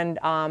my friend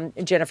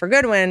Jennifer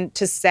Goodwin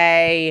to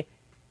say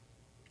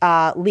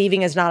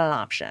leaving is not an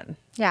option.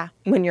 Yeah.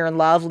 When you're in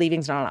love,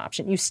 leaving's not an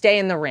option. You stay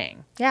in the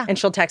ring. Yeah. And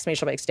she'll text me.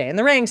 She'll be like, stay in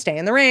the ring, stay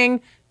in the ring.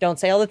 Don't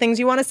say all the things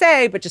you want to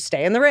say, but just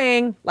stay in the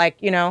ring.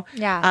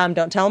 Yeah.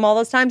 Don't tell them all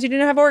those times you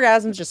didn't have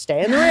orgasms. Just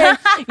stay in the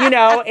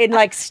ring, and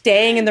like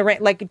staying in the ring.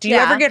 Like, do you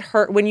ever get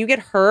hurt? When you get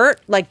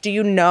hurt, like, do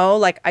you know,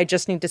 like, I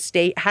just need to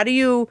stay?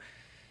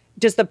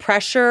 Does the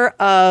pressure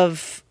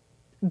of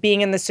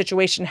being in this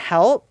situation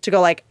help to go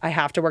like, I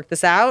have to work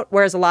this out?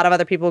 Whereas a lot of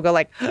other people go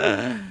like,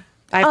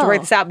 I have to work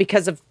this out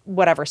because of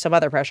whatever, some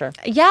other pressure.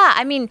 Yeah.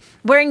 I mean,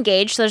 we're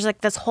engaged, so there's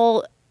like this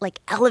whole like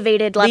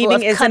elevated level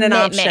Leaving of isn't commitment.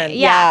 an option.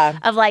 Yeah.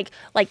 Of like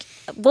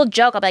we'll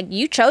joke. I'll be like,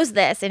 you chose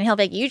this, and he'll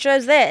be like, you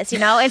chose this,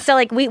 And so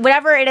like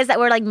whatever it is that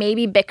we're like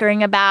maybe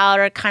bickering about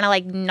or kind of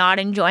like not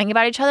enjoying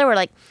about each other, we're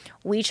like,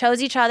 we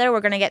chose each other.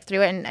 We're gonna get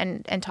through it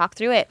and talk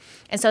through it.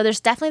 And so there's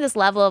definitely this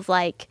level of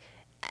like,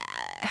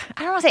 I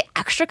don't want to say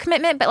extra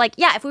commitment, but like,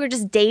 yeah, if we were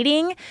just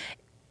dating,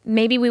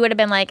 maybe we would have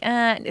been like,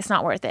 it's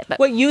not worth it. But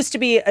what used to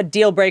be a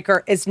deal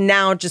breaker is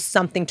now just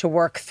something to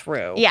work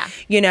through. Yeah.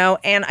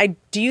 And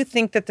do you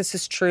think that this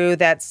is true,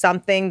 that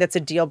something that's a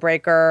deal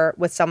breaker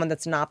with someone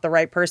that's not the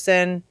right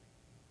person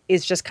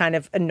is just kind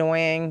of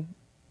annoying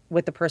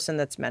with the person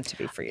that's meant to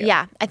be for you?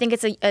 Yeah, I think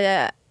it's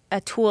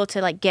a tool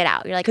to like get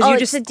out. You're like, you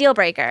just a deal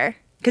breaker.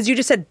 Because you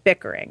just said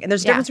bickering, and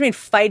there's a difference between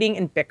fighting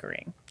and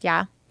bickering.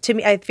 Yeah. To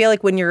me, I feel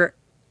like when you're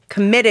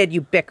committed,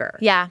 you bicker.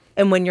 Yeah.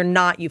 And when you're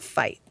not, you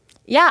fight.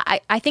 Yeah,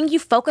 I think you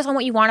focus on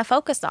what you want to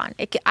focus on.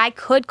 I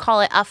could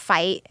call it a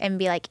fight and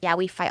be like, yeah,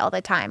 we fight all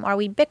the time, or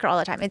we bicker all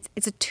the time.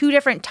 It's a two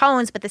different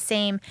tones, but the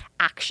same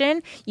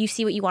action. You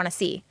see what you want to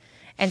see.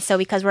 And so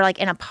because we're like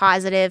in a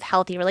positive,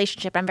 healthy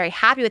relationship, I'm very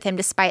happy with him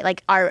despite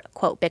like our,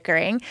 quote,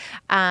 bickering.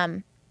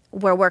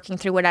 We're working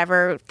through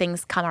whatever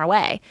things come our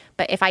way.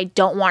 But if I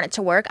don't want it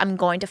to work, I'm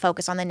going to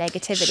focus on the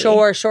negativity.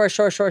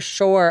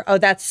 Sure. Oh,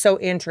 that's so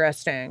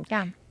interesting.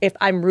 Yeah. If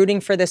I'm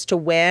rooting for this to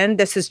win,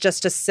 this is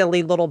just a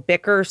silly little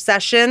bicker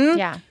session.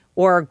 Yeah.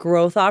 Or a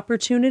growth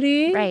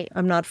opportunity. Right.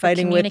 I'm not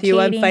fighting with you.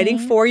 I'm fighting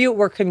for you.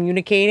 We're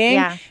communicating.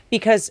 Yeah.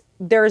 Because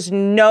there's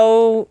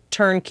no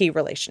turnkey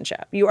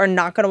relationship. You are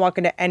not going to walk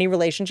into any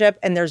relationship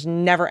and there's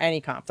never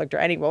any conflict or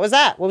any, what was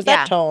that? What was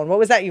that tone? What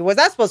was that? What was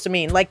that supposed to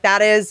mean? Like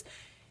that is,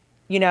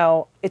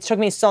 it took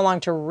me so long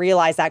to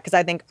realize that because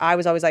I think I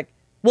was always like,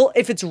 well,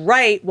 if it's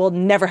right, we'll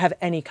never have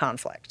any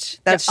conflict.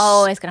 That's You're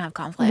always going to have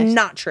conflict.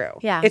 Not true.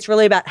 Yeah. It's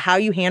really about how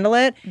you handle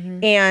it.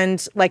 Mm-hmm.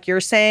 And like you're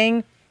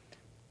saying,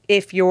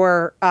 if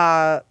you're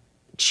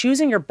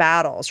choosing your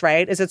battles,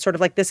 right? Is it sort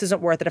of like, this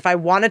isn't worth it? If I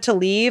wanted to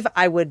leave,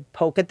 I would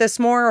poke at this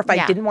more. Or if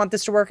I didn't want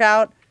this to work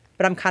out,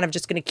 but I'm kind of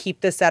just going to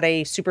keep this at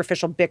a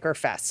superficial bicker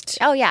fest.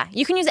 Oh, yeah.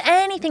 You can use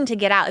anything to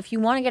get out if you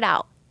want to get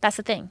out. That's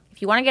the thing.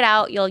 If you want to get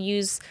out, you'll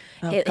use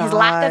his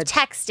lack of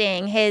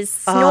texting, his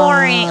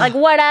snoring, like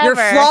whatever. You're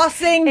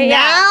flossing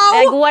now?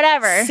 Like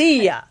whatever.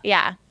 See ya.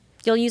 Yeah.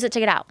 You'll use it to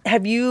get out.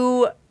 Have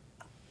you...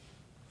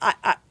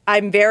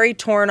 I'm very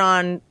torn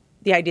on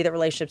the idea that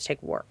relationships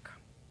take work.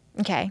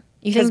 Okay.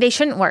 You think they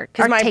shouldn't work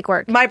or take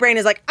work? My brain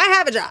is like, I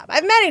have a job. I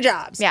have many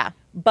jobs. Yeah.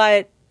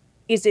 But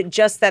is it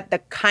just that the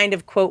kind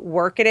of, quote,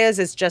 work it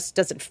is just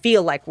doesn't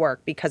feel like work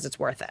because it's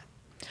worth it?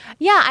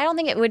 Yeah, I don't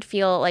think it would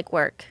feel like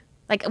work.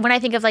 Like when I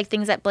think of like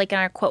things that Blake and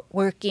I are, quote,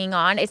 working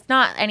on, it's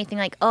not anything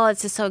like, oh,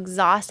 it's just so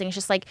exhausting. It's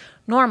just like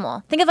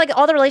normal. Think of like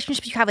all the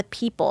relationships you have with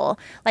people.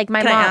 Like my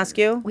mom. Can I ask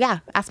you?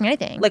 Yeah, ask me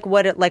anything. Like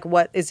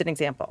what is an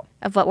example?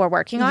 Of what we're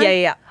working on?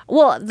 Yeah.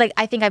 Well, like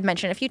I think I've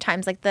mentioned a few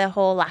times, like the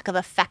whole lack of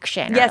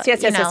affection. Yes.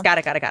 Got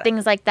it.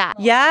 Things like that.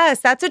 Yes,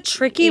 that's a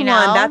tricky one.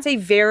 know? That's a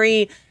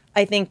very...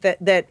 I think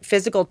that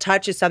physical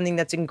touch is something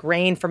that's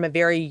ingrained from a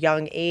very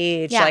young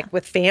age, like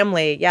with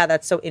family. Yeah,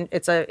 that's so.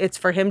 It's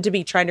for him to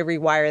be trying to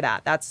rewire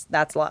that.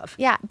 That's love.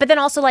 Yeah, but then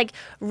also like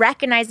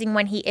recognizing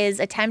when he is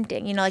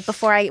attempting. Like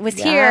before I was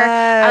here,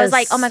 I was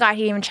like, oh my god,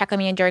 he didn't even check on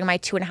me during my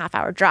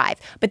 2.5-hour drive.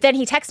 But then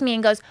he texts me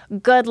and goes,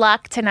 "Good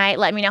luck tonight.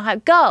 Let me know how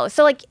it goes."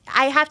 So like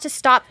I have to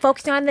stop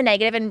focusing on the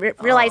negative and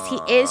realize he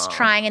is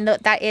trying, and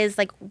that is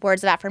like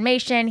words of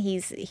affirmation.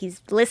 He's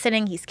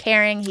listening. He's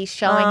caring. He's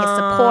showing his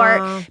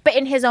support, but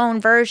in his own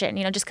version,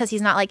 just because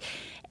he's not like,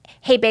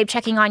 hey babe,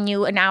 checking on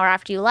you an hour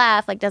after you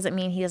left, like doesn't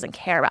mean he doesn't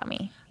care about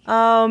me.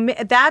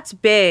 That's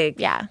big.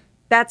 Yeah,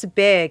 that's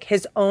big.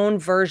 His own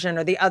version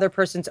or the other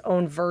person's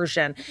own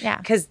version. Yeah,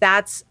 because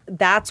that's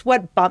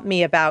what bumped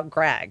me about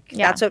Greg.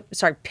 Yeah.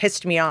 That's what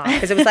pissed me off,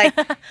 because it was like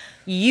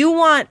you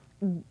want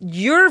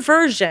your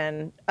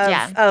version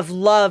of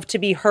love to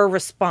be her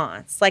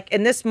response. Like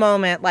in this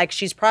moment, like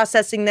she's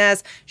processing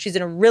this. She's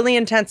in a really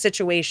intense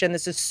situation.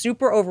 This is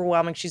super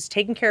overwhelming. She's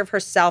taking care of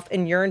herself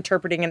and you're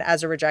interpreting it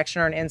as a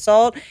rejection or an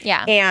insult.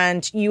 Yeah.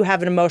 And you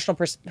have an emotional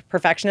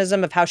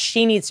perfectionism of how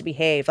she needs to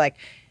behave. Like,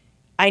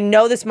 I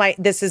know this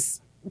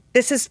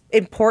is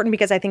important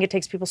because I think it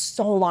takes people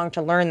so long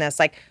to learn this.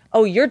 Like,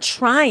 oh, you're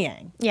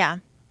trying. Yeah.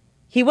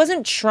 He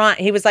wasn't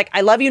trying. He was like,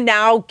 I love you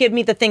now. Give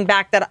me the thing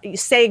back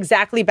say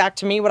exactly back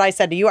to me what I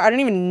said to you. I don't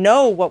even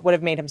know what would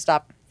have made him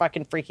stop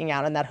fucking freaking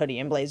out in that hoodie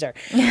and blazer.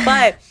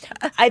 But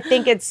I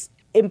think it's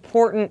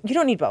important. You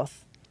don't need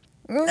both.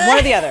 One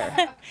or the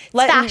other.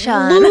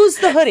 Fashion. Lose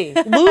the hoodie.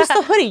 Lose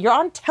the hoodie. You're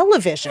on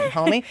television,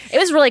 homie. It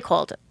was really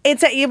cold.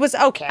 It was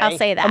okay. I'll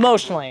say that.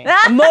 Emotionally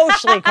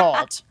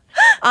cold.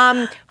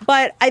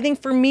 But I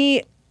think for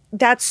me,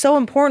 that's so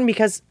important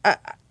because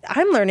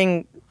I'm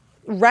learning.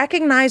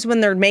 Recognize when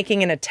they're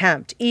making an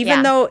attempt,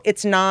 even though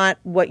it's not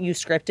what you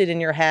scripted in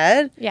your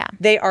head. Yeah,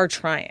 they are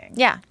trying.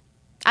 Yeah,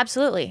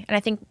 absolutely. And I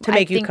think to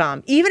make you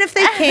come, even if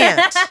they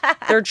can't,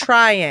 they're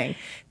trying.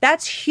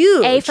 That's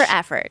huge. A for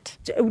effort.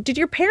 Did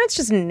your parents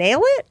just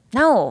nail it?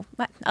 No,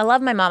 I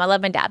love my mom. I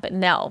love my dad, but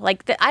no,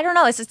 like I don't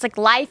know. It's just like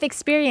life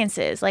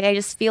experiences. Like I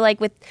just feel like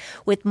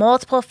with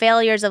multiple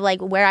failures of like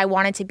where I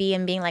wanted to be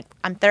and being like,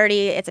 I'm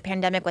 30. It's a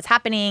pandemic. What's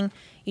happening?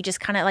 You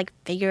just kind of like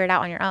figure it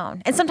out on your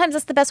own. And sometimes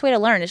that's the best way to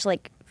learn is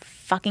like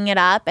fucking it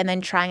up and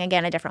then trying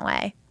again a different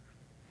way.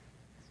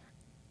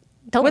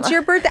 What's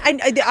your birthday?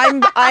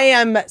 I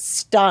am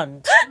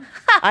stunned.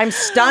 I'm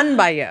stunned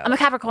by you. I'm a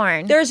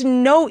Capricorn. There's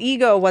no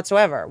ego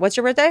whatsoever. What's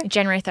your birthday?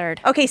 January 3rd.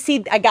 Okay,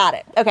 see, I got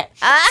it. Okay.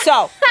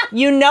 So,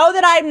 you know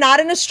that I'm not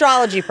an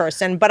astrology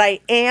person, but I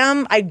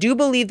do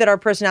believe that our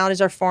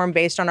personalities are formed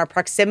based on our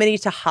proximity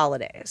to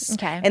holidays.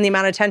 Okay. And the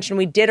amount of attention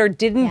we did or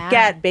didn't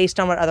get based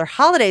on what other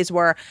holidays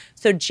were.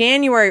 So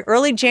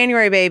early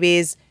January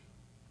babies,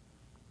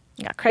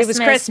 Christmas, it was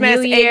Christmas.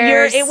 New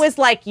Year's, It was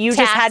like you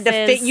just had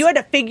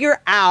to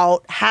figure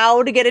out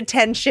how to get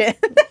attention.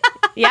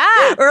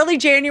 Yeah. Early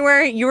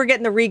January, you were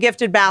getting the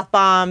regifted bath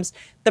bombs.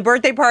 The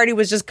birthday party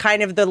was just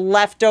kind of the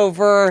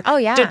leftover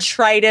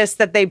detritus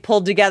that they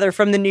pulled together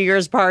from the New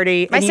Year's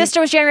party. My sister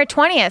was January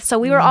 20th, so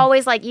we were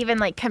always like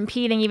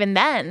competing even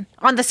then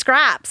on the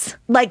scraps.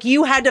 Like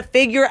you had to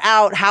figure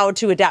out how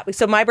to adapt.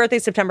 So my birthday,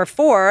 September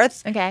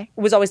 4th,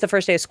 was always the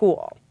first day of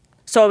school.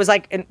 So I was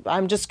like,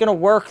 I'm just going to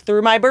work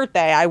through my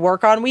birthday. I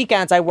work on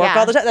weekends. I work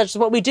all the time. That's just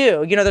what we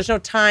do. You know, there's no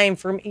time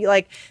for me.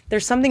 Like,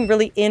 there's something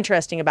really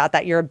interesting about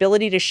that. Your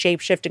ability to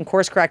shapeshift and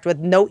course correct with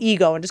no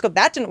ego and just go,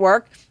 that didn't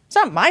work. It's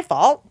not my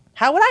fault.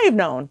 How would I have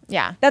known?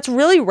 Yeah. That's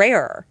really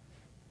rare.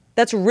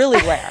 That's really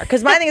rare.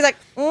 Because my thing is like,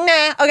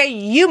 nah, okay,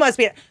 you must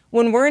be.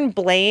 When we're in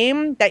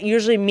blame, that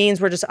usually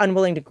means we're just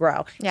unwilling to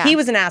grow. Yeah. He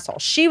was an asshole.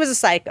 She was a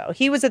psycho.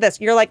 He was a this.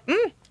 You're like,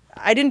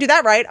 I didn't do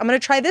that right. I'm going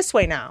to try this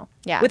way now.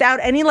 Yeah. Without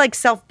any like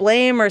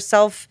self-blame or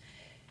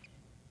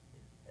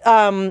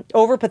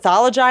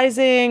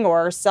over-pathologizing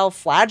or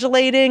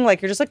self-flagellating.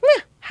 Like you're just like,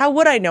 meh, how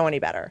would I know any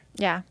better?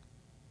 Yeah.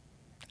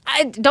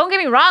 Don't get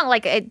me wrong.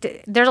 Like,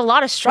 there's a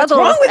lot of struggle.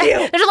 What's wrong with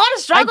you? There's a lot of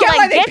struggle. I get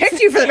why they picked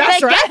you for the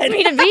Bachelorette. That gets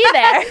me to be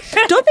there.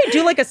 Don't they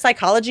do like a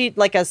psychology,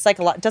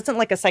 doesn't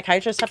like a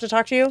psychiatrist have to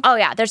talk to you? Oh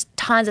yeah, there's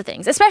tons of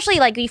things. Especially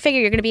like you figure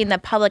you're going to be in the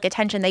public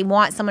attention. They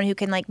want someone who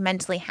can like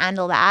mentally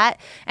handle that.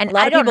 And a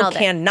lot of people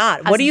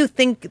cannot. What do you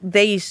think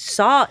they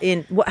saw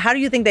how do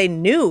you think they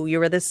knew you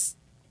were this?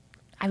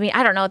 I mean,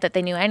 I don't know that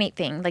they knew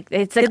anything. Like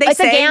it's a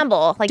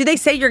gamble. Like, do they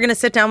say you're going to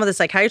sit down with a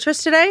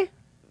psychiatrist today?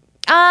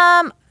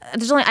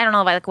 There's only I don't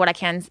know about like what I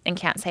can and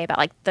can't say about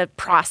like the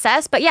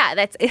process, but yeah,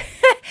 that's it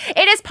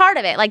is part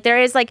of it. Like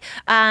there is like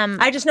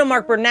I just know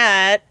Mark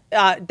Burnett.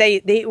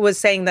 They was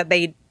saying that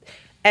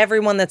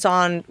everyone that's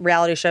on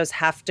reality shows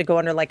have to go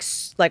under like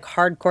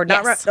hardcore,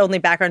 not only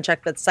background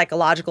check, but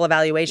psychological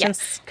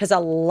evaluations. Because a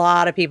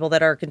lot of people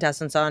that are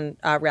contestants on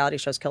reality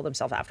shows kill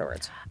themselves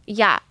afterwards.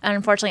 Yeah, and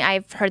unfortunately,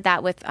 I've heard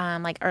that with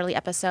like early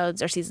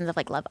episodes or seasons of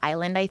like Love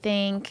Island. I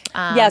think.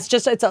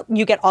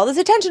 You get all this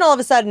attention all of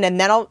a sudden, and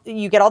then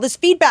you get all this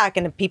feedback,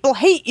 and people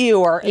hate you,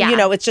 or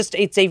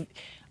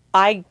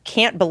I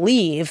can't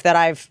believe that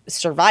I've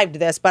survived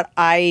this, but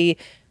I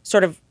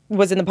sort of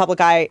was in the public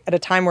eye at a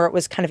time where it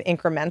was kind of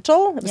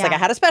incremental. It was like I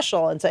had a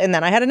special, and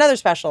then I had another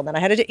special, and then I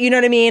had you know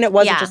what I mean? It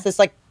wasn't just this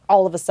like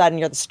all of a sudden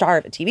you're the star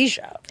of a TV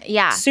show.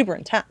 Yeah. Super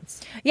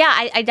intense.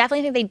 Yeah, I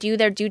definitely think they do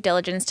their due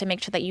diligence to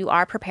make sure that you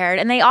are prepared,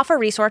 and they offer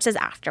resources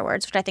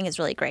afterwards, which I think is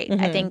really great.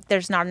 I think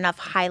there's not enough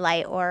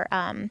highlight or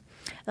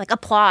like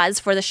applause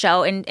for the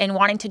show and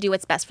wanting to do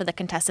what's best for the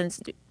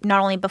contestants,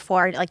 not only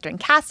before like during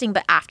casting,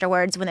 but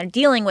afterwards when they're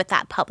dealing with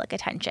that public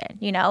attention,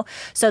 you know?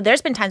 So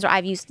there's been times where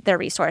I've used their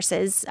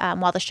resources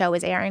while the show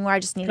is airing where I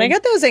just need Can I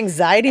get those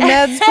anxiety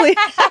meds, please?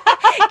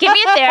 Give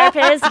me a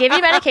therapist, give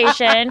me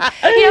medication.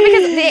 You know,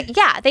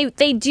 because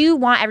they do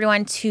want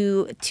everyone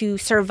to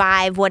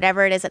survive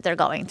whatever it is that they're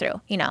going through,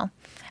 you know?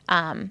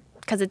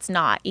 Because it's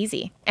not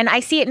easy. And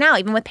I see it now,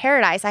 even with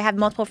Paradise. I have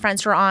multiple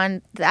friends who are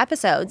on the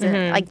episodes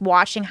and like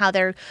watching how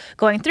they're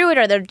going through it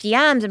or their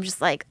DMs. I'm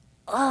just like,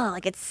 oh,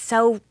 like it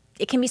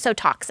can be so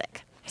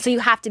toxic. So you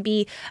have to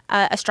be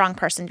a strong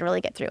person to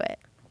really get through it.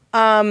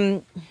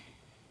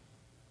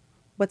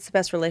 What's the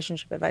best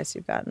relationship advice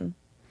you've gotten?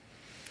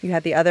 You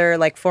had the other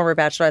like former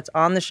bachelorettes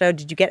on the show.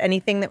 Did you get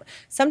anything that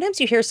sometimes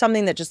you hear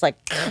something that just like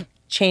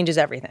changes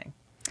everything?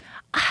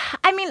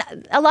 I mean,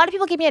 a lot of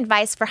people give me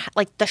advice for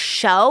like the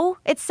show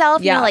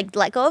itself, you know, like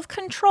let go of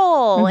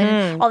control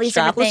and all these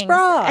different things.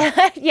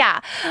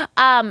 Yeah.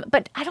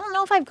 But I don't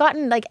know if I've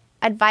gotten like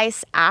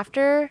advice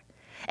after,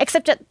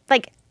 except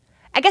like,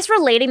 I guess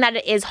relating that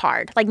it is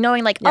hard. Like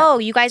knowing like, oh,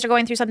 you guys are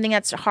going through something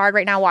that's hard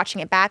right now,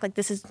 watching it back. Like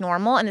this is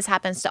normal and this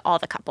happens to all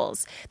the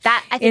couples.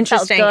 That I think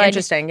felt good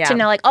to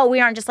know like, oh, we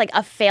aren't just like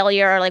a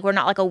failure or like we're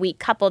not like a weak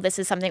couple. This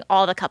is something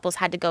all the couples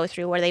had to go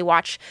through where they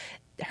watch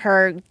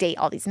her date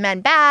all these men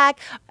back.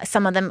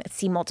 Some of them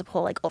see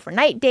multiple like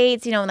overnight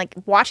dates, you know, and like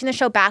watching the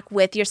show back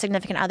with your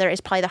significant other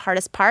is probably the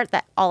hardest part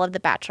that all of the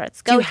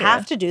bachelorettes go through. Do you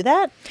have to do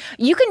that?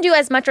 You can do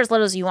as much or as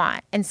little as you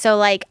want. And so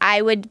like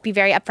I would be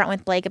very upfront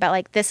with Blake about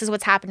like this is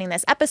what's happening in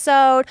this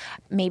episode.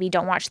 Maybe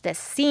don't watch this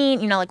scene,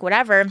 you know, like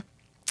whatever.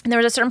 And there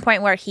was a certain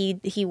point where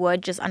he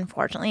would just,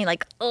 unfortunately,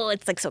 like, oh,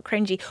 it's like so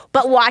cringy,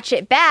 but watch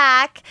it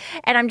back.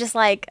 And I'm just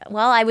like,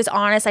 well, I was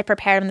honest. I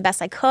prepared him the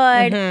best I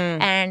could.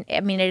 And I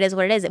mean, it is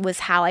what it is. It was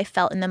how I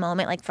felt in the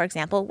moment. Like, for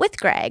example, with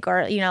Greg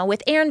or,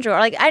 with Andrew or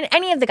like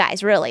any of the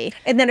guys, really.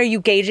 And then are you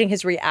gauging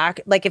his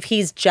like if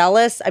he's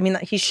jealous? I mean,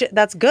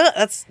 that's good.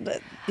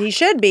 He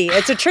should be.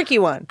 It's a tricky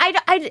one.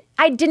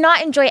 I did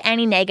not enjoy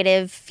any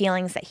negative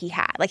feelings that he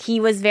had. Like, he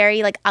was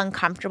very like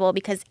uncomfortable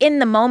because in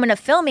the moment of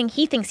filming,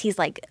 he thinks he's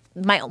like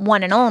my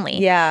one and only.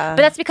 Yeah.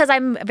 But that's because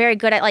I'm very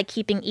good at like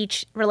keeping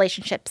each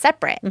relationship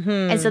separate.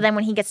 And so then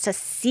when he gets to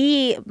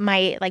see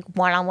my like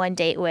one-on-one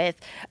date with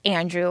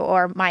Andrew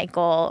or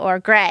Michael or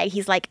Greg,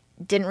 he's like,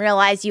 didn't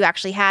realize you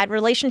actually had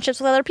relationships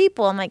with other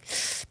people. I'm like,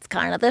 it's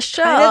kind of the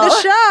show.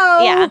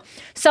 Yeah.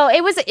 So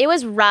it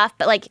was rough,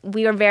 but like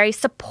we were very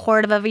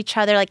supportive of each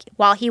other. Like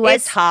while he was,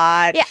 it's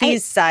hot. Yeah,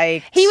 he's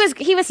psyched.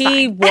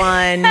 He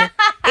won.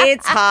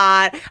 It's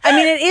hot. I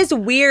mean, it is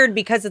weird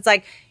because it's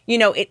like,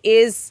 it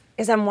is.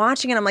 As I'm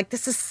watching it, I'm like,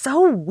 this is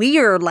so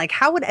weird. Like,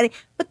 how would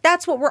but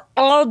that's what we're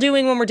all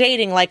doing when we're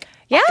dating. Like,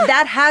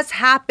 that has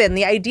happened.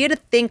 The idea to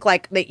think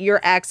like that your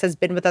ex has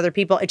been with other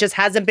people, it just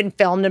hasn't been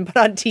filmed and put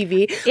on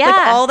TV. Yeah.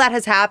 Like all that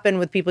has happened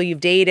with people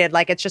you've dated.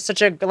 Like, it's just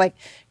such a like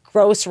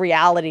gross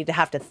reality to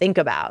have to think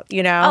about,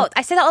 Oh,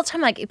 I say that all the time.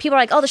 Like, people are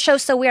like, oh, the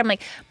show's so weird. I'm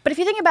like, but if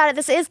you think about it,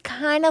 this is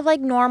kind of like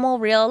normal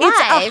real life.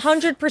 It's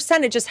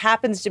 100%. It just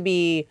happens to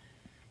be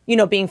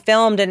being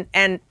filmed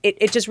and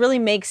it just really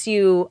makes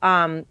you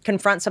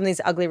confront some of these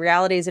ugly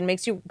realities and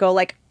makes you go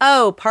like,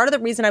 oh, part of the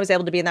reason I was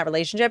able to be in that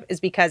relationship is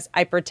because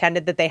I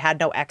pretended that they had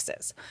no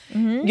exes.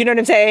 You know what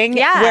I'm saying?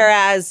 Yeah.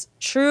 Whereas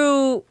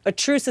a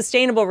true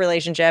sustainable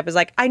relationship is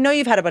like, I know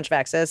you've had a bunch of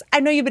exes.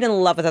 I know you've been in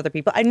love with other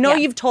people. I know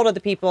you've told other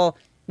people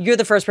you're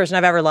the first person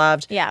I've ever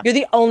loved. Yeah. You're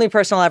the only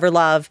person I'll ever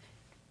love.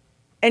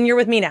 And you're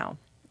with me now.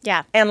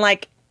 Yeah. And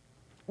like,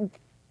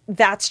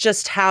 that's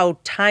just how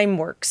time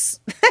works.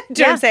 Do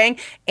you know what I'm saying?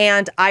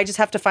 And I just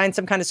have to find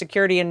some kind of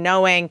security in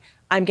knowing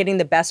I'm getting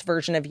the best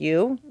version of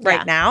you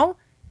right now.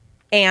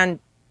 And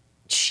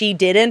she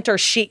didn't,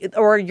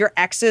 or your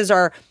exes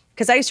are,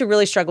 because I used to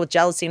really struggle with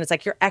jealousy. And it's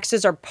like, your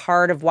exes are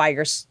part of why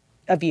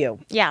of you.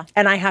 Yeah.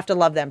 And I have to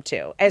love them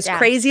too. As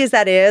crazy as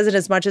that is, and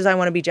as much as I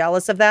want to be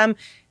jealous of them,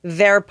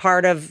 they're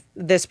part of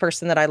this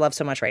person that I love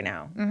so much right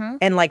now.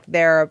 And like,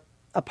 they're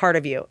a part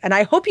of you. And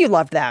I hope you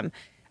loved them.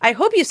 I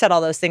hope you said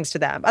all those things to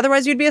them.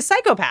 Otherwise, you'd be a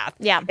psychopath.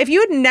 Yeah. If you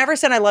had never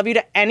said I love you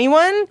to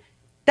anyone,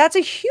 that's a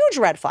huge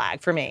red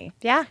flag for me.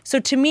 Yeah. So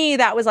to me,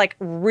 that was like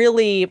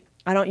really,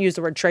 I don't use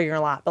the word triggering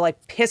a lot, but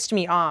like pissed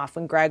me off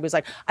when Greg was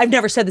like, I've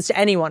never said this to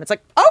anyone. It's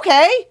like,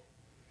 okay,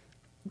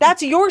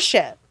 that's your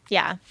shit.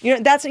 Yeah.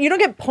 You don't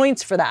get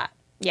points for that.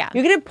 Yeah.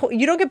 You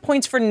don't get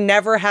points for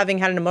never having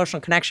had an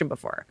emotional connection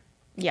before.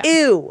 Yeah.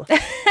 Ew.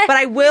 But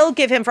I will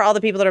give him, for all the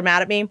people that are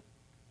mad at me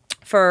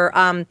for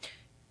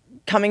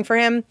coming for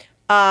him,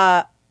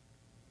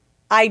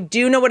 I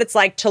do know what it's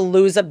like to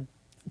lose a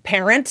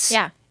parent.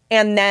 Yeah.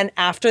 And then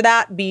after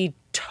that, be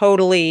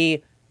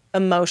totally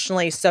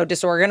emotionally so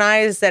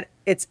disorganized that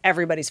it's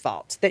everybody's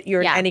fault, that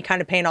you're in any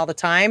kind of pain all the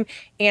time.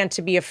 And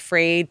to be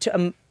afraid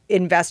to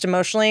invest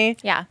emotionally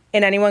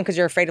in anyone because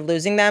you're afraid of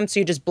losing them.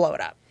 So you just blow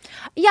it up.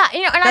 Yeah,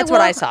 and that's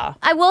what I saw.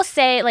 I will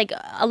say, like,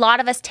 a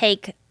lot of us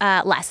take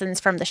lessons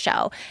from the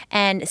show,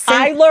 and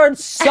I learned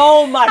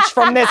so much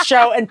from this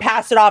show and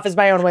pass it off as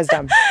my own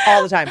wisdom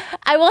all the time.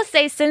 I will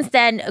say, since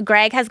then,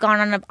 Greg has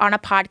gone on a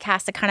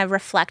podcast to kind of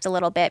reflect a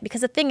little bit,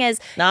 because the thing is,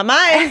 not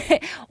mine.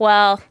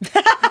 Well,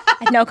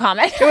 no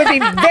comment. It would be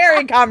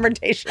very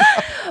confrontational.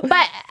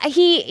 But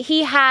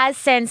he has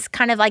since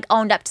kind of like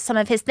owned up to some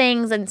of his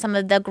things and some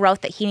of the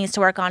growth that he needs to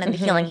work on and the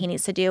healing he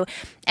needs to do.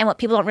 And what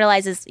people don't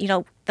realize is,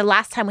 the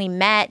last time we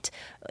met,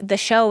 the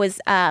show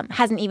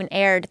hasn't even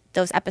aired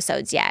those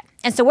episodes yet.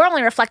 And so we're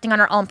only reflecting on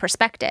our own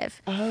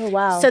perspective. Oh,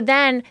 wow. So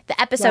then the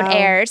episode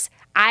airs.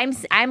 I'm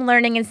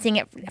learning and seeing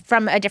it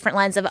from a different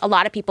lens of a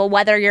lot of people,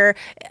 whether you're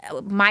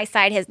my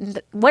side,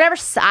 whatever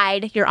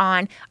side you're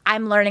on,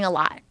 I'm learning a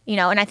lot,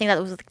 and I think that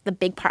was the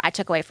big part I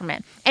took away from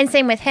it. And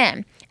same with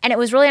him. And it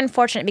was really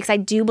unfortunate because I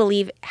do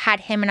believe had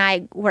him and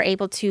I were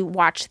able to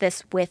watch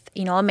this with,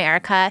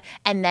 America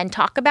and then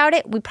talk about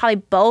it, we probably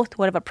both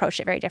would have approached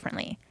it very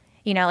differently.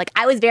 Like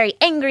I was very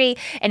angry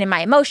and in my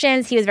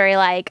emotions, he was very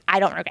like, I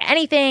don't regret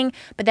anything.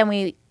 But then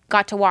we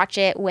got to watch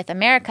it with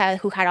America,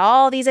 who had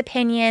all these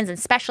opinions and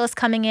specialists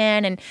coming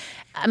in. And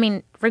I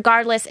mean,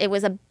 regardless, it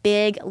was a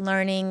big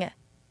learning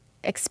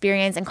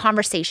experience and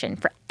conversation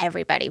for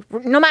everybody.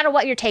 No matter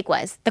what your take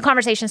was, the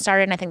conversation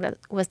started, and I think that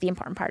was the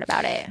important part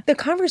about it. The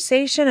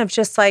conversation of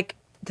just like,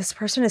 this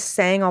person is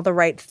saying all the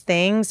right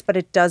things, but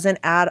it doesn't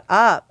add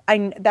up.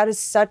 That is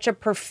such a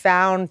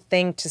profound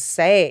thing to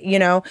say,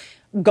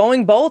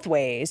 going both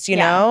ways, you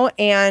know?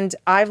 And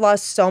I've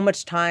lost so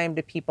much time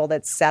to people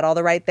that said all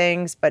the right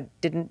things, but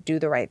didn't do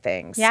the right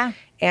things. Yeah.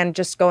 And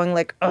just going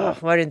like, oh,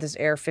 why didn't this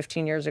air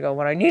 15 years ago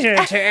when I needed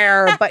it to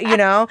air? But,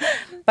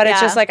 But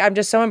it's just like, I'm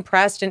just so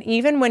impressed. And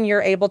even when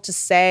you're able to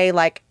say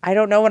like, I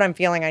don't know what I'm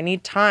feeling, I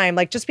need time,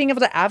 like just being able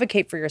to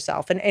advocate for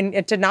yourself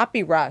and to not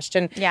be rushed.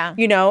 And,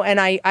 you know, and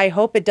I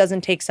hope it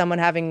doesn't take someone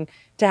having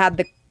to have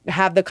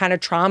the kind of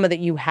trauma that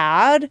you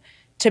had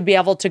to be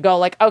able to go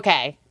like,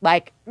 okay,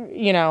 like,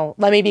 you know,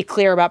 let me be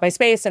clear about my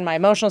space and my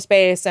emotional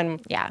space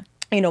and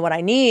you know, what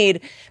I need,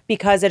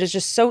 because it is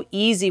just so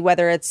easy,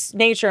 whether it's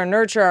nature or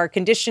nurture or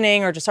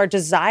conditioning or just our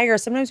desire.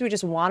 Sometimes we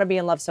just want to be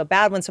in love so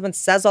bad. When someone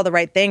says all the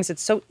right things,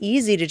 it's so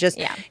easy to just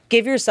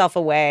give yourself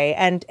away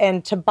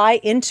and to buy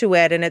into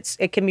it. And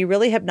it can be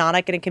really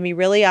hypnotic and it can be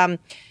really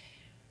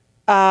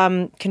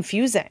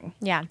confusing.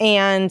 Yeah.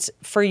 And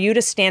for you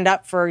to stand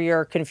up for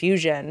your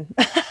confusion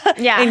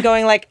and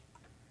going like,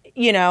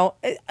 you know,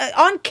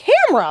 on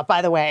camera,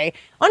 by the way,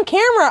 on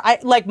camera,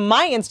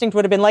 my instinct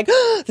would have been like,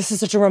 oh, this is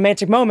such a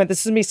romantic moment.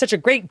 This is going to be such a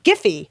great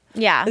Giphy.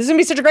 Yeah. This is going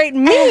to be such a great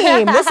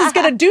meme. This is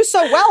going to do so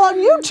well on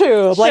YouTube.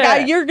 Sure.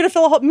 Like, you're going to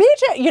feel a whole,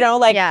 you know,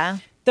 like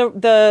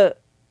the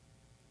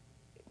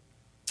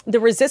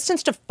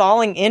resistance to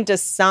falling into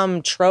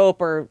some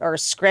trope or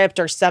script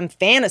or some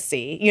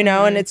fantasy, you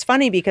know, and it's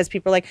funny because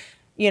people are like,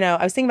 you know,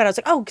 I was thinking about it, I was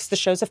like, oh, because the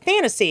show's a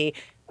fantasy.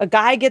 A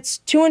guy gets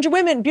 200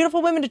 women,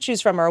 beautiful women to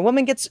choose from, or a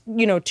woman gets,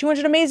 you know,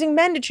 200 amazing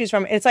men to choose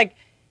from. It's like,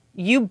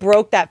 you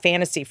broke that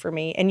fantasy for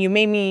me and you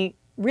made me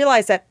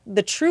realize that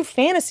the true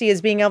fantasy is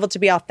being able to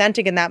be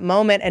authentic in that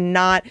moment and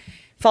not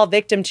fall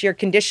victim to your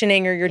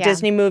conditioning or your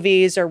Disney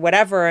movies or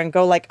whatever and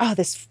go like, oh,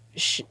 this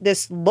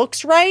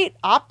looks right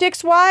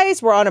optics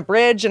wise. We're on a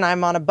bridge and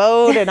I'm on a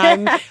boat and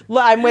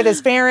I'm with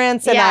his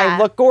parents and I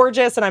look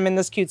gorgeous and I'm in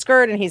this cute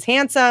skirt and he's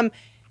handsome,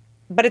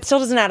 but it still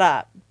doesn't add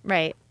up.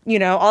 Right. You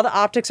know, all the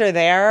optics are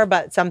there,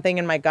 but something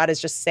in my gut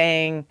is just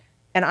saying,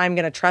 and I'm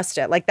going to trust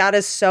it. Like, that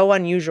is so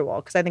unusual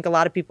because I think a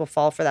lot of people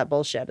fall for that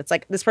bullshit. It's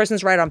like, this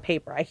person's right on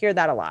paper. I hear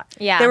that a lot.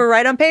 Yeah. They were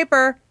right on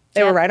paper.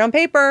 They were right on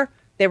paper.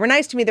 They were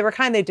nice to me. They were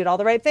kind. They did all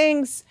the right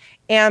things.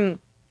 And,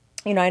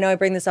 you know, I know I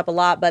bring this up a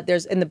lot, but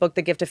there's in the book,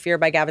 The Gift of Fear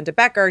by Gavin de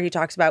Becker, he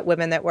talks about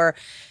women that were,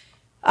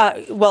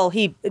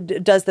 he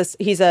does this.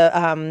 He's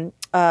a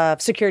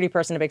security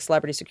person, a big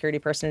celebrity security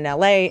person in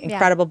LA.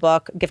 Incredible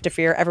book, Gift of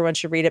Fear. Everyone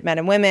should read it, men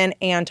and women.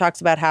 And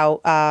talks about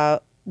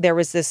how there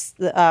was this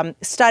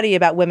study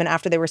about women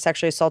after they were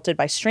sexually assaulted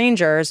by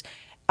strangers.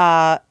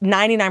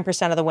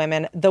 99% of the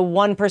women, the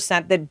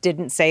 1% that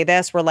didn't say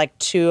this were like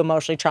too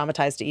emotionally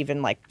traumatized to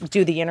even like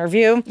do the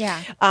interview. Yeah.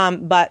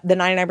 But the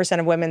 99%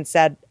 of women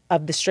said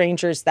of the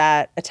strangers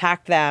that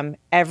attacked them,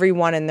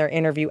 everyone in their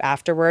interview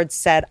afterwards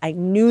said, I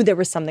knew there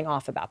was something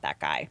off about that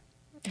guy.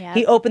 Yeah.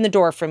 He opened the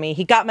door for me.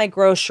 He got my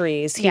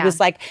groceries. He was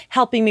like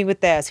helping me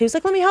with this. He was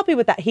like, let me help you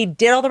with that. He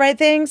did all the right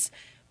things,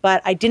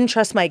 but I didn't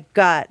trust my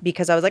gut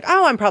because I was like,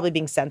 oh, I'm probably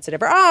being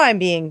sensitive or oh, I'm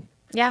being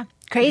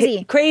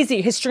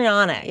crazy,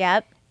 histrionic.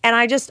 Yep. And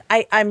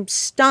I'm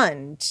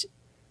stunned.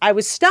 I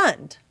was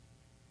stunned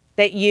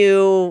that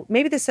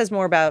maybe this says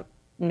more about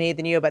me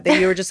than you, but that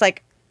you were just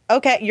like,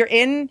 okay, you're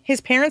in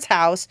his parents'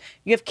 house.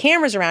 You have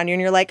cameras around you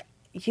and you're like,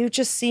 you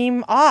just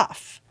seem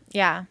off.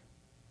 Yeah.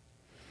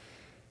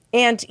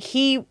 And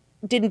he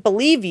didn't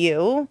believe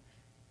you,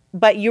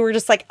 but you were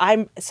just like,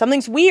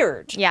 something's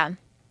weird. Yeah.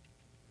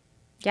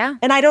 Yeah.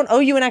 And I don't owe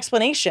you an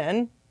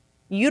explanation.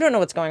 You don't know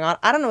what's going on.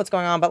 I don't know what's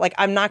going on, but like,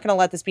 I'm not going to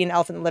let this be an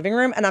elephant in the living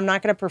room and I'm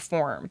not going to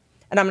perform.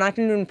 And I'm not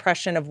going to do an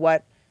impression of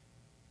what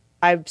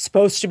I'm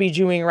supposed to be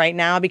doing right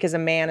now because a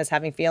man is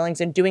having feelings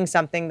and doing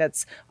something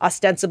that's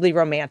ostensibly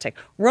romantic.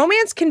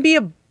 Romance can be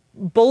a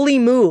bully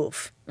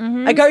move.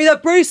 Mm-hmm. I got you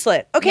that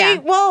bracelet. Okay,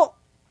 well,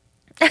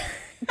 then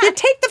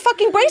take the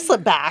fucking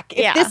bracelet back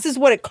if this is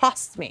what it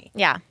costs me.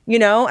 Yeah. You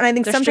know? And I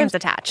think sometimes strings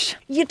attached.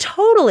 Yeah,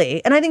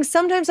 totally. And I think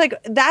sometimes like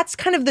that's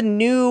kind of the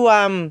new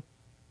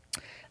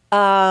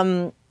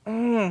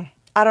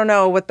I don't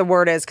know what the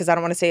word is because I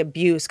don't want to say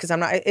abuse because I'm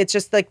not. It's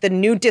just like the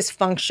new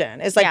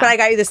dysfunction. It's like, but I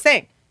got you this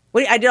thing.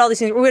 I did all these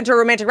things. We went to a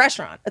romantic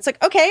restaurant. It's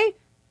like, okay,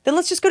 then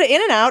let's just go to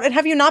In-N-Out and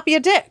have you not be a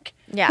dick.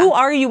 Yeah. Who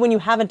are you when you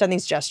haven't done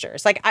these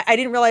gestures? Like, I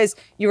didn't realize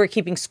you were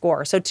keeping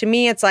score. So to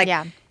me, it's like,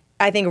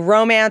 I think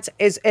romance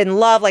is in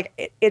love.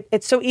 Like,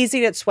 it's so easy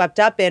to get swept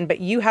up in, but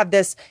you have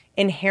this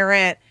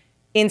inherent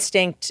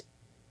instinct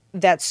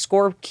that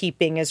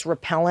scorekeeping is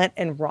repellent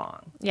and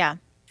wrong. Yeah.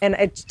 And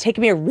it's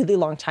taken me a really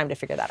long time to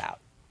figure that out.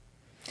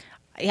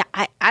 Yeah,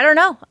 I don't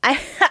know.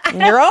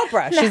 You're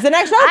Oprah. She's the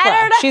next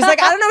Oprah. She's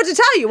like, I don't know what to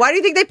tell you. Why do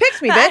you think they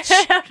picked me, bitch?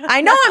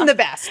 I know I'm the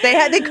best.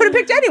 They could have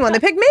picked anyone. They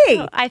picked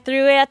me. I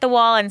threw it at the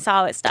wall and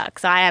saw it stuck.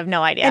 So I have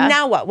no idea. And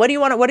now what? What do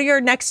you want? What are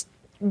your next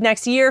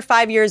year,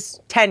 5 years,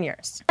 10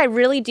 years? I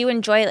really do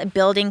enjoy like,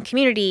 building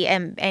community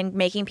and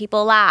making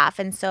people laugh.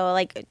 And so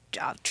like,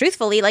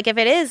 truthfully, like if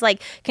it is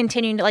like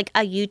continuing to like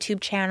a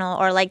YouTube channel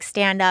or like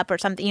stand up or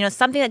something, you know,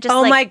 something that just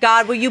Oh my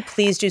God, will you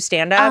please do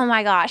stand up? Oh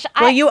my gosh.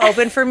 Will you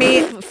open for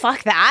me?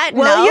 Fuck that.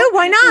 Will you?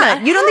 Why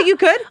not? You don't think you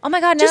could? Oh my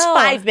God, no. Just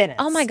 5 minutes.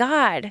 Oh my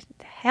God.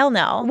 Hell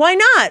no. Why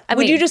not? Would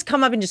mean- you just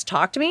come up and just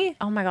talk to me?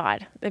 Oh my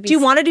God. Do you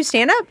want to do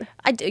stand-up?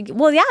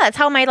 Well, yeah, that's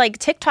how my like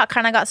TikTok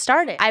kind of got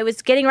started. I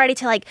was getting ready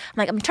to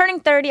I'm turning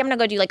 30. I'm going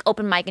to go do like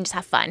open mic and just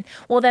have fun.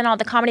 Well, then all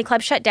the comedy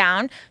clubs shut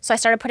down. So I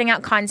started putting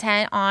out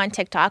content on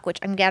TikTok, which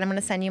I'm going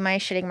to send you my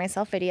shitting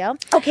myself video.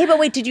 Okay, but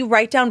wait, did you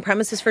write down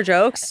premises for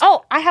jokes?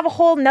 Oh, I have a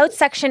whole notes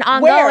section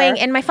ongoing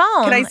in my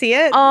phone. Can I see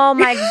it? Oh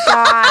my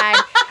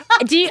God.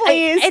 Do you,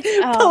 Please,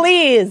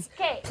 it's-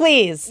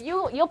 please.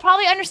 You'll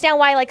probably understand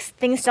why like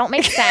things don't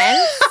make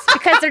sense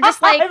because they're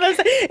just like,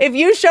 If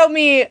you show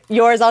me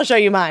yours, I'll show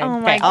you mine. Oh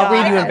my I'll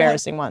read you God.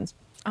 embarrassing ones.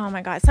 oh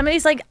my God, some of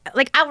these like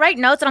I'll write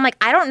notes and I'm like,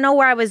 I don't know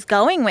where I was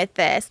going with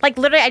this. Like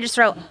literally, I just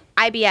wrote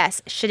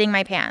IBS, shitting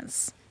my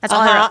pants. That's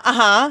all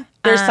I wrote.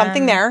 There's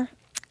something there.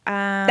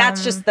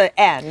 That's just the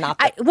end, not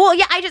the.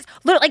 I just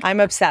literally like. I'm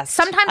obsessed.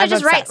 Sometimes I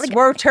just write. Like,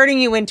 we're turning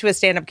you into a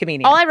stand-up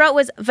comedian. all I wrote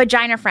was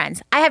vagina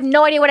friends. I have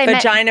no idea what I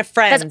meant. Vagina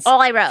friends. That's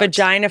all I wrote.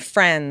 Vagina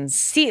friends.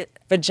 See.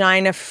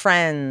 Vagina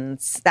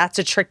friends. That's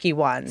a tricky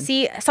one.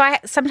 See, so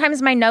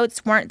sometimes my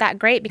notes weren't that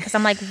great because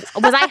I'm like,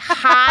 was I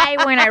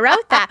high when I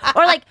wrote that?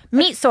 Or like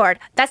meat sword.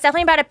 That's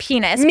definitely about a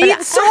penis.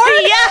 Meat sword?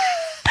 Yeah.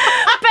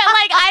 But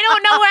like, I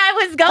don't know where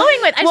I was going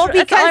with.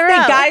 Because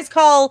the guys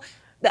call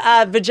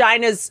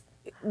vaginas.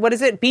 What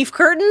is it? Beef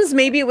curtains?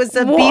 Maybe it was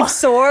a beef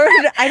sword.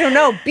 I don't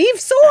know. Beef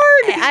sword?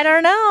 I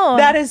don't know.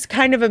 That is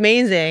kind of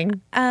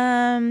amazing.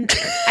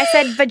 I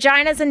said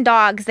vaginas and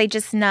dogs. They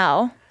just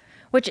know.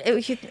 Which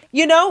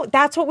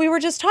that's what we were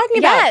just talking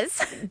about.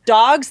 Yes.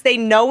 Dogs, they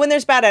know when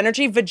there's bad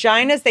energy.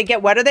 Vaginas, they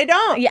get wet or they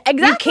don't. Yeah,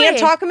 exactly. You can't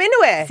talk them into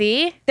it.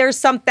 See? There's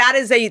that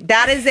is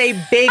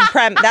a big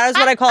premise. That is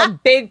what I call a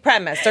big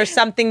premise. There's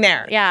something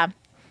there. Yeah.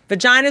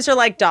 Vaginas are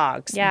like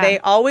dogs. Yeah. They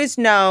always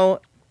know,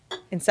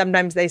 and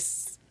sometimes they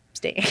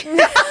stink.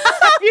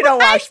 If you don't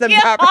wash them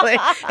properly.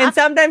 And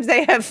sometimes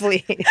they have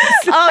fleas.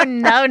 Oh,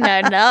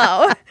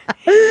 no.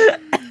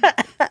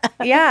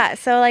 Yeah.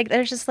 So like,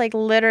 there's just like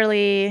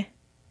literally.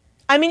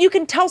 I mean, you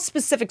can tell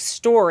specific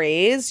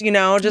stories,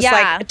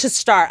 like to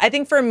start. I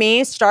think for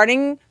me,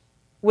 starting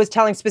was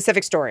telling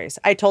specific stories.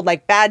 I told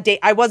like bad date.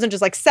 I wasn't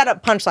just like set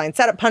up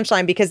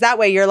punchline, because that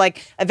way you're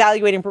like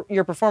evaluating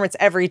your performance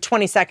every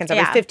 20 seconds,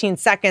 every 15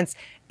 seconds.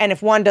 And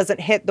if one doesn't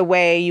hit the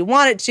way you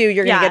want it to,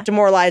 you're going to get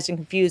demoralized and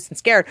confused and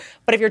scared.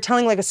 But if you're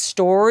telling like a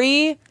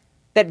story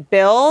that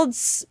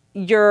builds,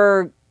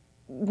 you're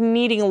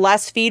needing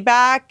less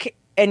feedback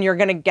and you're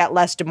going to get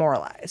less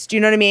demoralized. Do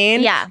you know what I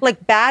mean? Yeah.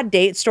 Like bad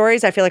date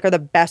stories, I feel like are the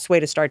best way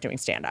to start doing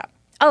stand-up.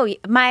 Oh,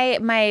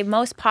 my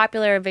most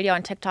popular video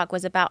on TikTok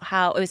was about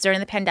how it was during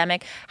the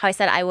pandemic, how I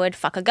said I would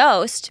fuck a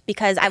ghost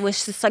because I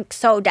was just like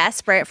so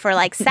desperate for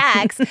like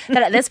sex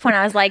that at this point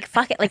I was like,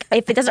 fuck it. Like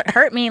if it doesn't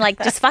hurt me, like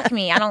just fuck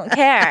me. I don't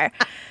care.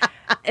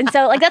 And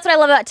so like that's what I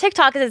love about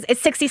TikTok is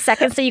it's 60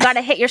 seconds, so you got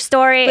to hit your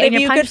story but and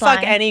your punchline. But if you could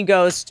fuck any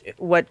ghost,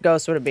 what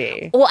ghost would it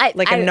be? Well,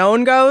 a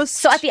known ghost?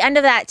 So at the end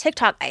of that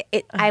TikTok,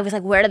 I was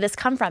like, where did this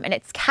come from? And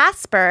it's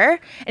Casper.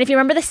 And if you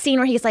remember the scene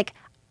where he's like,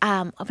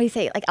 what do you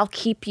say? Like, I'll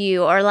keep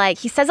you. Or like,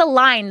 he says a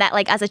line that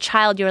like as a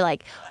child, you're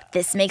like,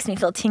 this makes me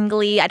feel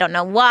tingly. I don't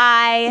know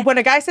why. When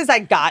a guy says, I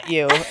got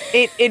you,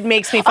 it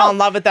makes me fall in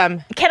love with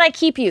them. Can I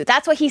keep you?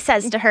 That's what he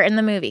says to her in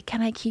the movie.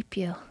 Can I keep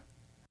you?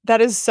 That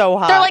is so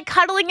hot. They're like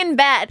cuddling in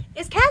bed.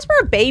 Is Casper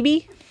a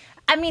baby?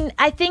 I mean,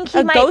 I think he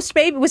a might. ghost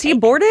baby? Was he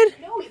aborted?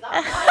 No, he's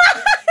not.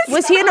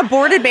 Was he an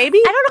aborted baby?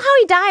 I don't know how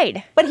he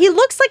died. But he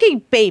looks like a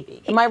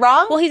baby. Am I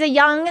wrong? Well, he's a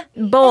young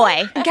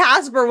boy.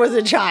 Casper was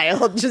a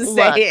child, just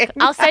Look, saying.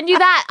 I'll send you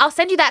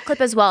that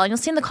clip as well, and you'll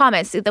see in the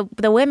comments.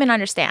 The women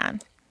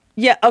understand.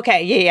 Yeah,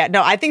 okay, yeah.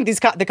 No, I think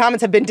the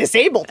comments have been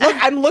disabled. Look,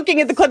 I'm looking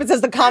at the clip. It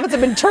says the comments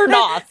have been turned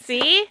off.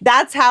 See?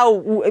 That's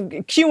how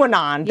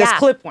QAnon, this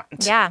clip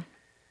went. Yeah.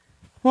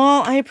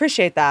 Well, I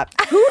appreciate that.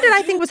 Who did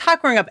I think was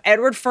hot growing up?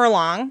 Edward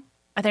Furlong.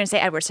 I think I say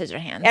Edward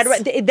Scissorhands.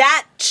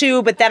 That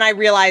too, but then I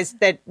realized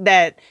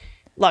that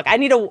look, I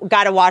need a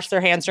guy to wash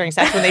their hands during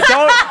sex when they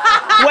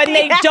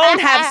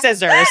don't have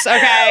scissors.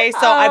 Okay,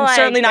 so I'm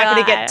certainly not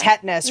going to get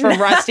tetanus from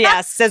rusty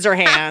ass scissor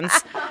hands.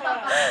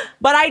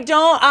 But I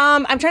don't.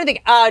 I'm trying to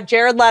think.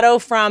 Jared Leto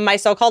from My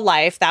So-Called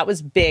Life. That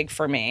was big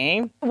for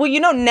me.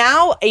 Well,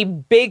 now a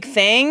big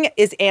thing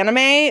is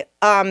anime.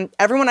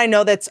 Everyone I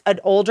know that's an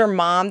older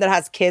mom that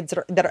has kids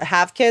that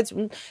have kids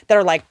that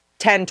are like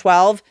 10,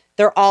 12.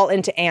 They're all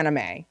into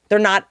anime. They're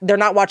not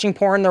watching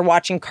porn. They're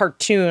watching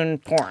cartoon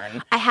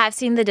porn. I have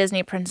seen the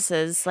Disney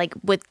princesses like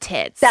with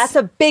tits. That's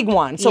a big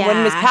one. So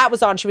when Miss Pat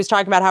was on, she was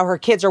talking about how her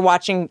kids are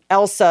watching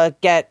Elsa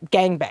get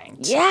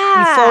gangbanged.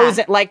 Yeah.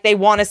 Frozen. Like they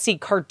want to see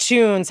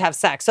cartoons have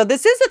sex. So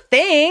this is a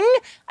thing.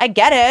 I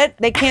get it.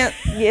 They can't.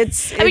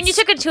 I mean, you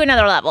took it to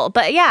another level,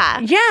 but yeah.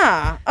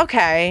 Yeah.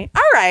 Okay.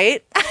 All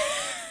right.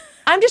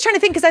 I'm just trying to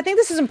think because I think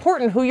this is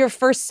important who your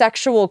first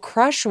sexual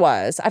crush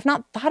was. I've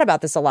not thought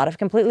about this a lot. I've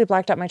completely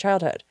blacked out my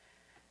childhood.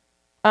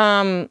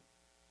 I'd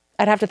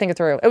have to think it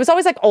through. It was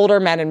always like older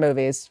men in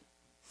movies.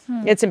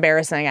 It's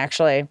embarrassing,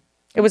 actually.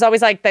 It was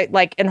always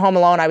like in Home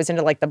Alone, I was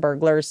into like the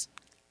burglars.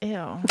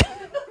 Ew.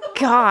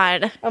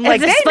 God. I'm like,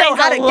 they know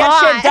how to get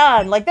shit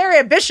done. Like they're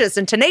ambitious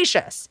and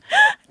tenacious.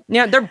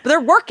 Yeah,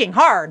 they're working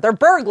hard. They're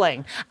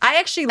burgling. I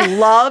actually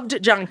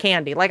loved John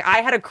Candy. Like, I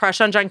had a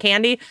crush on John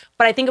Candy,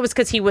 but I think it was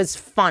because he was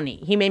funny.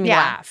 He made me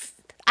laugh.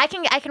 I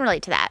can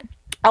relate to that.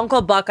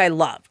 Uncle Buck, I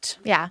loved.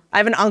 Yeah. I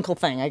have an uncle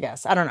thing, I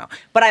guess. I don't know.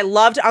 But I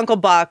loved Uncle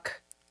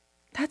Buck.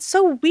 That's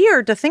so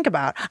weird to think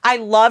about. I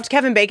loved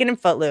Kevin Bacon in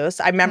Footloose.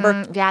 I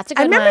remember. Yeah, it's a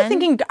good I remember one.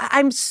 thinking,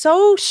 I'm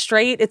so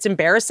straight, it's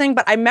embarrassing,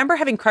 but I remember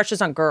having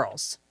crushes on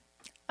girls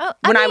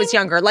when I was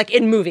younger, like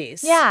in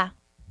movies. Yeah.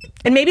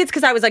 And maybe it's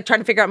because I was like trying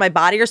to figure out my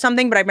body or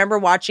something, but I remember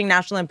watching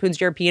National Lampoon's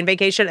European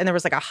Vacation and there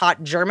was like a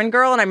hot German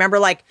girl and I remember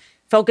like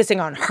focusing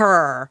on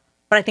her.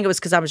 But I think it was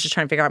because I was just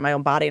trying to figure out my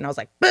own body and I was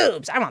like,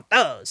 boobs, I want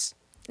those.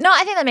 No,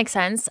 I think that makes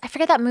sense. I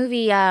forget that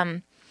movie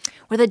where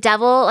the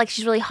devil, like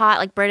she's really hot,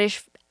 like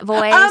British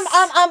voice.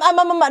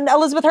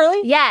 Elizabeth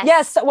Hurley? Yes.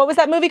 Yes. What was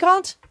that movie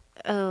called?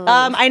 Oh.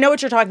 I know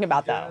what you're talking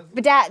about though.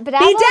 Bedazzled?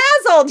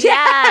 Bedazzled, yes.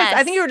 Yes.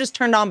 I think you were just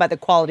turned on by the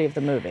quality of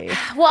the movie.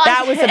 Well,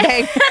 that was the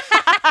thing.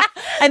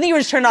 I think you were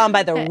just turned on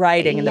by the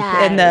writing and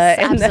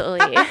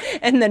absolutely.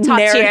 and the Top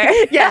narrative.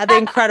 tier. Yeah, the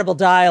incredible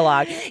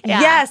dialogue. Yeah.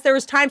 Yes, there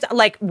was times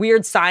like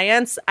Weird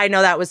Science. I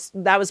know that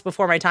was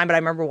before my time, but I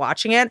remember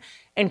watching it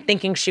and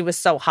thinking she was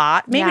so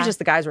hot. Maybe just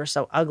the guys were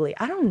so ugly.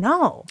 I don't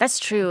know. That's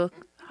true.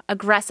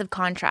 Aggressive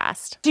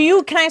contrast.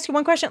 Can I ask you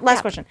one question?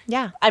 Last question.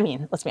 Yeah. I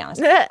mean, let's be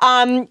honest.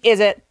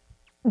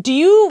 Do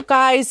you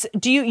guys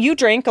you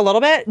drink a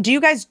little bit? Do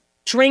you guys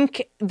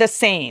drink the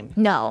same?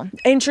 No.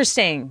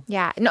 Interesting.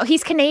 Yeah. No,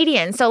 he's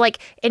Canadian. So like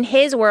in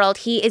his world,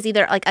 he is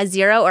either like a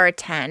 0 or a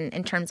 10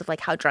 in terms of like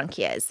how drunk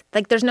he is.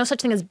 Like there's no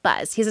such thing as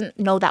buzz. He doesn't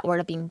know that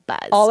word of being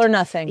buzzed. All or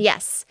nothing.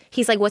 Yes.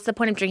 He's like, what's the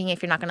point of drinking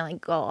if you're not going to like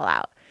go all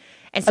out?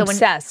 And so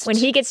Obsessed. when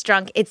he gets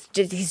drunk, it's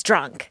just, he's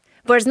drunk.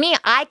 Whereas me,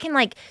 I can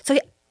like, so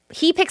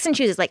he picks and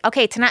chooses like,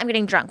 okay, tonight I'm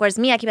getting drunk. Whereas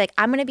me, I can be like,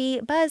 I'm going to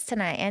be buzzed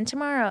tonight and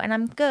tomorrow and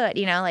I'm good.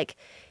 You know, like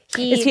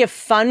Is he a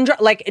fun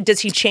drunk? Like, does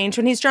he change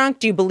when he's drunk?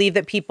 Do you believe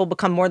that people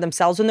become more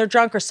themselves when they're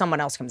drunk or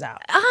someone else comes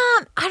out?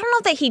 I don't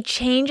know that he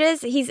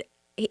changes.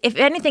 If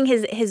anything,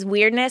 his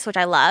weirdness, which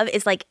I love,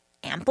 is like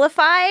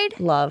amplified.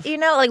 Love. You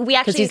know, like we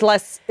actually. Because he's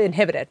less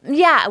inhibited.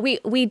 Yeah,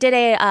 we did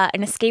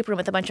an escape room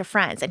with a bunch of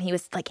friends, and he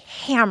was like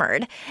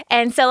hammered,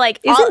 and so like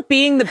isn't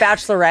being the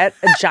Bachelorette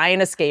a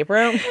giant escape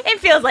room? It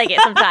feels like it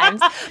sometimes,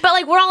 but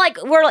like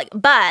we're like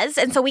buzzed,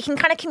 and so we can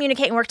kind of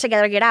communicate and work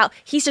together, get out.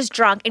 He's just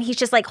drunk, and he's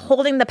just like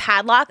holding the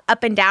padlock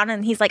up and down,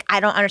 and he's like, I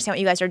don't understand what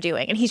you guys are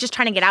doing, and he's just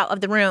trying to get out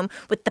of the room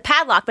with the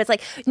padlock, but it's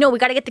like, no, we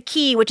got to get the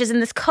key, which is in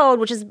this code,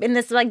 which is in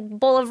this like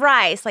bowl of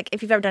rice. Like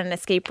if you've ever done an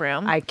escape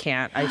room, I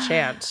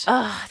shan't.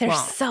 Oh, they're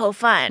so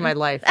fun. My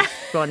life is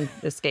going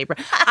escape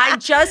room. I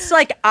just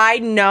like, I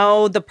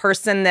know the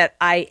person that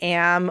I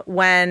am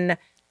when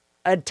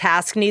a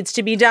task needs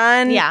to be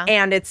done. Yeah.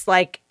 And it's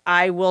like,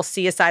 I will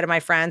see a side of my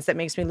friends that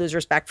makes me lose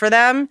respect for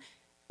them.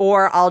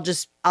 Or I'll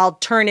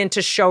turn into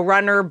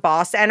showrunner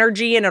boss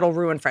energy and it'll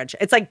ruin friendship.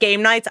 It's like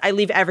game nights. I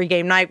leave every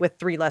game night with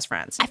 3 less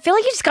friends. I feel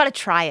like you just got to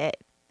try it.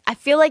 I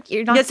feel like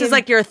you're not. This is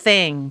like your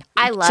thing.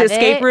 I love to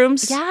escape it.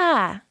 rooms.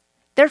 Yeah.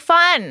 They're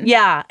fun.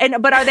 Yeah,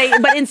 but are they?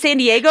 But in San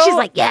Diego, She's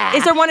like, yeah.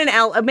 Is there one in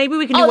L? Maybe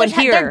we can do one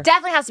here. There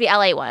definitely has to be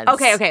LA ones.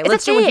 Okay, It's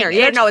let's a do one thing. here.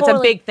 Yeah, They're no, it's a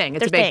totally- big thing.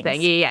 It's a they're big thing.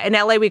 things. Yeah. In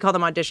LA, we call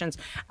them auditions.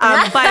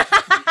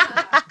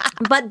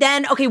 But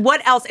then, okay,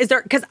 what else is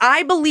there? Because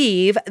I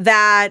believe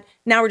that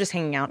now we're just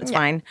hanging out. It's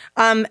fine.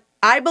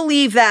 I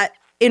believe that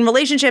in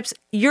relationships,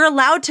 you're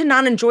allowed to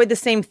not enjoy the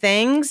same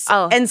things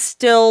and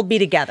still be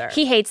together.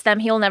 He hates them.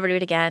 He'll never do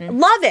it again.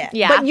 Love it.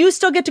 Yeah. But you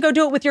still get to go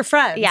do it with your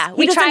friends. Yeah,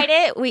 we tried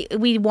it.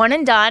 We won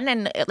and done,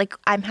 and like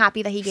I'm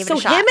happy that he gave it a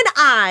shot. So him and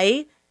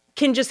I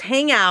can just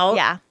hang out.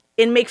 Yeah.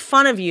 And make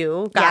fun of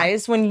you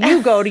guys when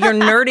you go to your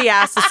nerdy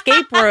ass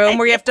escape room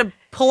where you have to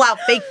pull out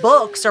fake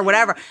books or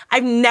whatever.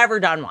 I've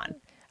never done one.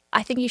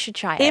 I think you should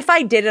try it. If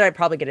I did it, I'd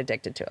probably get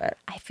addicted to it.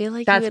 I feel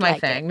like That's you would my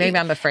like thing. it. Maybe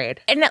I'm afraid.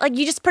 And like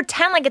you just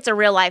pretend like it's a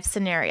real life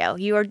scenario.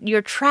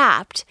 You're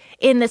trapped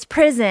in this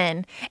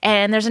prison,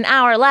 and there's an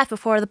hour left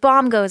before the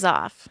bomb goes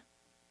off.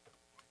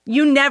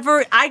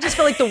 I just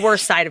feel like the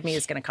worst side of me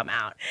is going to come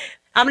out.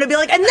 I'm going to be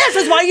like, and this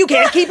is why you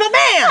can't keep a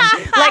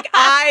man.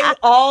 Like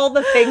all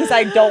the things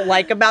I don't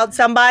like about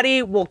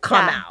somebody will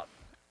come out.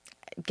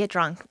 Get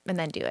drunk and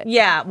then do it.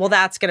 Yeah, well,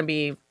 that's going to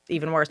be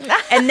even worse.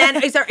 And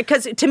then,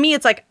 because to me,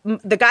 it's like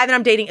the guy that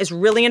I'm dating is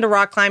really into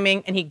rock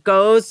climbing, and he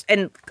goes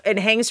and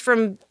hangs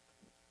from.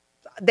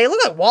 They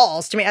look like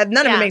walls to me.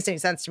 None of it makes any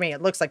sense to me.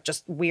 It looks like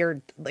just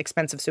weird,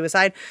 expensive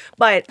suicide.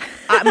 But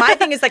my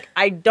thing is like,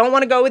 I don't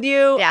want to go with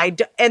you. Yeah.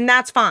 And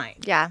that's fine.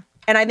 Yeah.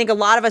 And I think a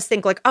lot of us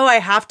think like, oh, I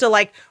have to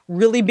like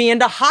really be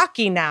into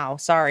hockey now.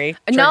 Sorry,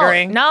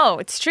 triggering. No,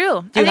 it's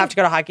true. Do you have to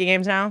go to hockey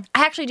games now?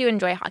 I actually do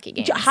enjoy hockey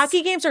games.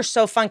 Hockey games are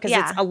so fun because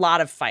it's a lot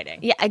of fighting.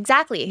 Yeah,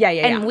 exactly. Yeah.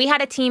 And we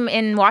had a team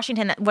in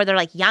Washington where they're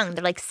like young.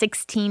 They're like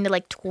 16 to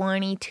like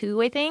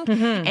 22, I think.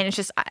 And it's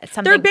just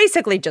something. They're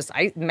basically just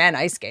men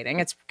ice skating.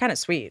 It's kind of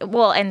sweet.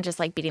 Well, and just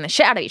like beating the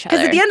shit out of each other.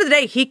 Because at the end of the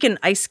day, he can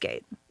ice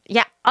skate.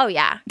 Yeah. Oh,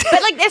 yeah.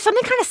 But, like, there's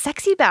something kind of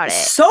sexy about it.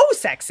 So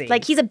sexy.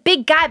 Like, he's a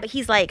big guy, but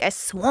he's like a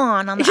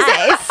swan on the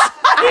ice.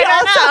 I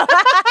don't know.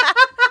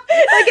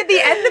 Like, at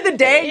the end of the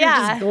day, you're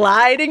just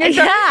gliding. And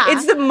Yeah.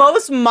 It's the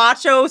most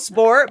macho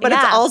sport, but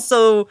it's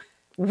also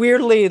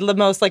weirdly the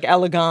most, like,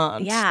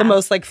 elegant. Yeah. The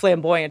most, like,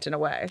 flamboyant in a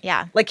way.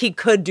 Yeah. Like, he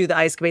could do the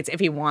ice skates if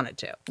he wanted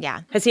to.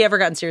 Yeah. Has he ever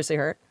gotten seriously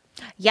hurt?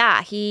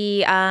 Yeah,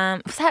 he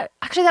that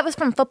was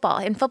from football.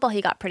 In football,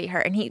 he got pretty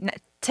hurt, and he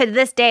to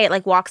this day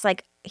like walks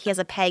like he has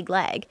a peg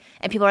leg,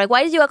 and people are like,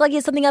 "Why does he look like he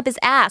has something up his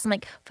ass?" I'm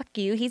like, "Fuck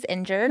you, he's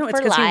injured." No, it's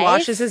for because he life.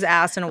 washes his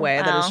ass in a way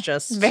that is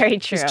just very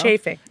true. He's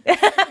chafing.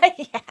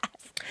 Yes.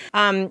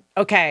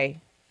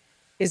 Okay.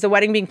 Is the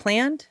wedding being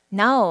planned?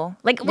 No,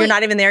 like You're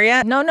not even there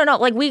yet? No.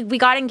 Like we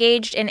got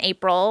engaged in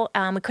April.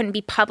 We couldn't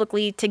be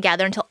publicly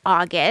together until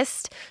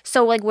August.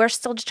 So like we're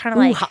still just trying to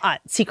like hot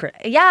secret.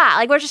 Yeah,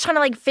 like we're just trying to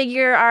like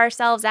figure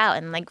ourselves out,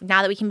 and like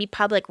now that we can be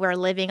public, we're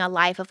living a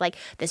life of like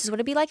this is what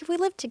it'd be like if we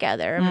lived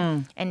together,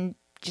 and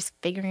just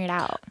figuring it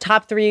out.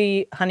 Top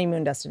 3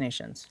 honeymoon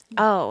destinations.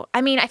 Oh,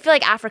 I mean, I feel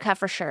like Africa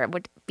for sure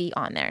would be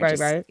on there,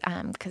 Right.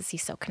 Because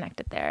he's so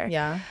connected there.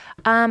 Yeah.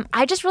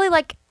 I just really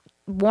like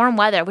warm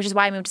weather, which is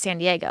why I moved to San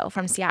Diego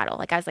from Seattle.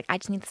 Like I was like, I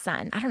just need the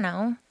sun. I don't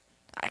know.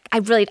 I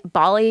really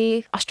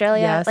Bali,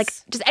 Australia, Yes. like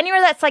just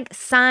anywhere that's like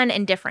sun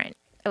and different.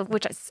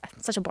 Which is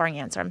such a boring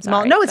answer. I'm sorry.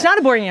 Well, no, it's not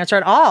a boring answer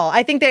at all.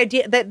 I think the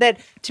idea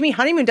that to me,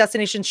 honeymoon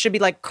destinations should be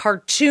like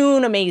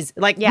cartoon amazing,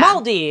 like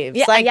Maldives,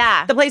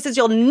 the places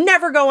you'll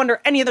never go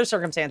under any other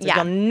circumstances. Yeah.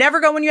 You'll never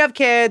go when you have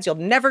kids. You'll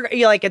never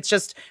like it's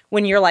just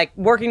when you're like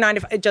working 9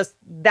 to 5. Just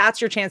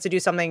that's your chance to do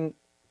something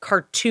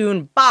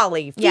cartoon.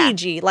 Bali,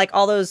 Fiji, like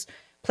all those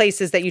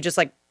places that you just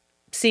like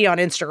see on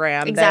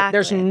Instagram. Exactly. That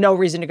there's no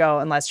reason to go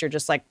unless you're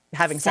just like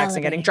having sex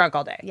and getting drunk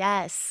all day.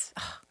 Yes.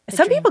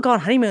 Some people go on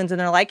honeymoons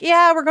and they're like,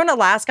 yeah, we're going to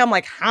Alaska. I'm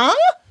like, huh?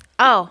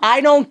 Oh. I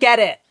don't get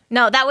it.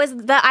 No, that was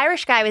the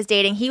Irish guy I was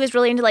dating. He was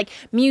really into like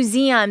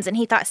museums, and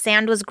he thought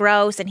sand was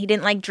gross, and he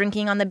didn't like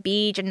drinking on the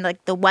beach and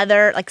like the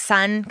weather, like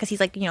sun, because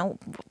he's like, you know,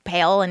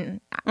 pale and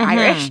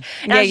Irish.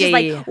 And I was just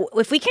like,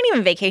 if we can't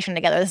even vacation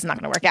together, this is not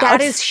going to work out.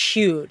 That is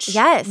huge.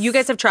 Yes. You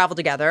guys have traveled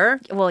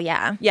together. Well,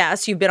 yeah.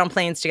 Yes, you've been on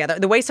planes together.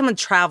 The way someone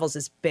travels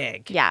is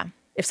big. Yeah.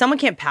 If someone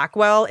can't pack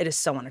well, it is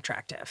so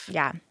unattractive.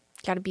 Yeah.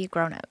 Got to be a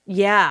grown up.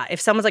 Yeah.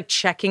 If someone's like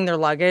checking their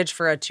luggage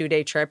for a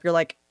 2-day trip, you're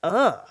like,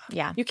 ugh.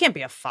 Yeah. You can't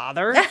be a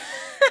father. You know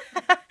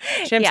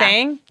what I'm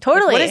saying?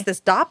 Totally. Like, what is this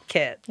DOP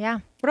kit? Yeah.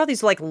 What are all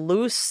these like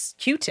loose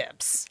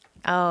Q-tips?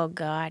 Oh,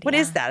 God. What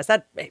is that? Is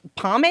that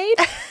pomade?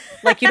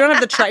 Like you don't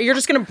have the you're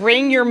just going to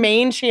bring your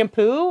main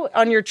shampoo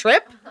on your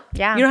trip?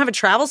 Yeah. You don't have a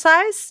travel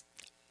size?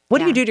 What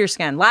do you do to your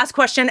skin? Last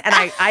question, and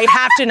I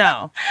have to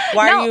know.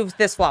 Why are you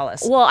this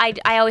flawless? Well,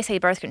 I always say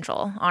birth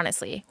control,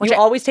 honestly. You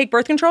always take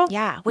birth control?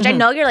 Yeah, which I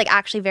know you're like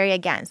actually very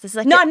against. This is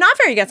like no, I'm not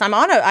very against. I'm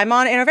on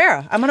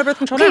Annovera. I'm on a birth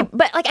control now.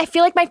 But like I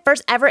feel like my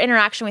first ever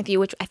interaction with you,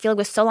 which I feel like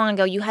was so long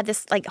ago, you had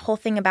this like whole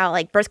thing about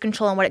like birth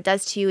control and what it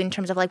does to you in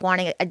terms of like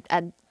wanting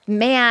a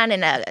man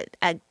and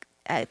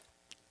a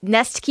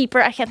nest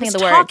keeper. I can't think of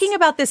the words. I was talking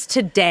about this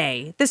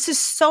today. This is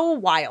so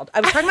wild.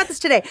 I was talking about this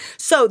today.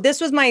 So this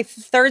was my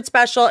 3rd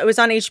special. It was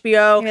on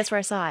HBO. Maybe that's where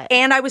I saw it.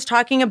 And I was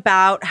talking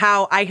about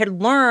how I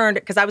had learned,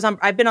 because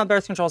I've been on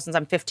birth control since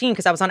I'm 15,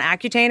 because I was on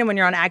Accutane. And when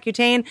you're on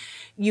Accutane,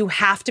 you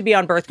have to be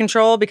on birth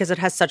control because it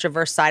has such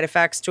adverse side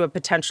effects to a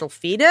potential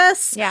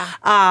fetus. Yeah.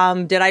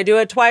 Did I do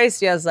it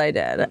twice? Yes, I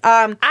did.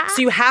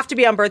 So you have to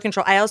be on birth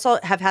control. I also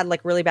have had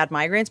like really bad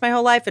migraines my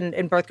whole life. And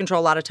in birth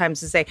control, a lot of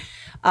times is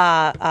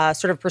a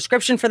sort of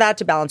prescription for that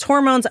to balance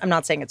hormones. I'm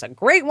not saying it's a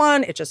great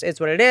one. It just is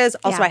what it is.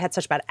 Also, I had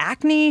such bad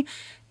acne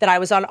that I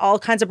was on all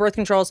kinds of birth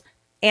controls.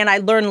 And I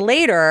learned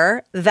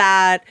later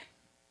that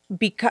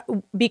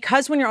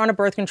because when you're on a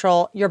birth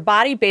control, your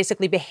body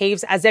basically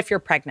behaves as if you're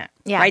pregnant,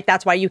 right?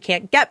 That's why you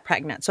can't get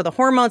pregnant. So the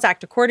hormones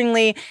act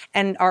accordingly,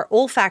 and our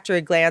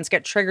olfactory glands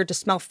get triggered to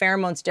smell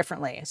pheromones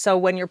differently. So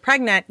when you're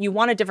pregnant, you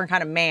want a different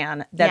kind of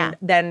man than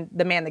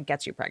the man that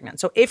gets you pregnant.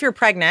 So if you're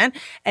pregnant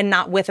and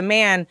not with a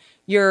man,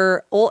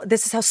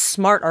 this is how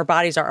smart our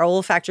bodies are. Our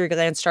olfactory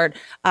glands start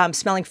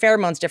smelling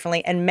pheromones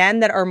differently. And men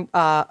that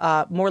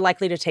are more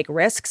likely to take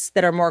risks,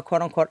 that are more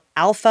quote unquote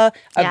alpha,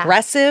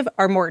 aggressive,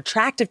 are more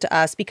attractive to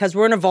us because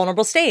we're in a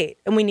vulnerable state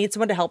and we need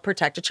someone to help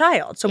protect a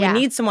child. So we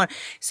need someone.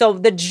 So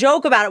the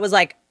joke about it was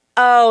like,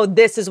 oh,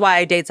 this is why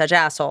I date such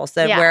assholes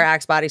that wear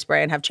Axe body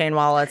spray and have chain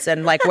wallets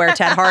and like wear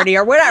Ted Hardy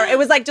or whatever. It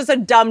was like just a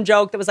dumb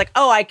joke that was like,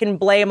 oh, I can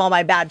blame all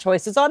my bad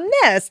choices on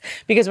this.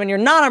 Because when you're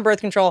not on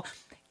birth control,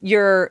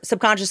 you're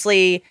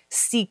subconsciously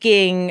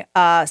seeking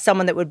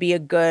someone that would be a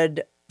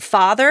good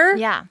father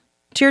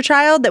to your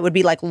child, that would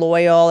be like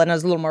loyal and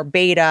is a little more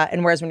beta.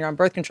 And whereas when you're on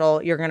birth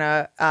control, you're going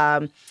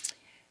to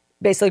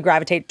basically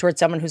gravitate towards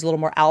someone who's a little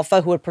more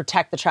alpha, who would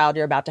protect the child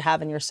you're about to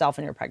have in yourself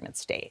in your pregnant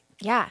state.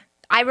 Yeah.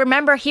 I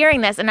remember hearing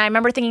this, and I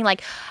remember thinking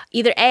like,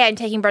 either A, I'm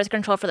taking birth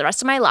control for the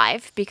rest of my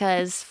life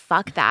because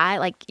fuck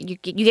that. Like you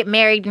get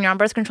married and you're on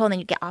birth control and then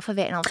you get off of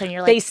it and all of a sudden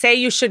you're like. They say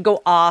you should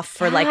go off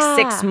for like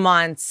 6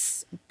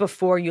 months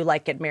before you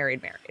like get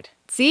married.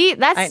 See,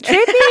 that's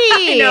trippy.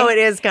 I know, it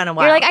is kind of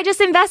wild. You're like, I just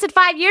invested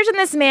 5 years in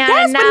this man.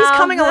 Yes, and but he's now-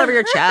 coming all over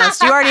your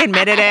chest. You already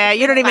admitted it.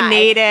 You don't even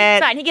need it.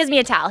 It's fine. He gives me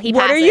a towel. He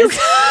What passes. are you?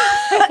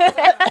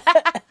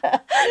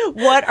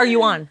 What are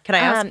you on? Can I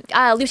ask?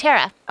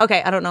 Lutera.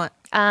 Okay, I don't know it.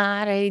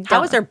 I How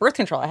don't- was their birth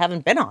control? I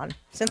haven't been on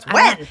since I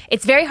don't know. when?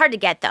 It's very hard to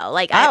get though.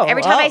 Like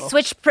every time I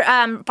switch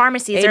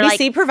pharmacies, they're like,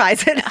 ABC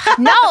provides it.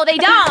 no, they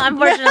don't.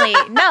 Unfortunately,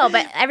 no.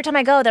 But every time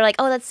I go, they're like,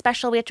 oh, that's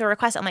special. We have to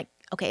request it. I'm like,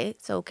 okay,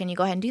 so can you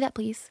go ahead and do that,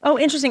 please? Oh,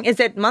 interesting. Is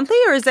it monthly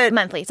or is it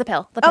monthly? It's a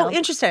pill. The pill. Oh,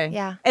 interesting.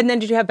 Yeah. And then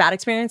did you have bad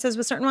experiences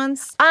with certain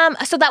ones?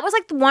 So that was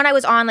like the one I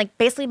was on like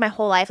basically my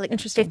whole life, like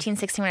 15,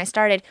 16 when I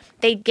started.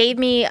 They gave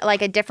me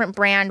like a different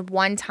brand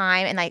one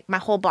time and like my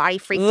whole body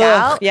freaked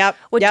out. Yep.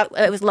 Which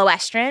it was low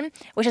estrogen,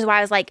 which is why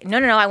I was like, no,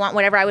 I want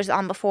whatever I was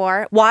on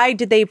before. Why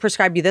did they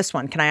prescribe you this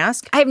one? Can I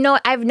ask? I have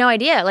no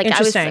idea. Like I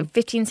was Interesting.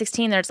 15,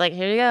 16, they're just like,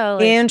 here you go.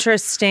 Like,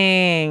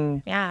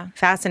 Interesting. yeah.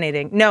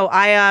 Fascinating. No,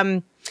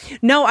 I'm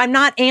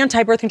not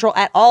anti-birth control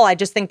at all. I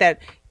just think that,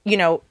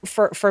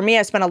 for me,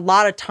 I spent a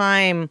lot of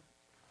time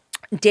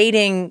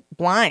dating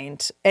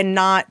blind and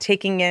not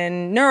taking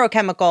in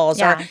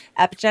neurochemicals or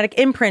epigenetic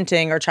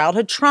imprinting or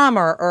childhood trauma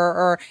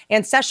or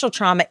ancestral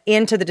trauma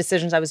into the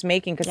decisions I was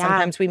making. Because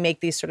sometimes we make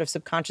these sort of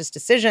subconscious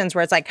decisions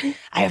where it's like,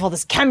 I have all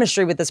this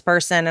chemistry with this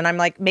person and I'm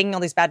like making all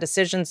these bad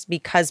decisions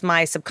because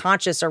my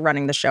subconscious are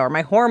running the show or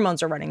my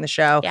hormones are running the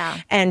show. Yeah.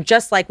 And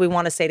just like we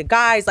want to say to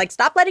guys, like,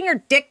 stop letting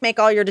your dick make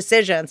all your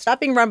decisions. Stop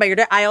being run by your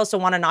dick. I also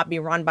want to not be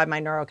run by my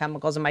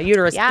neurochemicals in my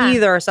uterus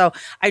either. So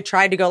I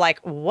tried to go like,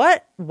 why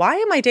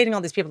am I dating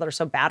all these people that are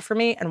so bad for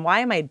me? And why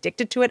am I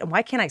addicted to it? And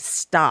why can't I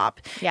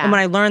stop? Yeah. And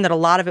when I learned that a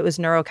lot of it was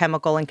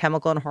neurochemical and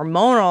chemical and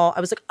hormonal, I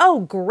was like,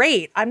 oh,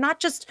 great. I'm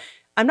not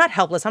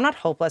helpless. I'm not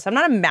hopeless. I'm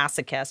not a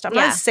masochist. I'm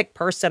not a sick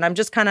person. I'm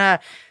just kind of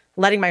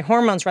letting my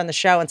hormones run the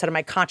show instead of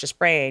my conscious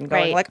brain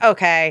going like,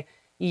 okay,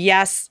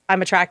 yes,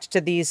 I'm attracted to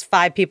these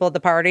 5 people at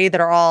the party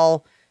that are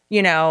all,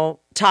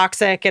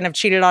 toxic and have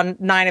cheated on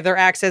 9 of their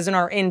exes and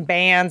are in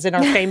bands and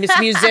are famous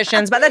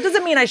musicians. But that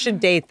doesn't mean I should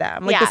date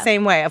them. Like the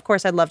same way. Of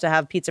course, I'd love to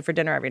have pizza for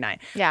dinner every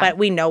night. Yeah. But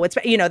we know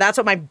that's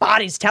what my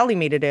body's telling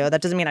me to do.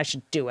 That doesn't mean I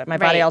should do it. My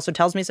body also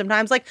tells me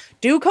sometimes like,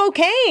 do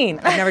cocaine.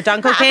 I've never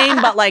done cocaine,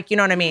 but like, you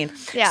know what I mean?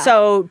 Yeah.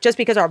 So just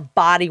because our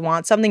body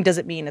wants something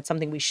doesn't mean it's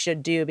something we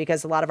should do,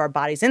 because a lot of our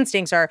body's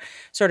instincts are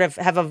sort of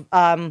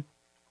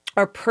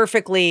are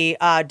perfectly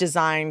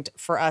designed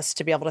for us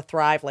to be able to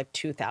thrive like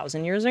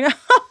 2,000 years ago.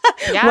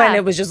 When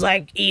it was just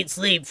like eat,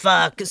 sleep,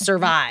 fuck,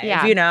 survive,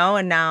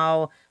 and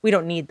now we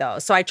don't need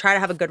those. So I try to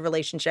have a good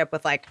relationship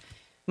with like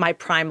my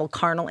primal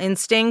carnal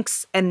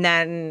instincts and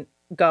then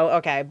go,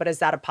 okay, but is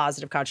that a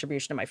positive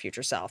contribution to my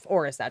future self?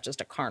 Or is that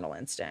just a carnal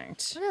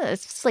instinct?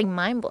 It's just like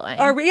mind blowing.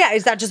 Or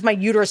is that just my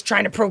uterus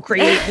trying to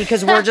procreate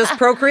because we're just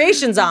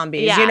procreation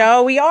zombies?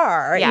 We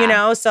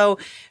are, So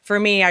for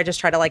me, I just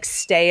try to like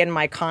stay in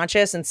my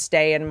conscious and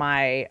stay in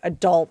my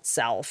adult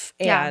self.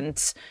 And,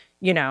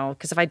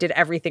 because if I did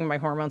everything my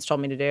hormones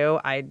told me to do,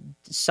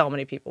 so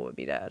many people would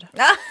be dead.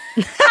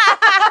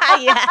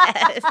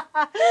 Yes.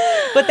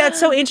 But that's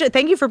so interesting.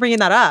 Thank you for bringing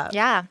that up.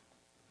 Yeah.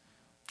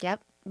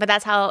 Yep. But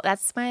that's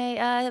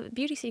my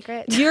beauty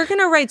secret. You're going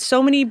to write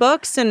so many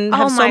books and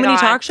have so many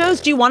talk shows.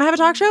 Do you want to have a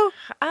talk show?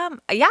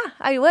 Yeah,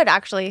 I would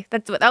actually.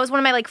 That was one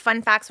of my like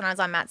fun facts when I was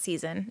on Matt's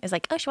season. Is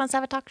like, oh, she wants to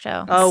have a talk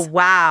show. Oh,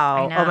 wow.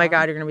 I know. Oh my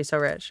God, you're going to be so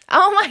rich.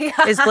 Oh my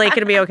God. Is Blake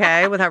going to be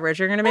okay with how rich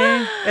you're going to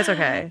be? It's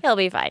okay. He'll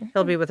be fine.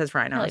 He'll be with his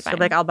rhinos. He'll fine. be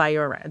like, I'll buy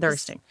you a rhino. They're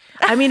sting.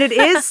 I mean, it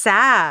is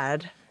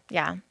sad.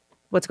 Yeah.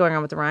 What's going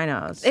on with the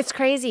rhinos? It's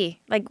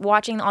crazy. Like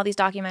watching all these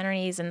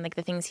documentaries and like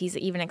the things he's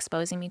even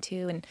exposing me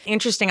to. And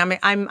interesting. I mean,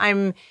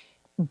 I'm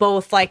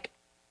both like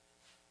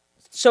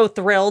so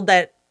thrilled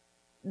that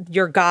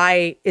your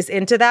guy is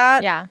into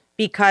that. Yeah.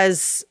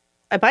 Because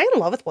am I in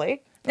love with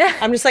Blake?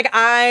 I'm just like,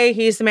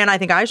 he's the man I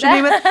think I should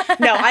be with.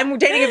 No, I'm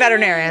dating a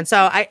veterinarian.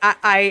 So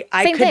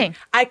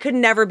I could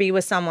never be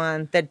with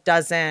someone that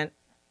doesn't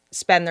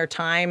spend their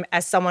time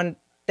as someone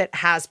that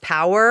has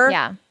power.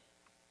 Yeah.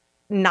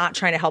 Not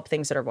trying to help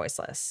things that are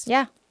voiceless.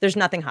 Yeah. There's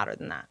nothing hotter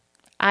than that.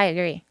 I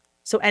agree.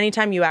 So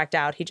anytime you act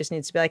out, he just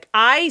needs to be like,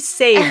 I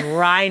saved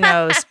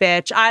rhinos,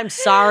 bitch. I'm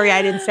sorry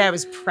I didn't say I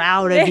was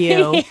proud of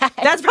you. Yes.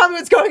 That's probably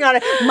what's going on.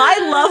 My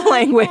love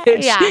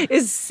language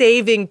is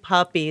saving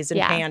puppies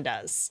and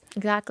pandas.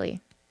 Exactly.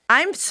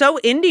 I'm so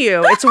into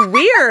you. It's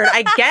weird.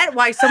 I get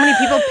why so many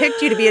people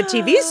picked you to be a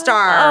TV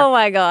star. Oh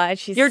my God.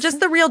 You're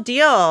just the real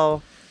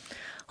deal.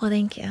 Well,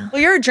 thank you.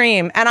 Well, you're a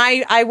dream. And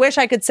I wish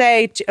I could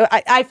say,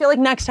 I feel like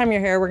next time you're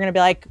here, we're going to be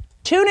like,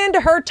 tune into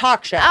her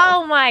talk show.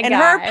 Oh my God.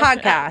 And her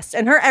podcast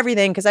and her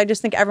everything, because I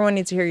just think everyone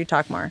needs to hear you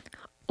talk more.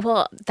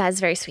 Well, that's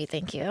very sweet.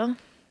 Thank you.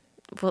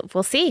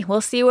 We'll see.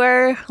 We'll see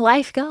where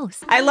life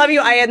goes. I love you.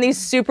 I end these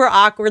super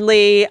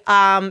awkwardly.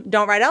 Don't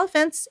ride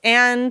elephants.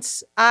 And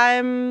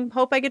I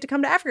hope I get to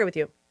come to Africa with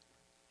you.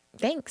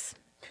 Thanks.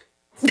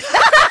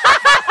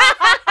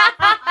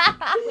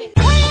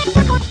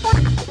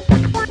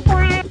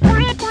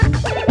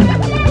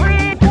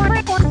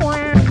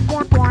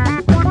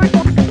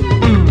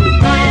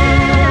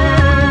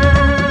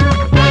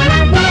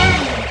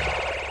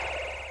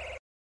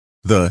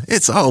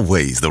 it's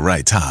always the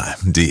right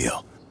time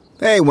deal.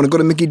 Hey, want to go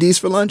to Mickey D's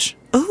for lunch?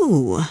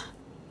 Ooh,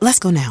 let's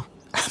go now.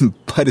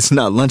 But it's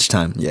not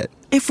lunchtime yet.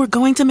 If we're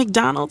going to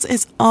McDonald's,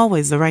 it's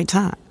always the right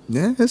time.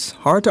 Yeah, it's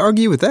hard to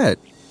argue with that.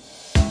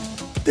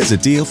 There's a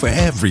deal for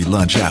every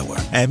lunch hour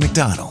at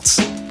McDonald's.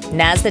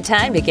 Now's the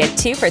time to get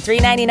 2 for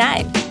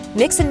 $3.99.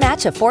 Mix and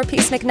match a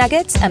 4-piece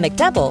McNuggets, a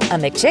McDouble,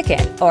 a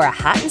McChicken, or a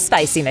hot and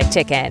spicy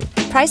McChicken.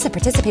 Price and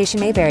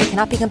participation may vary.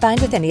 Cannot be combined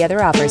with any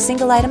other offer.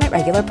 Single item at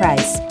regular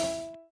price.